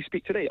them up as we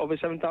speak today. Over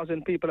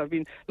 7,000 people have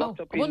been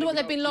locked up. I wonder what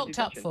they've been locked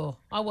up for.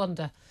 I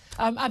wonder.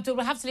 Abdul,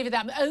 we'll have to leave it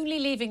at that. I'm only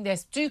leaving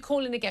this. Do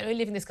call in again. I'm only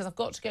leaving this because I've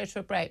got to go to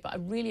a break. But I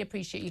really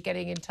appreciate you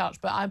getting in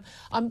touch. But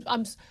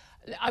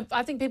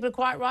I think people are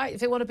quite right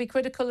if they want to be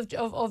critical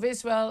of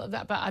Israel.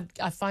 But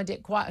I find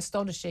it quite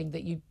astonishing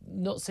that you're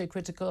not so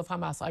critical of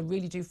Hamas. I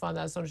really do find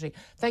that astonishing.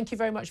 Thank you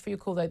very much for your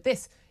call, though.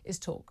 This is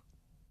Talk.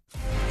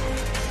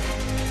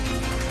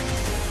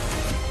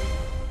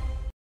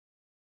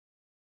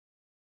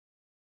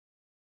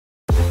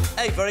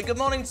 Hey, very good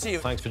morning to you.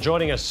 Thanks for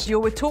joining us. You're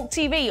with Talk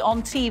TV,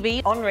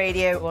 on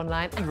radio,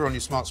 online. And we're on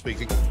your smart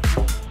speaker.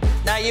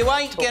 Now, you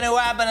ain't going to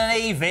ab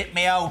and eve it,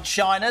 me old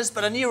Chinas,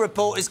 but a new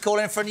report is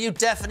calling for a new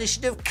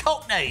definition of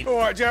cockney. All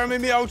right, Jeremy,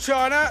 me old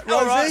China.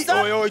 All right,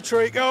 Rosie, oi,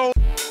 treacle.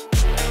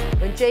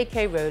 When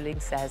J.K.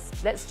 Rowling says,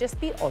 let's just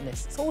be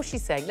honest, that's all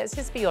she's saying, let's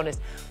just be honest.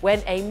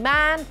 When a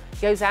man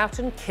goes out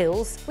and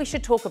kills, we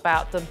should talk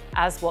about them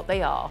as what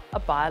they are, a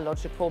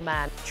biological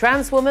man.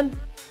 Trans woman,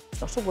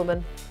 it's not a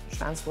woman.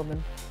 Trans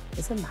woman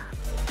is a man.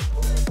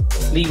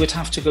 Lee would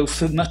have to go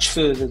much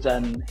further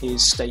than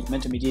his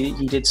statement. I mean,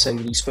 he did say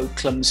that he spoke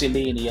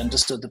clumsily and he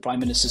understood the Prime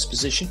Minister's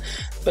position,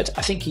 but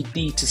I think he'd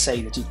need to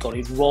say that he'd got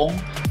it wrong.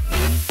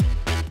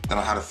 Then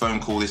I had a phone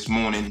call this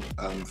morning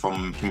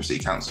from Plymouth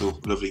City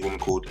Council, a lovely woman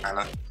called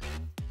Anna.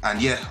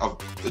 And yeah,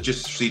 I've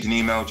just received an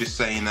email just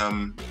saying that,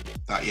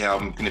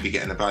 I'm going to be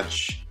getting a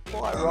badge.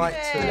 Quite right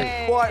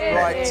too. Quite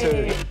right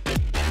too.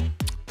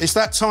 It's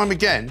that time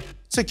again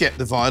to get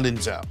the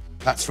violins out.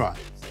 That's right.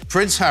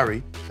 Prince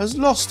Harry has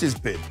lost his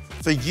bid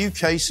for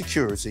UK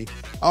security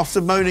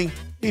after moaning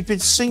he'd been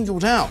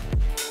singled out.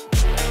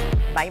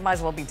 Now, you might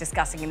as well be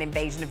discussing an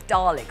invasion of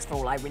Daleks for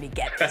all I really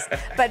get this.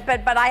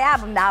 but I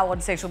am now on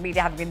social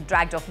media, having been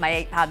dragged off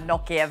my £8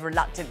 Nokia,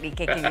 reluctantly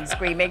kicking and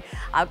screaming.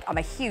 I'm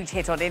a huge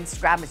hit on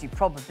Instagram, as you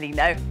probably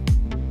know.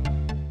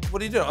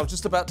 What are you doing? I was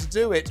just about to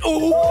do it.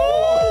 Ooh!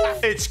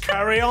 It's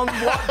carry on.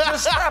 What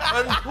just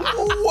happened?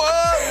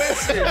 Whoa,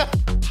 listen.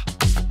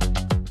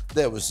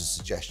 There was a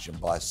suggestion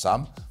by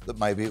some that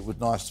maybe it would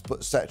be nice to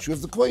put a statue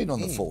of the Queen on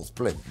the fourth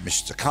plinth.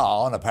 Mr.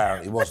 Khan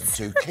apparently wasn't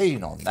too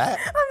keen on that.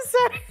 I'm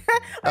sorry.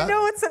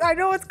 I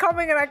know it's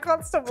coming and I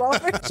can't stop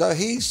laughing. So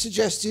he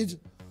suggested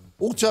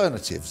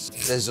alternatives.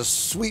 There's a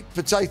sweet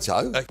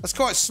potato. That's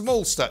quite a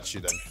small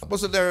statue then.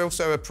 Wasn't there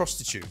also a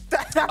prostitute?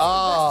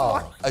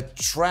 A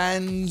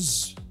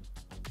trans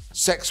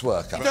sex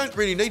worker. You don't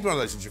really need one of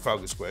those in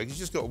Trafalgar Square. You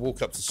just got to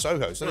walk up to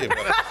Soho. So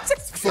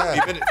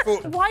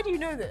Why do you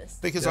know this?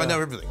 Because I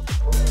know everything.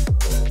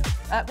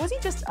 Was he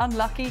just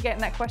unlucky getting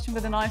that question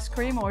with an ice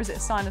cream, or is it a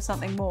sign of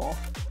something more?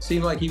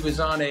 Seemed like he was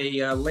on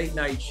a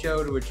late-night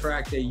show to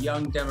attract a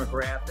young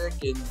demographic,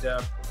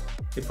 and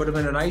they put him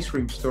in an ice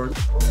cream store.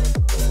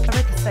 I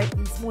read the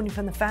statement this morning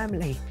from the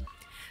family,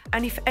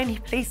 And if any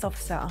police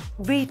officer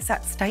reads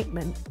that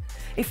statement,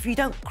 if you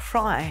don't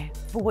cry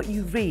for what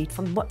you read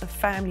from what the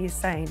family is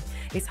saying,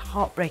 it's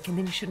heartbreaking,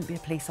 then you shouldn't be a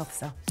police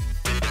officer.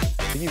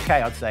 The UK,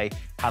 I'd say,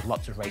 has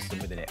lots of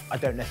racism within it. I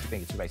don't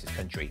necessarily think it's a racist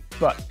country,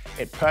 but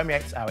it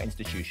permeates our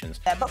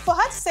institutions. Yeah, but for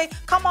her to say,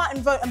 come out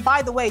and vote, and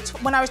by the way,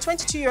 when I was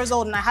 22 years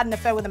old and I had an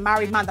affair with a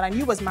married man that I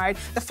knew was married,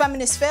 the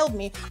feminists failed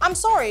me. I'm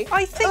sorry.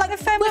 I think the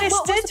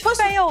feminists did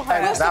fail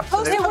her.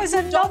 It was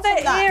another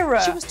era.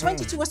 She was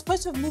 22. We're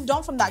supposed to have moved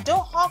on from that.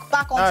 Don't hark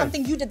back on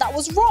something you did that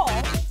was wrong.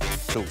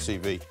 Talk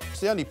TV. It's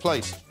the only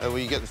place where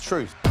you get the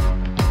truth.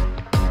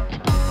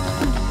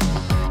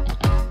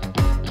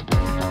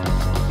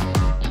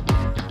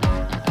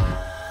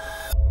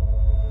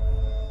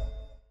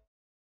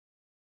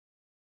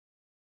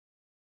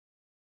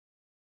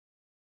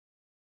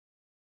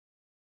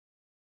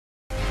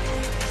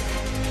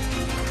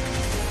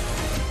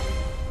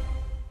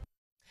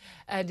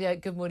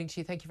 And good morning to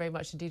you. Thank you very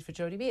much indeed for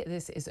joining me.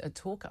 This is A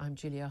Talk. I'm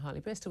Julia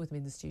Hartley-Brewer. Still with me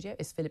in the studio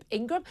is Philip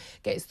Ingram.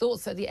 Get his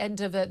thoughts at the end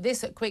of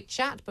this quick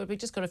chat, but we've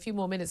just got a few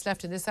more minutes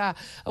left in this hour.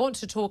 I want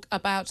to talk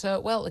about,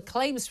 well, the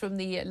claims from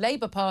the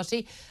Labour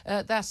Party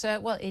that,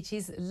 well, it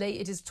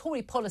is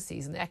Tory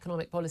policies and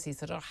economic policies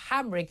that are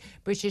hammering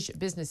British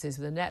businesses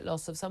with a net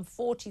loss of some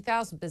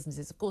 40,000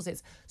 businesses. Of course,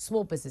 it's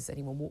small business.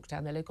 Anyone walk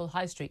down their local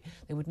high street,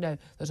 they would know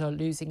that are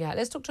losing out.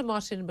 Let's talk to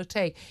Martin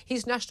Boutet.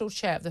 He's National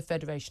Chair of the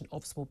Federation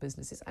of Small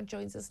Businesses and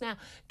joins us now.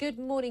 Good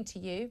morning to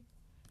you.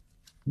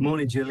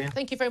 Morning, Julia.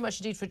 Thank you very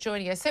much indeed for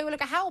joining us. So,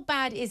 look, how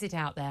bad is it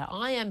out there?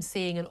 I am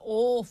seeing an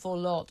awful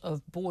lot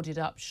of boarded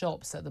up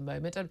shops at the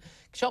moment, and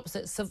shops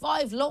that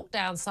survived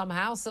lockdown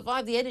somehow,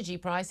 survived the energy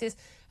prices,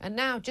 and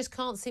now just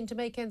can't seem to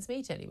make ends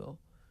meet anymore.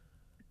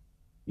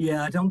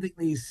 Yeah, I don't think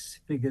these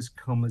figures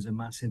come as a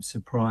massive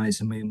surprise.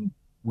 I mean,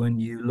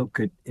 when you look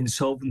at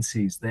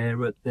insolvencies,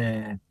 they're at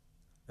the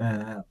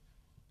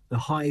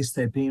highest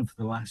they've been for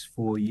the last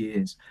 4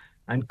 years.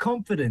 And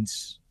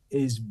confidence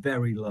is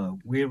very low.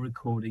 We're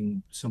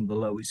recording some of the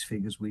lowest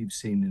figures we've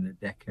seen in a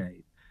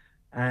decade.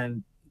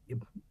 And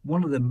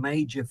one of the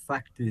major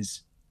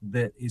factors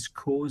that is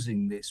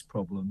causing this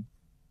problem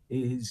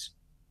is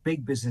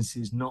big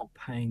businesses not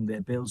paying their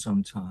bills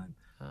on time.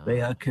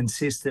 They are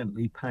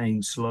consistently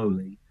paying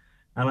slowly.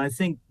 And I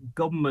think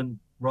government,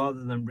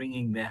 rather than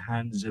wringing their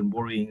hands and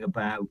worrying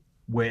about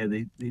where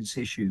this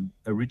issue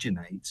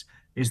originates,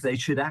 is they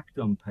should act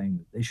on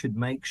payment. They should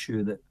make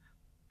sure that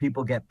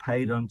people get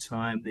paid on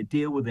time, they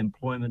deal with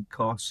employment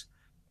costs,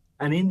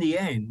 and in the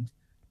end,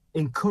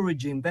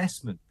 encourage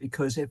investment.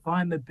 Because if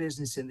I'm a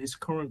business in this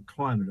current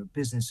climate, a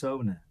business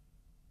owner,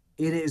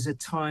 it is a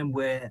time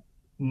where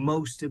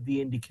most of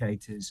the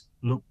indicators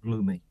look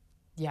gloomy.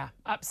 Yeah,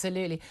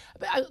 absolutely.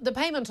 But the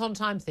payment on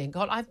time thing,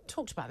 God, I've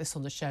talked about this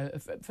on the show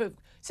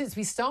since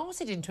we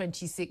started in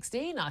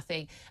 2016, I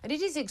think. And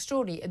it is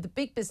extraordinary. The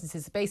big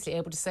businesses are basically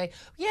able to say,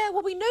 yeah,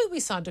 well, we know we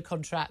signed a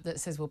contract that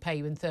says we'll pay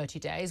you in 30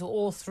 days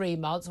or 3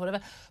 months or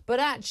whatever. But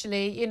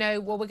actually, you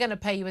know, well, we're going to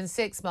pay you in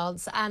 6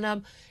 months.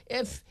 And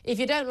if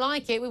you don't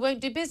like it, we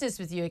won't do business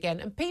with you again.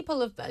 And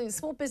people,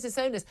 small business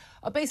owners,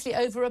 are basically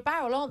over a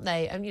barrel, aren't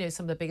they? And, you know,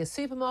 some of the biggest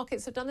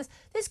supermarkets have done this.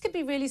 This could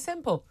be really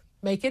simple.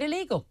 Make it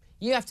illegal.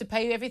 You have to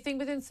pay everything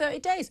within 30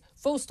 days.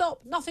 Full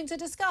stop. Nothing to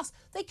discuss.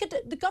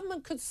 The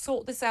government could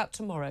sort this out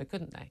tomorrow,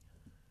 couldn't they?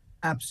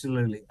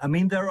 Absolutely. I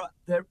mean,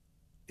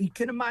 you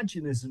can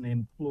imagine as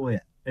an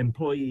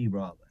employee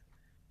rather,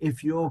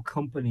 if your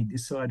company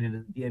decided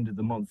at the end of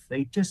the month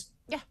they just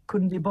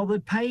couldn't be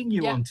bothered paying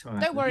you on time.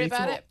 Don't worry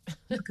about it.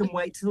 You can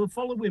wait till the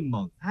following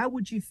month. How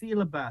would you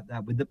feel about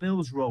that with the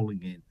bills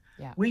rolling in?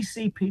 Yeah. We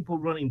see people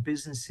running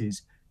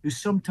businesses who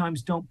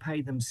sometimes don't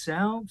pay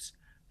themselves.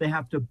 They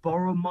have to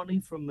borrow money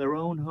from their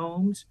own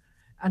homes.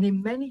 And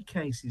in many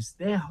cases,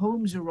 their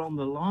homes are on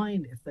the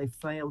line if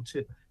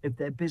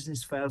their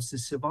business fails to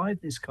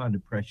survive this kind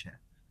of pressure.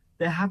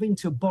 They're having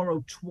to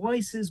borrow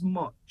twice as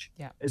much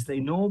as they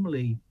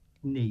normally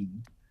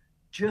need,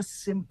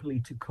 just simply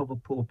to cover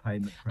poor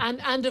payment pressure.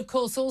 And of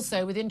course,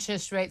 also with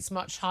interest rates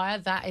much higher,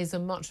 that is a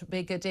much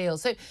bigger deal.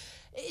 So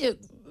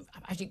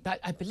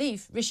I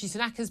believe Rishi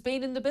Sunak has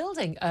been in the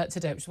building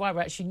today, which is why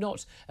we're actually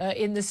not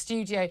in the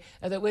studio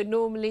that we're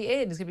normally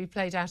in. It's going to be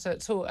played out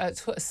at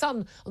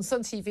Sun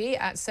TV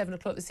at 7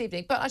 o'clock this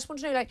evening. But I just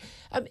want to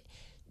know,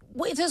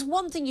 if there's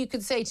one thing you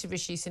could say to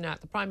Rishi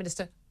Sunak, the Prime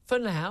Minister, for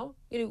now,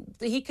 you know,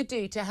 that he could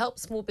do to help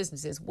small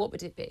businesses, what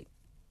would it be?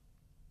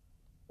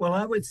 Well,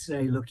 I would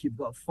say, look, you've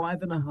got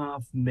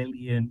 5.5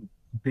 million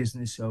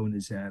business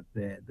owners out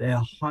there.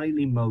 They're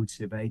highly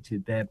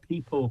motivated. They're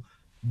people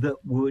that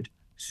would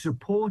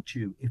support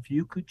you if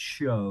you could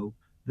show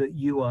that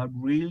you are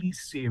really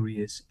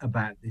serious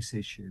about this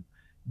issue.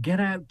 Get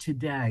out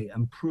today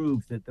and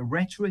prove that the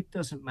rhetoric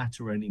doesn't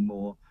matter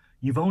anymore.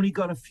 You've only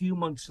got a few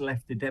months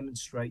left to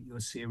demonstrate you're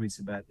serious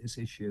about this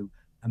issue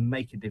and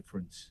make a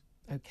difference.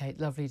 OK,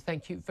 lovely.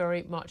 Thank you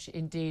very much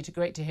indeed.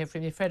 Great to hear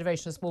from you.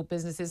 Federation of Small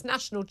Businesses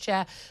National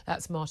Chair,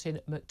 that's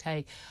Martin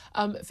McTague.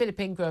 Philip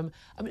Ingram,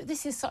 I mean,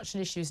 this is such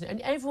an issue, isn't it?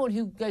 And everyone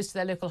who goes to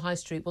their local high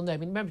street will know. I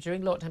mean, remember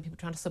during lockdown, people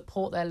trying to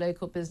support their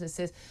local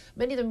businesses.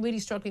 Many of them really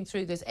struggling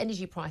through. Those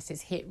energy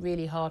prices hit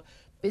really hard.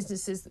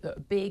 Businesses that are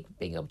big,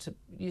 being able to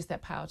use their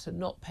power to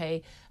not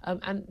pay,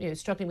 and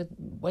struggling with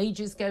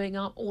wages going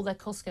up, all their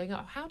costs going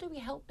up. How do we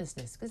help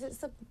business? Because it's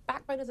the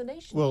backbone of the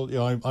nation. Well,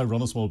 I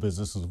run a small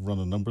business, I've run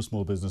a number of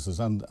small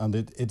businesses, and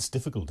it's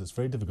difficult. It's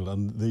very difficult,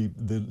 and the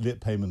late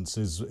payments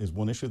is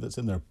one issue that's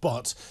in there.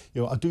 But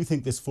I do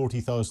think this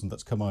 40,000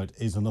 that's come out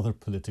is another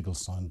political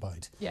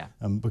soundbite. Yeah.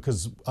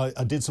 Because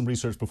I did some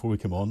research before we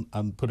came on,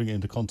 and putting it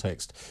into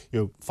context,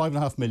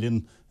 5.5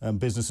 million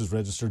businesses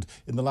registered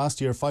in the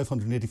last year.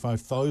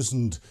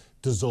 585,000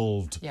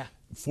 dissolved. Yeah.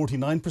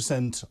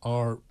 49%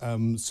 are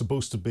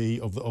supposed to be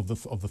of the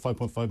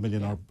 5.5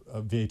 million are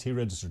VAT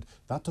registered.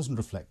 That doesn't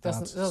reflect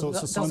that. So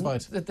it's a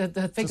soundbite.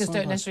 The figures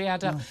don't necessarily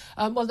add up.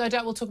 Well, no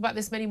doubt we'll talk about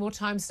this many more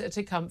times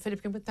to come.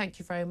 Philip Ingram, thank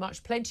you very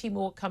much. Plenty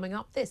more coming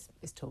up. This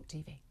is Talk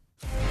TV.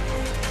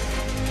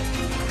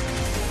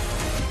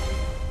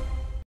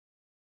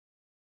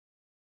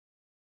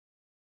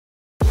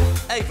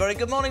 Hey, very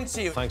good morning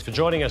to you. Thanks for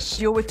joining us.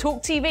 You're with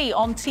Talk TV,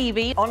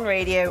 on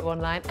radio,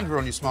 online. And we're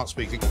on your smart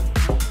speaker.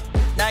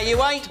 Now,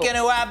 you ain't going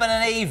to Adam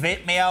and Eve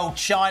it, me old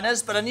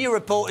Chinas, but a new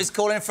report is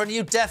calling for a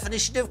new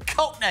definition of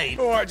cockney.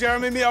 All right,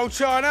 Jeremy, me old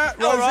China.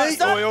 All Rosie,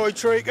 right, oi, oi,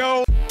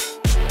 treacle.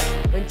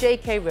 When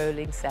J.K.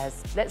 Rowling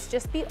says, let's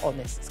just be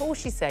honest, that's all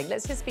she's saying,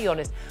 let's just be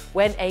honest.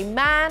 When a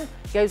man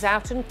goes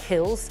out and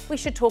kills, we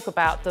should talk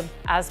about them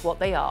as what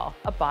they are,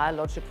 a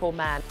biological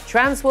man.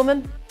 Trans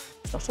woman,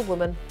 it's not a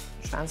woman.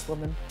 Trans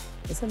woman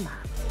is a man.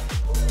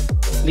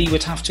 Lee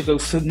would have to go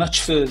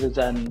much further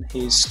than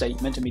his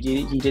statement. I mean,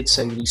 he did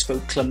say that he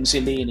spoke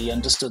clumsily and he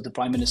understood the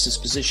Prime Minister's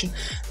position,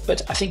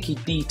 but I think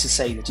he'd need to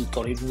say that he'd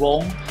got it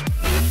wrong.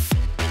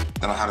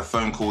 Then I had a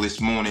phone call this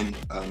morning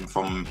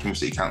from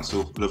City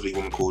Council, a lovely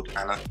woman called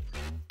Anna.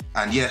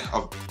 And yeah,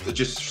 I've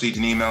just received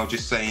an email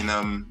just saying that,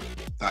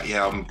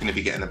 I'm going to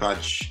be getting a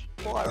badge.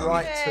 Quite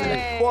right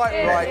too.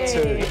 Quite right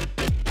too.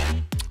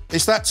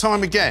 It's that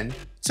time again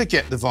to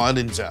get the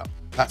violins out.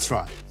 That's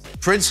right.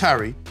 Prince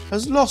Harry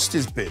has lost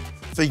his bid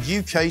for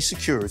UK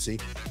security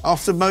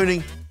after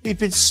moaning he'd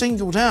been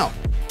singled out.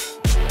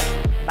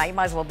 You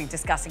might as well be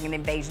discussing an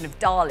invasion of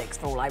Daleks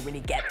for all I really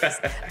get this.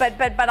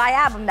 but I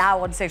am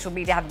now on social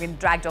media, having been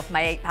dragged off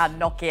my £8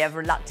 Nokia,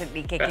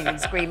 reluctantly kicking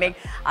and screaming.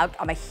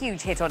 I'm a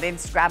huge hit on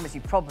Instagram, as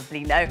you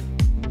probably know.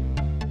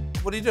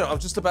 What are you doing? I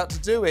was just about to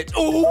do it.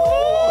 Ooh!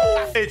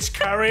 It's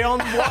carry on.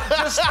 What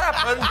just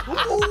happened?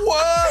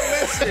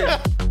 We're missing.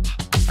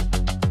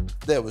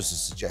 There was a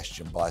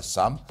suggestion by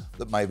some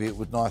that maybe it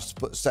would be nice to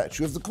put a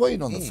statue of the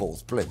Queen on the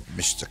fourth plinth.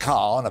 Mr.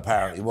 Khan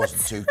apparently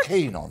wasn't too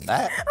keen on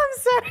that. I'm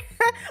sorry.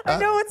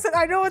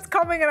 I know it's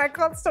coming and I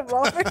can't stop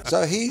laughing.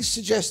 So he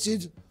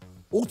suggested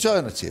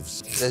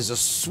alternatives. There's a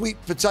sweet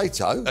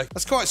potato.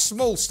 That's quite a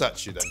small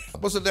statue then.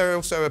 Wasn't there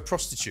also a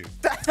prostitute?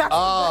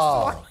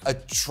 A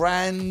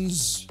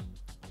trans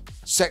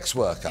sex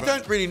worker. You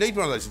don't really need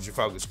one of those in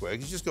Trafalgar Square. You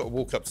just got to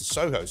walk up to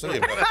Soho, don't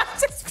you?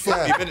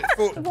 40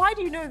 minutes. Why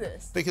do you know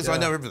this? Because I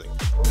know everything.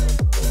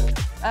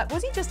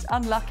 Was he just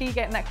unlucky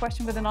getting that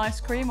question with an ice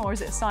cream, or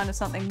is it a sign of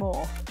something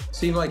more?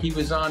 Seemed like he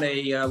was on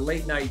a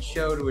late-night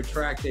show to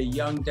attract a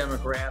young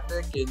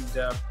demographic,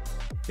 and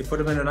they put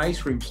him in an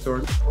ice cream store.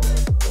 I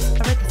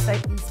read the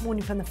statement this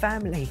morning from the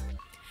family,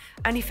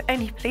 and if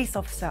any police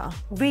officer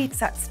reads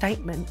that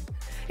statement,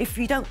 if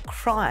you don't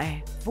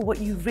cry for what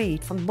you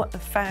read from what the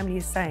family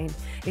is saying,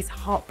 it's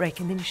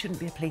heartbreaking, then you shouldn't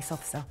be a police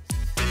officer.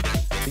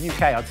 The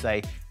UK, I'd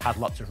say, has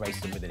lots of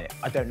racism within it.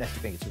 I don't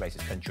necessarily think it's a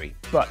racist country,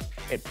 but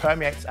it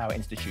permeates our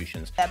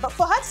institutions. Yeah, but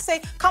for her to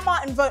say, come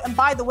out and vote, and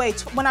by the way,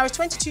 when I was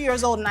 22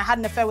 years old and I had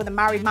an affair with a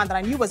married man that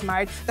I knew was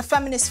married, the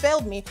feminists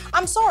failed me.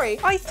 I'm sorry.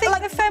 I think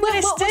the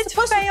feminists did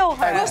fail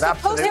her.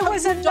 It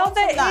was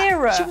another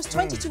era. She was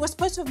 22. We're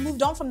supposed to have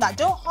moved on from that.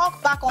 Don't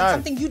hark back on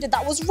something you did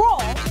that was wrong.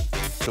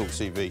 Talk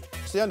TV.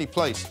 It's the only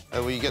place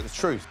where you get the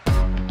truth.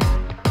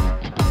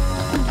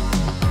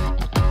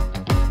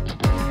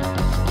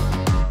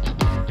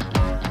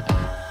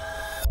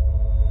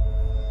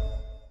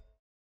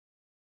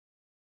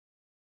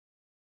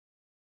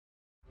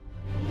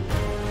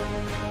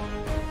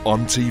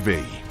 On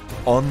TV,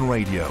 on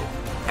radio,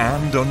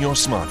 and on your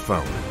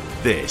smartphone.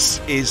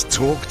 This is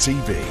Talk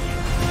TV.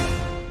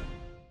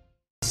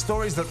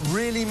 Stories that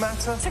really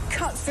matter. To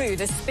cut through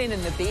the spin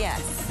and the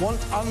BS. Want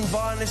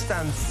unbiased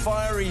and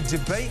fiery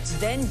debate?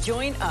 Then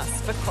join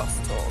us for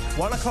Crosstalk.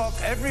 1 o'clock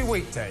every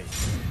weekday.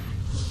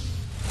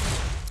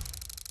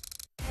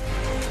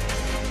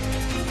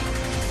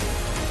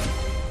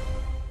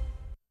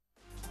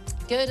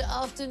 Good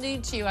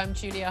afternoon to you. I'm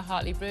Julia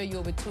Hartley-Brewer.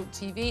 You're with Talk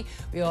TV.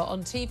 We are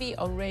on TV,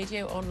 on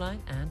radio, online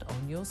and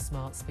on your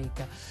smart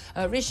speaker.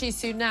 Rishi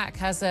Sunak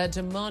has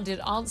demanded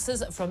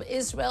answers from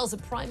Israel's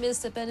Prime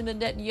Minister Benjamin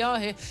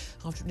Netanyahu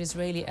after an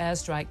Israeli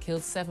airstrike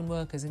killed 7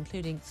 workers,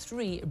 including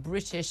 3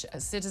 British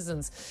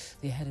citizens.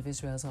 The head of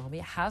Israel's army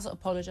has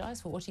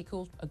apologised for what he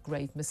called a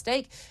grave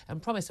mistake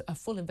and promised a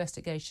full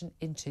investigation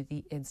into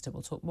the incident.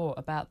 We'll talk more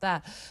about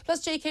that.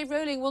 Plus, J.K.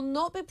 Rowling will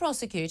not be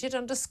prosecuted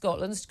under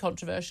Scotland's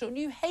controversial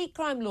new hate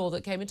crime law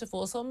that came into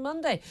force on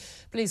Monday.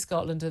 Police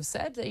Scotland have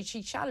said that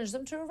she challenged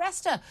them to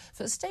arrest her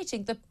for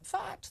stating the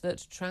fact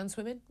that trans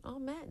women are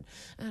men.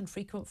 And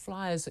frequent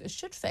flyers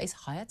should face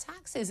higher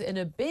taxes in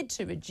a bid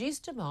to reduce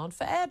demand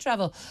for air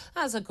travel,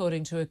 as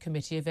according to a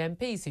committee of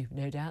MPs who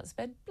no doubt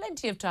spend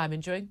plenty of time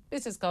enjoying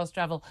business class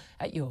travel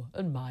at your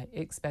and my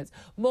expense.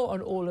 More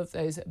on all of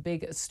those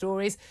big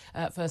stories.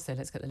 First, though,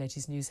 let's get the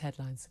latest news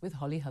headlines with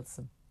Holly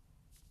Hudson.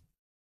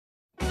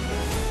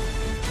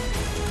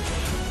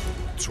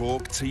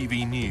 Talk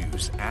TV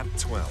News at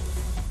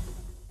 12.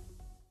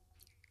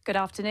 Good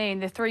afternoon.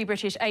 The 3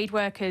 British aid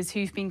workers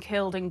who've been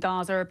killed in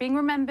Gaza are being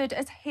remembered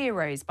as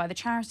heroes by the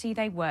charity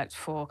they worked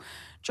for.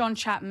 John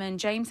Chapman,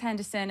 James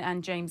Henderson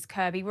and James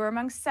Kirby were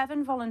among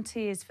 7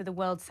 volunteers for the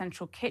World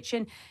Central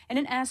Kitchen in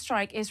an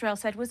airstrike Israel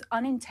said was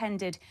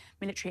unintended.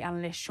 Military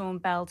analyst Sean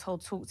Bell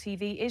told Talk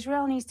TV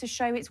Israel needs to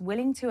show it's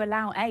willing to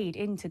allow aid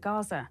into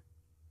Gaza.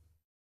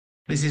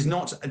 This is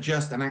not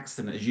just an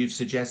accident, as you've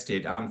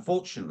suggested.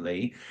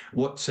 Unfortunately,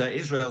 what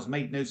Israel's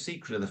made no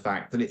secret of the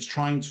fact that it's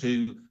trying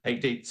to,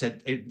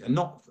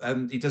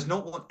 it does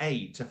not want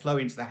aid to flow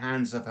into the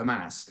hands of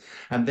Hamas,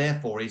 and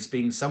therefore is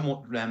being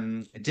somewhat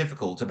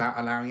difficult about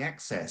allowing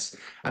access.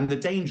 And the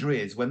danger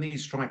is when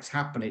these strikes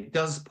happen, it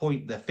does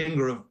point the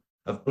finger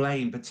of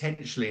blame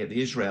potentially at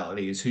the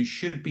Israelis, who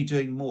should be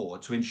doing more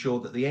to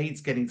ensure that the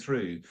aid's getting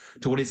through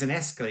to what is an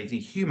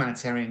escalating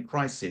humanitarian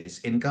crisis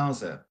in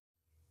Gaza.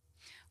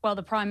 Well,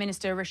 the Prime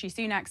Minister, Rishi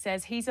Sunak,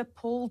 says he's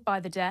appalled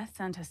by the death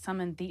and has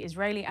summoned the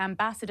Israeli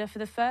ambassador for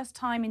the first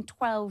time in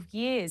 12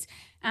 years.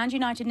 And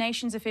United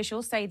Nations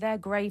officials say they're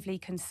gravely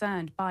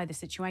concerned by the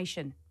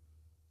situation.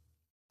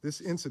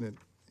 This incident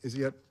is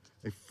yet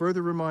a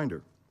further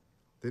reminder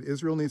that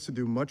Israel needs to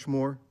do much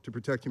more to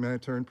protect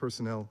humanitarian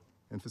personnel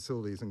and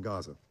facilities in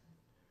Gaza.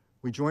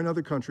 We join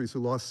other countries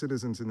who lost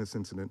citizens in this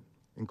incident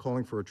in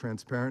calling for a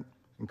transparent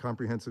and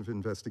comprehensive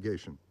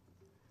investigation.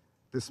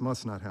 This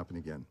must not happen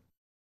again.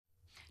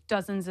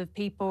 Dozens of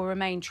people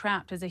remain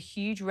trapped as a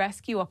huge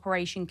rescue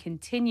operation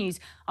continues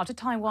after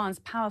Taiwan's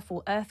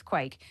powerful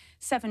earthquake.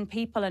 7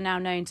 people are now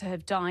known to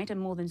have died and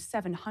more than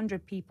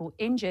 700 people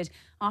injured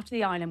after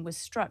the island was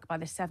struck by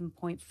the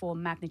 7.4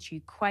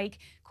 magnitude quake,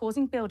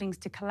 causing buildings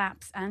to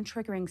collapse and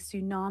triggering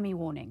tsunami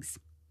warnings.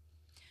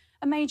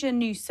 A major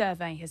new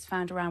survey has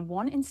found around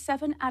 1 in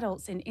 7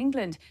 adults in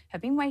England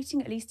have been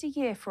waiting at least a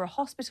year for a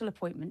hospital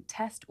appointment,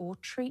 test or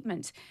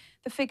treatment.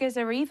 The figures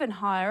are even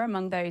higher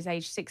among those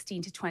aged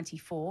 16 to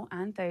 24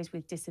 and those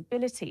with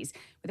disabilities,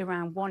 with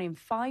around 1 in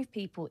 5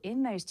 people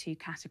in those 2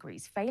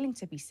 categories failing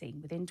to be seen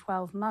within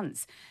 12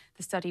 months.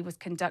 The study was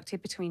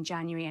conducted between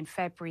January and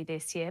February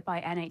this year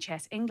by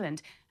NHS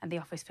England and the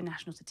Office for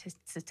National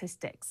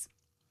Statistics.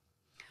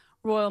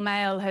 Royal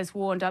Mail has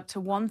warned up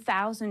to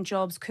 1,000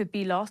 jobs could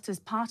be lost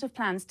as part of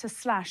plans to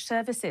slash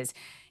services.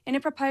 In a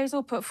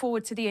proposal put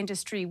forward to the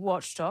industry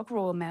watchdog,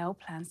 Royal Mail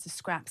plans to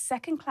scrap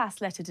second-class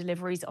letter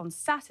deliveries on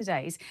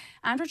Saturdays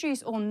and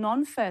reduce all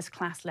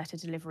non-first-class letter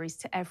deliveries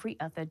to every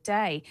other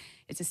day.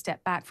 It's a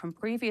step back from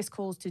previous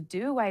calls to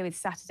do away with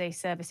Saturday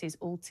services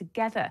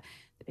altogether.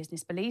 The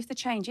business believes the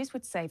changes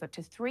would save up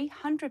to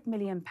 £300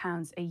 million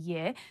a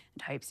year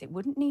and hopes it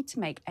wouldn't need to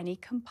make any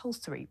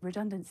compulsory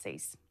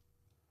redundancies.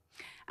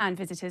 And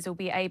visitors will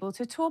be able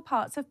to tour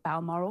parts of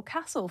Balmoral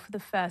Castle for the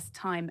first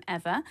time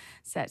ever.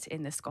 Set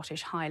in the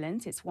Scottish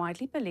Highlands, it's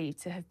widely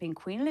believed to have been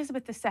Queen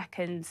Elizabeth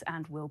II's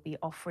and will be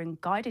offering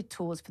guided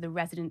tours for the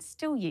residents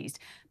still used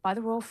by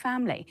the royal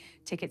family.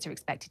 Tickets are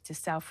expected to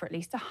sell for at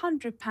least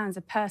 £100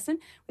 a person,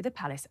 with the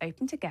palace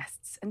open to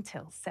guests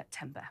until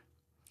September.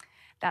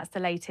 That's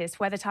the latest.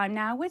 Weather time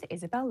now with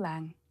Isabel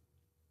Lang.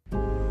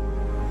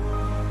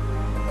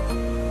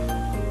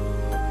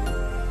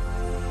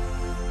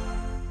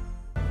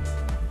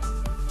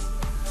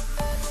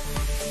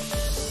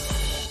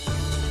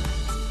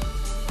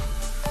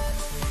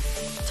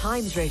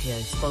 Times Radio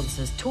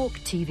sponsors Talk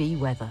TV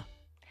weather.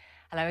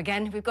 Hello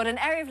again. We've got an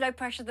area of low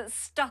pressure that's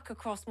stuck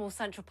across more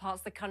central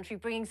parts of the country,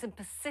 bringing some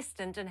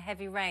persistent and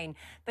heavy rain,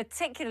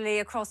 particularly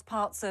across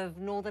parts of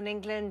northern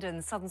England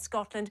and southern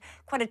Scotland.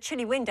 Quite a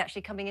chilly wind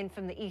actually coming in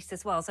from the east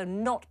as well, so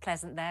not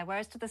pleasant there.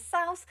 Whereas to the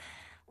south,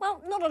 well,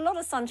 not a lot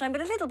of sunshine,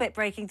 but a little bit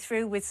breaking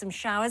through with some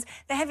showers.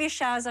 The heaviest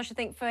showers, I should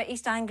think, for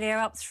East Anglia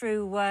up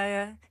through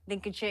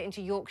Lincolnshire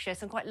into Yorkshire.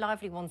 Some quite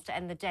lively ones to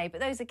end the day,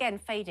 but those again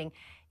fading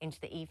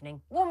into the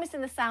evening. Warmest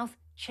in the south,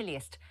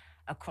 chilliest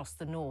across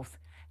the north.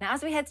 Now,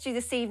 as we head through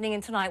this evening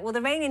and tonight, well,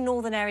 the rain in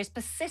northern areas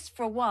persists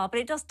for a while, but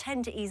it does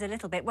tend to ease a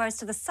little bit, whereas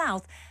to the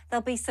south,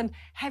 there'll be some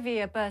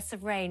heavier bursts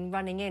of rain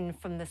running in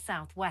from the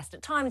southwest.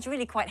 At times,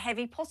 really quite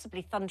heavy,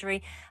 possibly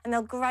thundery, and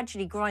they'll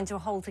gradually grind to a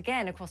halt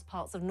again across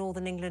parts of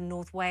northern England,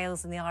 North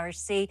Wales and the Irish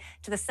Sea.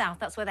 To the south,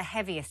 that's where the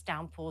heaviest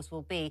downpours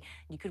will be.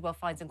 You could well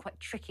find some quite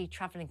tricky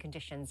travelling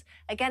conditions.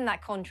 Again,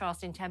 that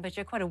contrast in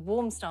temperature, quite a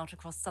warm start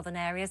across southern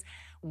areas.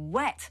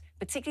 Wet,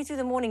 particularly through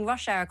the morning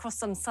rush hour across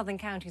some southern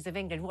counties of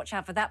England. Watch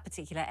out for that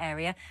particular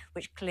area,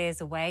 which clears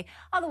away.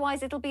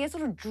 Otherwise, it'll be a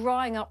sort of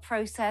drying up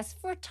process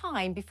for a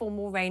time before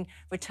more rain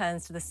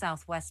returns to the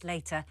southwest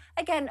later.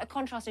 Again, a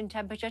contrast in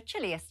temperature,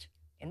 chilliest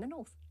in the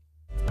north.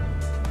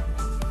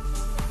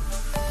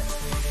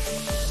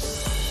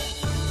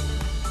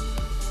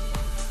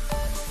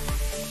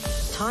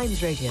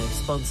 Times Radio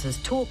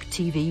sponsors Talk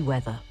TV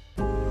Weather.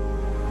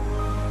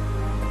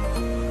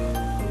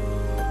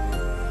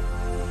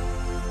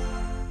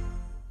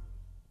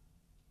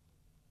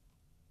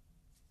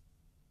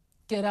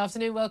 Good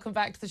afternoon, welcome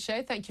back to the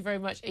show. Thank you very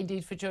much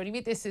indeed for joining me.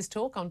 This is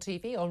Talk on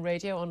TV, on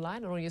radio,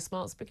 online, and on your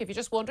smart speaker. If you're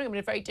just wondering, I'm in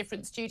a very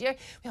different studio.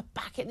 We are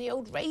back in the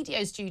old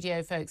radio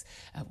studio, folks.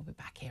 We'll be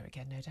back here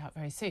again, no doubt,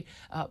 very soon.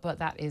 But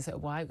that is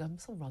why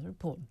something rather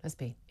important has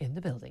been in the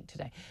building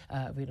today.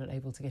 We're not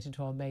able to get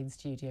into our main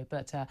studio,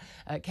 but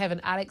Kevin,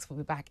 Alex will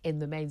be back in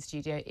the main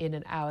studio in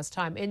an hour's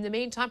time. In the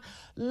meantime,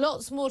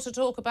 lots more to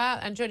talk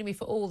about, and joining me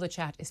for all the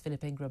chat is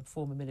Philip Ingram,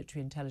 former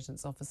military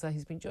intelligence officer,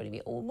 who's been joining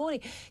me all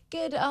morning.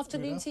 Good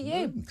afternoon to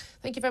you.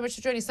 Thank you very much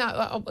for joining us.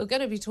 Now, we're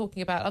going to be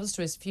talking about other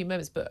stories in a few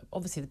moments, but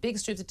obviously the big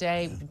story of the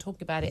day, we've been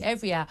talking about it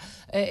every hour,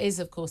 is,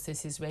 of course,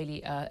 this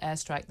Israeli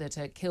airstrike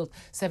that killed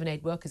 7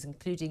 aid workers,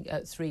 including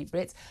 3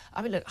 Brits.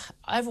 I mean, look,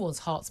 everyone's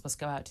hearts must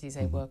go out to these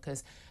aid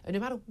workers. And no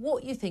matter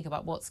what you think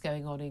about what's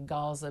going on in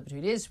Gaza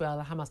between Israel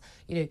and Hamas,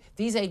 you know,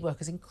 these aid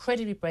workers,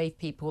 incredibly brave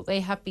people, they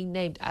have been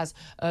named as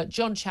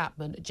John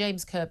Chapman,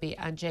 James Kirby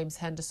and James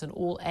Henderson,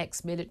 all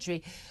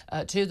ex-military.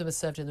 2 of them have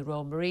served in the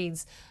Royal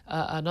Marines.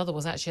 Another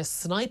was actually a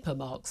sniper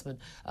marksman,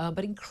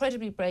 but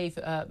incredibly brave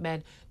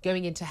men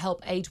going in to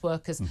help aid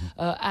workers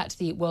at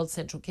the World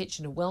Central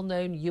Kitchen, a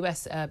well-known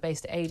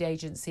US-based aid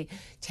agency,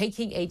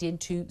 taking aid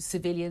into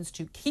civilians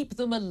to keep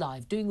them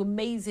alive, doing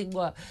amazing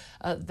work.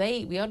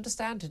 We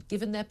understand, had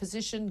given their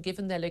position,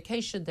 given their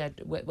location,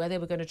 where they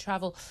were going to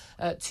travel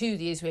to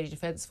the Israeli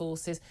Defense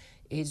Forces.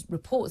 His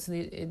reports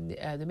in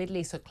the Middle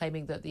East are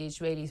claiming that the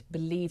Israelis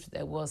believed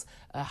there was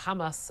a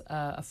Hamas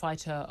a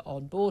fighter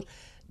on board.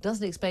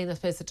 Doesn't explain, I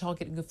suppose, the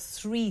targeting of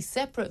 3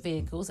 separate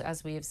vehicles,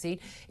 as we have seen.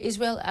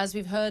 Israel, as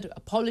we've heard,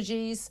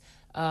 apologies,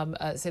 saying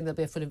there'll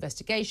be a full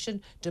investigation,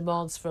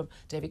 demands from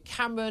David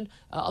Cameron,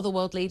 other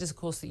world leaders, of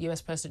course, the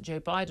US President Joe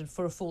Biden,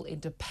 for a full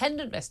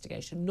independent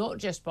investigation, not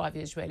just by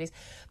the Israelis.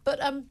 But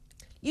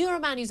you're a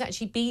man who's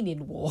actually been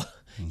in war.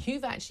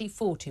 You've actually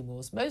fought in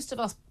wars. Most of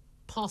us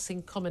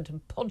passing comment and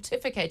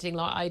pontificating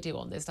like I do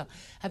on this stuff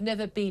have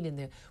never been in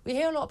there. We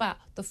hear a lot about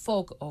the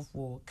fog of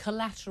war,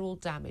 collateral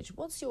damage.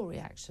 What's your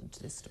reaction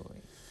to this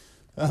story?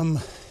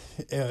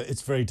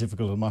 It's very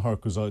difficult, and my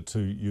heart goes out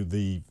to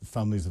the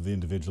families of the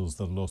individuals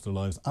that have lost their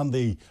lives, and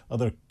the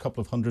other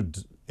couple of hundred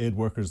aid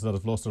workers that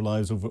have lost their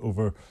lives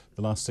over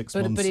the last 6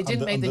 months. But it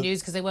didn't make the news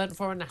because they weren't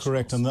foreign nationals.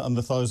 Correct, and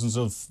the thousands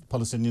of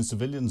Palestinian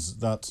civilians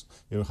that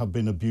have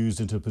been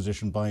abused into a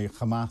position by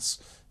Hamas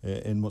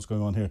in what's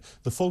going on here.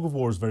 The fog of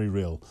war is very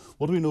real.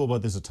 What do we know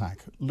about this attack?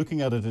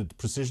 Looking at it, it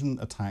precision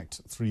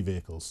attacked 3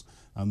 vehicles,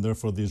 and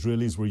therefore the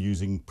Israelis were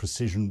using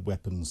precision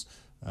weapons.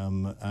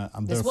 And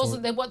this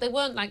wasn't they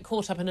weren't like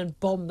caught up in a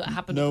bomb that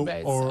happened on the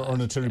roadside. or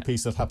an artillery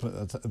piece that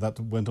happened that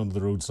went onto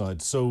the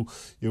roadside. So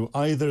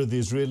either the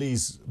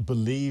Israelis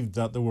believed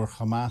that there were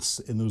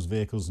Hamas in those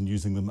vehicles and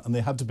using them, and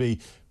they had to be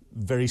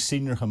very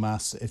senior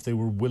Hamas if they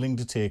were willing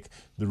to take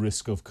the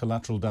risk of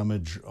collateral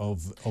damage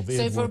of aid workers.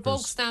 So for a bog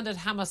standard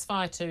Hamas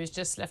fighter who's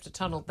just left a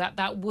tunnel,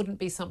 that wouldn't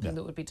be something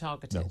that would be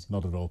targeted? No,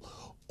 not at all.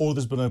 Or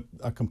there's been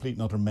a complete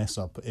and utter mess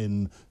up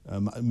in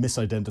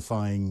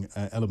misidentifying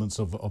elements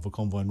of a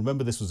convoy. And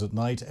remember, this was at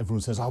night.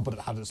 Everyone says, but it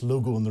had its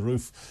logo on the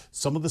roof.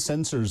 Some of the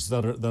sensors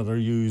that are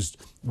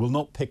used will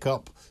not pick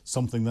up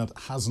something that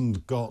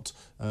hasn't got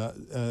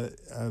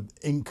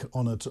ink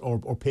on it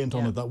or paint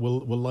on it that will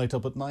light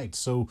up at night.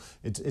 So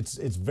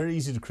it's very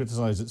easy to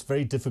criticise. It's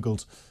very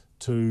difficult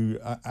to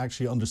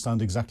actually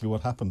understand exactly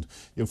what happened.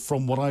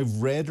 From what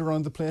I've read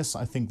around the place,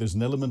 I think there's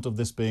an element of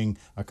this being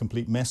a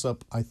complete mess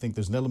up. I think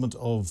there's an element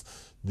of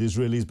the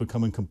Israelis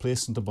becoming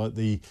complacent about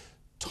the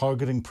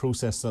targeting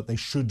process that they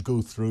should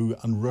go through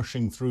and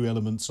rushing through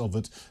elements of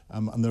it,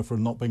 and therefore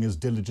not being as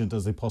diligent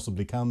as they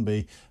possibly can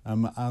be.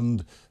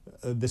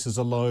 This has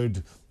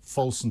allowed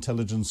false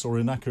intelligence or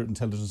inaccurate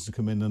intelligence to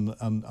come in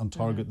and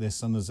target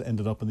this, and has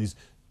ended up in these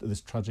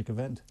this tragic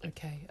event.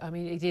 Okay, I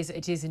mean,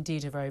 it is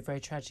indeed a very, very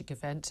tragic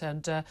event,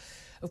 and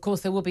of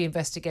course there will be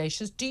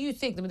investigations. Do you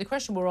think, I mean, the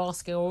question we're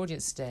asking our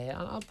audience today,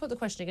 I'll put the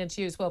question again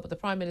to you as well, but the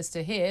Prime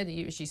Minister here,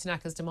 the Rishi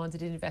Sunak, has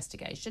demanded an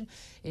investigation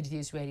into the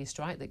Israeli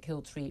strike that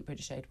killed 3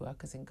 British aid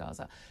workers in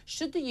Gaza.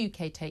 Should the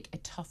UK take a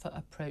tougher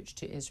approach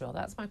to Israel?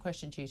 That's my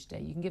question to you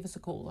today. You can give us a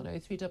call on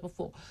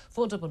 0344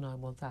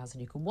 499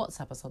 1000. You can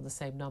WhatsApp us on the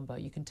same number.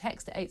 You can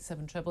text at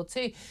 87222,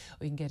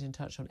 or you can get in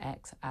touch on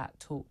X at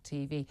Talk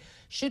TV.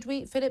 Should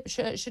we, Philip,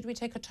 should we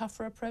take a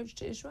tougher approach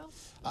to Israel?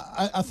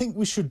 I think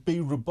we should be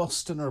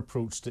robust in our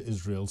approach to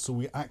Israel, so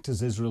we act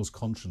as Israel's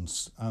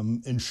conscience,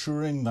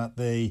 ensuring that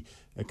they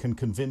can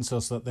convince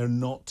us that they're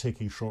not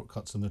taking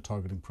shortcuts in their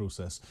targeting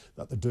process,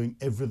 that they're doing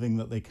everything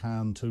that they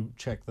can to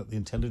check that the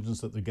intelligence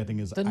that they're getting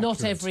is accurate.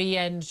 Not every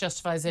end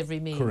justifies every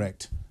means.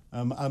 Correct.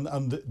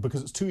 And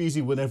because it's too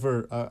easy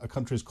whenever a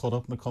country is caught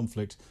up in a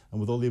conflict and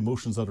with all the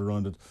emotions that are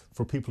around it,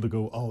 for people to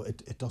go, oh,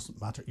 it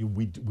doesn't matter,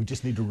 we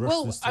just need to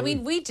rush this through. I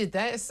mean, we did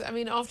that. I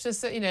mean, after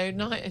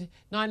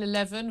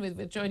 9/11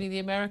 with joining the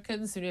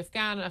Americans in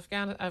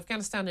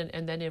Afghanistan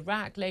and then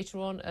Iraq later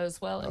on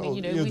as well. I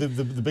mean,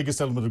 the biggest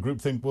element of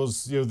groupthink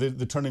was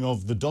the turning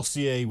of the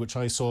dossier, which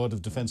I saw out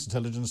of Defence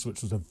Intelligence,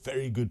 which was a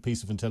very good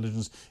piece of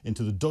intelligence,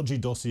 into the dodgy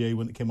dossier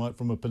when it came out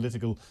from a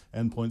political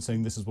endpoint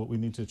saying this is what we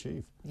need to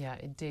achieve. Yeah,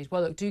 indeed.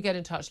 Well, look, do get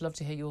in touch. Love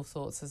to hear your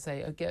thoughts. As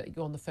I say, get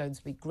you on the phones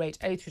would be great.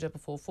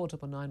 0344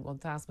 499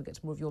 1000. We'll get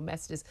to more of your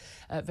messages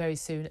very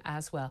soon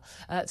as well.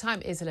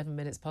 Time is 11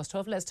 minutes past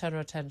 12. Let's turn our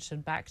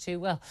attention back to,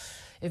 well,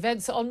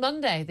 events on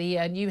Monday.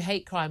 The new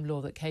hate crime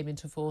law that came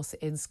into force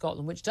in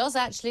Scotland, which does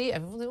actually,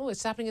 everyone thinks, oh,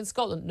 it's happening in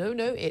Scotland. No,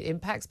 it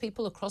impacts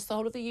people across the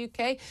whole of the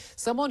UK.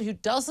 Someone who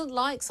doesn't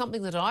like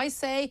something that I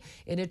say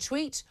in a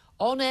tweet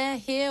on air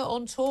here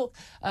on Talk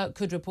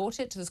could report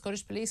it to the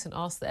Scottish Police and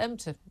ask them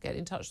to get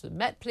in touch with the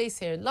Met Police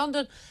here in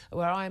London,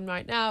 where I am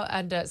right now,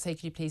 and say,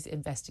 could you please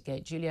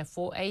investigate Julia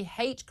for a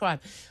hate crime?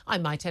 I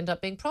might end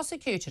up being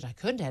prosecuted. I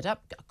could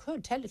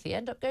technically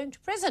end up going to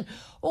prison,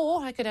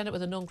 or I could end up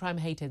with a non-crime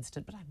hate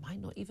incident, but I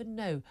might not even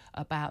know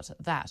about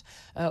that.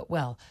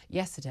 Well,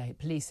 yesterday,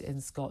 police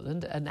in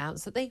Scotland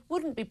announced that they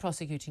wouldn't be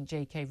prosecuting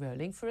J.K.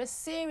 Rowling for a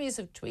series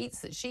of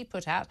tweets that she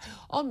put out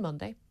on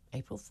Monday,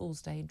 April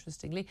Fool's Day,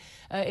 interestingly,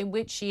 in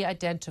which she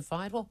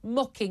identified, well,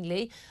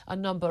 mockingly, a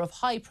number of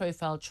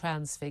high-profile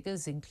trans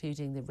figures,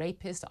 including the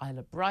rapist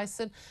Isla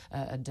Bryson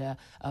and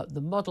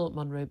the model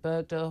Monroe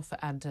Bergdorf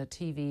and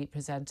TV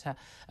presenter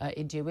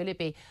India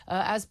Willoughby,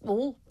 as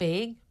all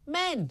being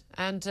men,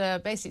 and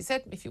basically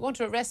said, if you want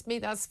to arrest me,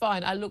 that's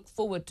fine. I look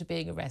forward to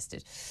being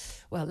arrested.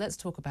 Well, let's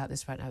talk about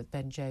this right now with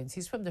Ben Jones.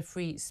 He's from the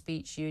Free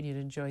Speech Union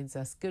and joins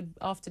us. Good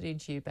afternoon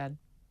to you, Ben.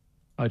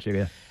 Hi,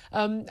 Julia.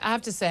 I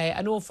have to say,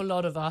 an awful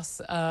lot of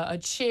us are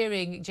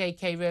cheering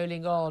J.K.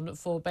 Rowling on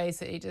for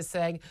basically just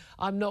saying,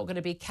 I'm not going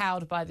to be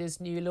cowed by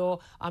this new law.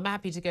 I'm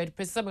happy to go to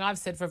prison. Something I've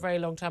said for a very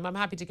long time. I'm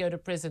happy to go to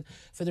prison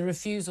for the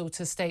refusal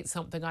to state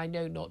something I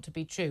know not to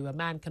be true. A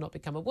man cannot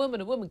become a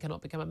woman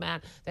cannot become a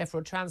man.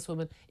 Therefore, a trans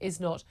woman is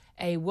not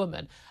a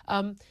woman.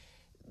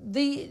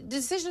 The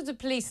decision of the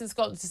police in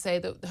Scotland to say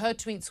that her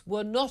tweets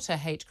were not a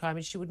hate crime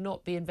and she would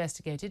not be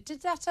investigated,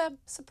 did that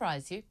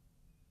surprise you?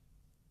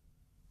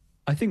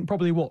 I think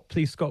probably what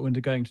Police Scotland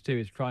are going to do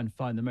is try and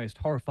find the most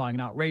horrifying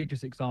and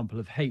outrageous example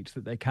of hate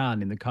that they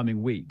can in the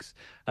coming weeks,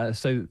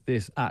 so that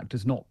this act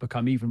does not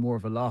become even more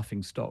of a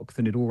laughingstock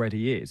than it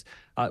already is.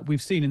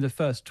 We've seen in the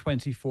first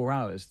 24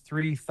 hours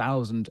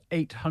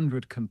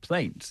 3,800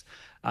 complaints,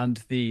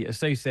 and the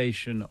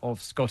Association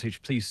of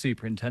Scottish Police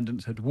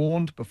Superintendents had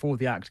warned before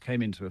the act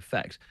came into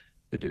effect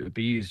that it would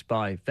be used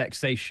by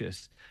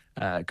vexatious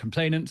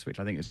complainants, which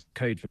I think is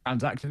code for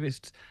trans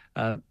activists,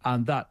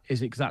 and that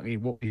is exactly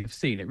what we have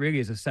seen. It really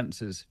is a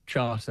censor's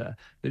charter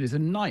that is a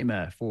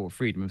nightmare for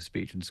freedom of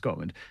speech in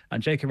Scotland.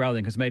 And J.K.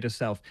 Rowling has made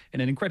herself,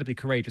 in an incredibly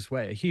courageous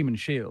way, a human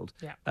shield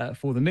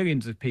for the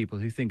millions of people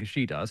who think as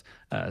she does,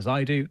 as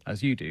I do,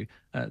 as you do,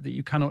 that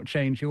you cannot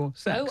change your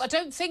sex. No, I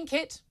don't think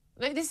it.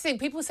 This is the thing,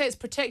 people say it's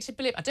protected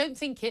belief. I don't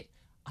think it.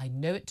 I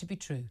know it to be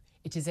true.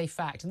 It is a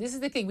fact. And this is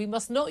the thing. We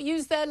must not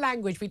use their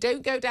language. We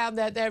don't go down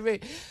their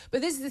route. But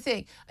this is the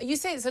thing. You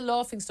say it's a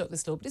laughingstock,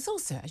 this law, but it's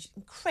also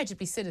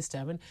incredibly sinister.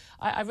 I mean,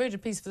 I wrote a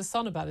piece for The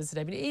Sun about this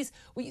today. I mean, it is,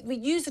 we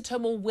use the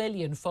term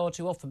Orwellian far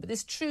too often, but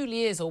this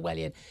truly is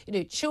Orwellian. You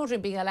know,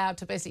 children being allowed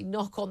to basically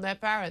knock on their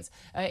parents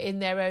in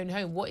their own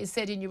home. What is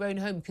said in your own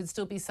home could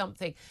still be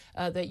something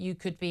that you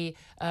could be,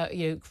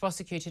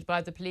 prosecuted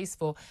by the police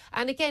for.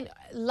 And again,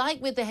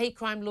 like with the hate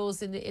crime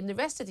laws in the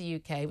rest of the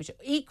UK, which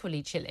are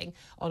equally chilling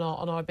on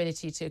our ability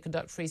to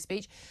conduct free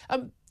speech,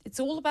 it's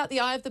all about the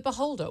eye of the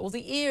beholder or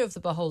the ear of the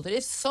beholder.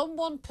 If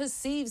someone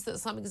perceives that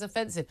something is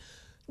offensive,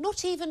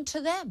 not even to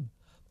them,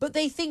 but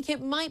they think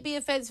it might be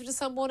offensive to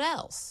someone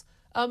else,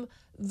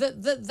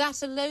 that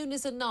alone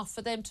is enough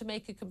for them to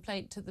make a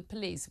complaint to the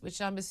police, which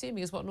I'm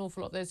assuming is what an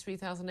awful lot of those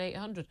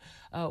 3,800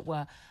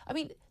 were. I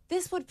mean,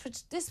 this would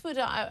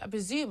I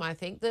presume, I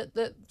think,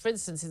 that, for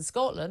instance, in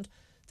Scotland,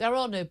 there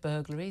are no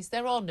burglaries,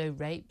 there are no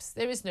rapes,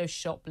 there is no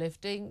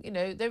shoplifting,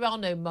 there are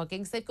no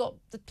muggings.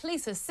 The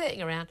police are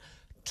sitting around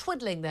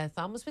twiddling their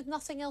thumbs with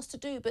nothing else to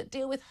do but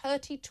deal with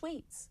hurty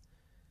tweets.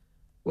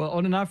 Well,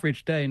 on an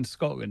average day in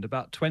Scotland,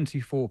 about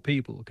 24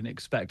 people can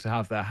expect to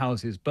have their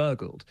houses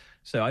burgled.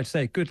 So I'd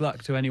say good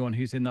luck to anyone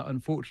who's in that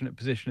unfortunate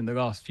position in the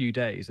last few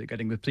days at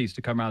getting the police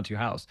to come round to your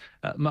house,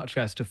 much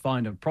less to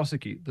find and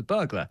prosecute the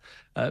burglar,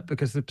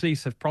 because the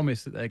police have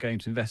promised that they're going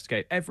to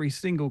investigate every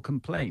single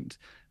complaint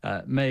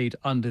made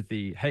under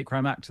the Hate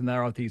Crime Act. And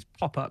there are these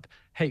pop-up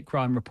hate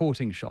crime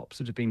reporting shops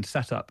that have been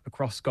set up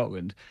across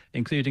Scotland,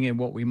 including in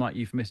what we might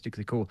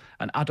euphemistically call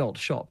an adult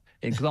shop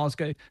in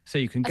Glasgow. So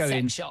you can go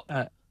in...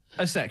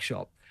 A sex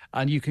shop,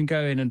 and you can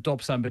go in and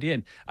dob somebody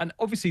in. And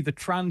obviously the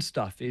trans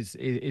stuff is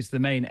the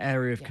main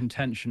area of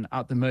contention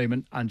at the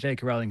moment, and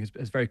J.K. Rowling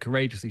has very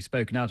courageously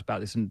spoken out about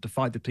this and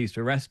defied the police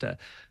to arrest her.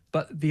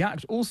 But the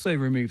Act also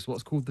removes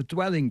what's called the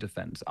dwelling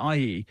defence,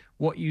 i.e.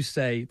 what you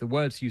say, the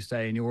words you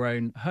say in your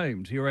own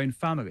home, to your own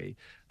family.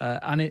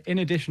 And in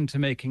addition to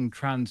making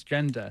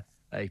transgender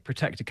a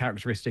protected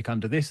characteristic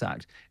under this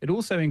Act, it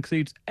also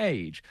includes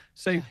age.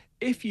 So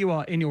if you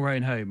are in your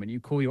own home and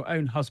you call your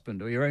own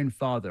husband or your own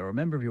father or a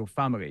member of your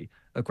family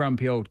a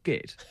grumpy old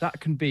git, that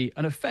can be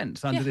an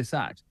offence under this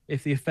Act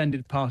if the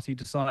offended party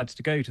decides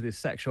to go to this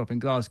sex shop in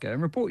Glasgow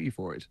and report you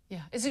for it.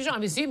 Yeah,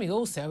 I'm assuming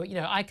also,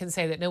 I can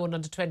say that no one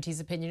under 20's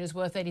opinion is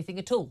worth anything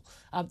at all.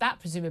 That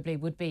presumably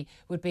would be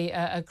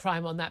a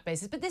crime on that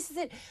basis. But this is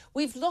it.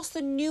 We've lost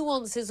the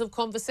nuances of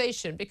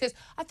conversation, because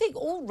I think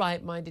all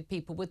right-minded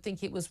people would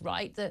think it was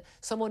right that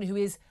someone who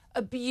is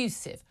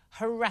abusive,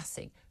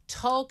 harassing,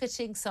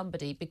 targeting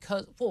somebody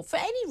because, well, for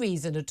any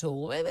reason at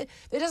all. There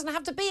doesn't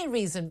have to be a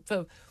reason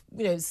for,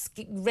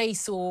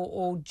 race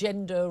or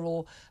gender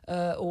or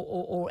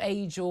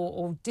age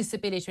or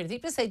disability or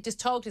anything. Just say just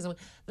targeting someone,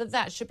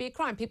 that should be a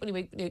crime. People,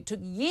 it took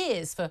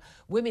years for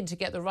women to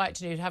get the right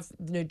to have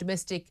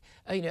domestic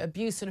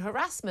abuse and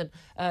harassment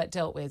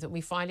dealt with, and we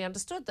finally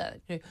understood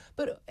that.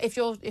 But if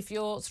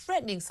you're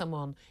threatening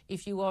someone,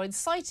 if you are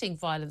inciting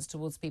violence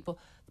towards people,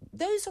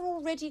 those are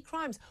already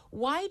crimes.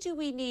 Why do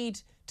we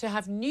need to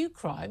have new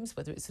crimes,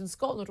 whether it's in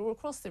Scotland or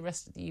across the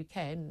rest of the UK?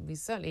 And we've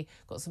certainly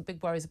got some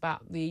big worries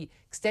about the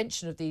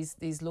extension of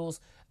these laws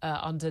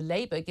under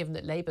Labour, given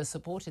that Labour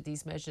supported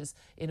these measures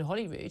in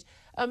Holyrood,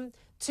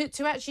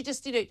 to actually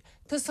just,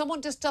 because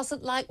someone just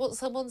doesn't like what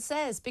someone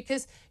says.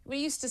 Because we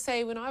used to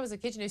say when I was a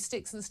kid,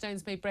 sticks and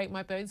stones may break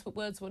my bones, but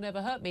words will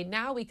never hurt me.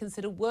 Now we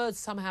consider words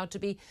somehow to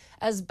be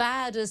as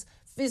bad as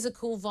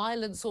physical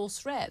violence or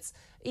threats,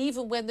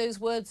 even when those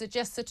words are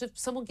just sort of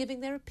someone giving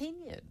their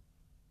opinion.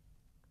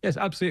 Yes,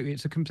 absolutely.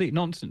 It's a complete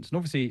nonsense. And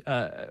obviously,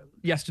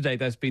 yesterday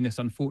there's been this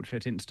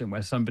unfortunate incident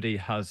where somebody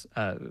has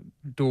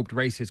daubed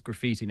racist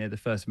graffiti near the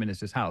First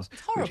Minister's house,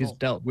 which is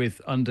dealt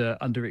with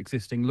under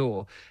existing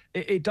law.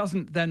 It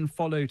doesn't then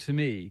follow to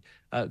me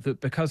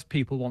that because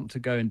people want to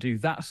go and do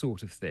that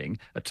sort of thing,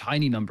 a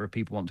tiny number of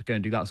people want to go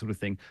and do that sort of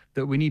thing,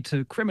 that we need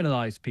to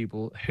criminalise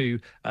people who,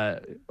 I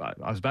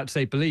was about to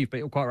say believe, but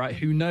you're quite right,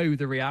 who know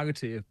the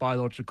reality of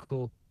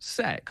biological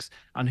sex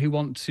and who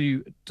want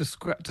to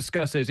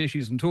discuss those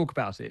issues and talk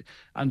about it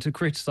and to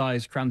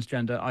criticise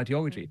transgender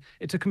ideology.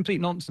 It's a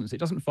complete nonsense. It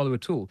doesn't follow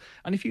at all.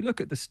 And if you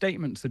look at the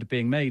statements that are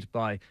being made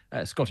by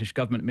Scottish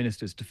Government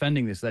ministers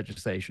defending this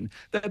legislation,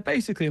 they're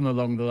basically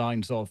along the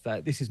lines of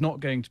this is not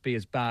going to be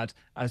as bad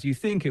as you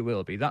think it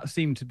will be. That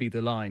seemed to be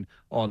the line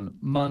on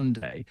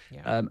Monday.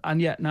 Yeah.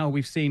 And yet now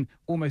we've seen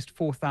almost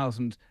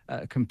 4,000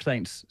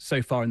 complaints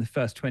so far in the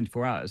first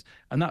 24 hours.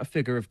 And that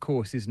figure, of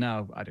course, is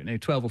now,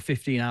 12 or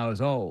 15 hours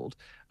old.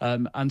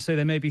 And so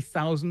there may be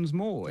thousands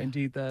more. Yeah.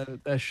 Indeed,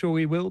 there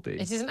surely will be.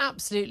 It is an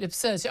absolutely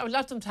absurd. I would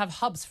love them to have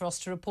hubs for us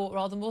to report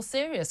rather more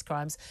serious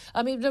crimes.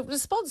 I mean, the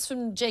response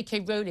from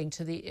J.K. Rowling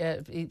to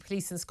the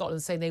police in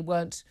Scotland saying they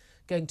weren't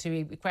going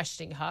to be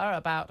questioning her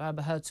about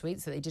her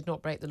tweets, that they did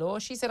not break the law.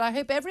 She said, "I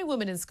hope every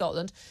woman in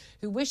Scotland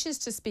who wishes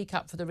to speak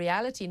up for the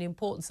reality and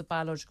importance of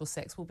biological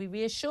sex will be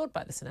reassured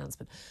by this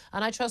announcement.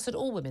 And I trust that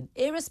all women,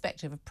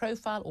 irrespective of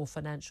profile or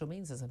financial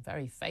means," as a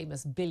very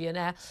famous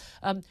billionaire,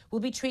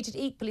 will be treated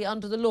equally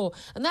under the law.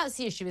 And that's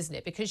the issue, isn't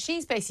it? Because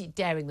she's basically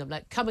daring them,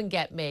 like, come and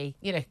get me.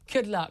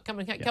 Good luck. Come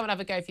and have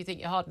a go if you think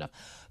you're hard enough.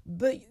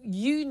 But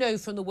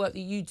from the work that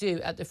you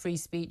do at the Free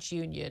Speech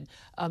Union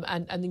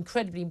and the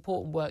incredibly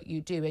important work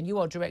you do, and you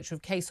are Director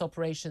of Case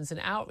Operations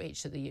and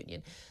Outreach at the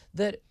union,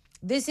 that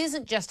this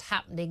isn't just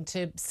happening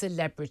to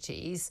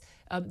celebrities.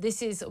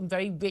 This is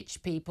very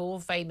rich people,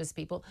 famous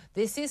people.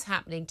 This is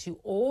happening to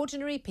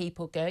ordinary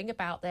people going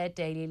about their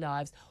daily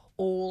lives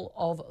all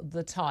of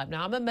the time.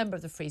 Now, I'm a member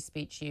of the Free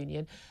Speech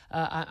Union.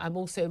 I'm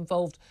also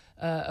involved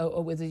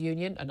with the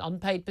union, an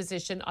unpaid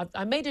position.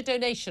 I made a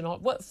donation.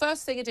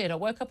 First thing I did, I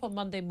woke up on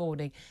Monday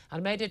morning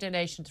and made a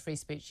donation to Free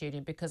Speech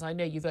Union because I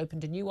know you've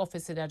opened a new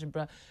office in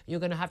Edinburgh.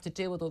 You're going to have to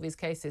deal with all these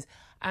cases.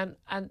 And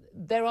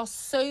there are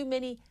so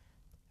many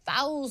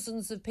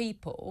thousands of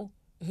people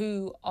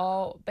who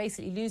are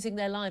basically losing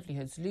their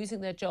livelihoods,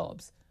 losing their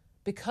jobs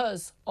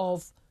because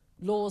of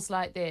laws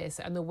like this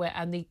and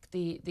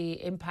the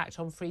impact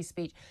on free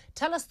speech.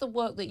 Tell us the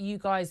work that you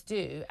guys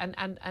do and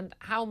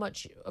how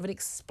much of an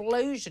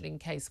explosion in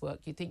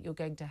casework you think you're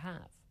going to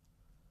have.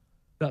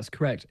 That's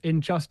correct.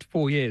 In just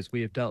 4 years,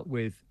 we have dealt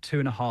with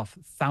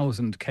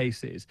 2,500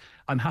 cases.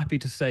 I'm happy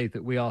to say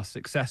that we are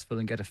successful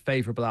and get a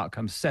favourable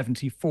outcome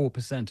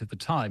 74% of the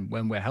time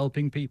when we're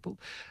helping people.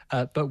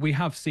 But we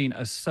have seen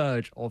a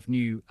surge of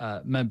new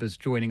members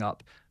joining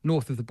up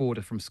north of the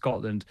border from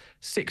Scotland,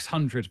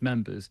 600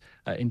 members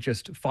in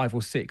just 5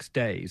 or 6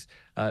 days.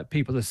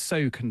 People are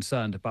so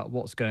concerned about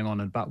what's going on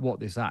and about what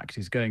this act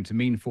is going to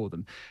mean for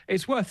them.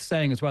 It's worth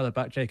saying as well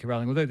about J.K.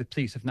 Rowling, although the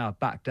police have now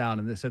backed down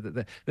and they said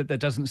that there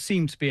doesn't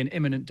seem to be an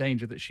imminent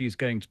danger that she's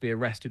going to be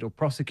arrested or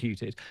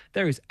prosecuted,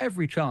 there is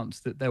every chance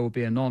that there will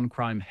be a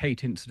non-crime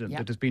hate incident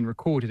that has been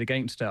recorded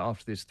against her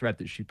after this thread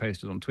that she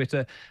posted on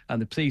Twitter,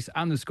 and the police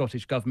and the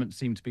Scottish government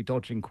seem to be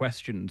dodging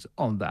questions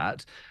on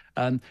that.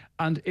 And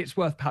it's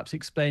worth perhaps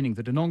explaining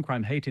that a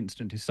non-crime hate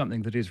incident is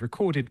something that is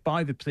recorded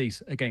by the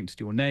police against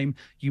your name.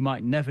 You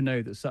might never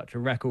know that such a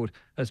record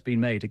has been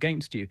made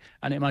against you.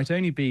 And it might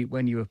only be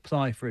when you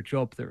apply for a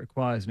job that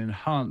requires an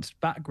enhanced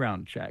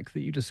background check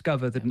that you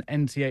discover that an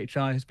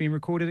NCHI has been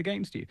recorded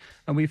against you.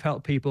 And we've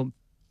helped people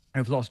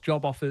who've lost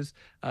job offers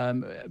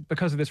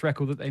because of this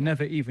record that they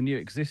never even knew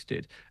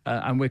existed.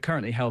 And we're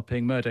currently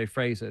helping Murdo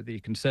Fraser, the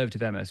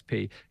Conservative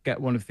MSP, get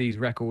one of these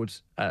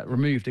records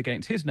removed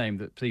against his name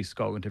that Police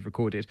Scotland have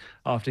recorded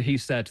after he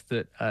said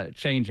that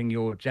changing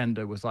your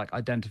gender was like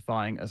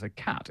identifying as a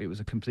cat. It was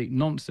a complete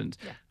nonsense.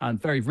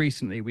 And very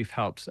recently, we've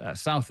helped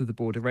south of the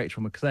border,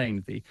 Rachel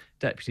McLean, the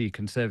Deputy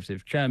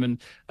Conservative Chairman,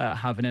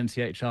 have an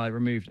NCHI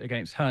removed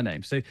against her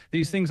name. So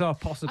these things are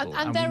possible,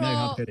 and we know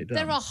how to get it done.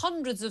 There are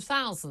hundreds of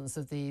thousands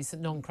of these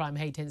non-crime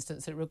hate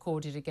incidents that are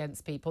recorded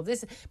against people.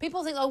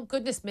 People think, oh,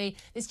 goodness me,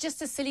 it's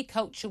just a silly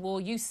culture war.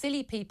 You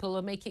silly people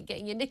are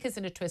getting your knickers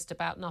in a twist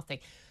about nothing.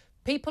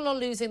 People are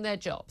losing their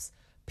jobs.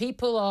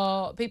 People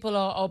are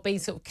being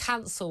sort of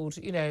cancelled,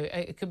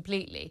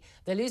 completely.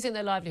 They're losing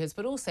their livelihoods,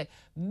 but also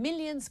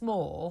millions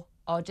more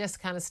are just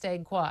kind of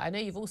staying quiet. I know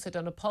you've also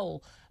done a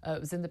poll, it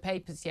was in the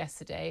papers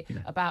yesterday,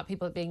 about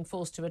people being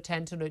forced to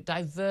attend to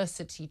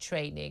diversity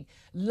training,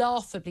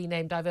 laughably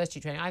named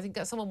diversity training. I think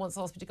that someone once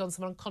asked me to go on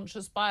some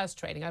unconscious bias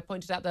training. I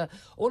pointed out that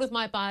all of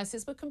my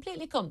biases were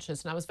completely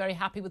conscious, and I was very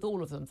happy with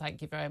all of them,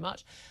 thank you very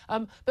much.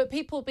 But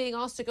people being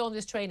asked to go on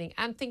this training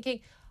and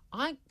thinking,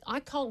 I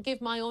can't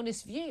give my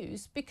honest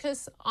views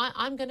because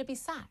I'm going to be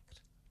sacked.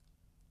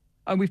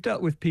 And we've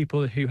dealt with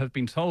people who have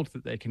been told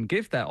that they can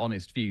give their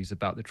honest views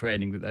about the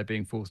training that they're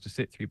being forced to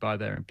sit through by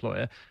their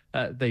employer.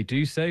 They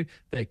do so.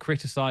 They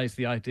criticise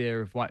the idea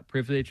of white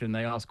privilege, and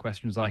they ask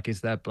questions like,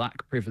 is there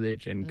black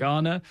privilege in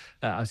Ghana?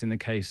 As in the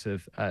case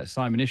of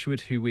Simon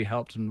Isherwood, who we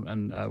helped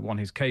and won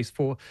his case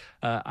for.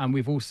 And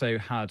we've also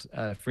had,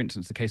 for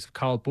instance, the case of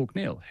Carl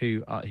Borgneel,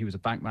 who he was a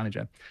bank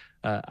manager.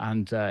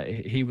 And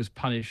he was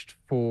punished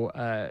for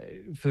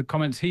the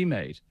comments he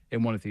made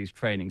in one of these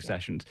training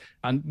sessions.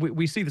 And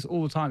we see this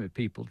all the time with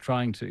people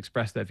trying to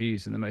express their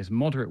views in the most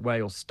moderate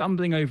way or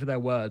stumbling over their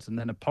words and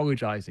then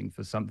apologising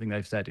for something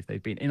they've said if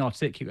they've been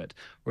inarticulate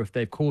or if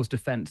they've caused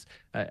offence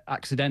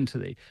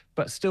accidentally.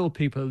 But still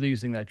people are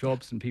losing their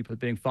jobs and people are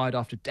being fired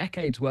after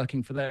decades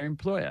working for their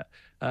employer.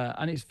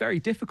 And it's very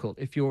difficult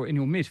if you're in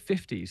your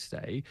mid-50s,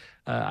 say,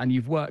 and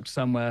you've worked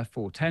somewhere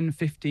for 10,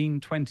 15,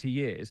 20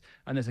 years,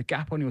 and there's a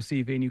gap on your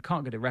CV and you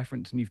can't get a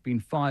reference and you've been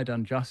fired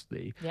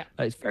unjustly.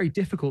 It's very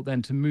difficult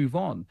then to move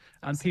on.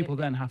 And people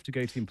then have to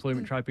go to the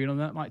Employment Tribunal,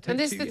 and that might take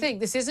 2 years. And this is the thing.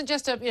 This isn't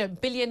just a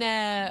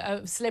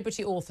billionaire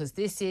celebrity authors.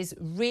 This is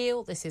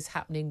real. This is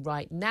happening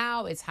right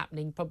now. It's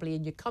happening probably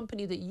in your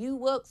company that you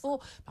work for.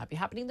 Might be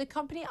happening in the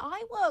company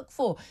I work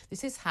for.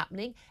 This is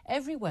happening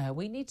everywhere.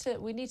 We need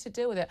to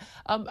deal with it.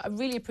 I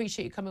really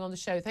appreciate you coming on the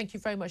show. Thank you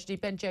very much indeed.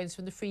 Ben Jones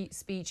from the Free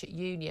Speech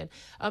Union.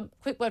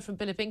 Quick word from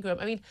Bill Ingram.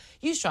 I mean,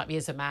 you strike me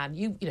as a man.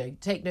 You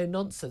take no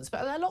nonsense.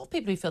 But there are a lot of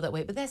people who feel that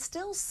way, but they're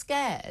still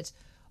scared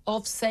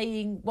of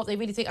saying what they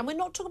really think. And we're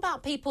not talking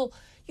about people,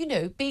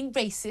 being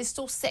racist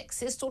or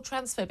sexist or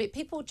transphobic.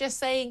 People just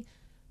saying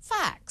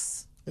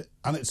facts.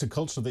 And it's a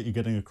culture that you're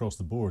getting across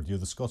the board.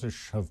 The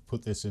Scottish have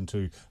put this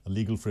into a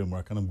legal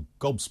framework, and I'm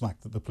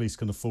gobsmacked that the police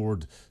can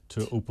afford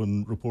to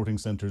open reporting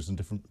centres in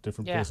different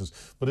places.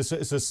 But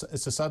it's a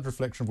sad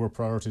reflection of where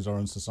priorities are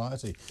in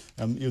society.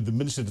 The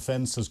Ministry of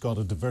Defence has got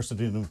a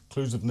diversity and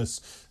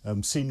inclusiveness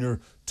senior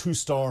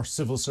 2-star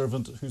civil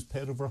servant who's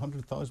paid over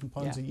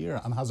 £100,000 a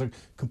year and has a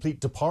complete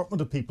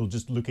department of people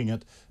just looking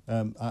at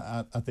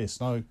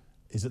this. Now,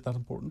 is it that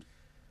important?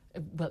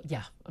 Well,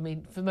 yeah. I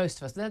mean, for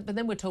most of us. But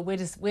then we're told we're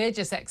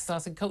just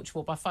exercising culture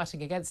war by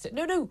fighting against it.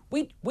 No,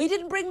 we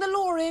didn't bring the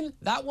law in.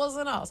 That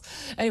wasn't us.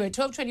 Anyway,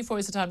 12:24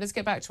 is the time. Let's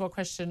get back to our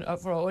question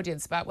for our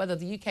audience about whether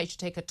the UK should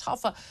take a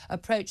tougher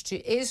approach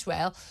to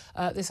Israel.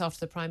 This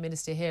after the Prime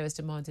Minister here has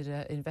demanded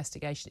an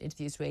investigation into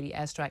the Israeli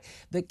airstrike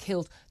that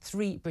killed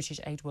 3 British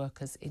aid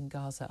workers in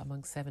Gaza,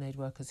 among 7 aid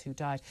workers who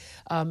died.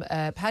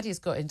 Paddy's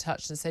got in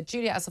touch and said,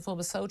 Julia, as a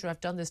former soldier, I've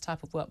done this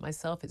type of work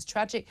myself. It's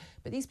tragic,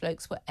 but these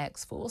blokes were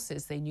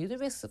ex-forces. They knew the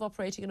risks of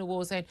operating in a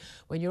war zone.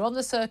 When you're on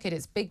the circuit,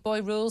 it's big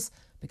boy rules.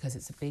 because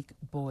it's a big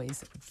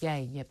boys'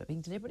 game. Yeah, but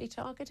being deliberately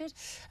targeted?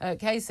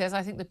 Kay says,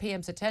 I think the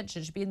PM's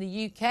attention should be in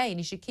the UK and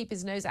he should keep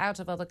his nose out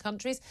of other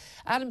countries.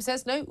 Adam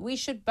says, no, we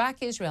should back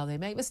Israel. They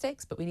make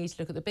mistakes, but we need to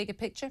look at the bigger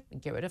picture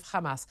and get rid of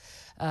Hamas.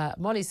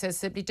 Molly says,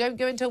 simply don't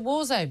go into a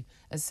war zone.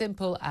 As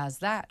simple as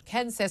that.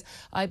 Ken says,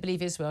 I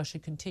believe Israel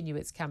should continue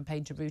its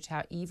campaign to root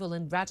out evil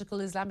and radical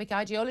Islamic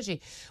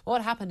ideology.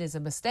 What happened is a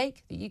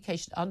mistake. The UK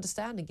should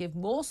understand and give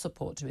more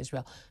support to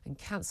Israel and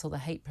cancel the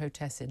hate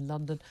protests in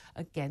London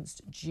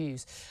against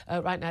Jews.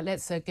 Right now,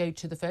 let's go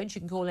to the phones.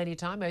 You can call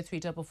anytime,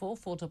 0344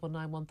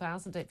 499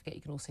 1000. Don't forget,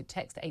 you can also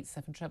text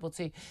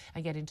 87222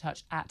 and get in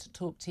touch at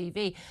Talk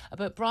TV.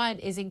 But Brian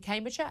is in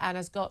Cambridgeshire and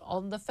has got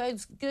on the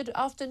phones. Good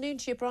afternoon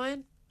to you,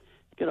 Brian.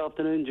 Good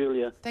afternoon,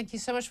 Julia. Thank you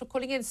so much for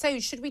calling in. So,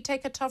 should we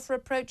take a tougher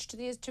approach to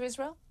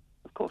Israel?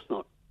 Of course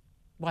not.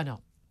 Why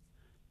not?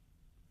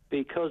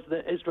 Because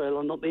Israel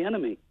are not the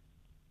enemy.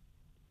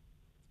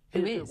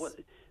 Who is?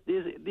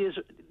 The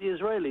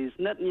Israelis,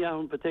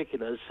 Netanyahu in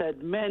particular, has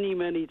said many,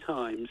 many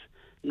times,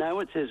 now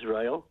it's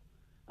Israel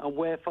and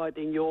we're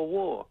fighting your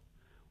war.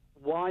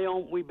 Why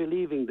aren't we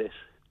believing this?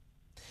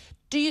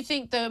 Do you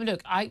think, though,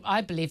 look,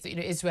 I believe that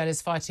Israel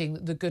is fighting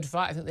the good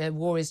fight. I think their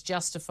war is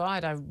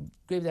justified. I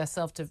agree with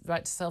their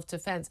right to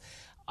self-defence.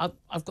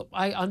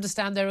 I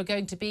understand there are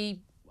going to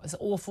be, this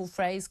awful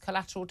phrase,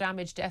 collateral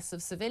damage, deaths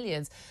of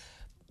civilians.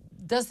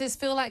 Does this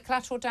feel like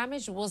collateral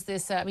damage? Or was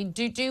this,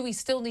 do we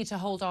still need to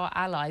hold our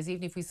allies,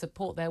 even if we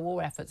support their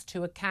war efforts,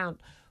 to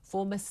account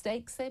for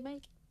mistakes they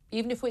make,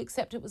 even if we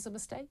accept it was a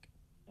mistake?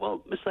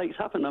 Well, mistakes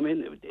happen. I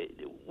mean,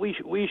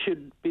 we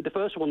should be the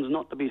first ones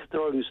not to be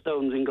throwing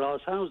stones in glass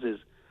houses.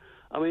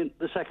 I mean,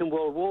 the Second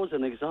World War is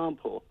an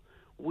example.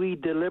 We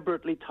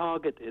deliberately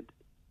targeted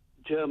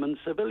German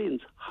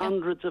civilians.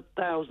 Hundreds of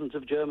thousands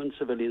of German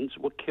civilians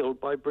were killed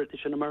by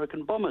British and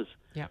American bombers.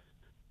 Yeah.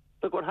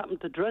 Look what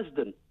happened to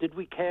Dresden. Did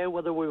we care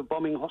whether we were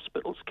bombing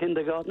hospitals,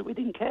 kindergarten? We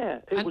didn't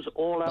care. It was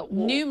all-out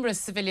war. Numerous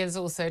civilians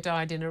also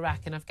died in Iraq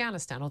and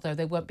Afghanistan, although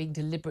they weren't being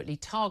deliberately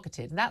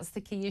targeted. And that's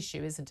the key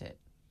issue, isn't it?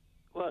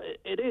 Well,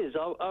 it is.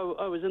 I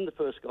was in the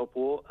First Gulf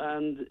War,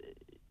 and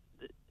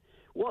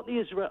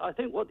I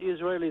think what the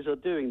Israelis are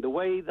doing, the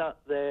way that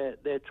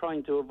they're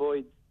trying to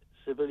avoid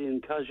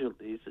civilian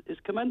casualties, is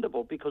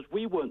commendable, because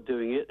we weren't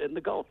doing it in the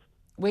Gulf.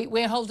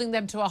 We're holding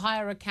them to a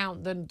higher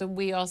account than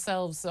we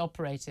ourselves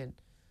operate in.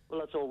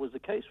 Well, that's always the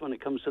case when it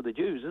comes to the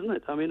Jews, isn't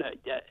it? I mean,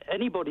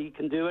 anybody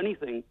can do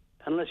anything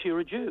unless you're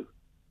a Jew.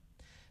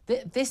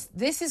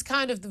 This is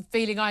kind of the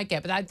feeling I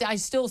get, but I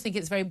still think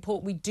it's very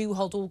important we do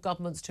hold all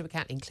governments to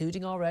account,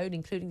 including our own,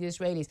 including the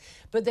Israelis.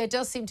 But there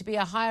does seem to be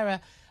a higher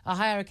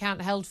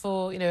account held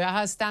for, a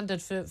higher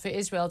standard for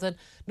Israel than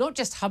not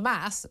just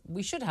Hamas.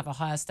 We should have a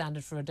higher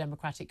standard for a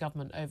democratic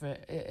government over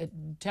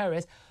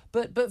terrorists,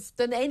 but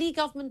than any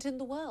government in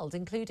the world,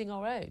 including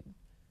our own.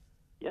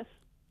 Yes,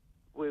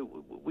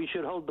 we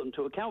should hold them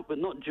to account, but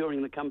not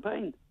during the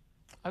campaign.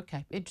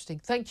 OK, interesting.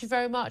 Thank you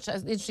very much.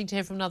 Interesting to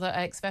hear from another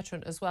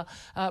ex-veteran as well.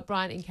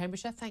 Brian in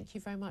Cambridgeshire, thank you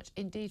very much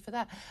indeed for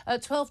that.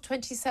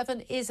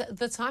 12:27 is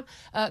the time.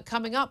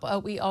 Coming up,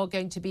 we are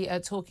going to be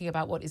talking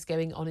about what is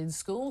going on in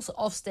schools,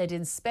 Ofsted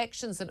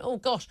inspections, and, oh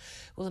gosh,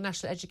 will the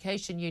National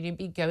Education Union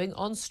be going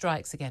on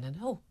strikes again? And,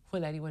 oh,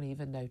 will anyone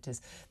even notice?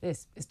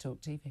 This is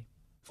Talk TV.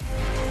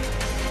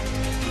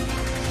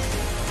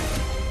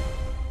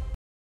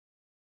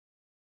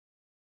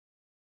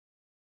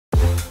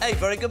 Hey,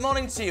 very good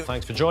morning to you.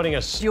 Thanks for joining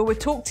us. You're with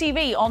Talk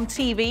TV,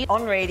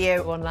 on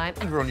radio, online.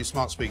 You're on your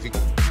smart speaker.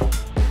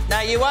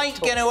 Now, you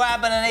ain't going to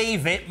have and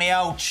eve it, me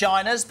old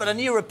Chinas, but a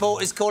new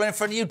report is calling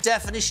for a new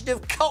definition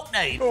of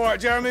cockney. All right,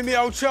 Jeremy, me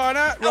old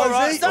China. All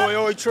Rosie, right,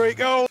 oi, oi,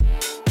 treacle.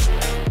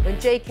 When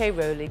J.K.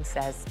 Rowling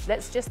says,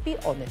 let's just be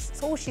honest,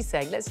 that's all she's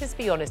saying, let's just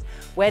be honest.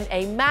 When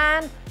a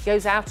man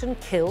goes out and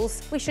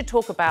kills, we should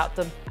talk about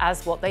them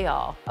as what they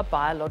are, a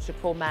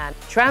biological man.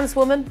 Trans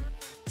woman,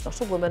 it's not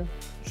a woman.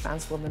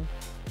 Trans woman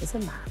is a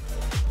man.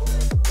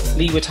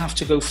 Lee would have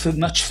to go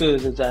much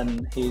further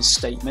than his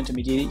statement. I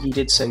mean, he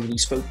did say that he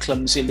spoke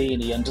clumsily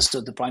and he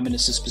understood the Prime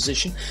Minister's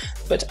position,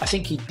 but I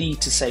think he'd need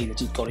to say that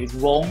he'd got it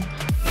wrong.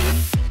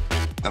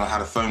 Then I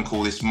had a phone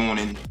call this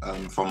morning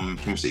from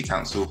City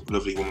Council, a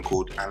lovely woman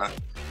called Anna.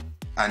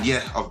 And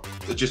yeah,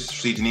 I've just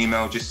received an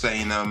email just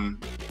saying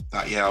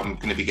that, yeah, I'm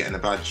going to be getting a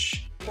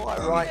badge. Quite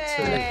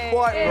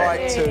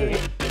right too.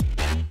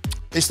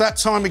 It's that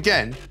time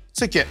again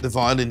to get the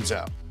violins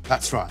out.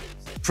 That's right.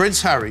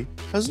 Prince Harry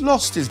has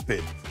lost his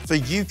bid for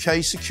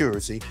UK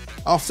security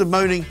after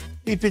moaning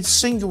he'd been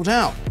singled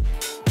out.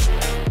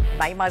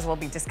 You might as well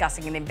be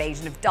discussing an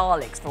invasion of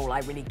Daleks for all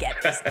I really get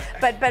this.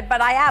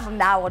 but I am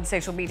now on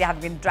social media,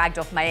 having been dragged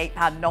off my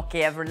 £8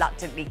 Nokia,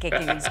 reluctantly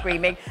kicking and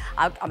screaming.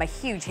 I'm a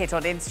huge hit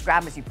on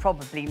Instagram, as you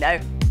probably know.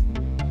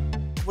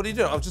 What are you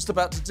doing? I was just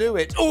about to do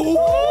it. Ooh!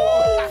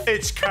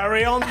 It's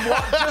carry on.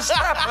 What just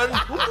happened?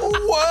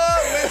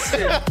 We're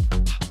missing.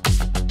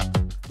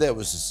 There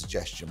was a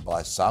suggestion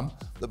by some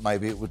that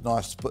maybe it would be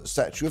nice to put a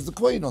statue of the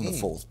Queen on the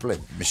fourth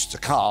plinth.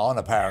 Mr. Khan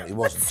apparently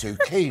wasn't too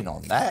keen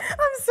on that.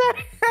 I'm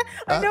sorry.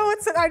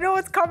 I know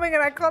what's coming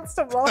and I can't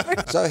stop laughing.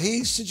 So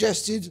he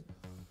suggested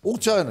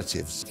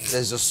Alternatives.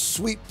 There's a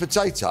sweet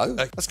potato.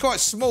 That's quite a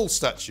small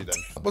statue then.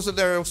 Wasn't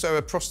there also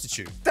a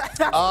prostitute?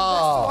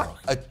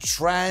 A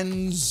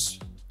trans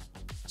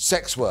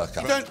sex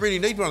worker. You don't really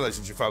need one of those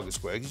in Trafalgar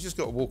Square. You just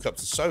got to walk up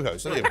to Soho,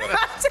 don't you?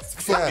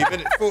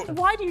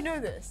 Why do you know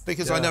this?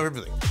 Because I know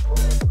everything.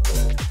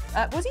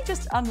 Was he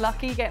just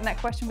unlucky getting that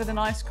question with an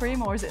ice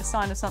cream, or is it a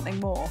sign of something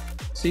more?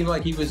 Seemed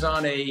like he was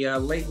on a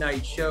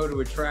late-night show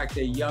to attract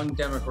a young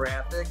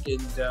demographic,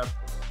 and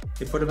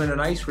they put him in an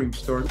ice cream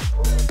store.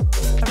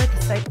 I read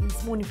the statement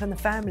this morning from the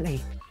family,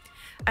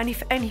 and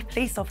if any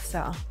police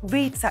officer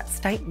reads that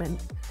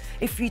statement,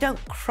 if you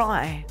don't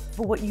cry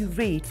for what you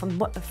read from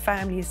what the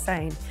family is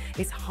saying,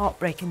 it's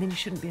heartbreaking, then you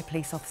shouldn't be a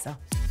police officer.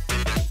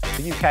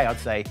 The UK, I'd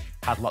say,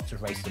 has lots of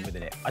racism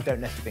within it. I don't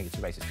necessarily think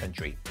it's a racist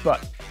country,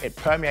 but it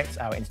permeates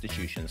our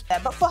institutions. Yeah,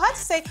 but for her to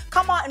say,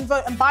 come out and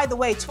vote, and by the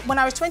way, when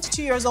I was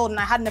 22 years old and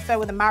I had an affair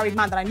with a married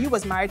man that I knew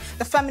was married,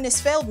 the feminists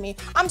failed me.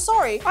 I'm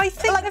sorry. I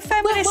think the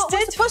feminists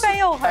did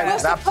fail her.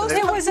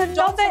 It was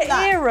another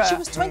era. She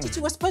was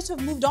 22. We're supposed to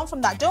have moved on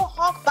from that. Don't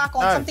hark back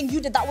on something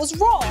you did that was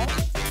wrong.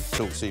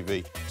 Talk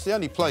TV. It's the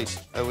only place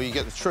where you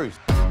get the truth.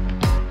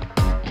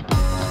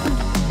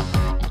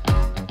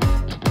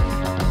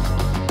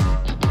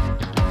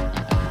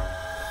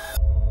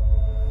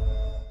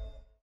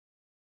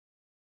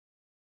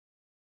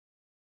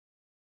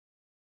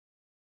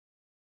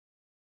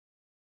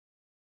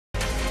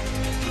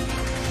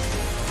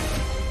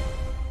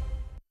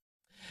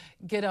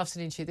 Good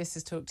afternoon to you. This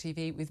is Talk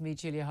TV with me,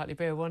 Julia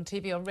Hartley-Brewer, on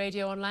TV, on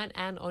radio, online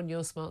and on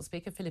your smart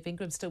speaker. Philip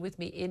Ingram still with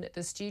me in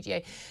the studio.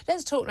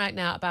 Let's talk right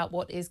now about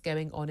what is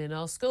going on in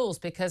our schools,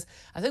 because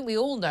I think we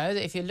all know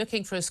that if you're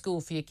looking for a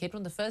school for your kid,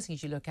 one of the first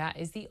things you look at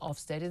is the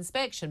Ofsted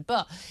inspection.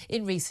 But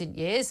in recent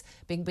years,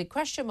 being big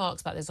question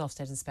marks about those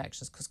Ofsted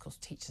inspections, because, of course,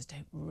 teachers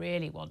don't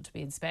really want to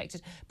be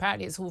inspected.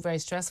 Apparently, it's all very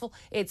stressful.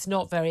 It's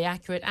not very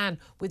accurate. And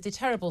with the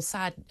terrible,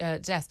 sad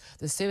death,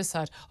 the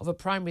suicide of a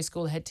primary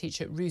school head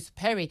teacher, Ruth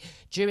Perry,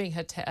 during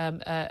her soon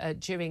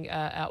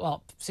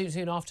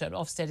after an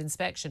Ofsted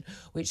inspection,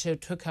 which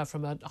took her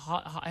from a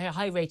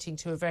high rating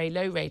to a very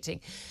low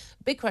rating.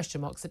 Big question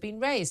marks have been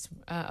raised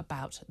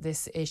about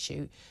this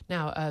issue.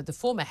 Now, the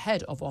former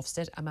head of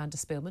Ofsted, Amanda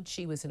Spillman,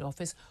 she was in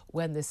office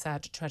when this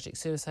sad, tragic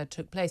suicide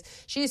took place.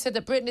 She said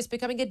that Britain is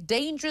becoming a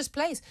dangerous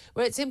place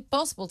where it's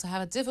impossible to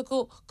have a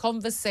difficult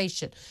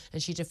conversation.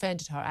 And she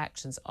defended her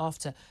actions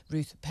after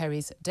Ruth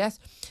Perry's death.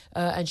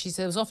 And she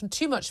said there was often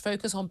too much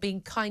focus on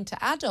being kind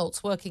to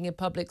adults working in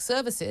public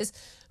services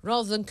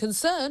rather than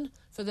concern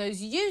for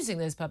those using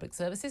those public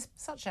services,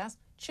 such as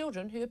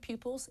children who are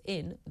pupils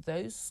in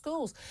those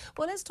schools.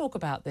 Well, let's talk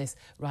about this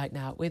right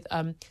now with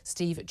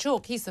Steve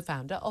Chalk. He's the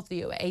founder of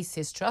the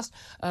Oasis Trust,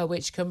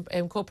 which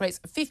incorporates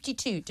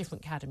 52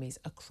 different academies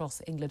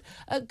across England.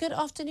 Good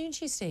afternoon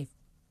to you, Steve.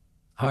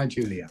 Hi,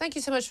 Julia. Thank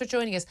you so much for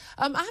joining us.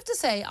 I have to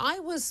say, I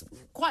was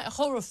quite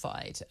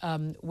horrified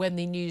when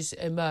the news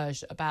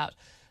emerged about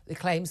the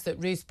claims that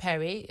Ruth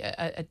Perry,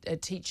 a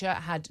teacher,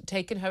 had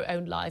taken her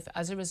own life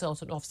as a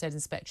result of an Ofsted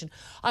inspection.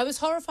 I was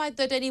horrified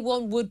that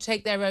anyone would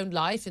take their own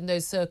life in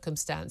those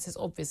circumstances,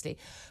 obviously.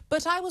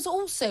 But I was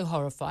also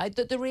horrified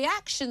that the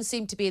reaction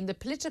seemed to be in the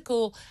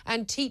political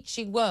and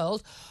teaching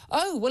world,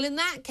 oh, well, in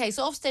that case,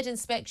 Ofsted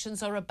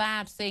inspections are a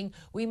bad thing.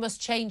 We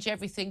must change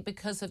everything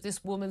because of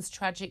this woman's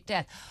tragic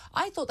death.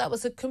 I thought that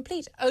was a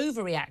complete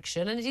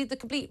overreaction, and indeed the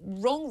complete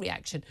wrong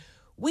reaction.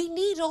 We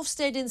need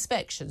Ofsted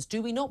inspections,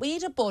 do we not? We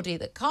need a body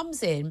that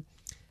comes in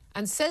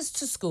and says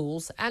to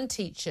schools and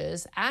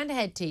teachers and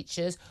head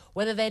teachers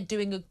whether they're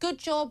doing a good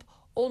job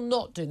or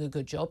not doing a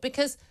good job,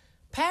 because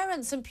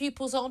parents and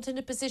pupils aren't in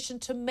a position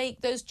to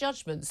make those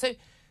judgments. So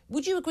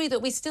would you agree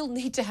that we still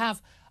need to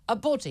have a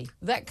body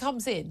that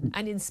comes in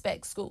and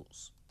inspects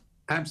schools?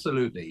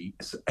 Absolutely.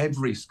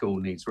 Every school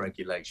needs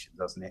regulation,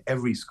 doesn't it?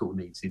 Every school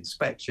needs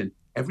inspection.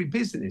 Every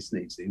business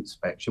needs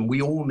inspection.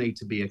 We all need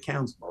to be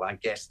accountable. I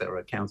guess there are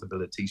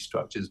accountability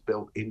structures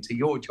built into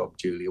your job,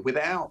 Julia.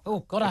 Without... Oh,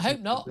 God, I hope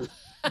not.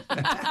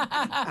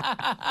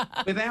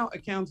 Without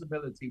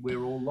accountability,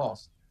 we're all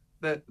lost.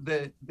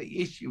 The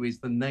issue is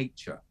the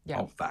nature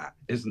of that,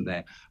 isn't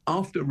there?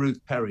 After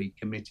Ruth Perry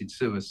committed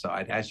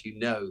suicide, as you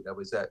know, there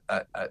was a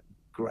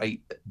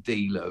great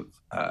deal of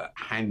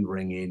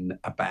hand-wringing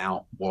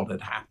about what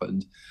had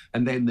happened.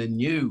 And then the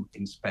new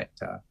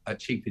inspector,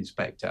 chief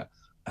inspector,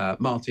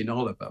 Martin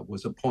Oliver,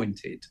 was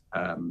appointed.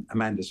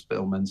 Amanda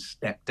Spillman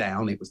stepped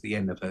down. It was the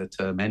end of her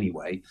term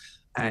anyway.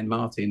 And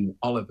Martin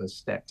Oliver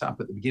stepped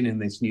up at the beginning of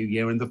this new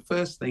year. And the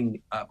first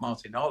thing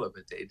Martin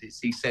Oliver did is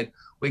he said,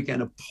 we're going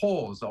to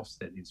pause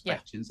Ofsted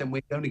inspections and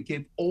we're going to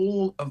give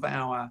all of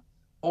our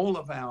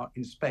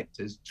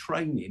inspectors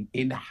training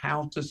in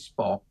how to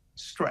spot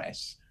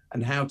stress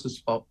and how to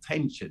spot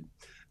tension.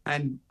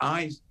 And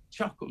I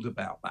chuckled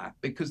about that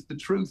because the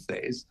truth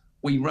is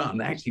we run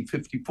actually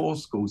 54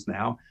 schools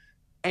now.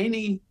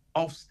 Any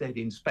Ofsted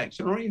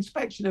inspection or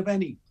inspection of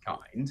any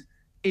kind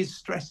is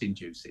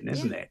stress-inducing,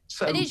 isn't it?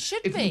 So and it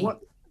should be.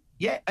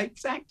 Yeah,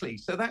 exactly.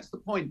 So that's the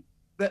point.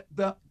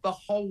 the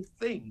whole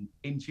thing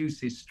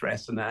induces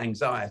stress and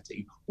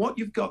anxiety. What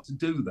you've got to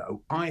do,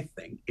 though, I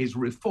think, is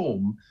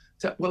reform.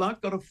 Well,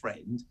 I've got a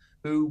friend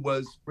who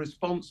was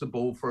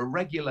responsible for a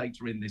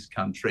regulator in this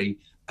country.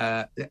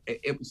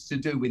 It was to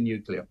do with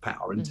nuclear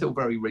power until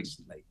very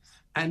recently.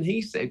 And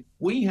he said,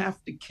 we have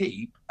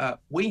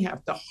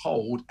to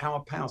hold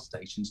our power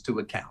stations to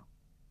account.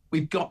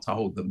 We've got to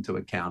hold them to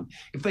account.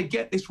 If they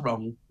get this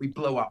wrong, we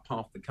blow up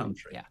half the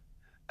country. Yeah.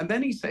 And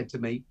then he said to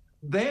me,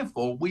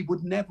 therefore, we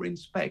would never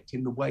inspect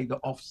in the way that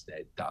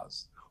Ofsted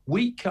does.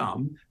 We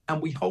come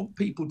and we hold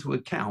people to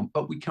account,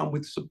 but we come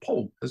with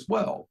support as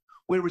well.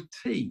 We're a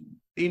team,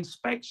 the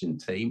inspection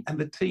team and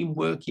the team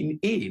working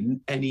in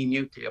any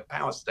nuclear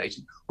power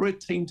station. We're a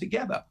team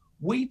together.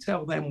 We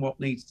tell them what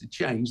needs to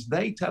change.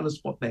 They tell us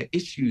what their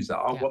issues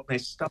are, what their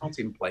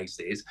starting place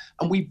is,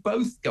 and we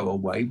both go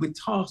away with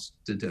tasks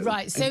to do.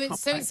 Right, so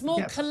it's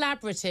more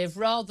collaborative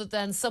rather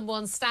than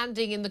someone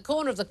standing in the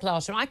corner of the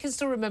classroom. I can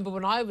still remember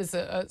when I was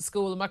at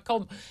school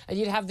and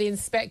you'd have the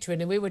inspector in,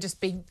 and we were just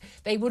being,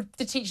 the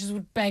teachers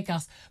would beg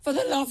us, for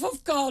the love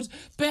of God,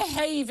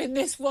 behave in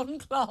this one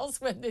class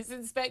when this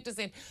inspector's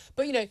in.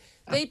 But, you know,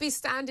 they'd be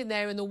standing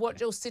there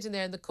or sitting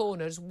there in the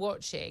corners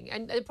watching,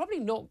 and they're probably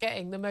not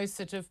getting the most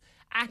sort of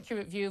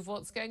accurate view of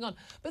what's going on.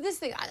 But this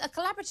thing, a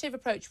collaborative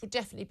approach would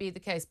definitely be the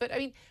case. But I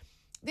mean,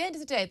 at the end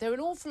of the day, there are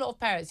an awful lot of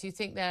parents who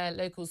think their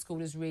local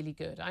school is really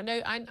good. I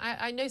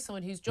know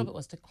someone whose job it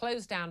was to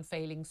close down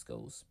failing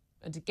schools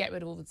and to get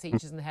rid of all the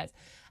teachers and the heads.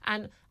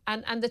 And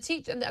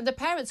the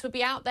parents would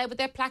be out there with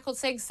their placards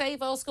saying,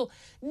 save our school.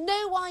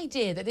 No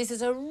idea that this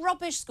is a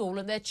rubbish school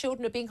and their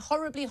children are being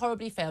horribly,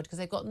 horribly failed because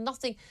they've got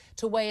nothing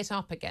to weigh it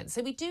up against.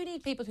 So we do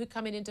need people who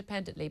come in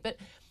independently. But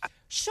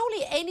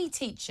surely any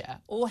teacher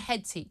or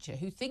head teacher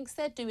who thinks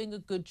they're doing a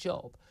good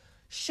job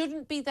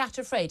shouldn't be that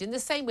afraid, in the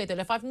same way that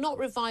if I've not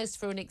revised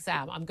for an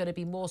exam, I'm going to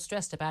be more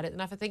stressed about it than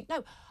if I think,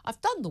 no,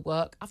 I've done the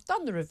work, I've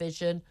done the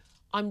revision,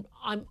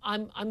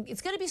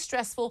 it's going to be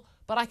stressful,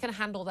 but I can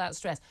handle that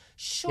stress.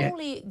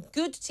 Surely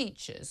good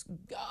teachers,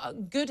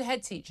 good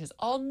head teachers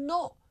are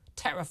not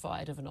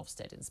terrified of an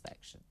Ofsted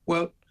inspection.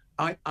 Well,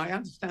 I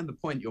understand the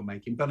point you're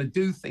making, but I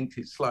do think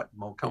it's slightly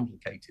more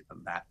complicated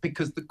than that,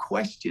 because the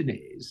question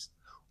is,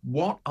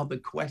 what are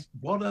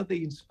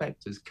the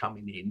inspectors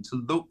coming in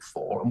to look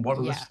for, and what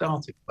are the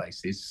starting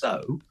places?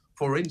 So,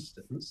 for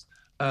instance,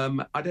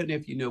 I don't know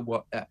if you know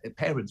what,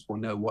 parents will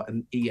know what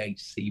an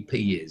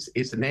EHCP is.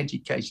 It's an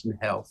education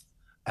health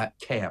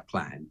care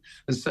plan.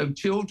 And so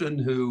children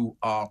who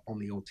are on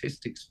the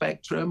autistic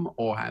spectrum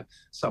or have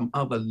some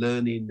other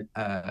learning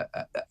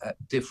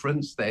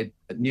difference, they're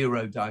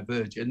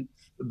neurodivergent,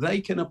 they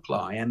can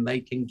apply and they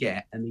can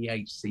get an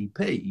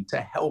EHCP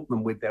to help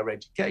them with their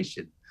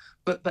education.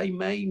 But they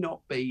may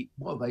not be,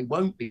 well, they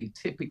won't be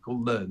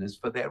typical learners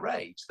for their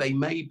age. They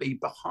may be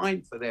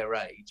behind for their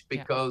age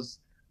because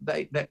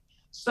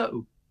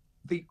so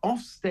the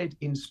Ofsted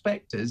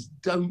inspectors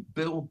don't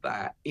build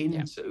that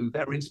into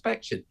their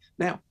inspection.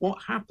 Now,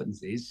 what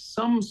happens is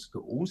some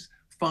schools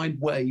find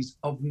ways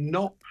of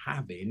not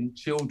having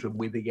children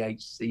with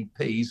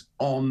EHCPs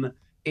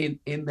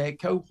in their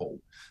cohort.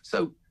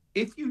 So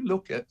if you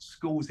look at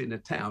schools in a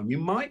town, you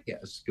might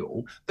get a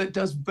school that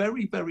does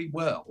very, very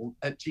well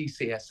at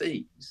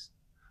GCSEs.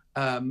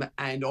 And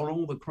on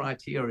all the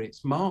criteria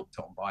it's marked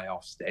on by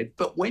Ofsted.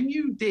 But when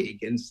you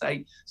dig and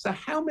say, so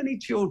how many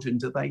children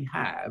do they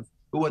have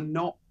who are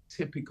not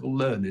typical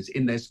learners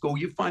in their school,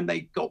 you find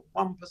they've got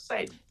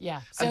 1%.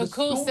 Yeah, so of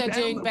course they're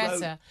doing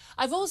better.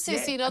 I've also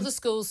seen other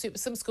schools,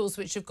 some schools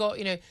which have got,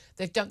 you know,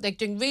 they're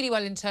doing really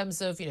well in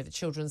terms of, you know, the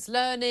children's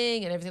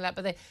learning and everything like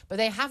that, but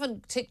they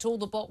haven't ticked all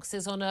the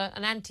boxes on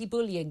an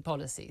anti-bullying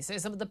policy. So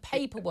some of the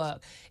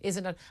paperwork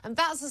isn't, and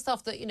that's the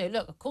stuff that, you know,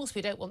 look, of course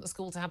we don't want the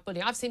school to have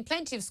bullying. I've seen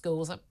plenty of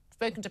schools,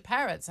 spoken to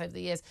parents over the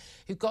years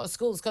who've got a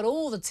school that's got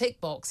all the tick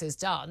boxes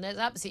done. They're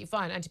absolutely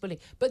fine, anti-bullying.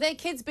 But their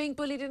kids being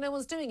bullied and no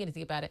one's doing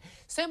anything about it.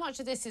 So much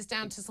of this is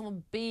down to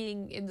someone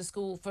being in the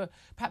school for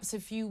perhaps a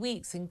few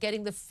weeks and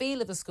getting the feel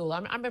of the school. I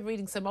remember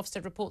reading some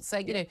Ofsted reports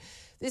saying, you know,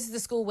 this is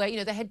the school where, you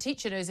know, the head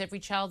teacher knows every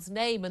child's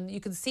name and you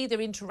can see their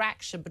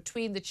interaction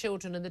between the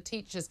children and the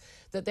teachers,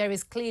 that there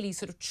is clearly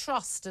sort of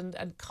trust and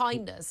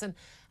kindness. And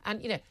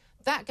you know,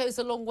 that goes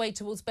a long way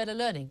towards better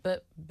learning,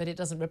 but it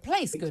doesn't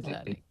replace good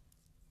learning.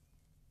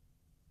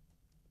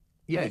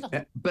 Yeah,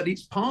 but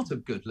it's part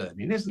of good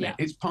learning, isn't it?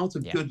 It's part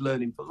of good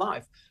learning for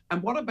life.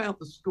 And what about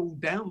the school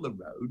down the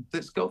road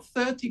that's got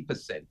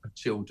 30% of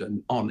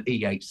children on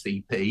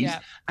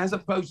EHCPs, as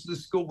opposed to the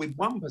school with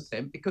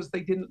 1% because they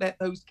didn't let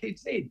those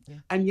kids in,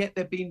 and yet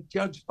they're being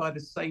judged by the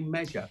same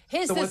measure.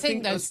 Here's the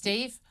thing, though,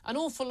 Steve. An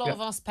awful lot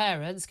of us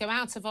parents go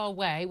out of our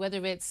way,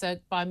 whether it's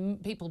by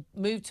people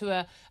move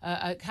to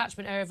a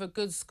catchment area of a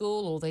good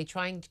school, or they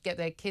try and get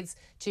their kids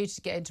tutored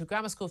to get into a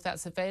grammar school if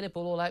that's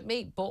available, or like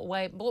me, bought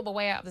my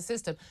way out of the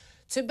system,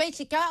 to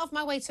basically go out of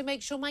my way to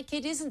make sure my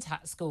kid isn't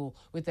at school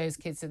with those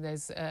kids and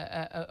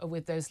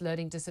with those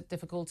learning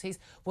difficulties,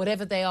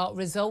 whatever they are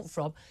result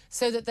from,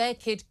 so that their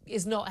kid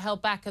is not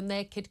held back and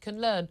their kid can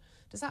learn.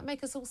 Does that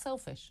make us all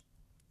selfish?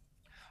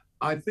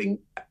 I think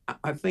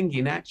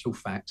in actual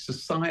fact,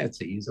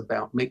 society is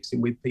about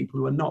mixing with people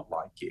who are not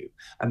like you.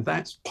 And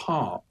that's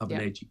part of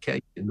an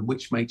education,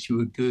 which makes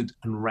you a good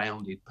and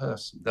rounded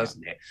person,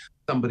 doesn't it?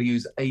 Somebody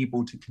who's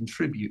able to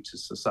contribute to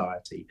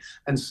society.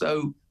 And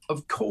so,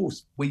 of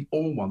course, we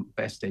all want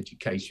the best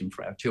education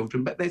for our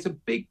children, but there's a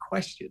big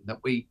question that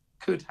we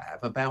could have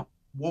about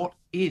what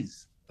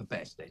is the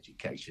best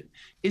education.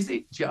 Is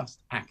it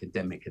just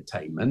academic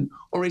attainment,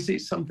 or is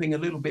it something a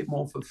little bit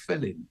more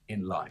fulfilling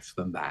in life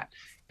than that?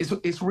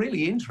 It's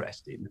really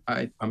interesting,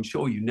 I'm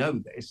sure you know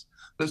this,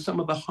 that some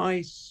of the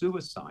highest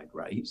suicide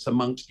rates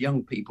amongst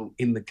young people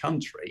in the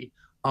country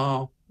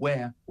are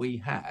where we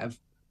have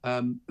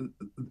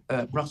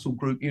Russell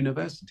Group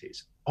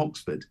universities,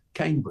 Oxford,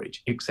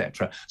 Cambridge,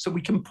 etc. So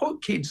we can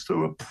put kids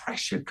through a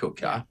pressure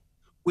cooker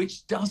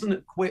which doesn't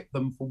equip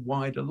them for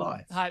wider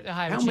life.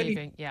 High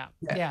achieving, yeah.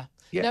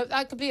 No,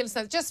 I completely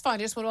understand. Just fine.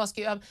 I just want to ask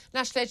you,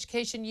 National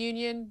Education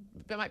Union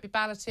might be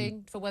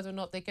balloting for whether or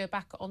not they go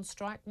back on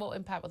strike. What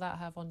impact will that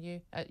have on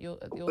you at your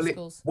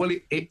schools?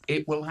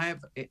 It will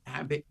have a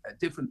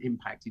different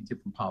impact in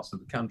different parts of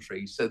the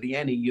country. So the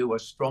NEU are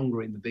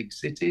stronger in the big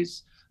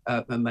cities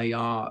than they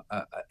are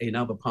in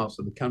other parts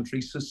of the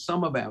country. So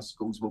some of our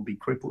schools will be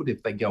crippled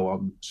if they go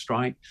on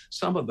strike.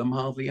 Some of them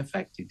hardly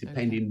affected,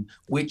 depending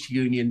which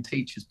union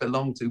teachers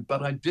belong to.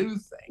 But I do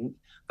think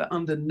that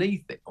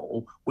underneath it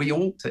all, we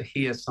ought to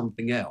hear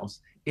something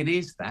else. It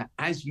is that,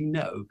 as you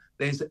know,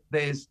 there's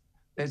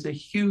a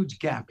huge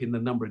gap in the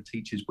number of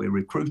teachers we're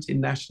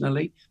recruiting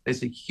nationally.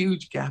 There's a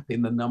huge gap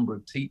in the number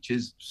of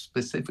teachers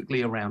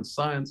specifically around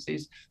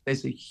sciences.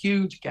 There's a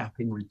huge gap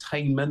in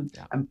retainment,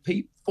 and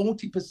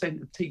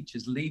 40% of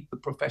teachers leave the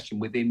profession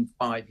within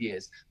 5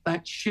 years.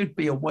 That should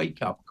be a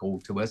wake-up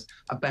call to us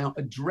about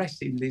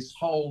addressing this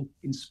whole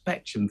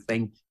inspection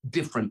thing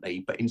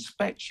differently, but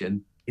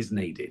inspection is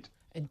needed.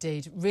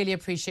 Indeed. Really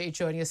appreciate you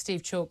joining us.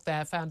 Steve Chalk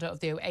there, founder of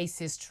the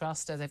Oasis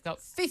Trust. They've got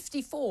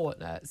 54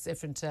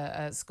 different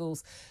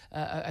schools,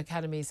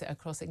 academies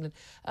across England.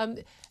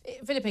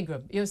 Philip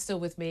Ingram, you're still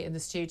with me in the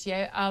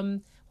studio.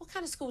 What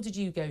kind of school did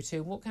you go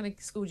to? What kind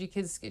of school do your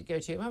kids go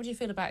to? How do you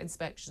feel about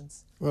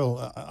inspections?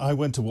 Well, I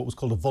went to what was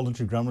called a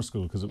voluntary grammar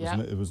school because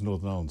it was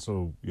Northern Ireland,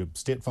 so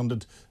state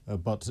funded,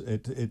 but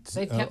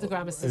they've kept the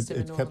grammar system.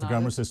 It kept the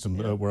grammar system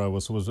where I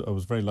was, so I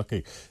was very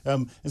lucky.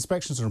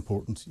 Inspections are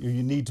important.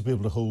 You need to be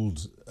able to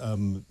hold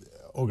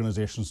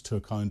organisations to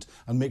account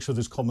and make sure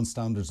there's common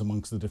standards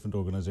amongst the different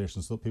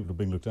organisations so that people are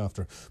being looked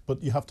after.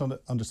 But you have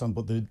to understand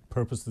what the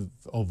purpose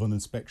of an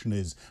inspection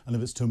is, and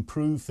if it's to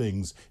improve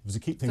things, if it's to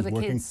keep things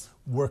working,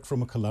 work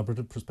from a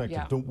collaborative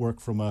perspective. Don't work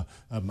from a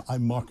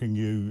I'm marking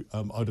you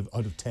out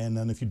of 10,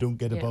 and if you don't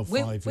get above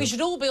 5, we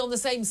should all be on the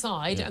same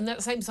side, and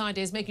that same side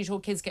is making sure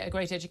kids get a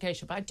great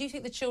education. But I do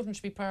think the children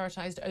should be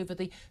prioritised over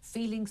the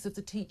feelings of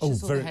the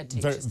teachers or the head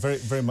teachers.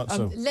 Very much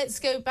so. Let's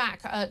go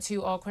back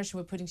to our question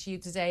we're putting to you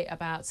today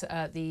about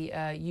the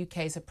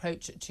UK's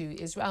approach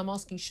to Israel. I'm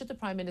asking, should the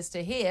Prime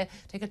Minister here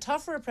take a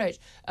tougher approach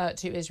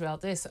to Israel?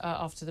 This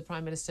after the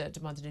Prime Minister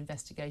demanded an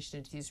investigation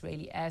into the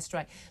Israeli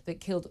airstrike that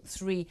killed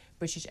 3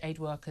 British aid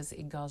workers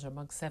in Gaza,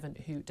 among 7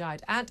 who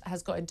died. Ant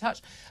has got in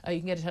touch. You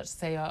can get in touch,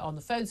 say, on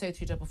the phone, so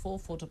 344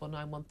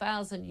 499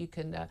 1000. You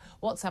can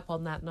WhatsApp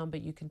on that number.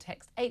 You can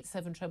text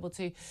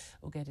 87222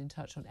 or get in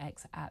touch on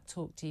X at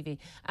Talk TV.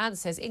 Ant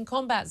says, in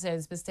combat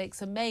zones,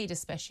 mistakes are made,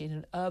 especially in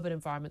an urban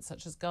environment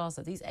such as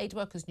Gaza. These aid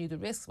workers knew the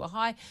risks were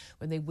high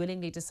when they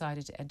willingly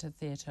decided to enter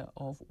theatre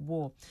of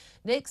war.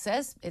 Nick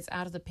says it's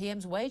out of the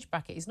PM's wage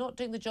bracket. He's not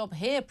doing the job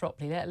here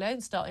properly, let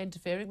alone start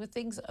interfering with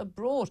things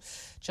abroad.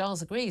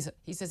 Charles agrees.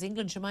 He says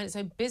England should mind its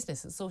own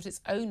business and sort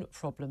its own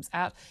problems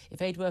out.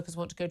 If aid workers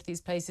want to go to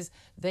these places,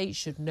 they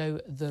should know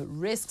the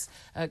risks.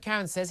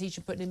 Karen says he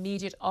should put an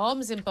immediate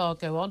arms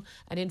embargo on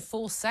and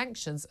enforce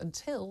sanctions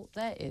until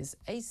there is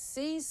a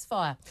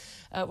ceasefire.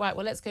 Right,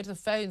 well, let's go to the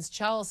phones.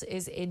 Charles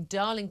is in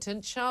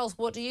Darlington. Charles,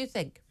 what do you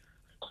think?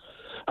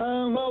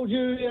 Well,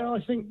 Julia, I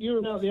think you're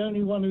about the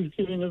only one who's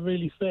giving a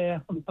really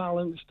fair and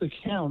balanced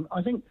account.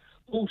 I think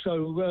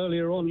also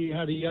earlier on you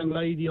had a young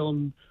lady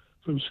on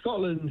from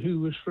Scotland who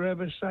was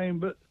forever saying,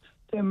 but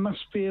there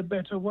must be a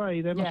better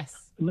way.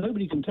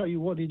 Nobody can tell you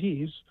what it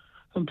is,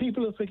 and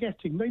people are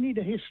forgetting. They need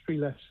a history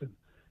lesson.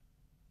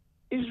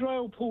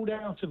 Israel pulled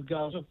out of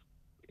Gaza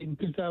in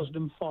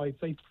 2005.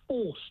 They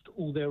forced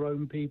all their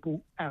own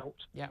people out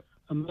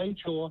and made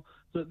sure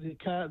that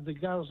the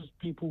Gaza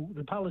people,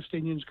 the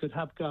Palestinians, could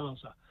have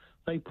Gaza.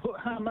 They put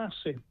Hamas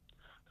in.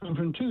 And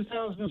from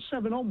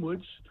 2007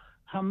 onwards,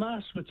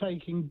 Hamas were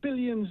taking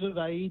billions of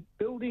aid,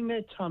 building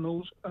their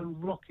tunnels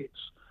and rockets.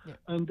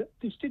 And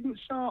this didn't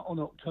start on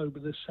October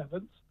the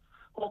 7th.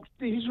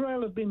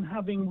 Israel have been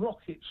having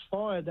rockets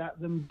fired at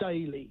them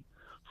daily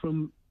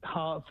from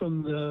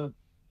the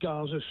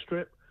Gaza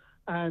Strip,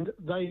 and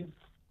they've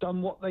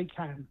done what they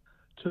can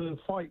to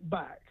fight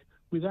back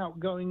without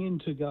going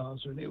into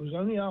Gaza. And it was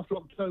only after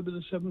October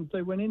the 7th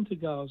they went into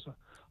Gaza.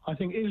 I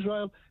think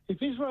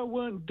if Israel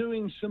weren't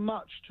doing so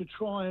much to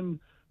try and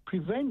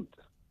prevent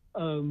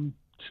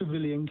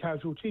civilian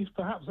casualties,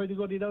 perhaps they'd have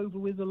got it over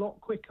with a lot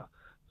quicker.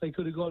 they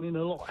could have gone in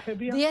a lot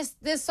heavier. Yes,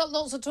 there's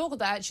lots of talk of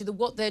that, actually, that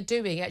what they're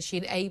doing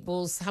actually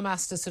enables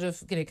Hamas to sort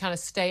of, kind of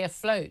stay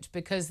afloat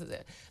because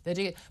they're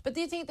doing it. But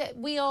do you think that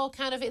we are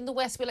kind of in the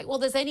West, we're like, well,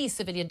 there's any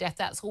civilian death,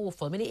 that's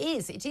awful. I mean, it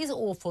is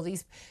awful.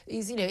 These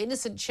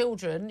innocent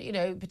children,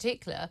 in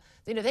particular,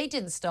 they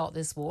didn't start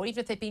this war,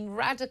 even if they've been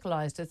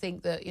radicalised to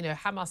think that,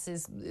 Hamas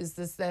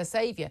is their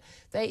saviour.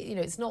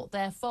 It's not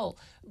their fault.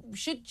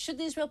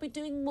 Should Israel be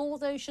doing more,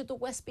 though? Should the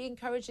West be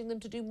encouraging them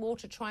to do more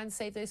to try and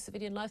save those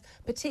civilian lives,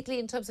 particularly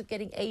in terms of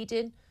getting aid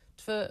in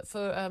for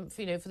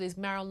these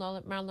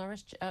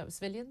malnourished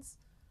civilians?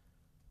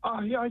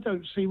 I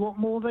don't see what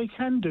more they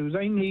can do.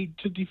 They need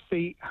to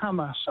defeat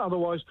Hamas.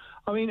 Otherwise,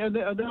 I mean, and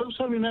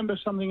also remember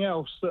something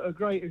else that a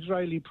great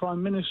Israeli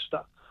Prime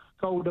Minister,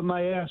 Golda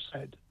Meir,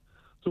 said.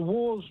 The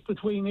wars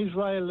between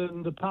Israel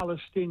and the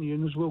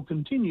Palestinians will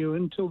continue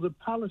until the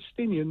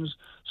Palestinians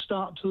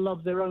start to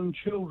love their own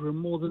children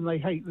more than they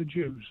hate the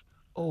Jews.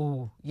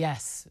 Oh,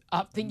 yes.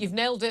 I think you've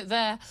nailed it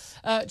there.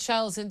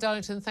 Charles in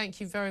Darlington,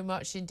 thank you very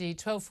much indeed.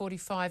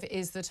 12:45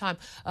 is the time.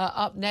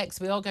 Up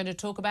next, we are going to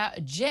talk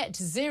about Jet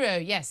Zero.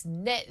 Yes,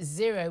 net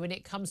zero when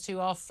it comes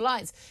to our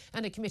flights.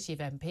 And a committee of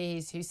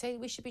MPs who say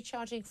we should be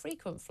charging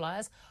frequent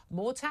flyers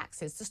more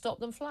taxes to stop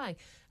them flying.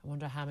 I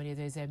wonder how many of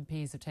those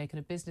MPs have taken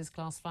a business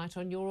class flight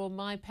on your or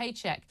my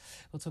paycheck.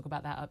 We'll talk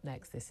about that up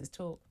next. This is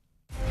Talk.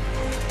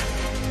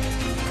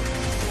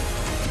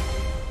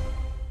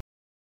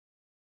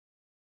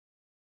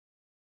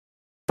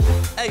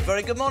 Hey,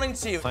 very good morning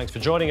to you. Thanks for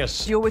joining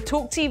us. You're with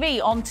Talk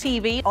TV,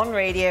 on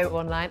radio,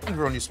 online. And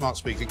we're on your smart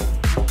speaker.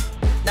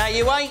 Now,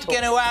 you ain't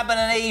going to have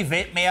an Eve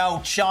it, me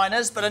old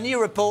Chinas, but a new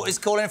report is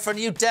calling for a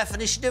new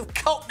definition of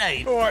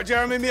cockney. All right,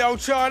 Jeremy, me old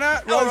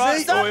China. All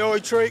right, Rosie, oi, oi,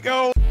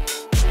 treacle.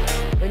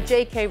 When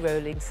J.K.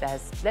 Rowling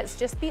says, let's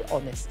just be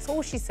honest, that's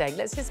all she's saying,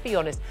 let's just be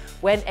honest.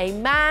 When a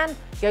man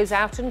goes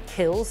out and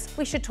kills,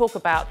 we should talk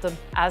about them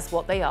as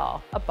what they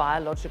are, a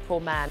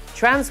biological man.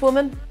 Trans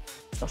woman,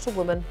 it's not a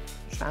woman.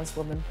 Trans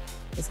woman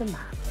is a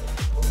man.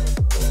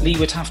 Lee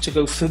would have to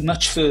go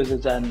much further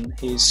than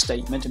his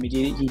statement. I mean,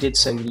 he did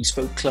say that he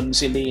spoke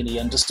clumsily and he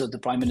understood the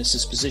Prime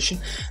Minister's position,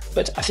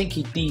 but I think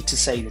he'd need to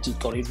say that he'd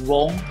got it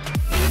wrong.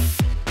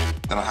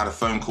 And I had a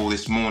phone call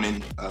this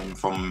morning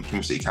from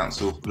Plymouth City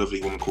Council, a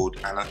lovely woman called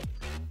Anna.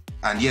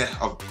 And yeah,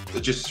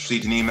 I've just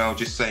received an email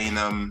just saying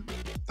that,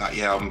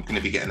 I'm going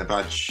to be getting a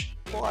badge.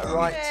 Quite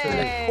right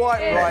too.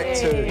 Quite right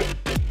too.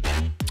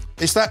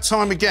 It's that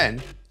time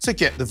again to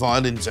get the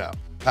violins out.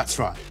 That's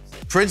right.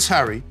 Prince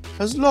Harry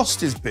has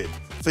lost his bid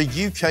for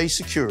UK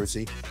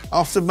security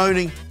after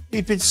moaning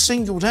he'd been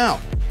singled out.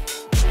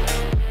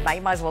 Now,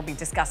 you might as well be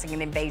discussing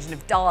an invasion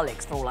of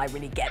Daleks for all I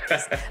really get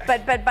this.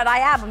 but I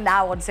am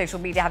now on social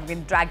media, having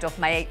been dragged off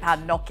my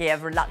 £8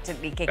 Nokia,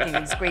 reluctantly kicking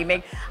and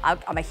screaming.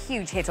 I'm a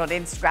huge hit on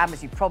Instagram,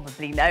 as you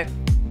probably know.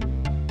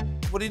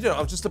 What are you doing?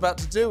 I'm just about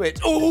to do it.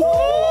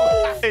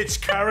 Oh! It's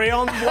carry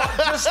on. What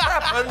just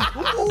happened?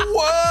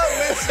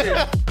 Whoa,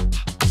 listen.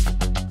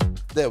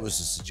 There was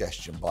a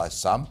suggestion by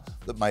some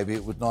that maybe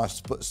it would be nice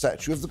to put a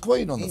statue of the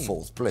Queen on the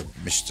fourth blimp.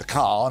 Mr.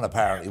 Khan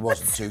apparently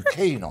wasn't too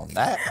keen on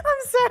that.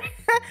 I'm sorry.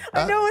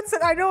 I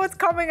know what's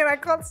coming and I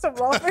can't stop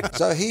laughing.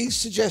 So he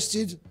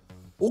suggested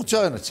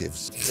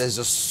alternatives. There's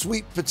a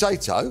sweet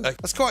potato.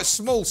 That's quite a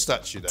small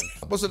statue then.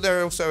 Wasn't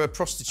there also a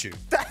prostitute?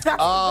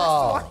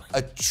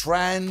 A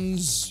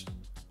trans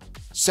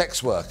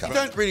sex worker. You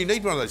don't really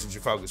need one of those in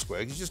Trafalgar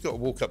Square. You just got to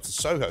walk up to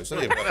Soho. So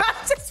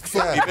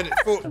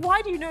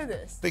Why do you know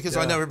this? Because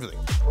I know everything.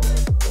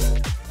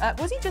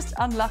 Was he just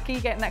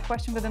unlucky getting that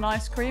question with an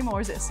ice cream, or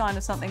is it a sign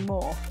of something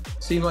more?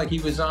 Seemed like he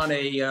was on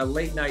a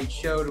late-night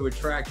show to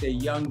attract a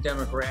young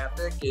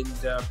demographic,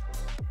 and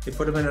they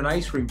put him in an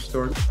ice cream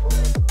store.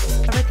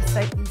 I read the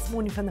statement this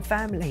morning from the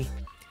family.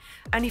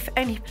 And if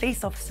any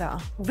police officer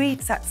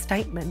reads that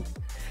statement,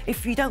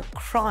 if you don't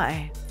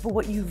cry for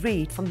what you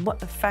read from what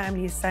the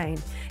family is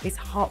saying, it's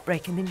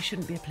heartbreaking, then you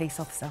shouldn't be a police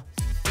officer.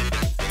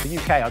 The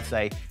UK, I'd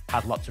say,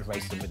 has lots of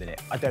racism within it.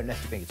 I don't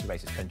necessarily think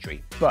it's a racist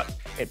country, but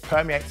it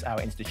permeates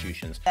our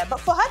institutions. Yeah, but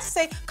for her to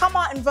say, come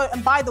out and vote,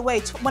 and by the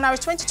way, when I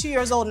was 22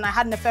 years old and I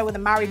had an affair with a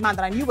married man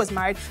that I knew was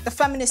married, the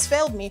feminists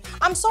failed me.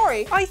 I'm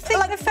sorry. I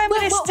think the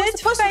feminists did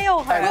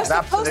fail her.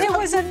 It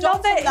was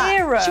another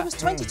era. She was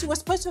 22. We're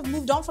supposed to have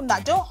moved on from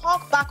that. Don't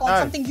hark back on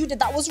something you did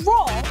that was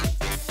wrong.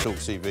 Talk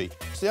TV.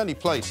 It's the only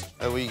place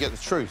where you get the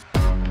truth.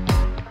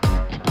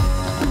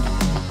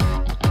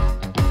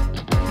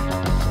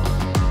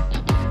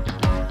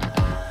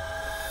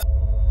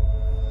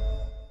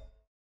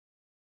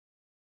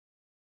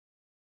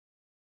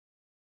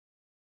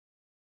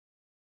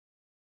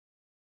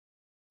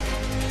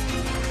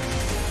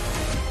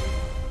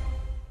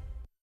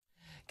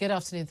 Good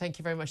afternoon. Thank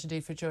you very much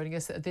indeed for joining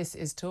us. This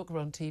is Talk.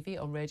 We're on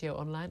TV, on radio,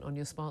 online, on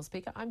your smart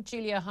speaker. I'm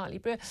Julia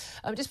Hartley-Brewer.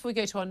 Just before we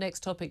go to our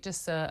next topic,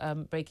 just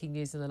breaking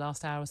news in the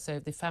last hour or so.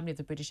 The family of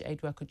the British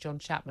aid worker John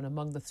Chapman,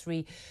 among the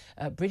 3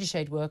 British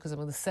aid workers,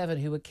 among the 7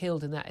 who were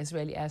killed in that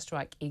Israeli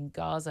airstrike in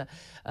Gaza,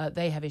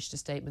 they have issued a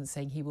statement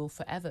saying he will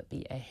forever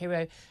be a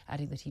hero,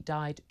 adding that he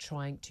died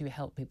trying to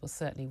help people.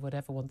 Certainly,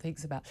 whatever one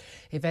thinks about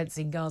events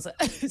in Gaza.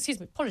 Excuse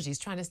me, apologies,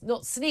 trying to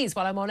not sneeze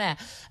while I'm on air.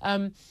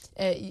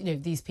 You know,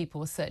 these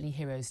people were certainly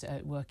heroes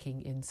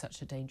working in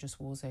such a dangerous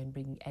war zone,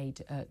 bringing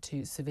aid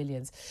to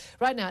civilians.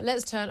 Right now,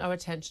 let's turn our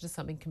attention to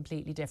something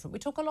completely different. We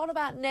talk a lot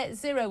about net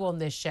zero on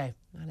this show.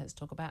 Now let's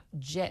talk about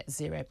Jet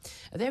Zero.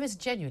 There is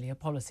genuinely a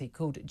policy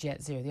called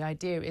Jet Zero. The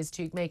idea is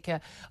to make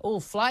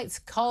all flights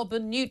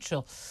carbon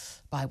neutral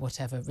by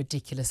whatever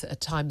ridiculous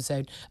time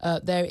zone.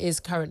 There is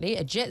currently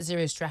a Jet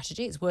Zero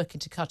strategy. It's working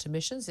to cut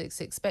emissions.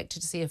 It's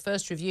expected to see a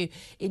first review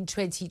in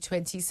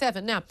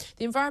 2027. Now,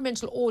 the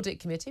Environmental Audit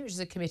Committee, which is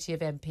a committee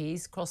of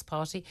MPs,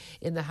 cross-party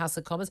in the House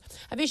of Commons,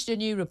 have issued a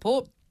new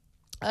report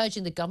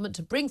urging the government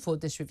to bring forward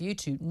this review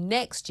to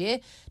next year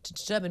to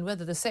determine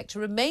whether the sector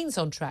remains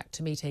on track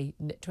to meet a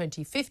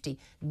 2050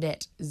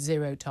 net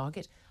zero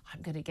target.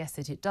 I'm going to guess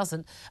that it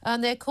doesn't.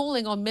 And they're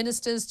calling on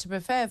ministers to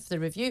prepare for the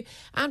review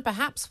and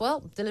perhaps,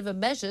 well, deliver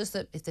measures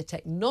that if the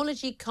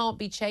technology can't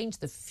be changed,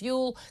 the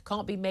fuel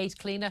can't be made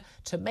cleaner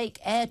to make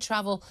air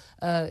travel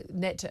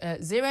net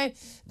zero,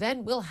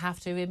 then we'll have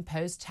to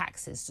impose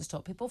taxes to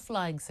stop people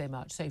flying so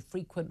much. So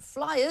frequent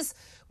flyers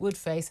would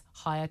face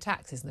higher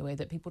taxes in the way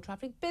that people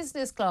travelling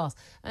business class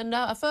and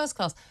first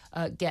class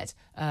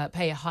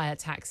pay higher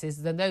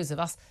taxes than those of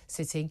us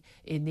sitting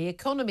in the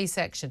economy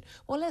section.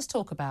 Well, let's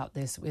talk about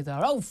this with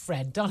our old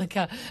friend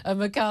Donica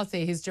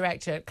McCarthy, who's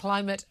director at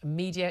Climate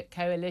Media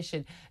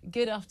Coalition.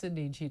 Good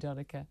afternoon to you,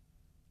 Donica.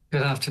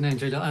 Good afternoon,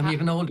 Julia. I'm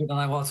even older than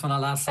I was when I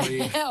last saw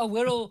you. Oh,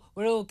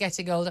 we're all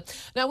getting older.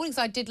 Now, one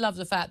thing I did love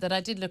the fact that I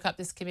did look up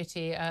this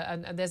committee,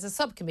 and there's a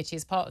subcommittee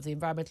as part of the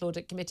Environmental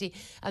Audit Committee,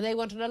 and they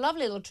went on a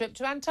lovely little trip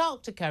to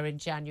Antarctica in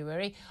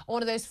January,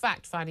 one of those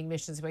fact-finding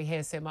missions we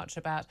hear so much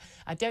about.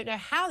 I don't know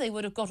how they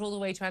would have got all the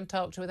way to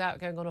Antarctica without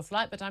going on a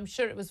flight, but I'm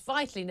sure it was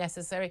vitally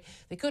necessary.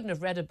 They couldn't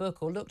have read a book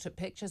or looked at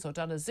pictures or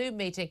done a Zoom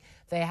meeting.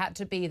 They had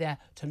to be there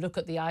to look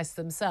at the ice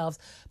themselves.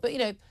 But, you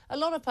know, a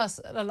lot of us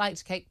like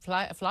to take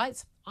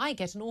flights. I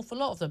get an awful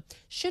lot of them.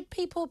 Should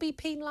people be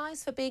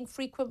penalised for being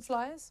frequent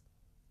flyers?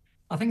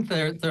 I think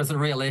there's a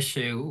real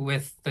issue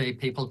with the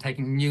people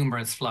taking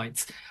numerous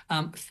flights.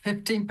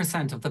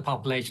 15% of the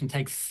population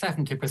takes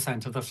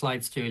 70% of the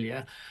flights,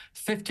 Julia.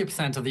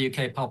 50% of the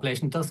UK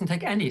population doesn't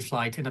take any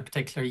flight in a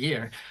particular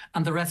year.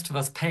 And the rest of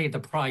us pay the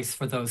price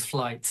for those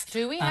flights.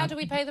 Do we? How do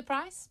we pay the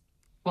price?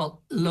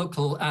 Well,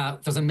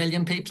 there's 1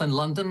 million people in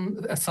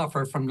London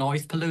suffer from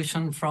noise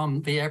pollution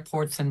from the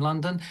airports in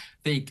London.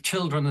 The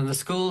children in the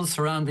schools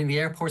surrounding the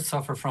airport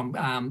suffer from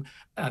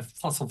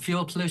fossil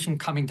fuel pollution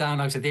coming down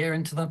out of the air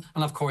into them.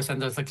 And of course, then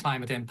there's the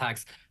climate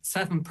impacts.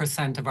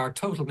 7% of our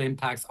total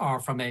impacts are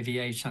from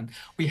aviation.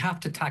 We have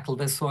to tackle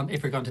this one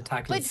if we're going to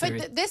tackle it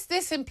seriously. But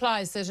this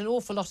implies that an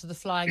awful lot of the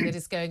flying that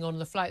is going on,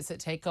 the flights that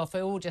take off,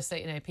 are all just,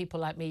 you know,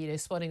 people like me, you know,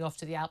 swanning off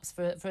to the Alps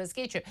for a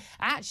ski trip.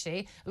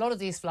 Actually, a lot of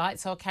these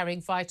flights are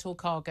carrying vital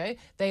cargo.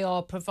 They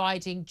are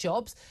providing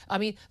jobs. I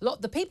mean,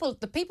 the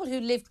people who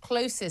live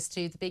closest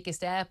to the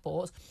biggest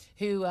airports,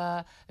 who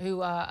are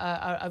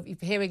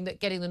hearing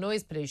that getting the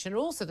noise pollution, are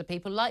also the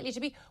people likely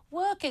to be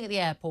working at the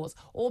airports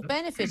or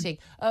benefiting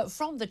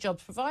from the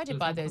jobs provided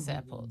by those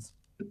airports.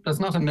 There's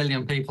not 1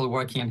 million people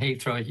working in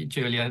Heathrow,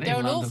 Julia. There are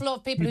an awful lot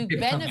of people who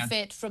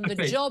benefit from the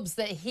jobs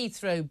that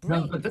Heathrow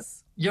brings. No,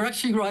 you're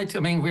actually right. I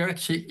mean,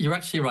 you're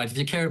actually right. If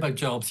you care about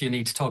jobs, you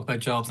need to talk about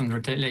jobs in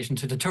relation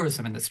to the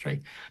tourism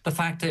industry. The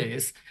fact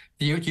is,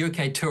 the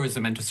UK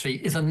tourism industry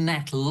is a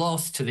net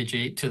loss to the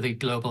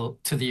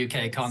UK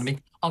economy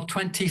of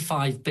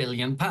 £25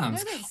 billion. No,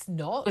 it's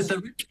not. But the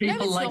rich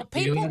people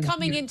People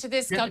coming into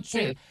this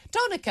country,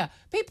 Donica,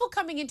 people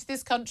coming into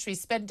this country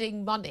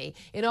spending money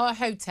in our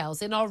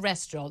hotels, in our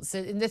restaurants,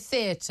 in the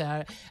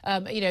theatre,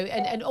 you know,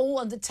 and all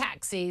on the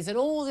taxis and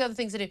all the other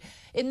things they do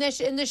in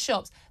the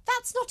shops.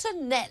 That's not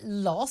a net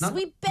loss.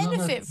 We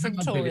benefit from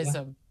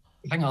tourism.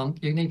 Hang on,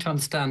 you need to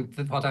understand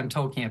what I'm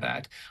talking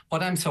about.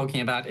 What I'm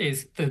talking about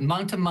is the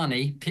amount of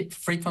money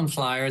frequent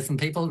flyers and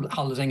people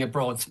holidaying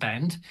abroad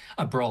spend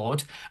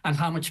abroad, and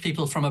how much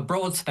people from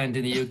abroad spend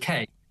in the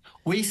UK.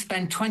 We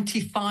spend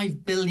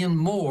 25 billion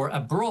more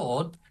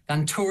abroad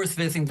than tourists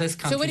visiting this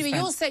country. So anyway,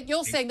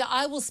 you're saying that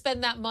I will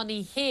spend that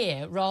money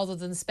here rather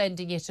than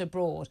spending it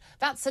abroad.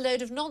 That's a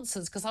load of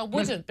nonsense, because I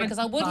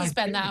wouldn't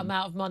spend that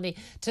amount of money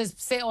to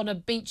sit on a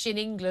beach in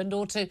England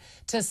or to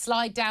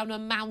slide down a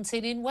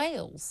mountain in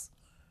Wales.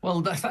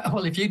 Well,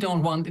 if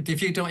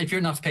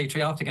you're not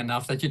patriotic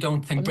enough that you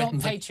don't think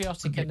Britain's not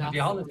patriotic enough.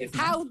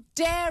 How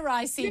dare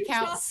I seek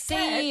out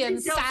sea and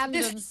sand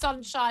and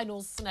sunshine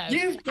or snow?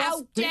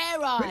 How dare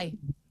I?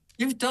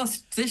 You've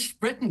just dished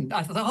Britain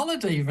as a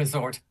holiday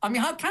resort. I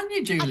mean, how can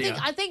you, Julia?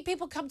 I think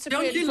people come to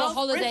Don't Britain you for love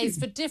holidays Britain?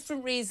 for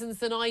different reasons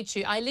than I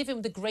choose. I live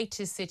in the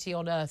greatest city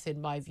on earth,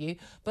 in my view,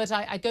 but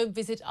I go and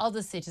visit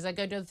other cities. I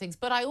go to other things.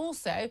 But I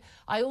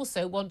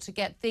also want to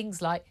get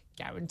things like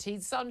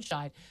guaranteed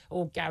sunshine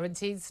or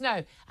guaranteed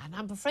snow. And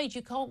I'm afraid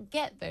you can't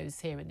get those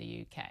here in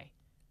the UK.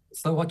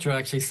 So what you're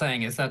actually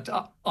saying is that,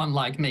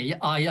 unlike me,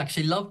 I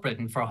actually love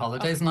Britain for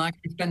holidays and I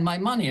actually spend my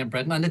money in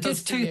Britain. And it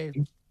does two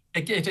things.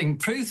 It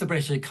improves the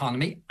British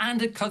economy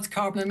and it cuts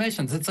carbon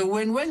emissions. It's a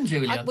win-win,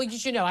 Julia. Well,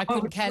 you know, I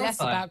couldn't care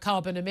less about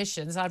carbon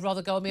emissions. I'd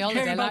rather go on my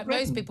holiday like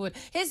most people would.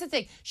 Here's the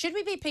thing. Should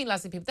we be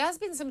penalising people? There has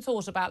been some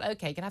thought about,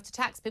 OK, you're going to have to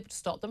tax people to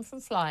stop them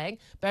from flying,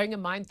 bearing in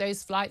mind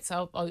those flights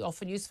are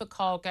often used for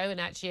cargo and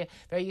actually are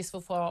very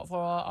useful for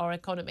our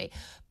economy.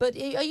 But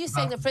are you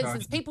saying that, for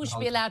instance, people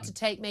should be allowed to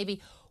take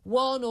maybe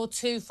 1 or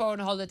 2 foreign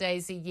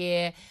holidays a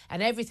year,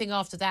 and everything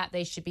after that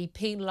they should be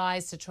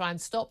penalised to try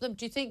and stop them?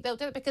 Do you think they'll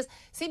do it? Because it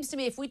seems to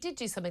me if we did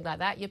do something like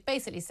that, you're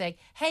basically saying,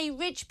 hey,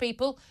 rich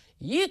people,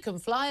 you can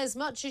fly as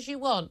much as you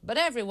want, but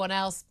everyone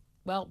else,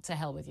 well, to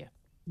hell with you.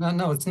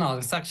 No, it's not.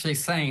 It's actually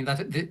saying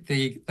that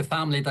the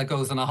family that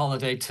goes on a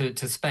holiday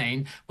to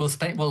Spain will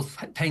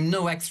pay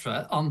no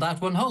extra on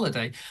that one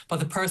holiday.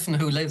 But the person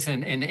who lives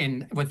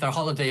in with their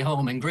holiday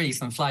home in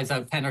Greece and flies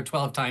out 10 or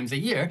 12 times a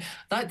year,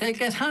 that they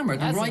get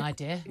hammered. That's an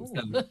idea.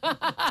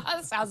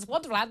 That sounds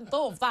wonderful. I hadn't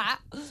thought of that.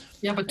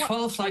 Yeah, but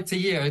 12 flights a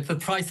year, the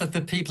price that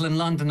the people in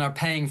London are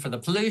paying for the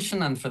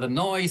pollution and for the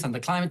noise and the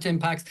climate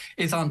impacts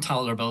is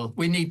intolerable.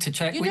 We need to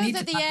check. You know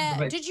that the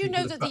air. Did you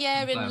know that the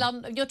air in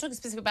London? You're talking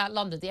specifically about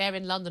London. The air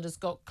in London has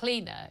got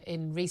cleaner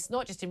in recent,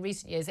 not just in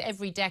recent years.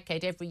 Every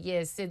decade, every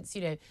year since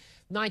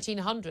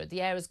 1900,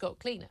 the air has got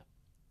cleaner.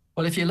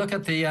 Well, if you look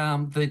at the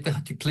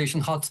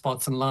pollution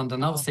hotspots in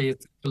London, obviously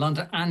it's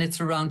London and it's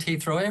around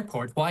Heathrow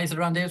Airport. Why is it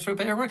around Heathrow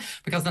Airport?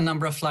 Because the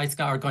number of flights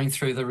are going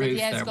through the roof.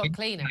 The air's there. got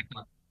cleaner.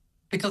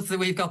 Because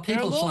we've got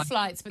people there are more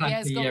flying flights, but the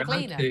air's got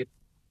cleaner.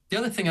 The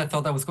other thing I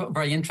thought that was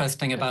very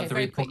interesting about the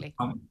report,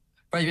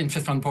 very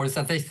interesting report, is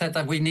that they said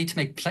that we need to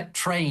make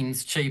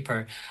trains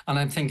cheaper. And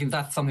I'm thinking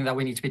that's something that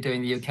we need to be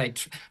doing in the UK.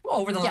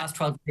 Over the last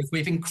 12 years,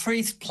 we've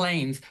increased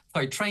train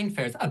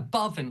fares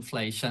above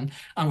inflation,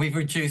 and we've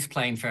reduced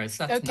plane fares.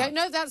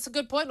 No, that's a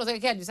good point. Well,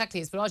 again, exactly,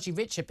 it's largely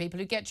richer people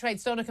who get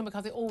trains. Donica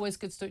McCarthy, always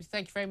good to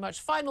thank you very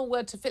much. Final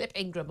word to Philip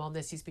Ingram on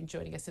this. He's been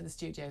joining us in the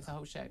studio the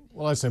whole show.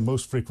 Well, I'd say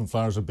most frequent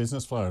flyers are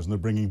business flyers, and they're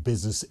bringing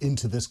business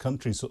into this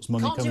country, so it's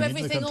money coming into the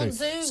country. Can't do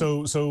everything on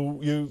Zoom. So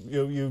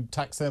you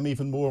tax them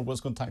even more.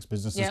 What's going to tax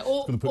businesses? Yeah,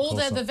 or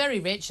they're the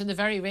very rich, and the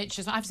very rich.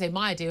 I have to say,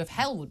 my idea of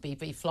hell would be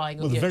flying.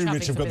 Well, the very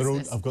rich have got their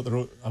own. I've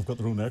got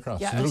their own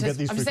aircraft. Yeah, so they don't get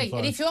these frequent flyers.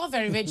 And if you are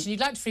very rich and you'd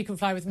like to frequent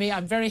fly with me,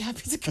 I'm very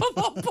happy to come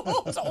on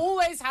board.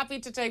 Always happy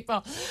to take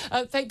part.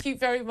 Thank you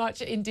very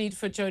much indeed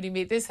for joining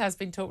me. This has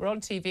been Talk. We're on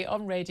TV,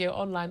 on radio,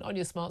 online, on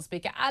your smart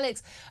speaker.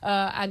 Alex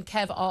and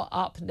Kev are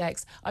up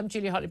next. I'm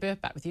Julia Hartley-Brewer,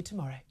 back with you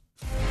tomorrow.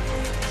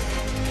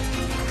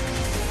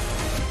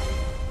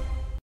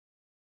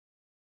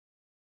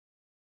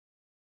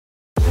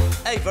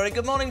 Hey, very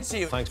good morning to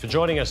you. Thanks for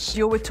joining us.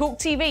 You're with Talk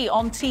TV,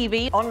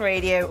 on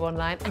radio,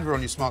 online. And we're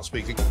on your smart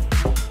speaker.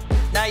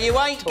 Now, you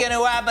ain't going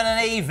to ab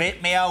and eve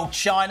it, me old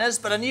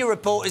Chinas, but a new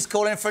report is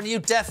calling for a new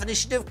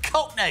definition of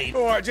cockney.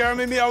 All right,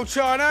 Jeremy, me old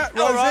China.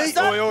 Rosie, all right,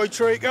 oi, oi,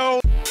 treacle.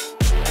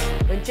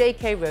 When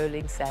J.K.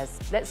 Rowling says,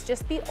 let's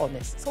just be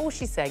honest, that's all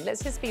she's saying,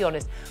 let's just be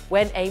honest.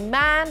 When a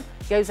man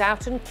goes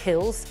out and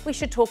kills, we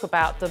should talk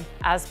about them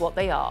as what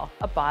they are,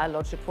 a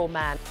biological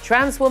man.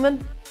 Trans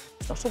woman,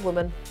 it's not a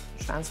woman.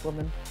 Trans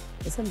woman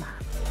is a man.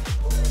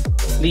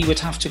 Lee would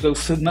have to go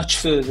much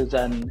further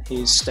than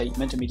his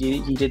statement. I mean,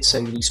 he did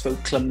say that he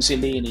spoke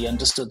clumsily and he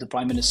understood the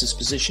Prime Minister's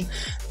position,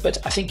 but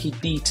I think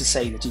he'd need to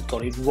say that he'd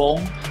got it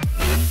wrong.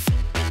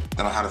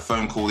 And I had a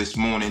phone call this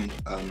morning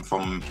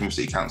from Plymouth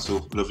City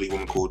Council, a lovely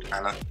woman called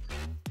Anna.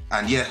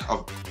 And yeah,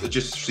 I've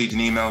just received an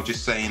email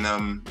just saying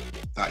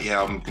that,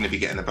 yeah, I'm going to be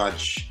getting a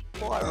badge.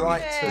 Quite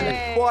right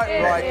too.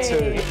 Quite right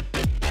too.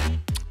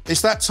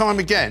 It's that time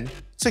again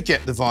to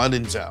get the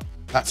violins out.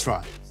 That's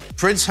right.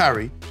 Prince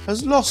Harry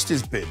has lost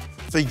his bid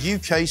for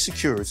UK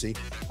security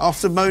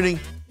after moaning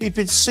he'd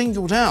been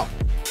singled out.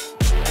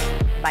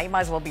 Now, you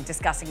might as well be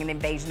discussing an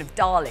invasion of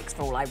Daleks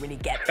for all I really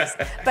get this.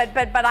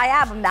 but I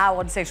am now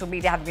on social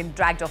media, having been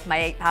dragged off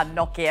my £8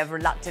 Nokia,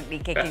 reluctantly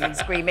kicking and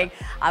screaming.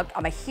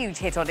 I'm a huge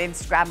hit on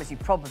Instagram, as you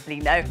probably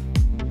know.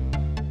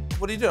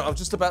 What are you doing? I'm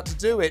just about to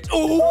do it.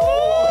 Ooh!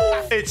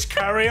 It's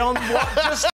carry on what just